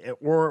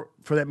 or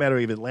for that matter,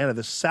 even Atlanta,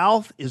 the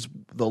South is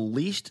the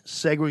least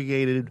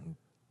segregated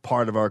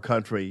part of our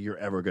country you're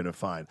ever going to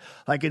find.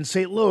 Like in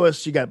St.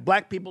 Louis, you got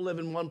black people live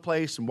in one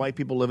place and white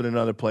people live in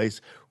another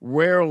place.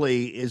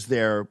 Rarely is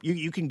there,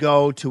 you can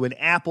go to an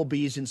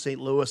Applebee's in St.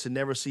 Louis and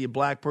never see a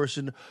black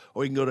person,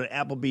 or you can go to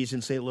an Applebee's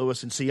in St.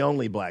 Louis and see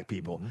only black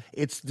people. Mm-hmm.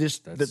 It's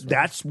just,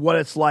 that's what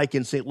it's like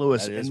in St.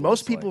 Louis. And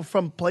most people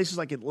from places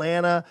like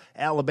Atlanta,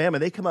 Alabama,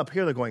 they come up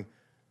here, they're going,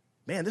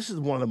 man, this is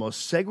one of the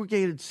most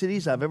segregated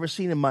cities I've ever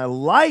seen in my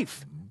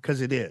life,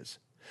 because it is.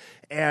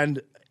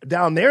 And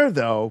down there,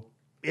 though,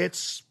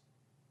 it's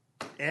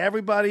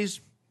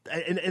everybody's,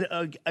 and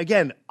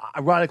again,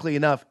 ironically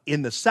enough,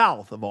 in the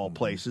South of all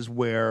places,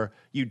 where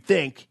you'd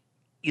think,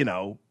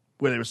 where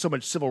there was so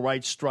much civil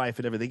rights strife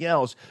and everything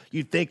else,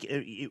 you'd think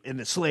in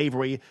the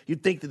slavery,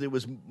 you'd think that it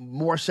was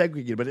more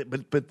segregated,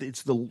 but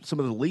it's some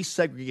of the least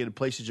segregated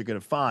places you're going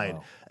to find.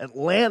 Wow.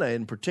 Atlanta,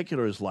 in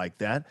particular, is like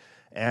that.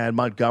 And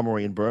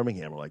Montgomery and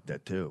Birmingham are like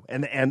that too,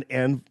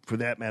 and for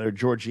that matter,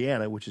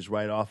 Georgiana, which is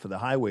right off of the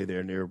highway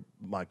there near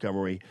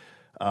Montgomery.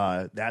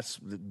 That's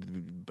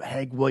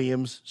Hank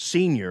Williams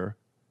Sr.,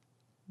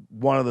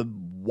 one of the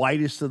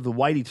whitest of the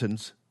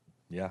Whiteytons.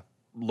 Yeah,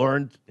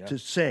 learned to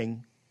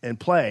sing and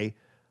play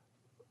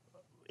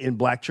in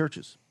black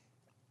churches.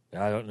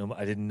 I don't know.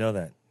 I didn't know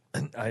that.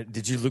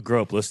 Did you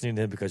grow up listening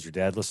to him because your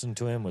dad listened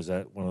to him? Was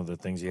that one of the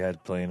things you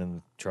had playing in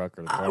the truck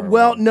or the car?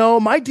 Well, no.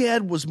 My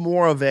dad was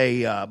more of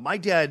a. My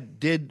dad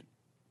did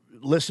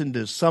listen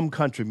to some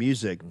country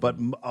music, but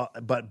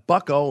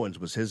Buck Owens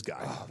was his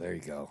guy. Oh, there you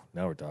go.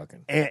 Now we're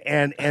talking.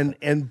 And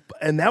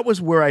that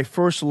was where I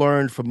first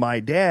learned from my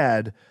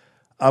dad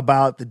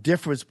about the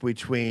difference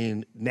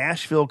between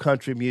Nashville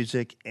country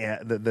music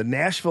and the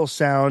Nashville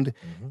sound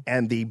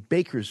and the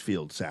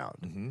Bakersfield sound.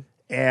 Mm-hmm.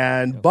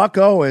 And Buck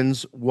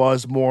Owens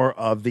was more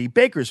of the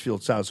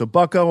Bakersfield sound. So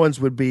Buck Owens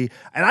would be,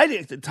 and I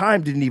at the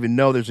time didn't even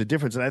know there's a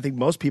difference, and I think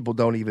most people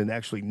don't even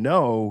actually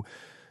know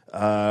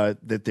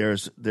that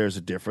there's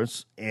a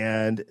difference,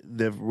 and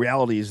the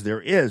reality is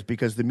there is,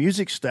 because the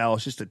music style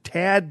is just a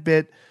tad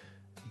bit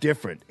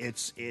different.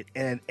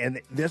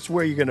 And that's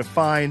where you're going to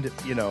find,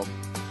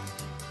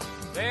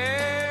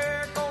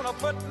 They're gonna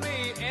put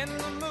me in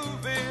the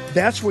movie.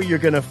 That's where you're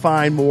going to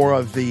find more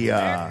of the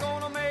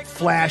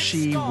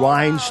flashy,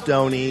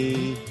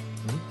 rhinestoney,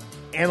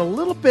 and a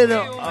little bit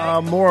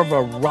of more of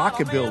a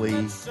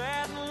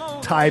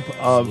rockabilly type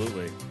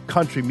of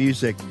country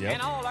music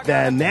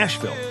than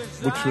Nashville,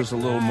 which was a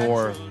little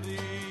more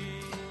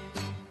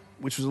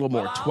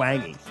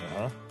twangy.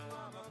 Uh-huh.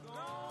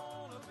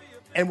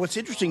 And what's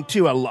interesting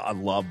too, I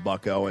love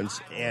Buck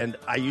Owens, and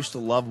I used to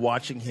love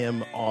watching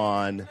him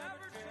on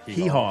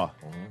Hee Haw.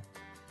 Mm-hmm.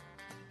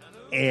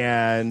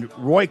 And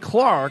Roy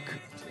Clark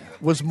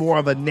was more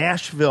of a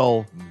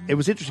Nashville. It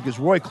was interesting because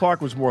Roy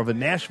Clark was more of a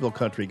Nashville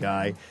country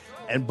guy,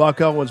 and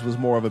Buck Owens was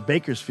more of a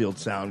Bakersfield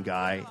sound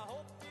guy,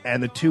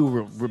 and the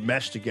two were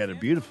meshed together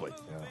beautifully.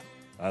 Yeah.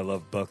 I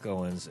love Buck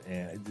Owens,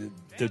 and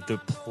the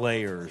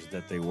players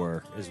that they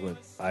were is what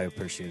I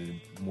appreciated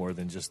more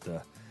than just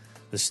the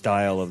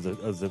style of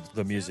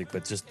the music,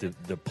 but just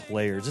the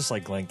players, just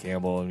like Glenn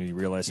Campbell, and you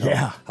realize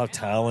how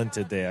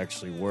talented they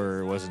actually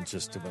were. It wasn't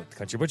just about the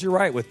country. But you're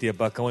right with the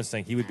Buck Owens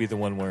thing. He would be the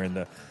one wearing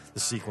the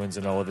sequins,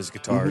 and all of his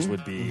guitars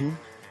would be,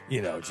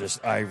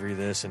 just ivory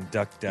this and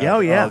ducked out.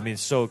 Oh, yeah. I mean,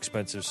 so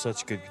expensive,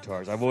 such good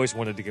guitars. I've always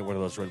wanted to get one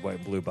of those red, white,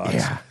 and blue box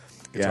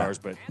guitars,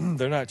 but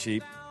they're not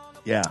cheap.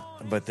 Yeah.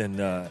 But then,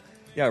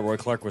 Roy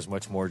Clark was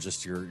much more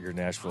just your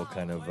Nashville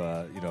kind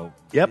of,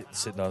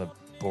 sitting on a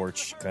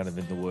porch, kind of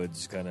in the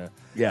woods, kind of.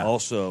 Yeah.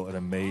 Also an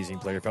amazing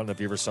player. I don't know if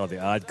you ever saw The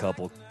Odd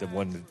Couple,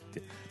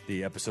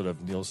 the episode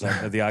of Neil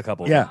Simon, The Odd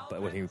Couple. Yeah.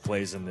 When he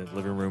plays in the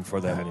living room for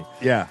them, and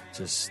he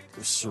just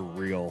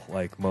surreal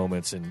like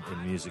moments in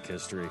music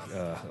history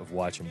of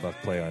watching Buck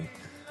play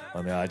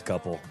on The Odd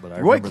Couple.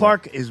 But Roy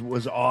Clark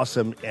was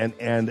awesome, and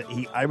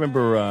I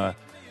remember.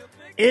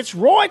 It's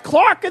Roy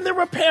Clark and the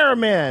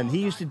Repairman. He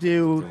used to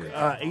do.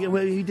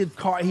 He did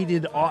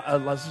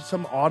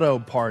some auto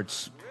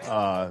parts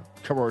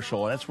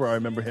commercial. That's where I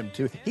remember him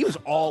too. He was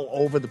all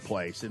over the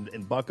place,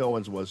 and Buck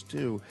Owens was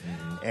too.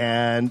 Mm-hmm.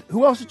 And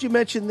who else did you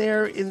mention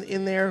there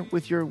in there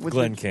with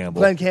Glenn Campbell?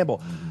 Glenn Campbell.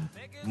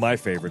 Mm-hmm. My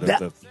favorite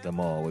of them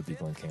all would be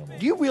Glenn Campbell.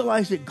 Do you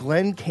realize that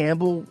Glenn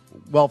Campbell?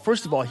 Well,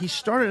 first of all, he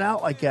started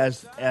out like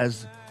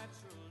as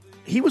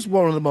he was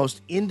one of the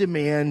most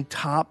in-demand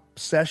top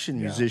session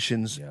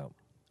musicians. Yeah.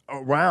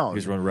 Around. He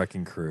was running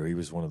Wrecking Crew. He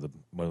was one of the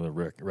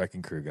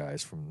Wrecking Crew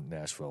guys from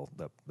Nashville.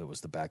 That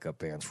was the backup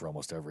bands for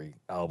almost every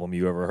album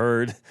you ever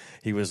heard.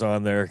 He was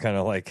on there, kind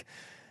of like,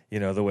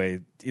 the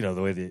way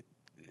that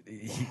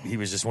he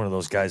was just one of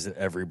those guys that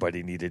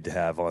everybody needed to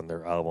have on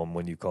their album.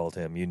 When you called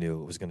him, you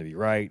knew it was going to be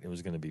right. It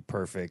was going to be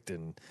perfect,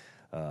 and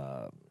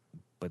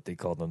but they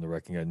called them the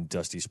Wrecking Crew. And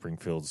Dusty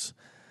Springfield's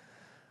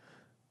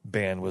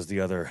band was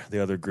the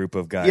other group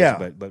of guys.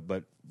 Yeah.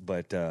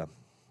 But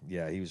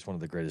yeah, he was one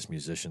of the greatest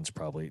musicians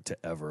probably to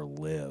ever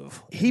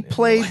live. He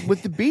played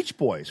with the Beach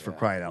Boys for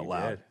crying out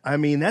loud. I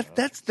mean,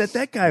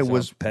 that guy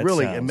was Pet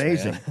really Sounds,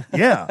 amazing. man.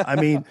 Yeah, I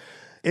mean,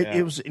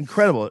 it was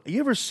incredible. You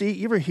ever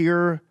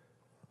hear?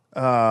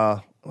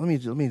 Let me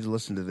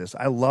listen to this.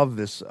 I love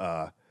this.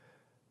 Have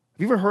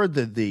you ever heard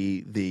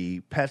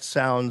the Pet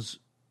Sounds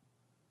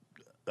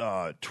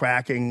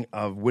tracking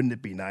of "Wouldn't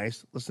It Be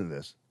Nice"? Listen to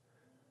this.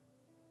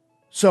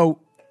 So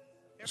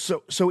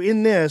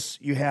in this,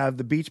 you have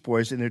the Beach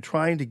Boys, and they're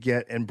trying to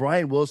get, and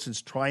Brian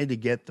Wilson's trying to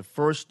get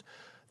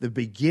the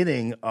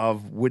beginning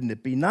of "Wouldn't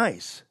It Be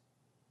Nice,"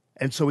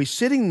 and so he's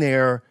sitting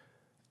there.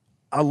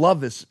 I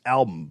love this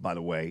album, by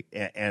the way,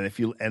 and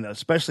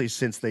especially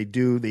since they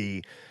do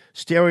the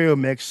stereo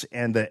mix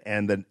and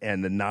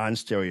the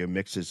non-stereo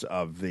mixes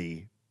of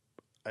the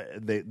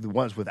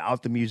ones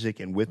without the music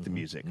and with the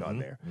music on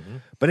there.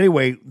 But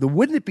anyway, the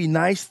 "Wouldn't It Be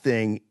Nice"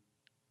 thing,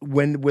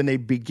 when they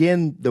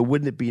begin the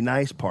 "Wouldn't It Be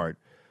Nice" part.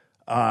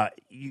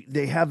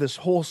 They have this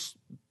whole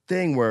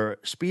thing where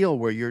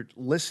you're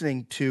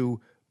listening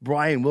to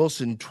Brian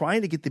Wilson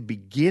trying to get the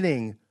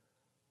beginning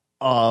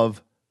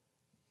of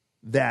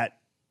that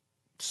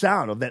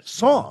sound of that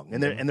song,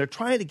 and they're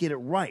trying to get it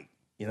right,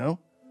 you know.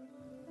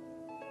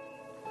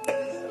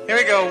 Here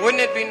we go.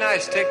 Wouldn't it be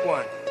nice? Take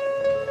one.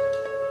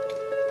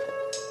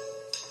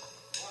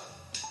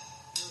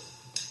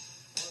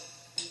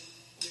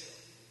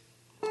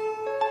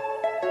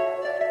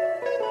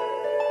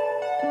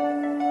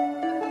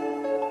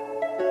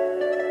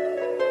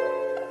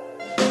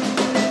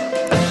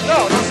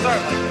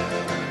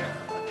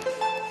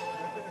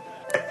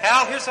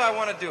 Here's how I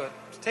want to do it.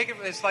 Take it.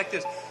 It's like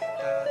this.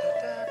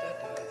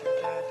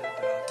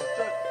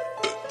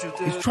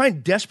 He's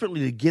trying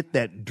desperately to get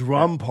that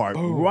drum part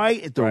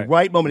right at the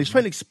right moment. He's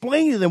trying to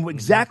explain to them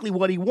exactly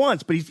what he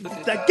wants, but he's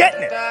not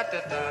getting it.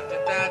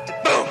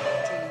 Boom.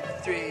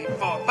 2, 3,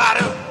 4,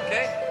 ba-dum.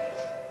 Okay.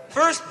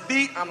 First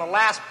beat on the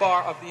last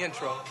bar of the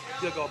intro.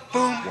 You'll go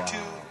boom, 2,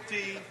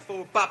 3,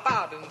 4,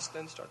 ba-ba,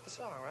 then start the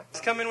song. Right?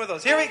 Let's come in with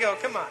those. Here we go.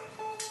 Come on.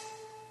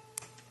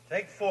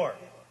 Take 4.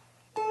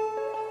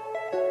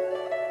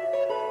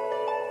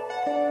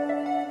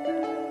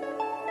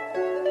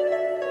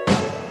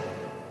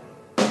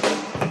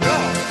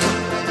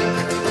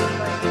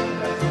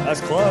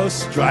 That's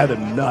close. Drive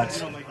him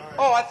nuts.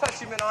 Oh, I thought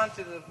you meant on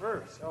to the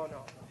verse. Oh,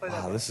 no. Play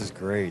that. Wow, this is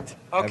great.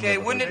 Okay,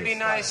 wouldn't it be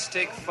nice?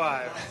 Take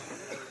 5.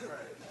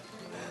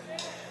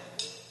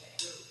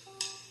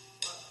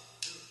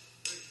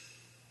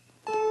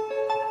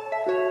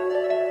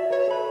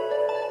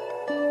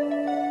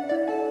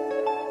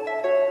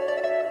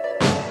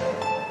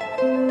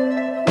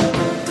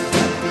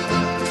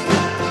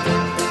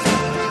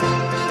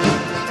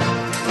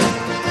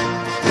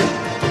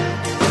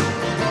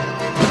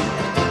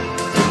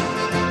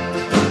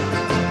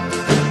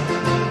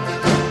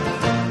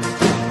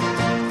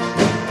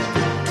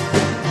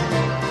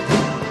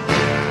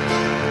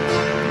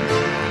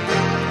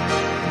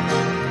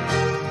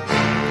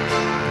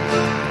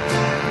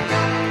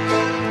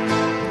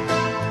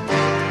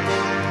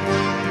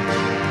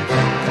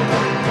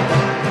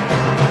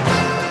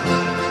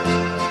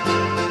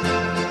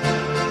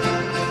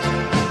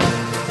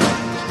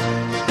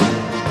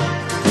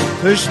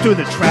 They're just doing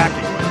the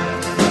tracking right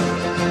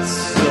now. It's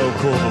so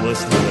cool to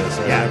listen to this.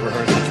 I've never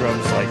heard the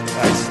drums like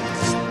that.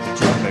 The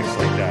drum mix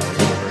like that. I've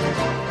never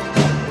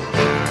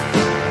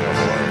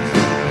heard it.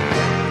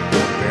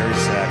 Very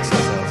sax, it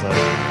sounds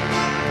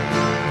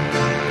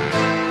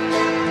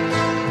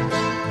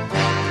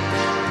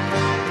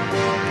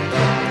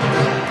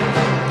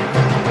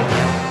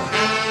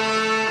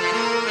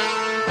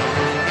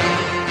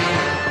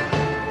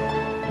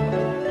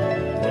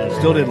like.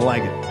 Still didn't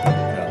like it.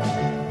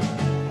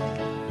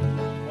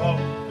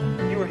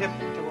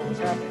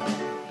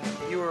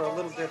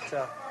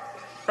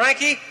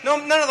 Frankie, no,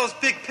 none of those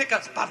big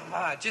pickups.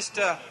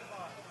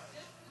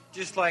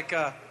 Just like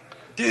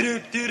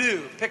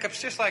do-do-do-do.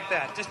 Pickups just like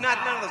that. Just none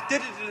of those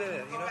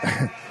do-do-do-do, you know?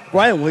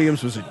 Brian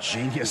Williams was a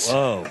genius.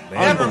 Whoa, man.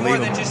 Never more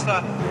than just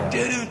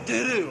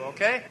do-do-do-do,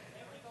 okay?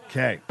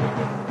 Okay.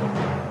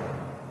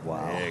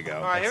 Wow. There you go.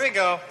 All right, here we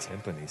go.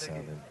 Timpani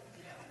sounding.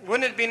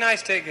 Wouldn't it be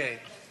nice, take 8?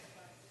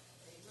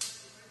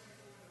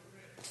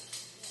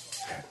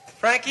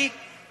 Frankie,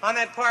 on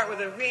that part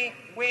with a wee,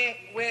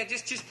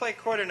 just play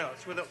quarter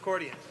notes with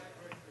accordion.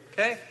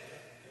 Okay?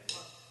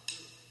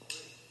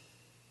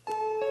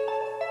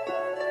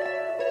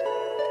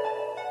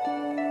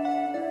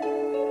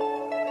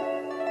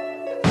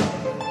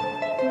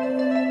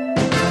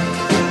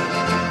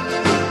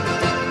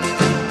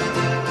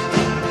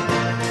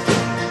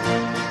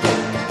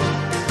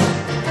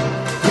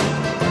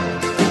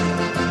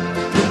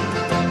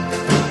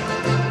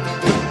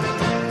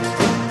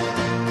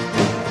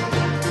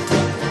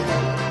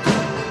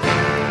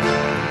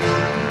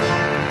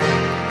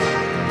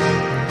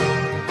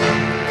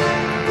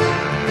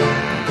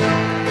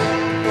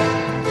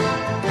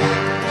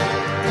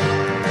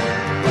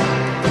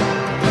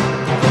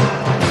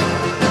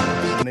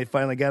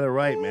 I got it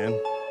right, man.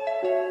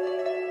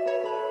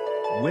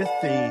 With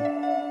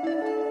the...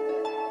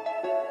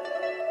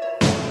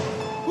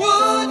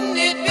 Wouldn't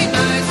it be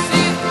nice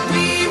if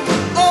we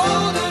were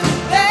older?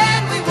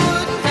 Then we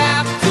wouldn't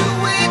have to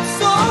wait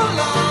so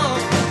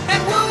long. And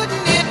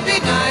wouldn't it be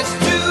nice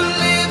to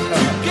live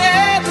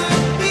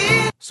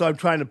together? So I'm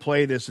trying to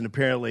play this, and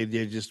apparently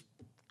they just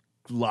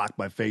locked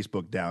my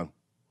Facebook down.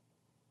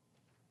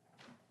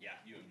 Yeah,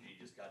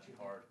 UMG just got you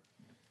hard.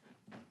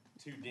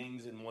 2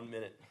 dings in 1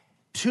 minute.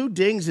 2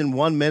 dings in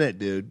 1 minute,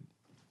 dude.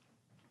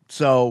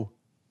 So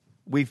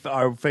they brought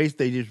our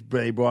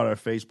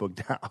Facebook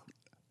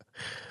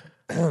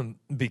down.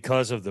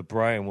 Because of the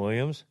Brian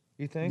Williams,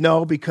 you think?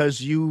 No, because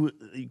you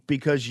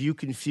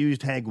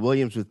confused Hank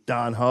Williams with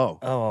Don Ho.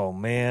 Oh,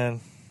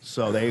 man.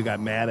 So they got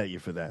mad at you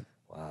for that.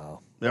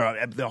 Wow.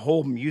 The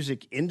whole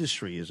music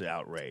industry is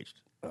outraged.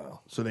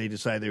 Oh. So they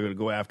decided they were going to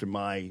go after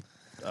my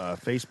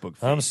Facebook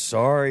feed. I'm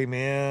sorry,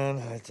 man.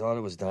 I thought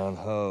it was Don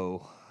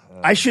Ho.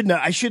 I shouldn't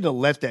have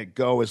let that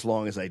go as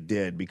long as I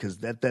did, because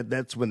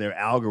that's when their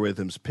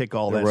algorithms pick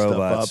all that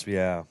robots, stuff up.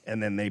 Yeah.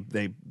 And then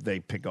they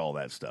pick all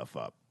that stuff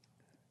up.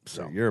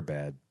 So you're a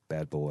bad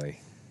boy.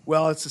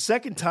 Well, it's the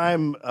second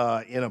time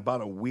in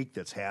about a week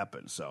that's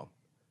happened. So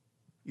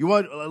you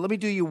want? Let me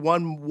do you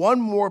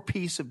one more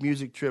piece of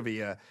music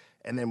trivia,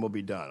 and then we'll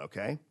be done.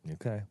 Okay?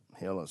 Okay.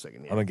 Hold on a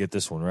second. I'm gonna get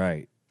this one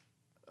right.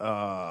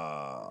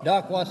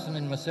 Doc Watson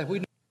and myself.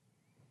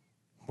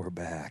 We're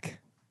back.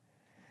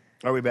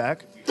 Are we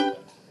back?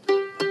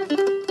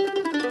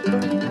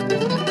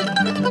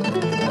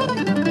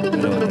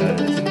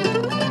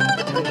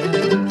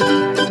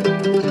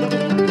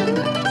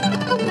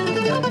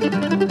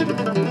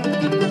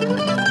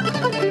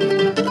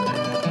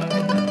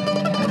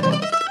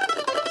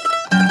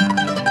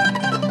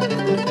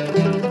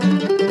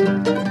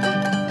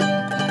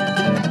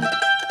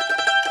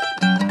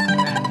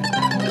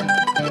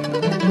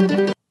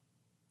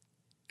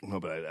 No,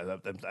 but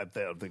I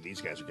don't think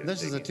these guys are going to.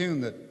 This is a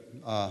tune that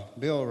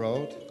Bill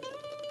wrote.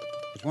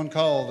 It's one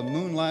called the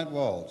Moonlight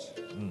Waltz.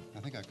 I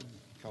think I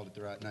called it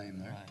the right name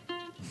there.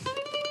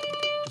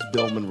 It's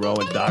Bill Monroe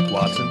and Doc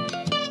Watson.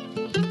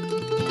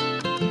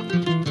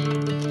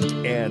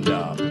 And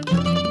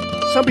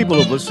some people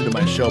who've listened to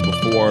my show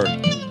before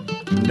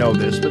know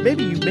this, but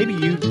maybe you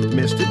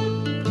missed it.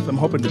 So I'm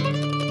hoping that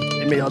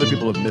maybe other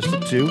people have missed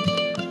it too.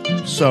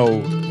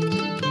 So,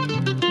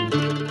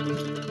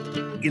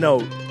 you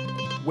know,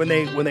 when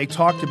they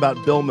talked about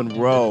Bill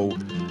Monroe,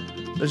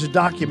 there's a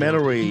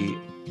documentary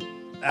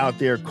out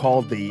there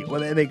called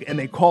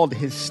they called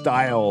his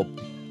style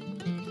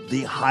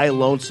the High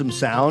Lonesome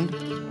Sound.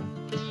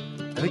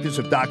 I think there's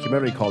a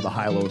documentary called The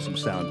High Lonesome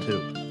Sound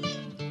too.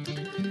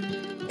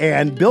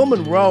 And Bill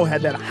Monroe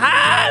had that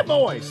high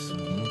voice,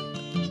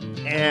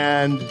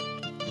 and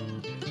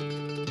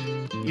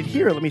you'd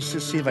hear it. Let me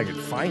just see if I can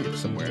find it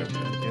somewhere.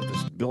 Get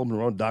this Bill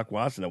Monroe and Doc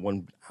Watson at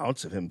 1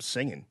 ounce of him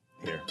singing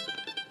here.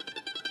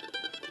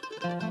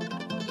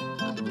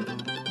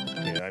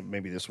 Yeah,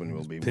 maybe this one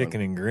will be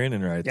picking one. And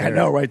grinning right there. Yeah, I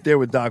know, right there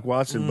with Doc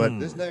Watson. But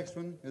This next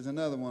one is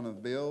another one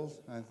of Bill's,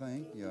 I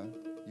think. Yeah.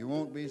 You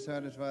won't be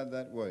satisfied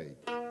that way.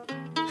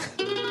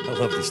 I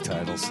love these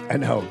titles. I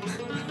know.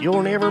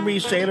 You'll never be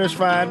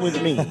satisfied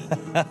with me.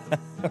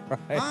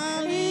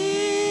 I'll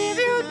leave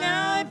you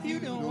now if you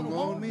don't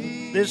want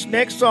me. This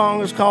next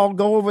song is called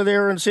Go Over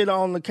There and Sit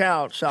on the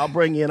Couch. I'll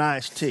bring you an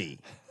iced tea.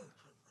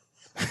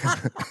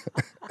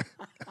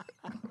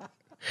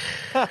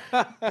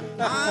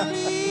 I'll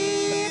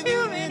leave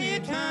you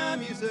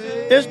anytime you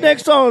say. This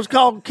next song is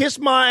called Kiss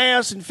My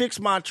Ass and Fix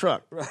My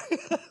Truck.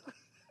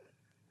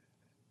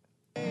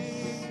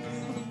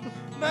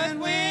 But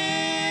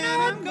when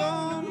I'm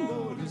gone,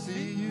 go to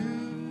see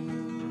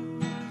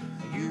you,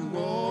 you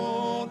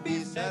won't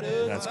be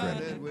satisfied. That's great.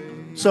 That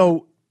way.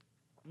 So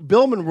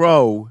Bill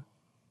Monroe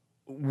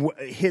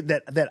hit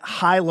that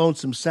high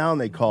lonesome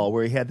sound they call,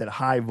 where he had that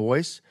high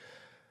voice.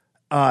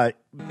 Back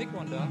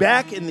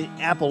in the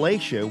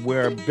Appalachia,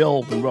 where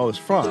Bill Monroe is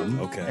from,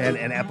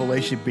 and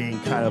Appalachia being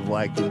kind of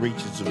like the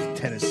reaches of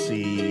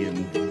Tennessee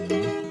and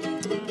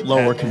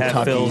lower Kentucky.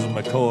 Hatfields and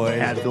McCoy.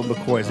 Hatfield,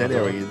 McCoy's, that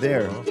area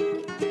there.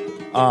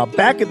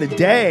 Back in the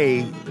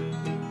day,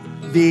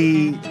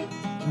 the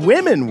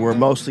women were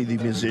mostly the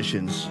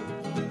musicians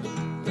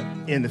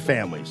in the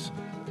families.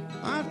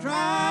 I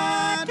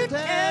tried to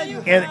tell you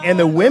And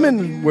the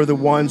women were the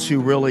ones who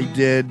really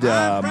did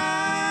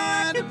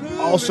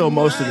also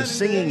most of the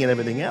singing and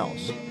everything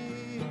else.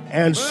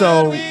 And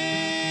so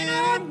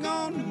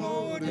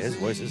His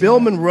voice is Bill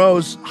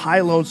Monroe's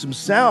High Lonesome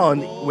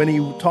Sound, when he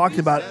talked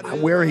about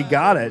where he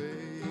got it,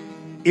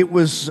 it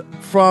was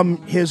from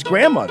his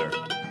grandmother.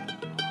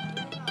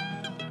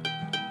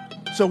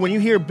 So when you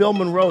hear Bill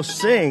Monroe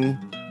sing,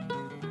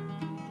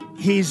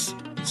 he's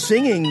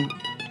singing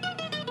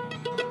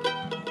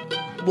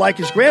like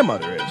his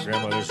grandmother is.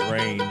 Grandmother's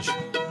range.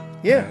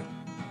 Yeah.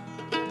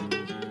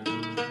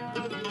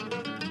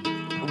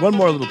 One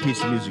more little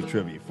piece of music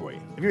trivia for you.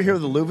 Have you ever heard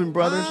of the Louvin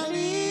Brothers?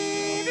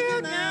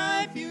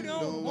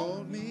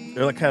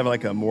 They're like kind of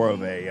like a more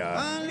of a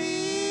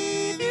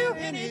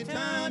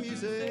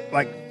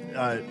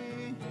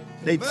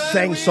they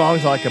sang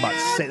songs like about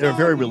they're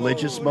very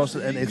religious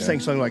and they sang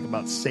songs like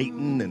about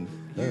Satan. And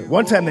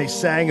one time they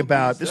sang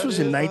about, this was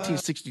in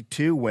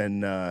 1962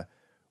 when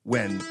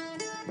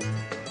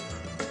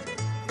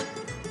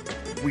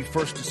we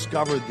first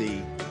discovered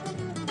the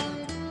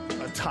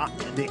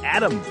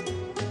atom,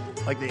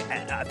 like the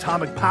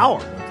atomic power.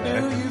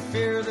 Do you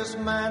fear this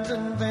man's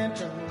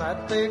invention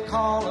that they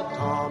call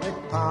atomic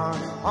power?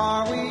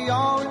 Are we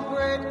all in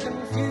great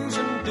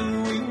confusion?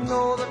 Do we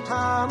know the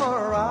time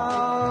or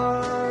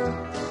hour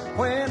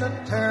when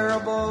a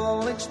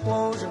terrible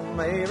explosion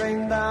may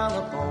rain down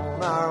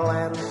upon our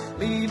land,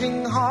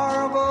 leaving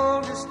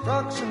horrible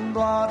destruction,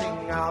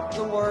 blotting out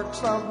the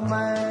works of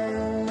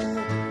man?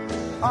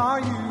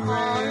 Are you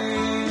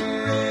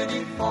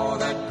ready for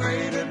that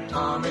great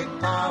atomic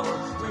power?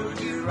 Will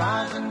you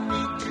rise and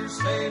meet your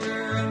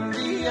Savior in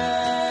the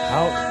air?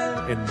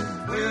 How in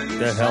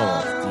the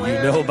hell do you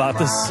know about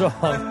this song?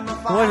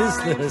 What is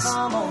this?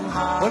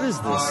 What is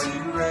this? Are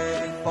you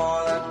ready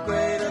for that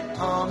great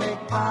atomic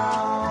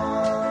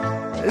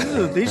power?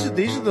 These are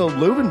the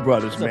Louvin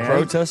brothers, It's a man.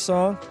 protest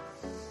song?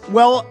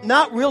 Well,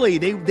 not really.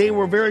 They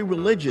were very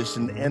religious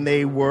and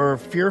they were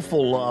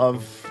fearful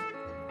of,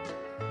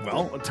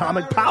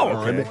 atomic power.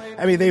 Okay.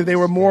 I mean, they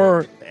were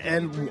more,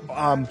 and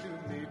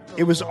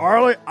it was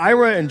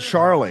Ira and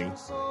Charlie,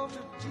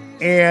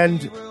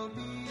 and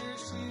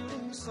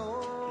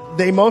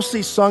they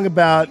mostly sung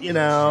about,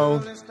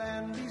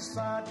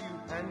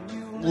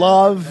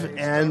 love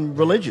and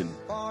religion.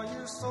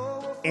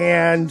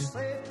 And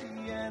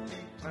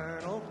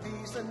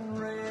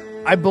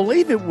I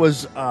believe it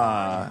was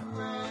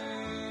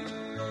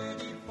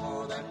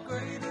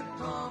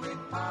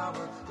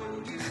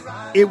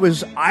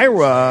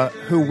Ira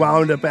who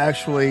wound up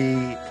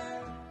actually.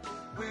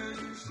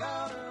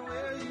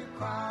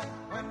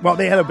 Well,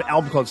 they had an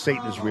album called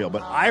Satan is Real,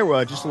 but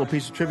Ira, just a little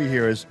piece of trivia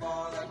here, is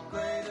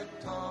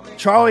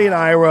Charlie and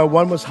Ira,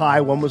 one was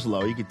high, one was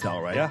low. You could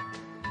tell, right? Yeah.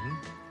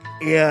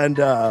 And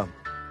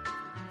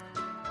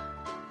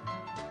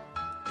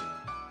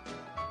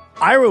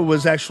Ira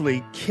was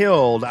actually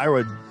killed.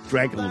 Ira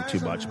drank a little too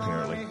much,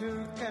 apparently.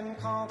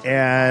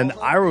 And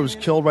Ira was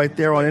killed right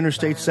there on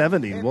Interstate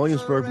 70 in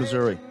Williamsburg,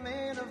 Missouri.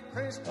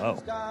 Oh.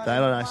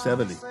 Died on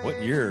I-70.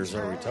 What years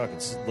are we talking?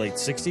 Late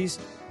 60s?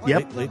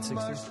 Yep. Late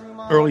 60s?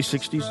 Early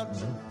 60s.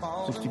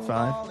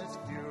 65.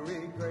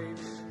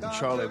 And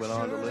Charlie went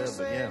on to live,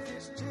 but yeah.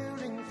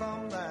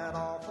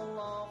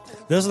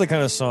 Those are the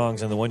kind of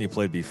songs, and the one you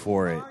played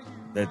before it,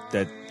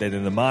 that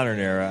in the modern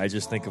era, I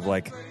just think of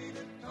like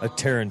a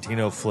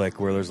Tarantino flick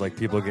where there's like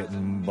people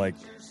getting like,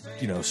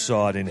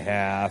 sawed in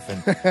half,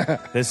 and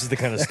this is the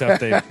kind of stuff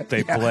they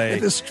play.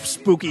 This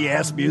spooky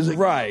ass music,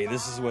 right?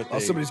 This is what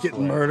somebody's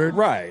getting murdered,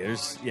 right?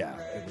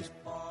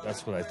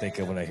 That's what I think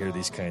of when I hear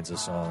these kinds of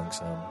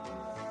songs.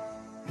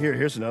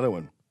 Here's another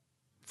one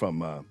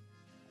from. Oh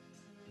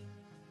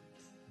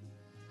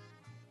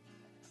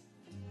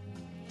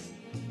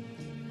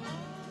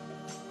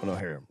no,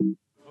 here.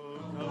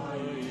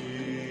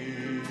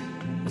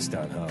 It's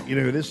Don Ho. You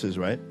know who this is,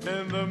 right?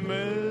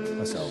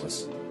 That's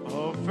Elvis.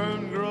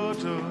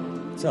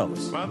 It's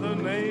Elvis.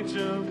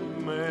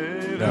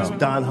 It's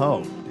Don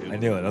Ho. I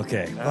knew it.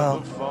 Okay.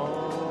 Well,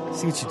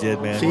 see what you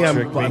did, man. See,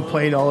 I'm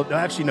playing all of...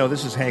 Actually, no,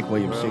 this is Hank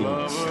Williams singing.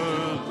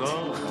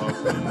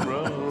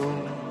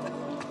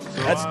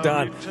 That's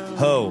Don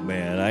Ho,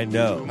 man. I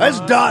know. That's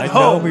Don Ho.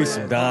 I know me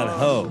some Don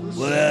Ho.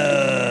 What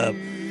up,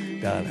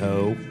 Don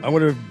Ho? I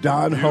wonder if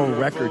Don Ho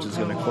Records is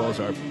going to close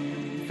our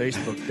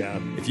Facebook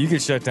down. If you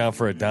get shut down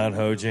for a Don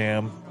Ho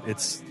jam,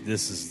 that's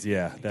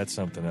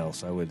something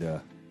else.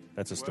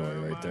 That's a story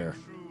right there.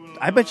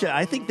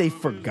 I think they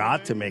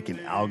forgot to make an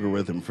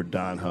algorithm for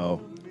Don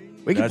Ho.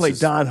 We can play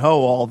Don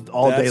Ho all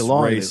day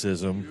long. That's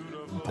racism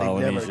in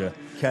Polynesia.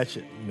 Catch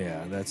it.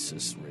 Yeah, that's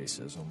just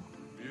racism.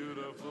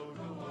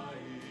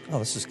 Oh,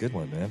 this is a good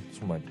one, man.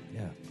 This one,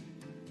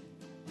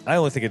 I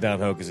only think of Don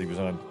Ho because he was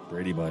on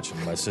Brady Bunch,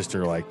 and my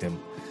sister liked him.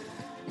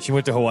 She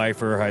went to Hawaii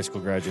for her high school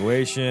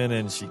graduation,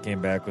 and she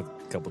came back with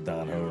a couple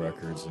Don Ho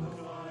records. And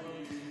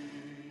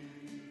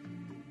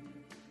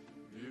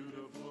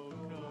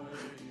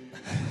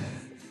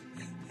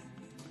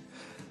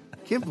I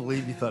can't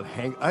believe you thought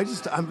Hank. I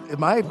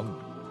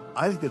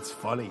think that's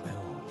funny,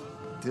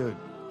 dude.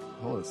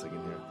 Hold on a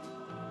second here.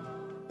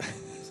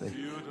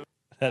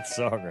 that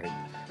song right.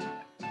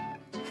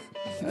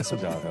 That's some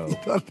Don Ho. You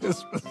thought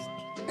this was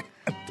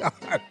Don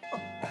Ho.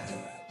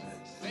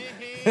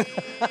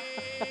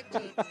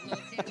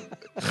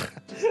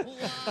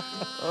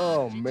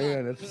 Oh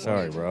man, that's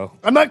sorry, bro.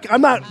 I'm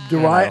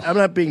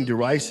not being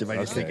derisive. I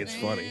just think it's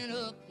funny.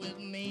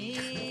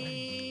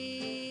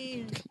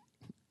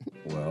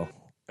 Well,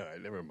 all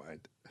right, never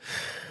mind.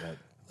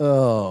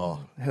 Oh,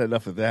 I had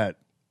enough of that.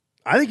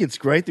 I think it's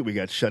great that we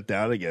got shut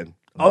down again.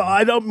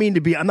 I don't mean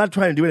to be. I'm not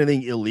trying to do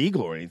anything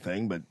illegal or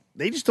anything, but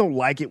they just don't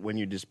like it when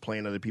you're just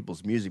playing other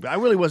people's music. But I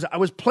really was. I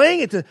was playing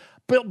it to.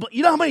 But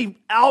you know how many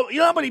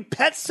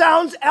Pet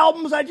Sounds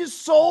albums I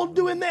just sold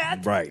doing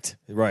that? Right.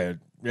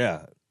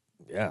 Yeah.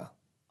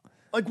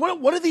 Like,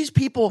 what do these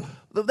people?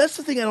 That's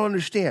the thing I don't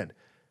understand.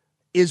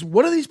 Is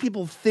what do these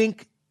people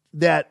think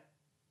that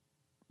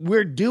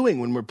we're doing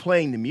when we're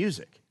playing the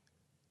music?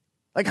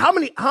 Like, how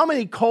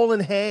many Colin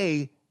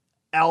Hay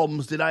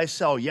albums did I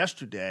sell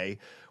yesterday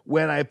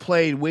when I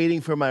played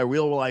 "Waiting for My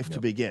Real Life to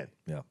Begin"?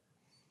 Yeah.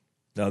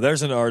 Now,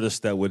 there's an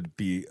artist that would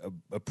be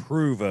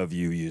approve of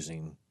you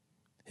using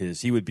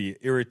his. He would be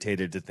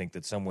irritated to think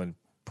that someone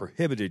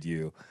prohibited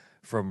you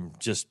from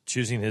just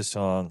choosing his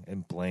song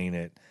and playing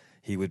it.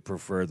 He would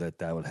prefer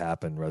that would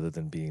happen rather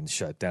than being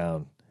shut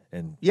down.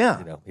 And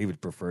he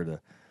would prefer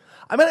to.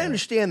 I mean, I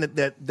understand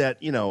that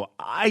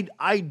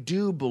I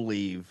do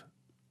believe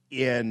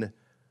in.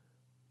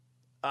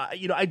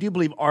 I do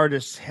believe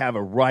artists have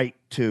a right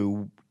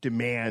to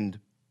demand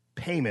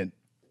payment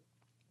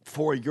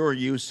for your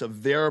use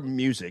of their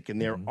music and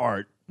their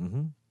art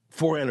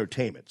for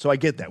entertainment. So I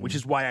get that, which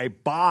is why I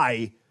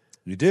buy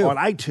on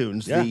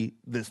iTunes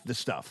the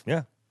stuff.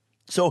 Yeah.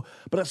 So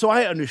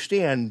I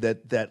understand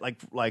that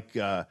like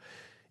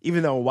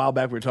even though a while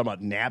back we were talking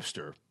about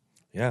Napster.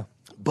 Yeah.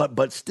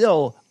 But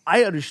still,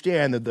 I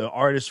understand that the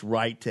artist's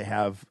right to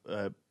have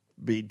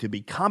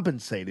be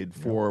compensated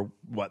for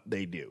what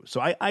they do.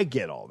 So I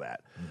get all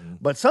that.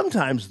 But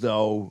sometimes,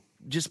 though,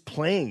 just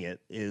playing it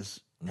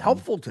is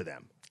helpful to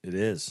them. It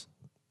is,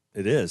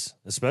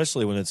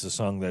 especially when it's a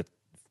song that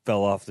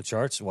fell off the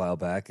charts a while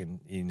back, and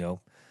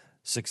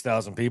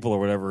 6,000 people or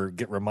whatever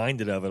get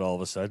reminded of it all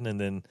of a sudden, and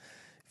then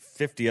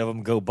 50 of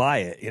them go buy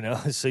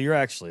it. So you're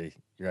actually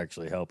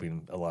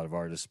helping a lot of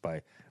artists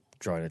by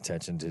drawing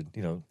attention to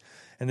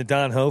and the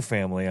Don Ho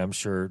family. I'm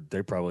sure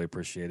they probably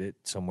appreciate it.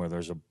 Somewhere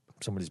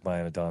somebody's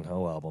buying a Don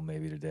Ho album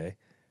maybe today.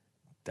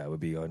 That would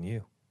be on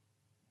you.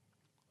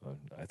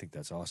 I think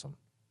that's awesome.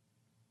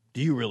 Do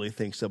you really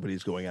think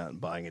somebody's going out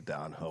and buying a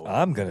Don Ho?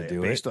 I'm going to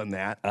do it. Based on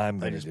that, I'm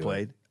going to do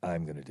it.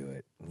 I'm going to do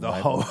it. The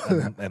Ho.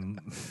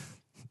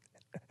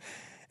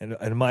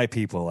 And my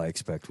people, I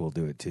expect, will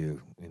do it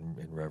too,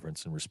 in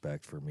reverence and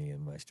respect for me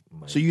and my.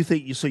 So you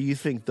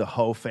think the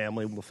Ho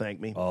family will thank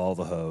me? All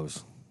the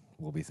Hoes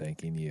will be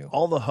thanking you.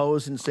 All the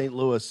Hoes in St.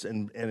 Louis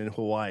and in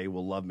Hawaii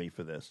will love me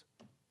for this.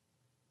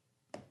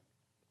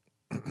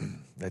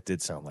 That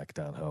did sound like a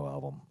Don Ho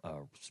album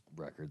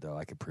record, though.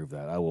 I could prove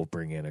that. I will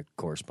bring in a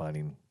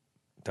corresponding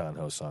Don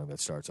Ho song that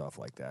starts off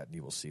like that, and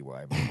you will see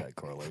why I made that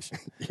correlation.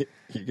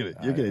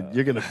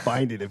 You're gonna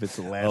find it if it's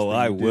the last. Oh, thing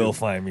I you do. will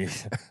find me.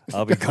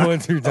 I'll be going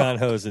through Don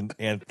Ho's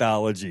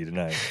anthology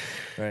tonight,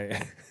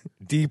 right?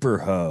 Deeper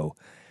Ho,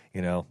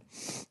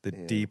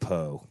 deep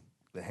Ho.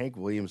 The Hank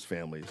Williams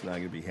family is not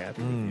going to be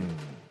happy with you.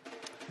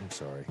 I'm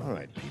sorry. All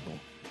right, people.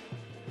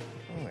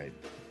 All right,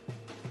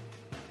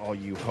 all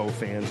you Ho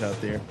fans out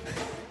there.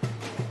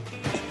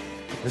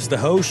 This is the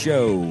Ho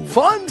Show.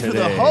 Fun today. for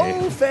the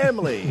Ho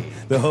family.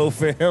 The Ho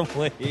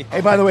family.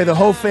 Hey, by the way, the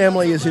Ho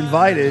family is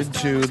invited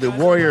to the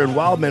Warrior and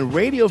Wildman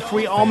Radio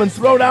Free Almond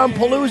Throwdown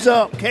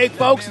Palooza. Okay,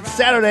 folks, it's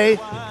Saturday.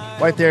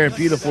 Right there at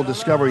beautiful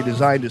Discovery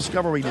Design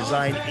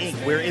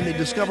Inc. We're in the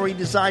Discovery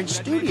Design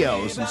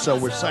Studios, and so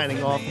we're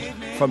signing off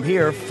from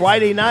here.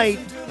 Friday night,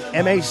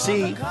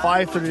 MAC,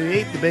 5:30 to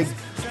 8, the big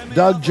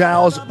Doug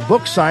Giles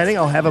book signing.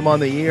 I'll have him on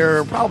the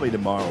air probably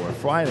tomorrow or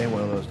Friday,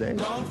 one of those days.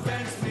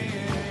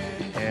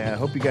 And I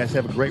hope you guys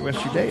have a great rest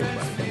of your day,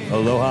 everybody.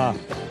 Aloha.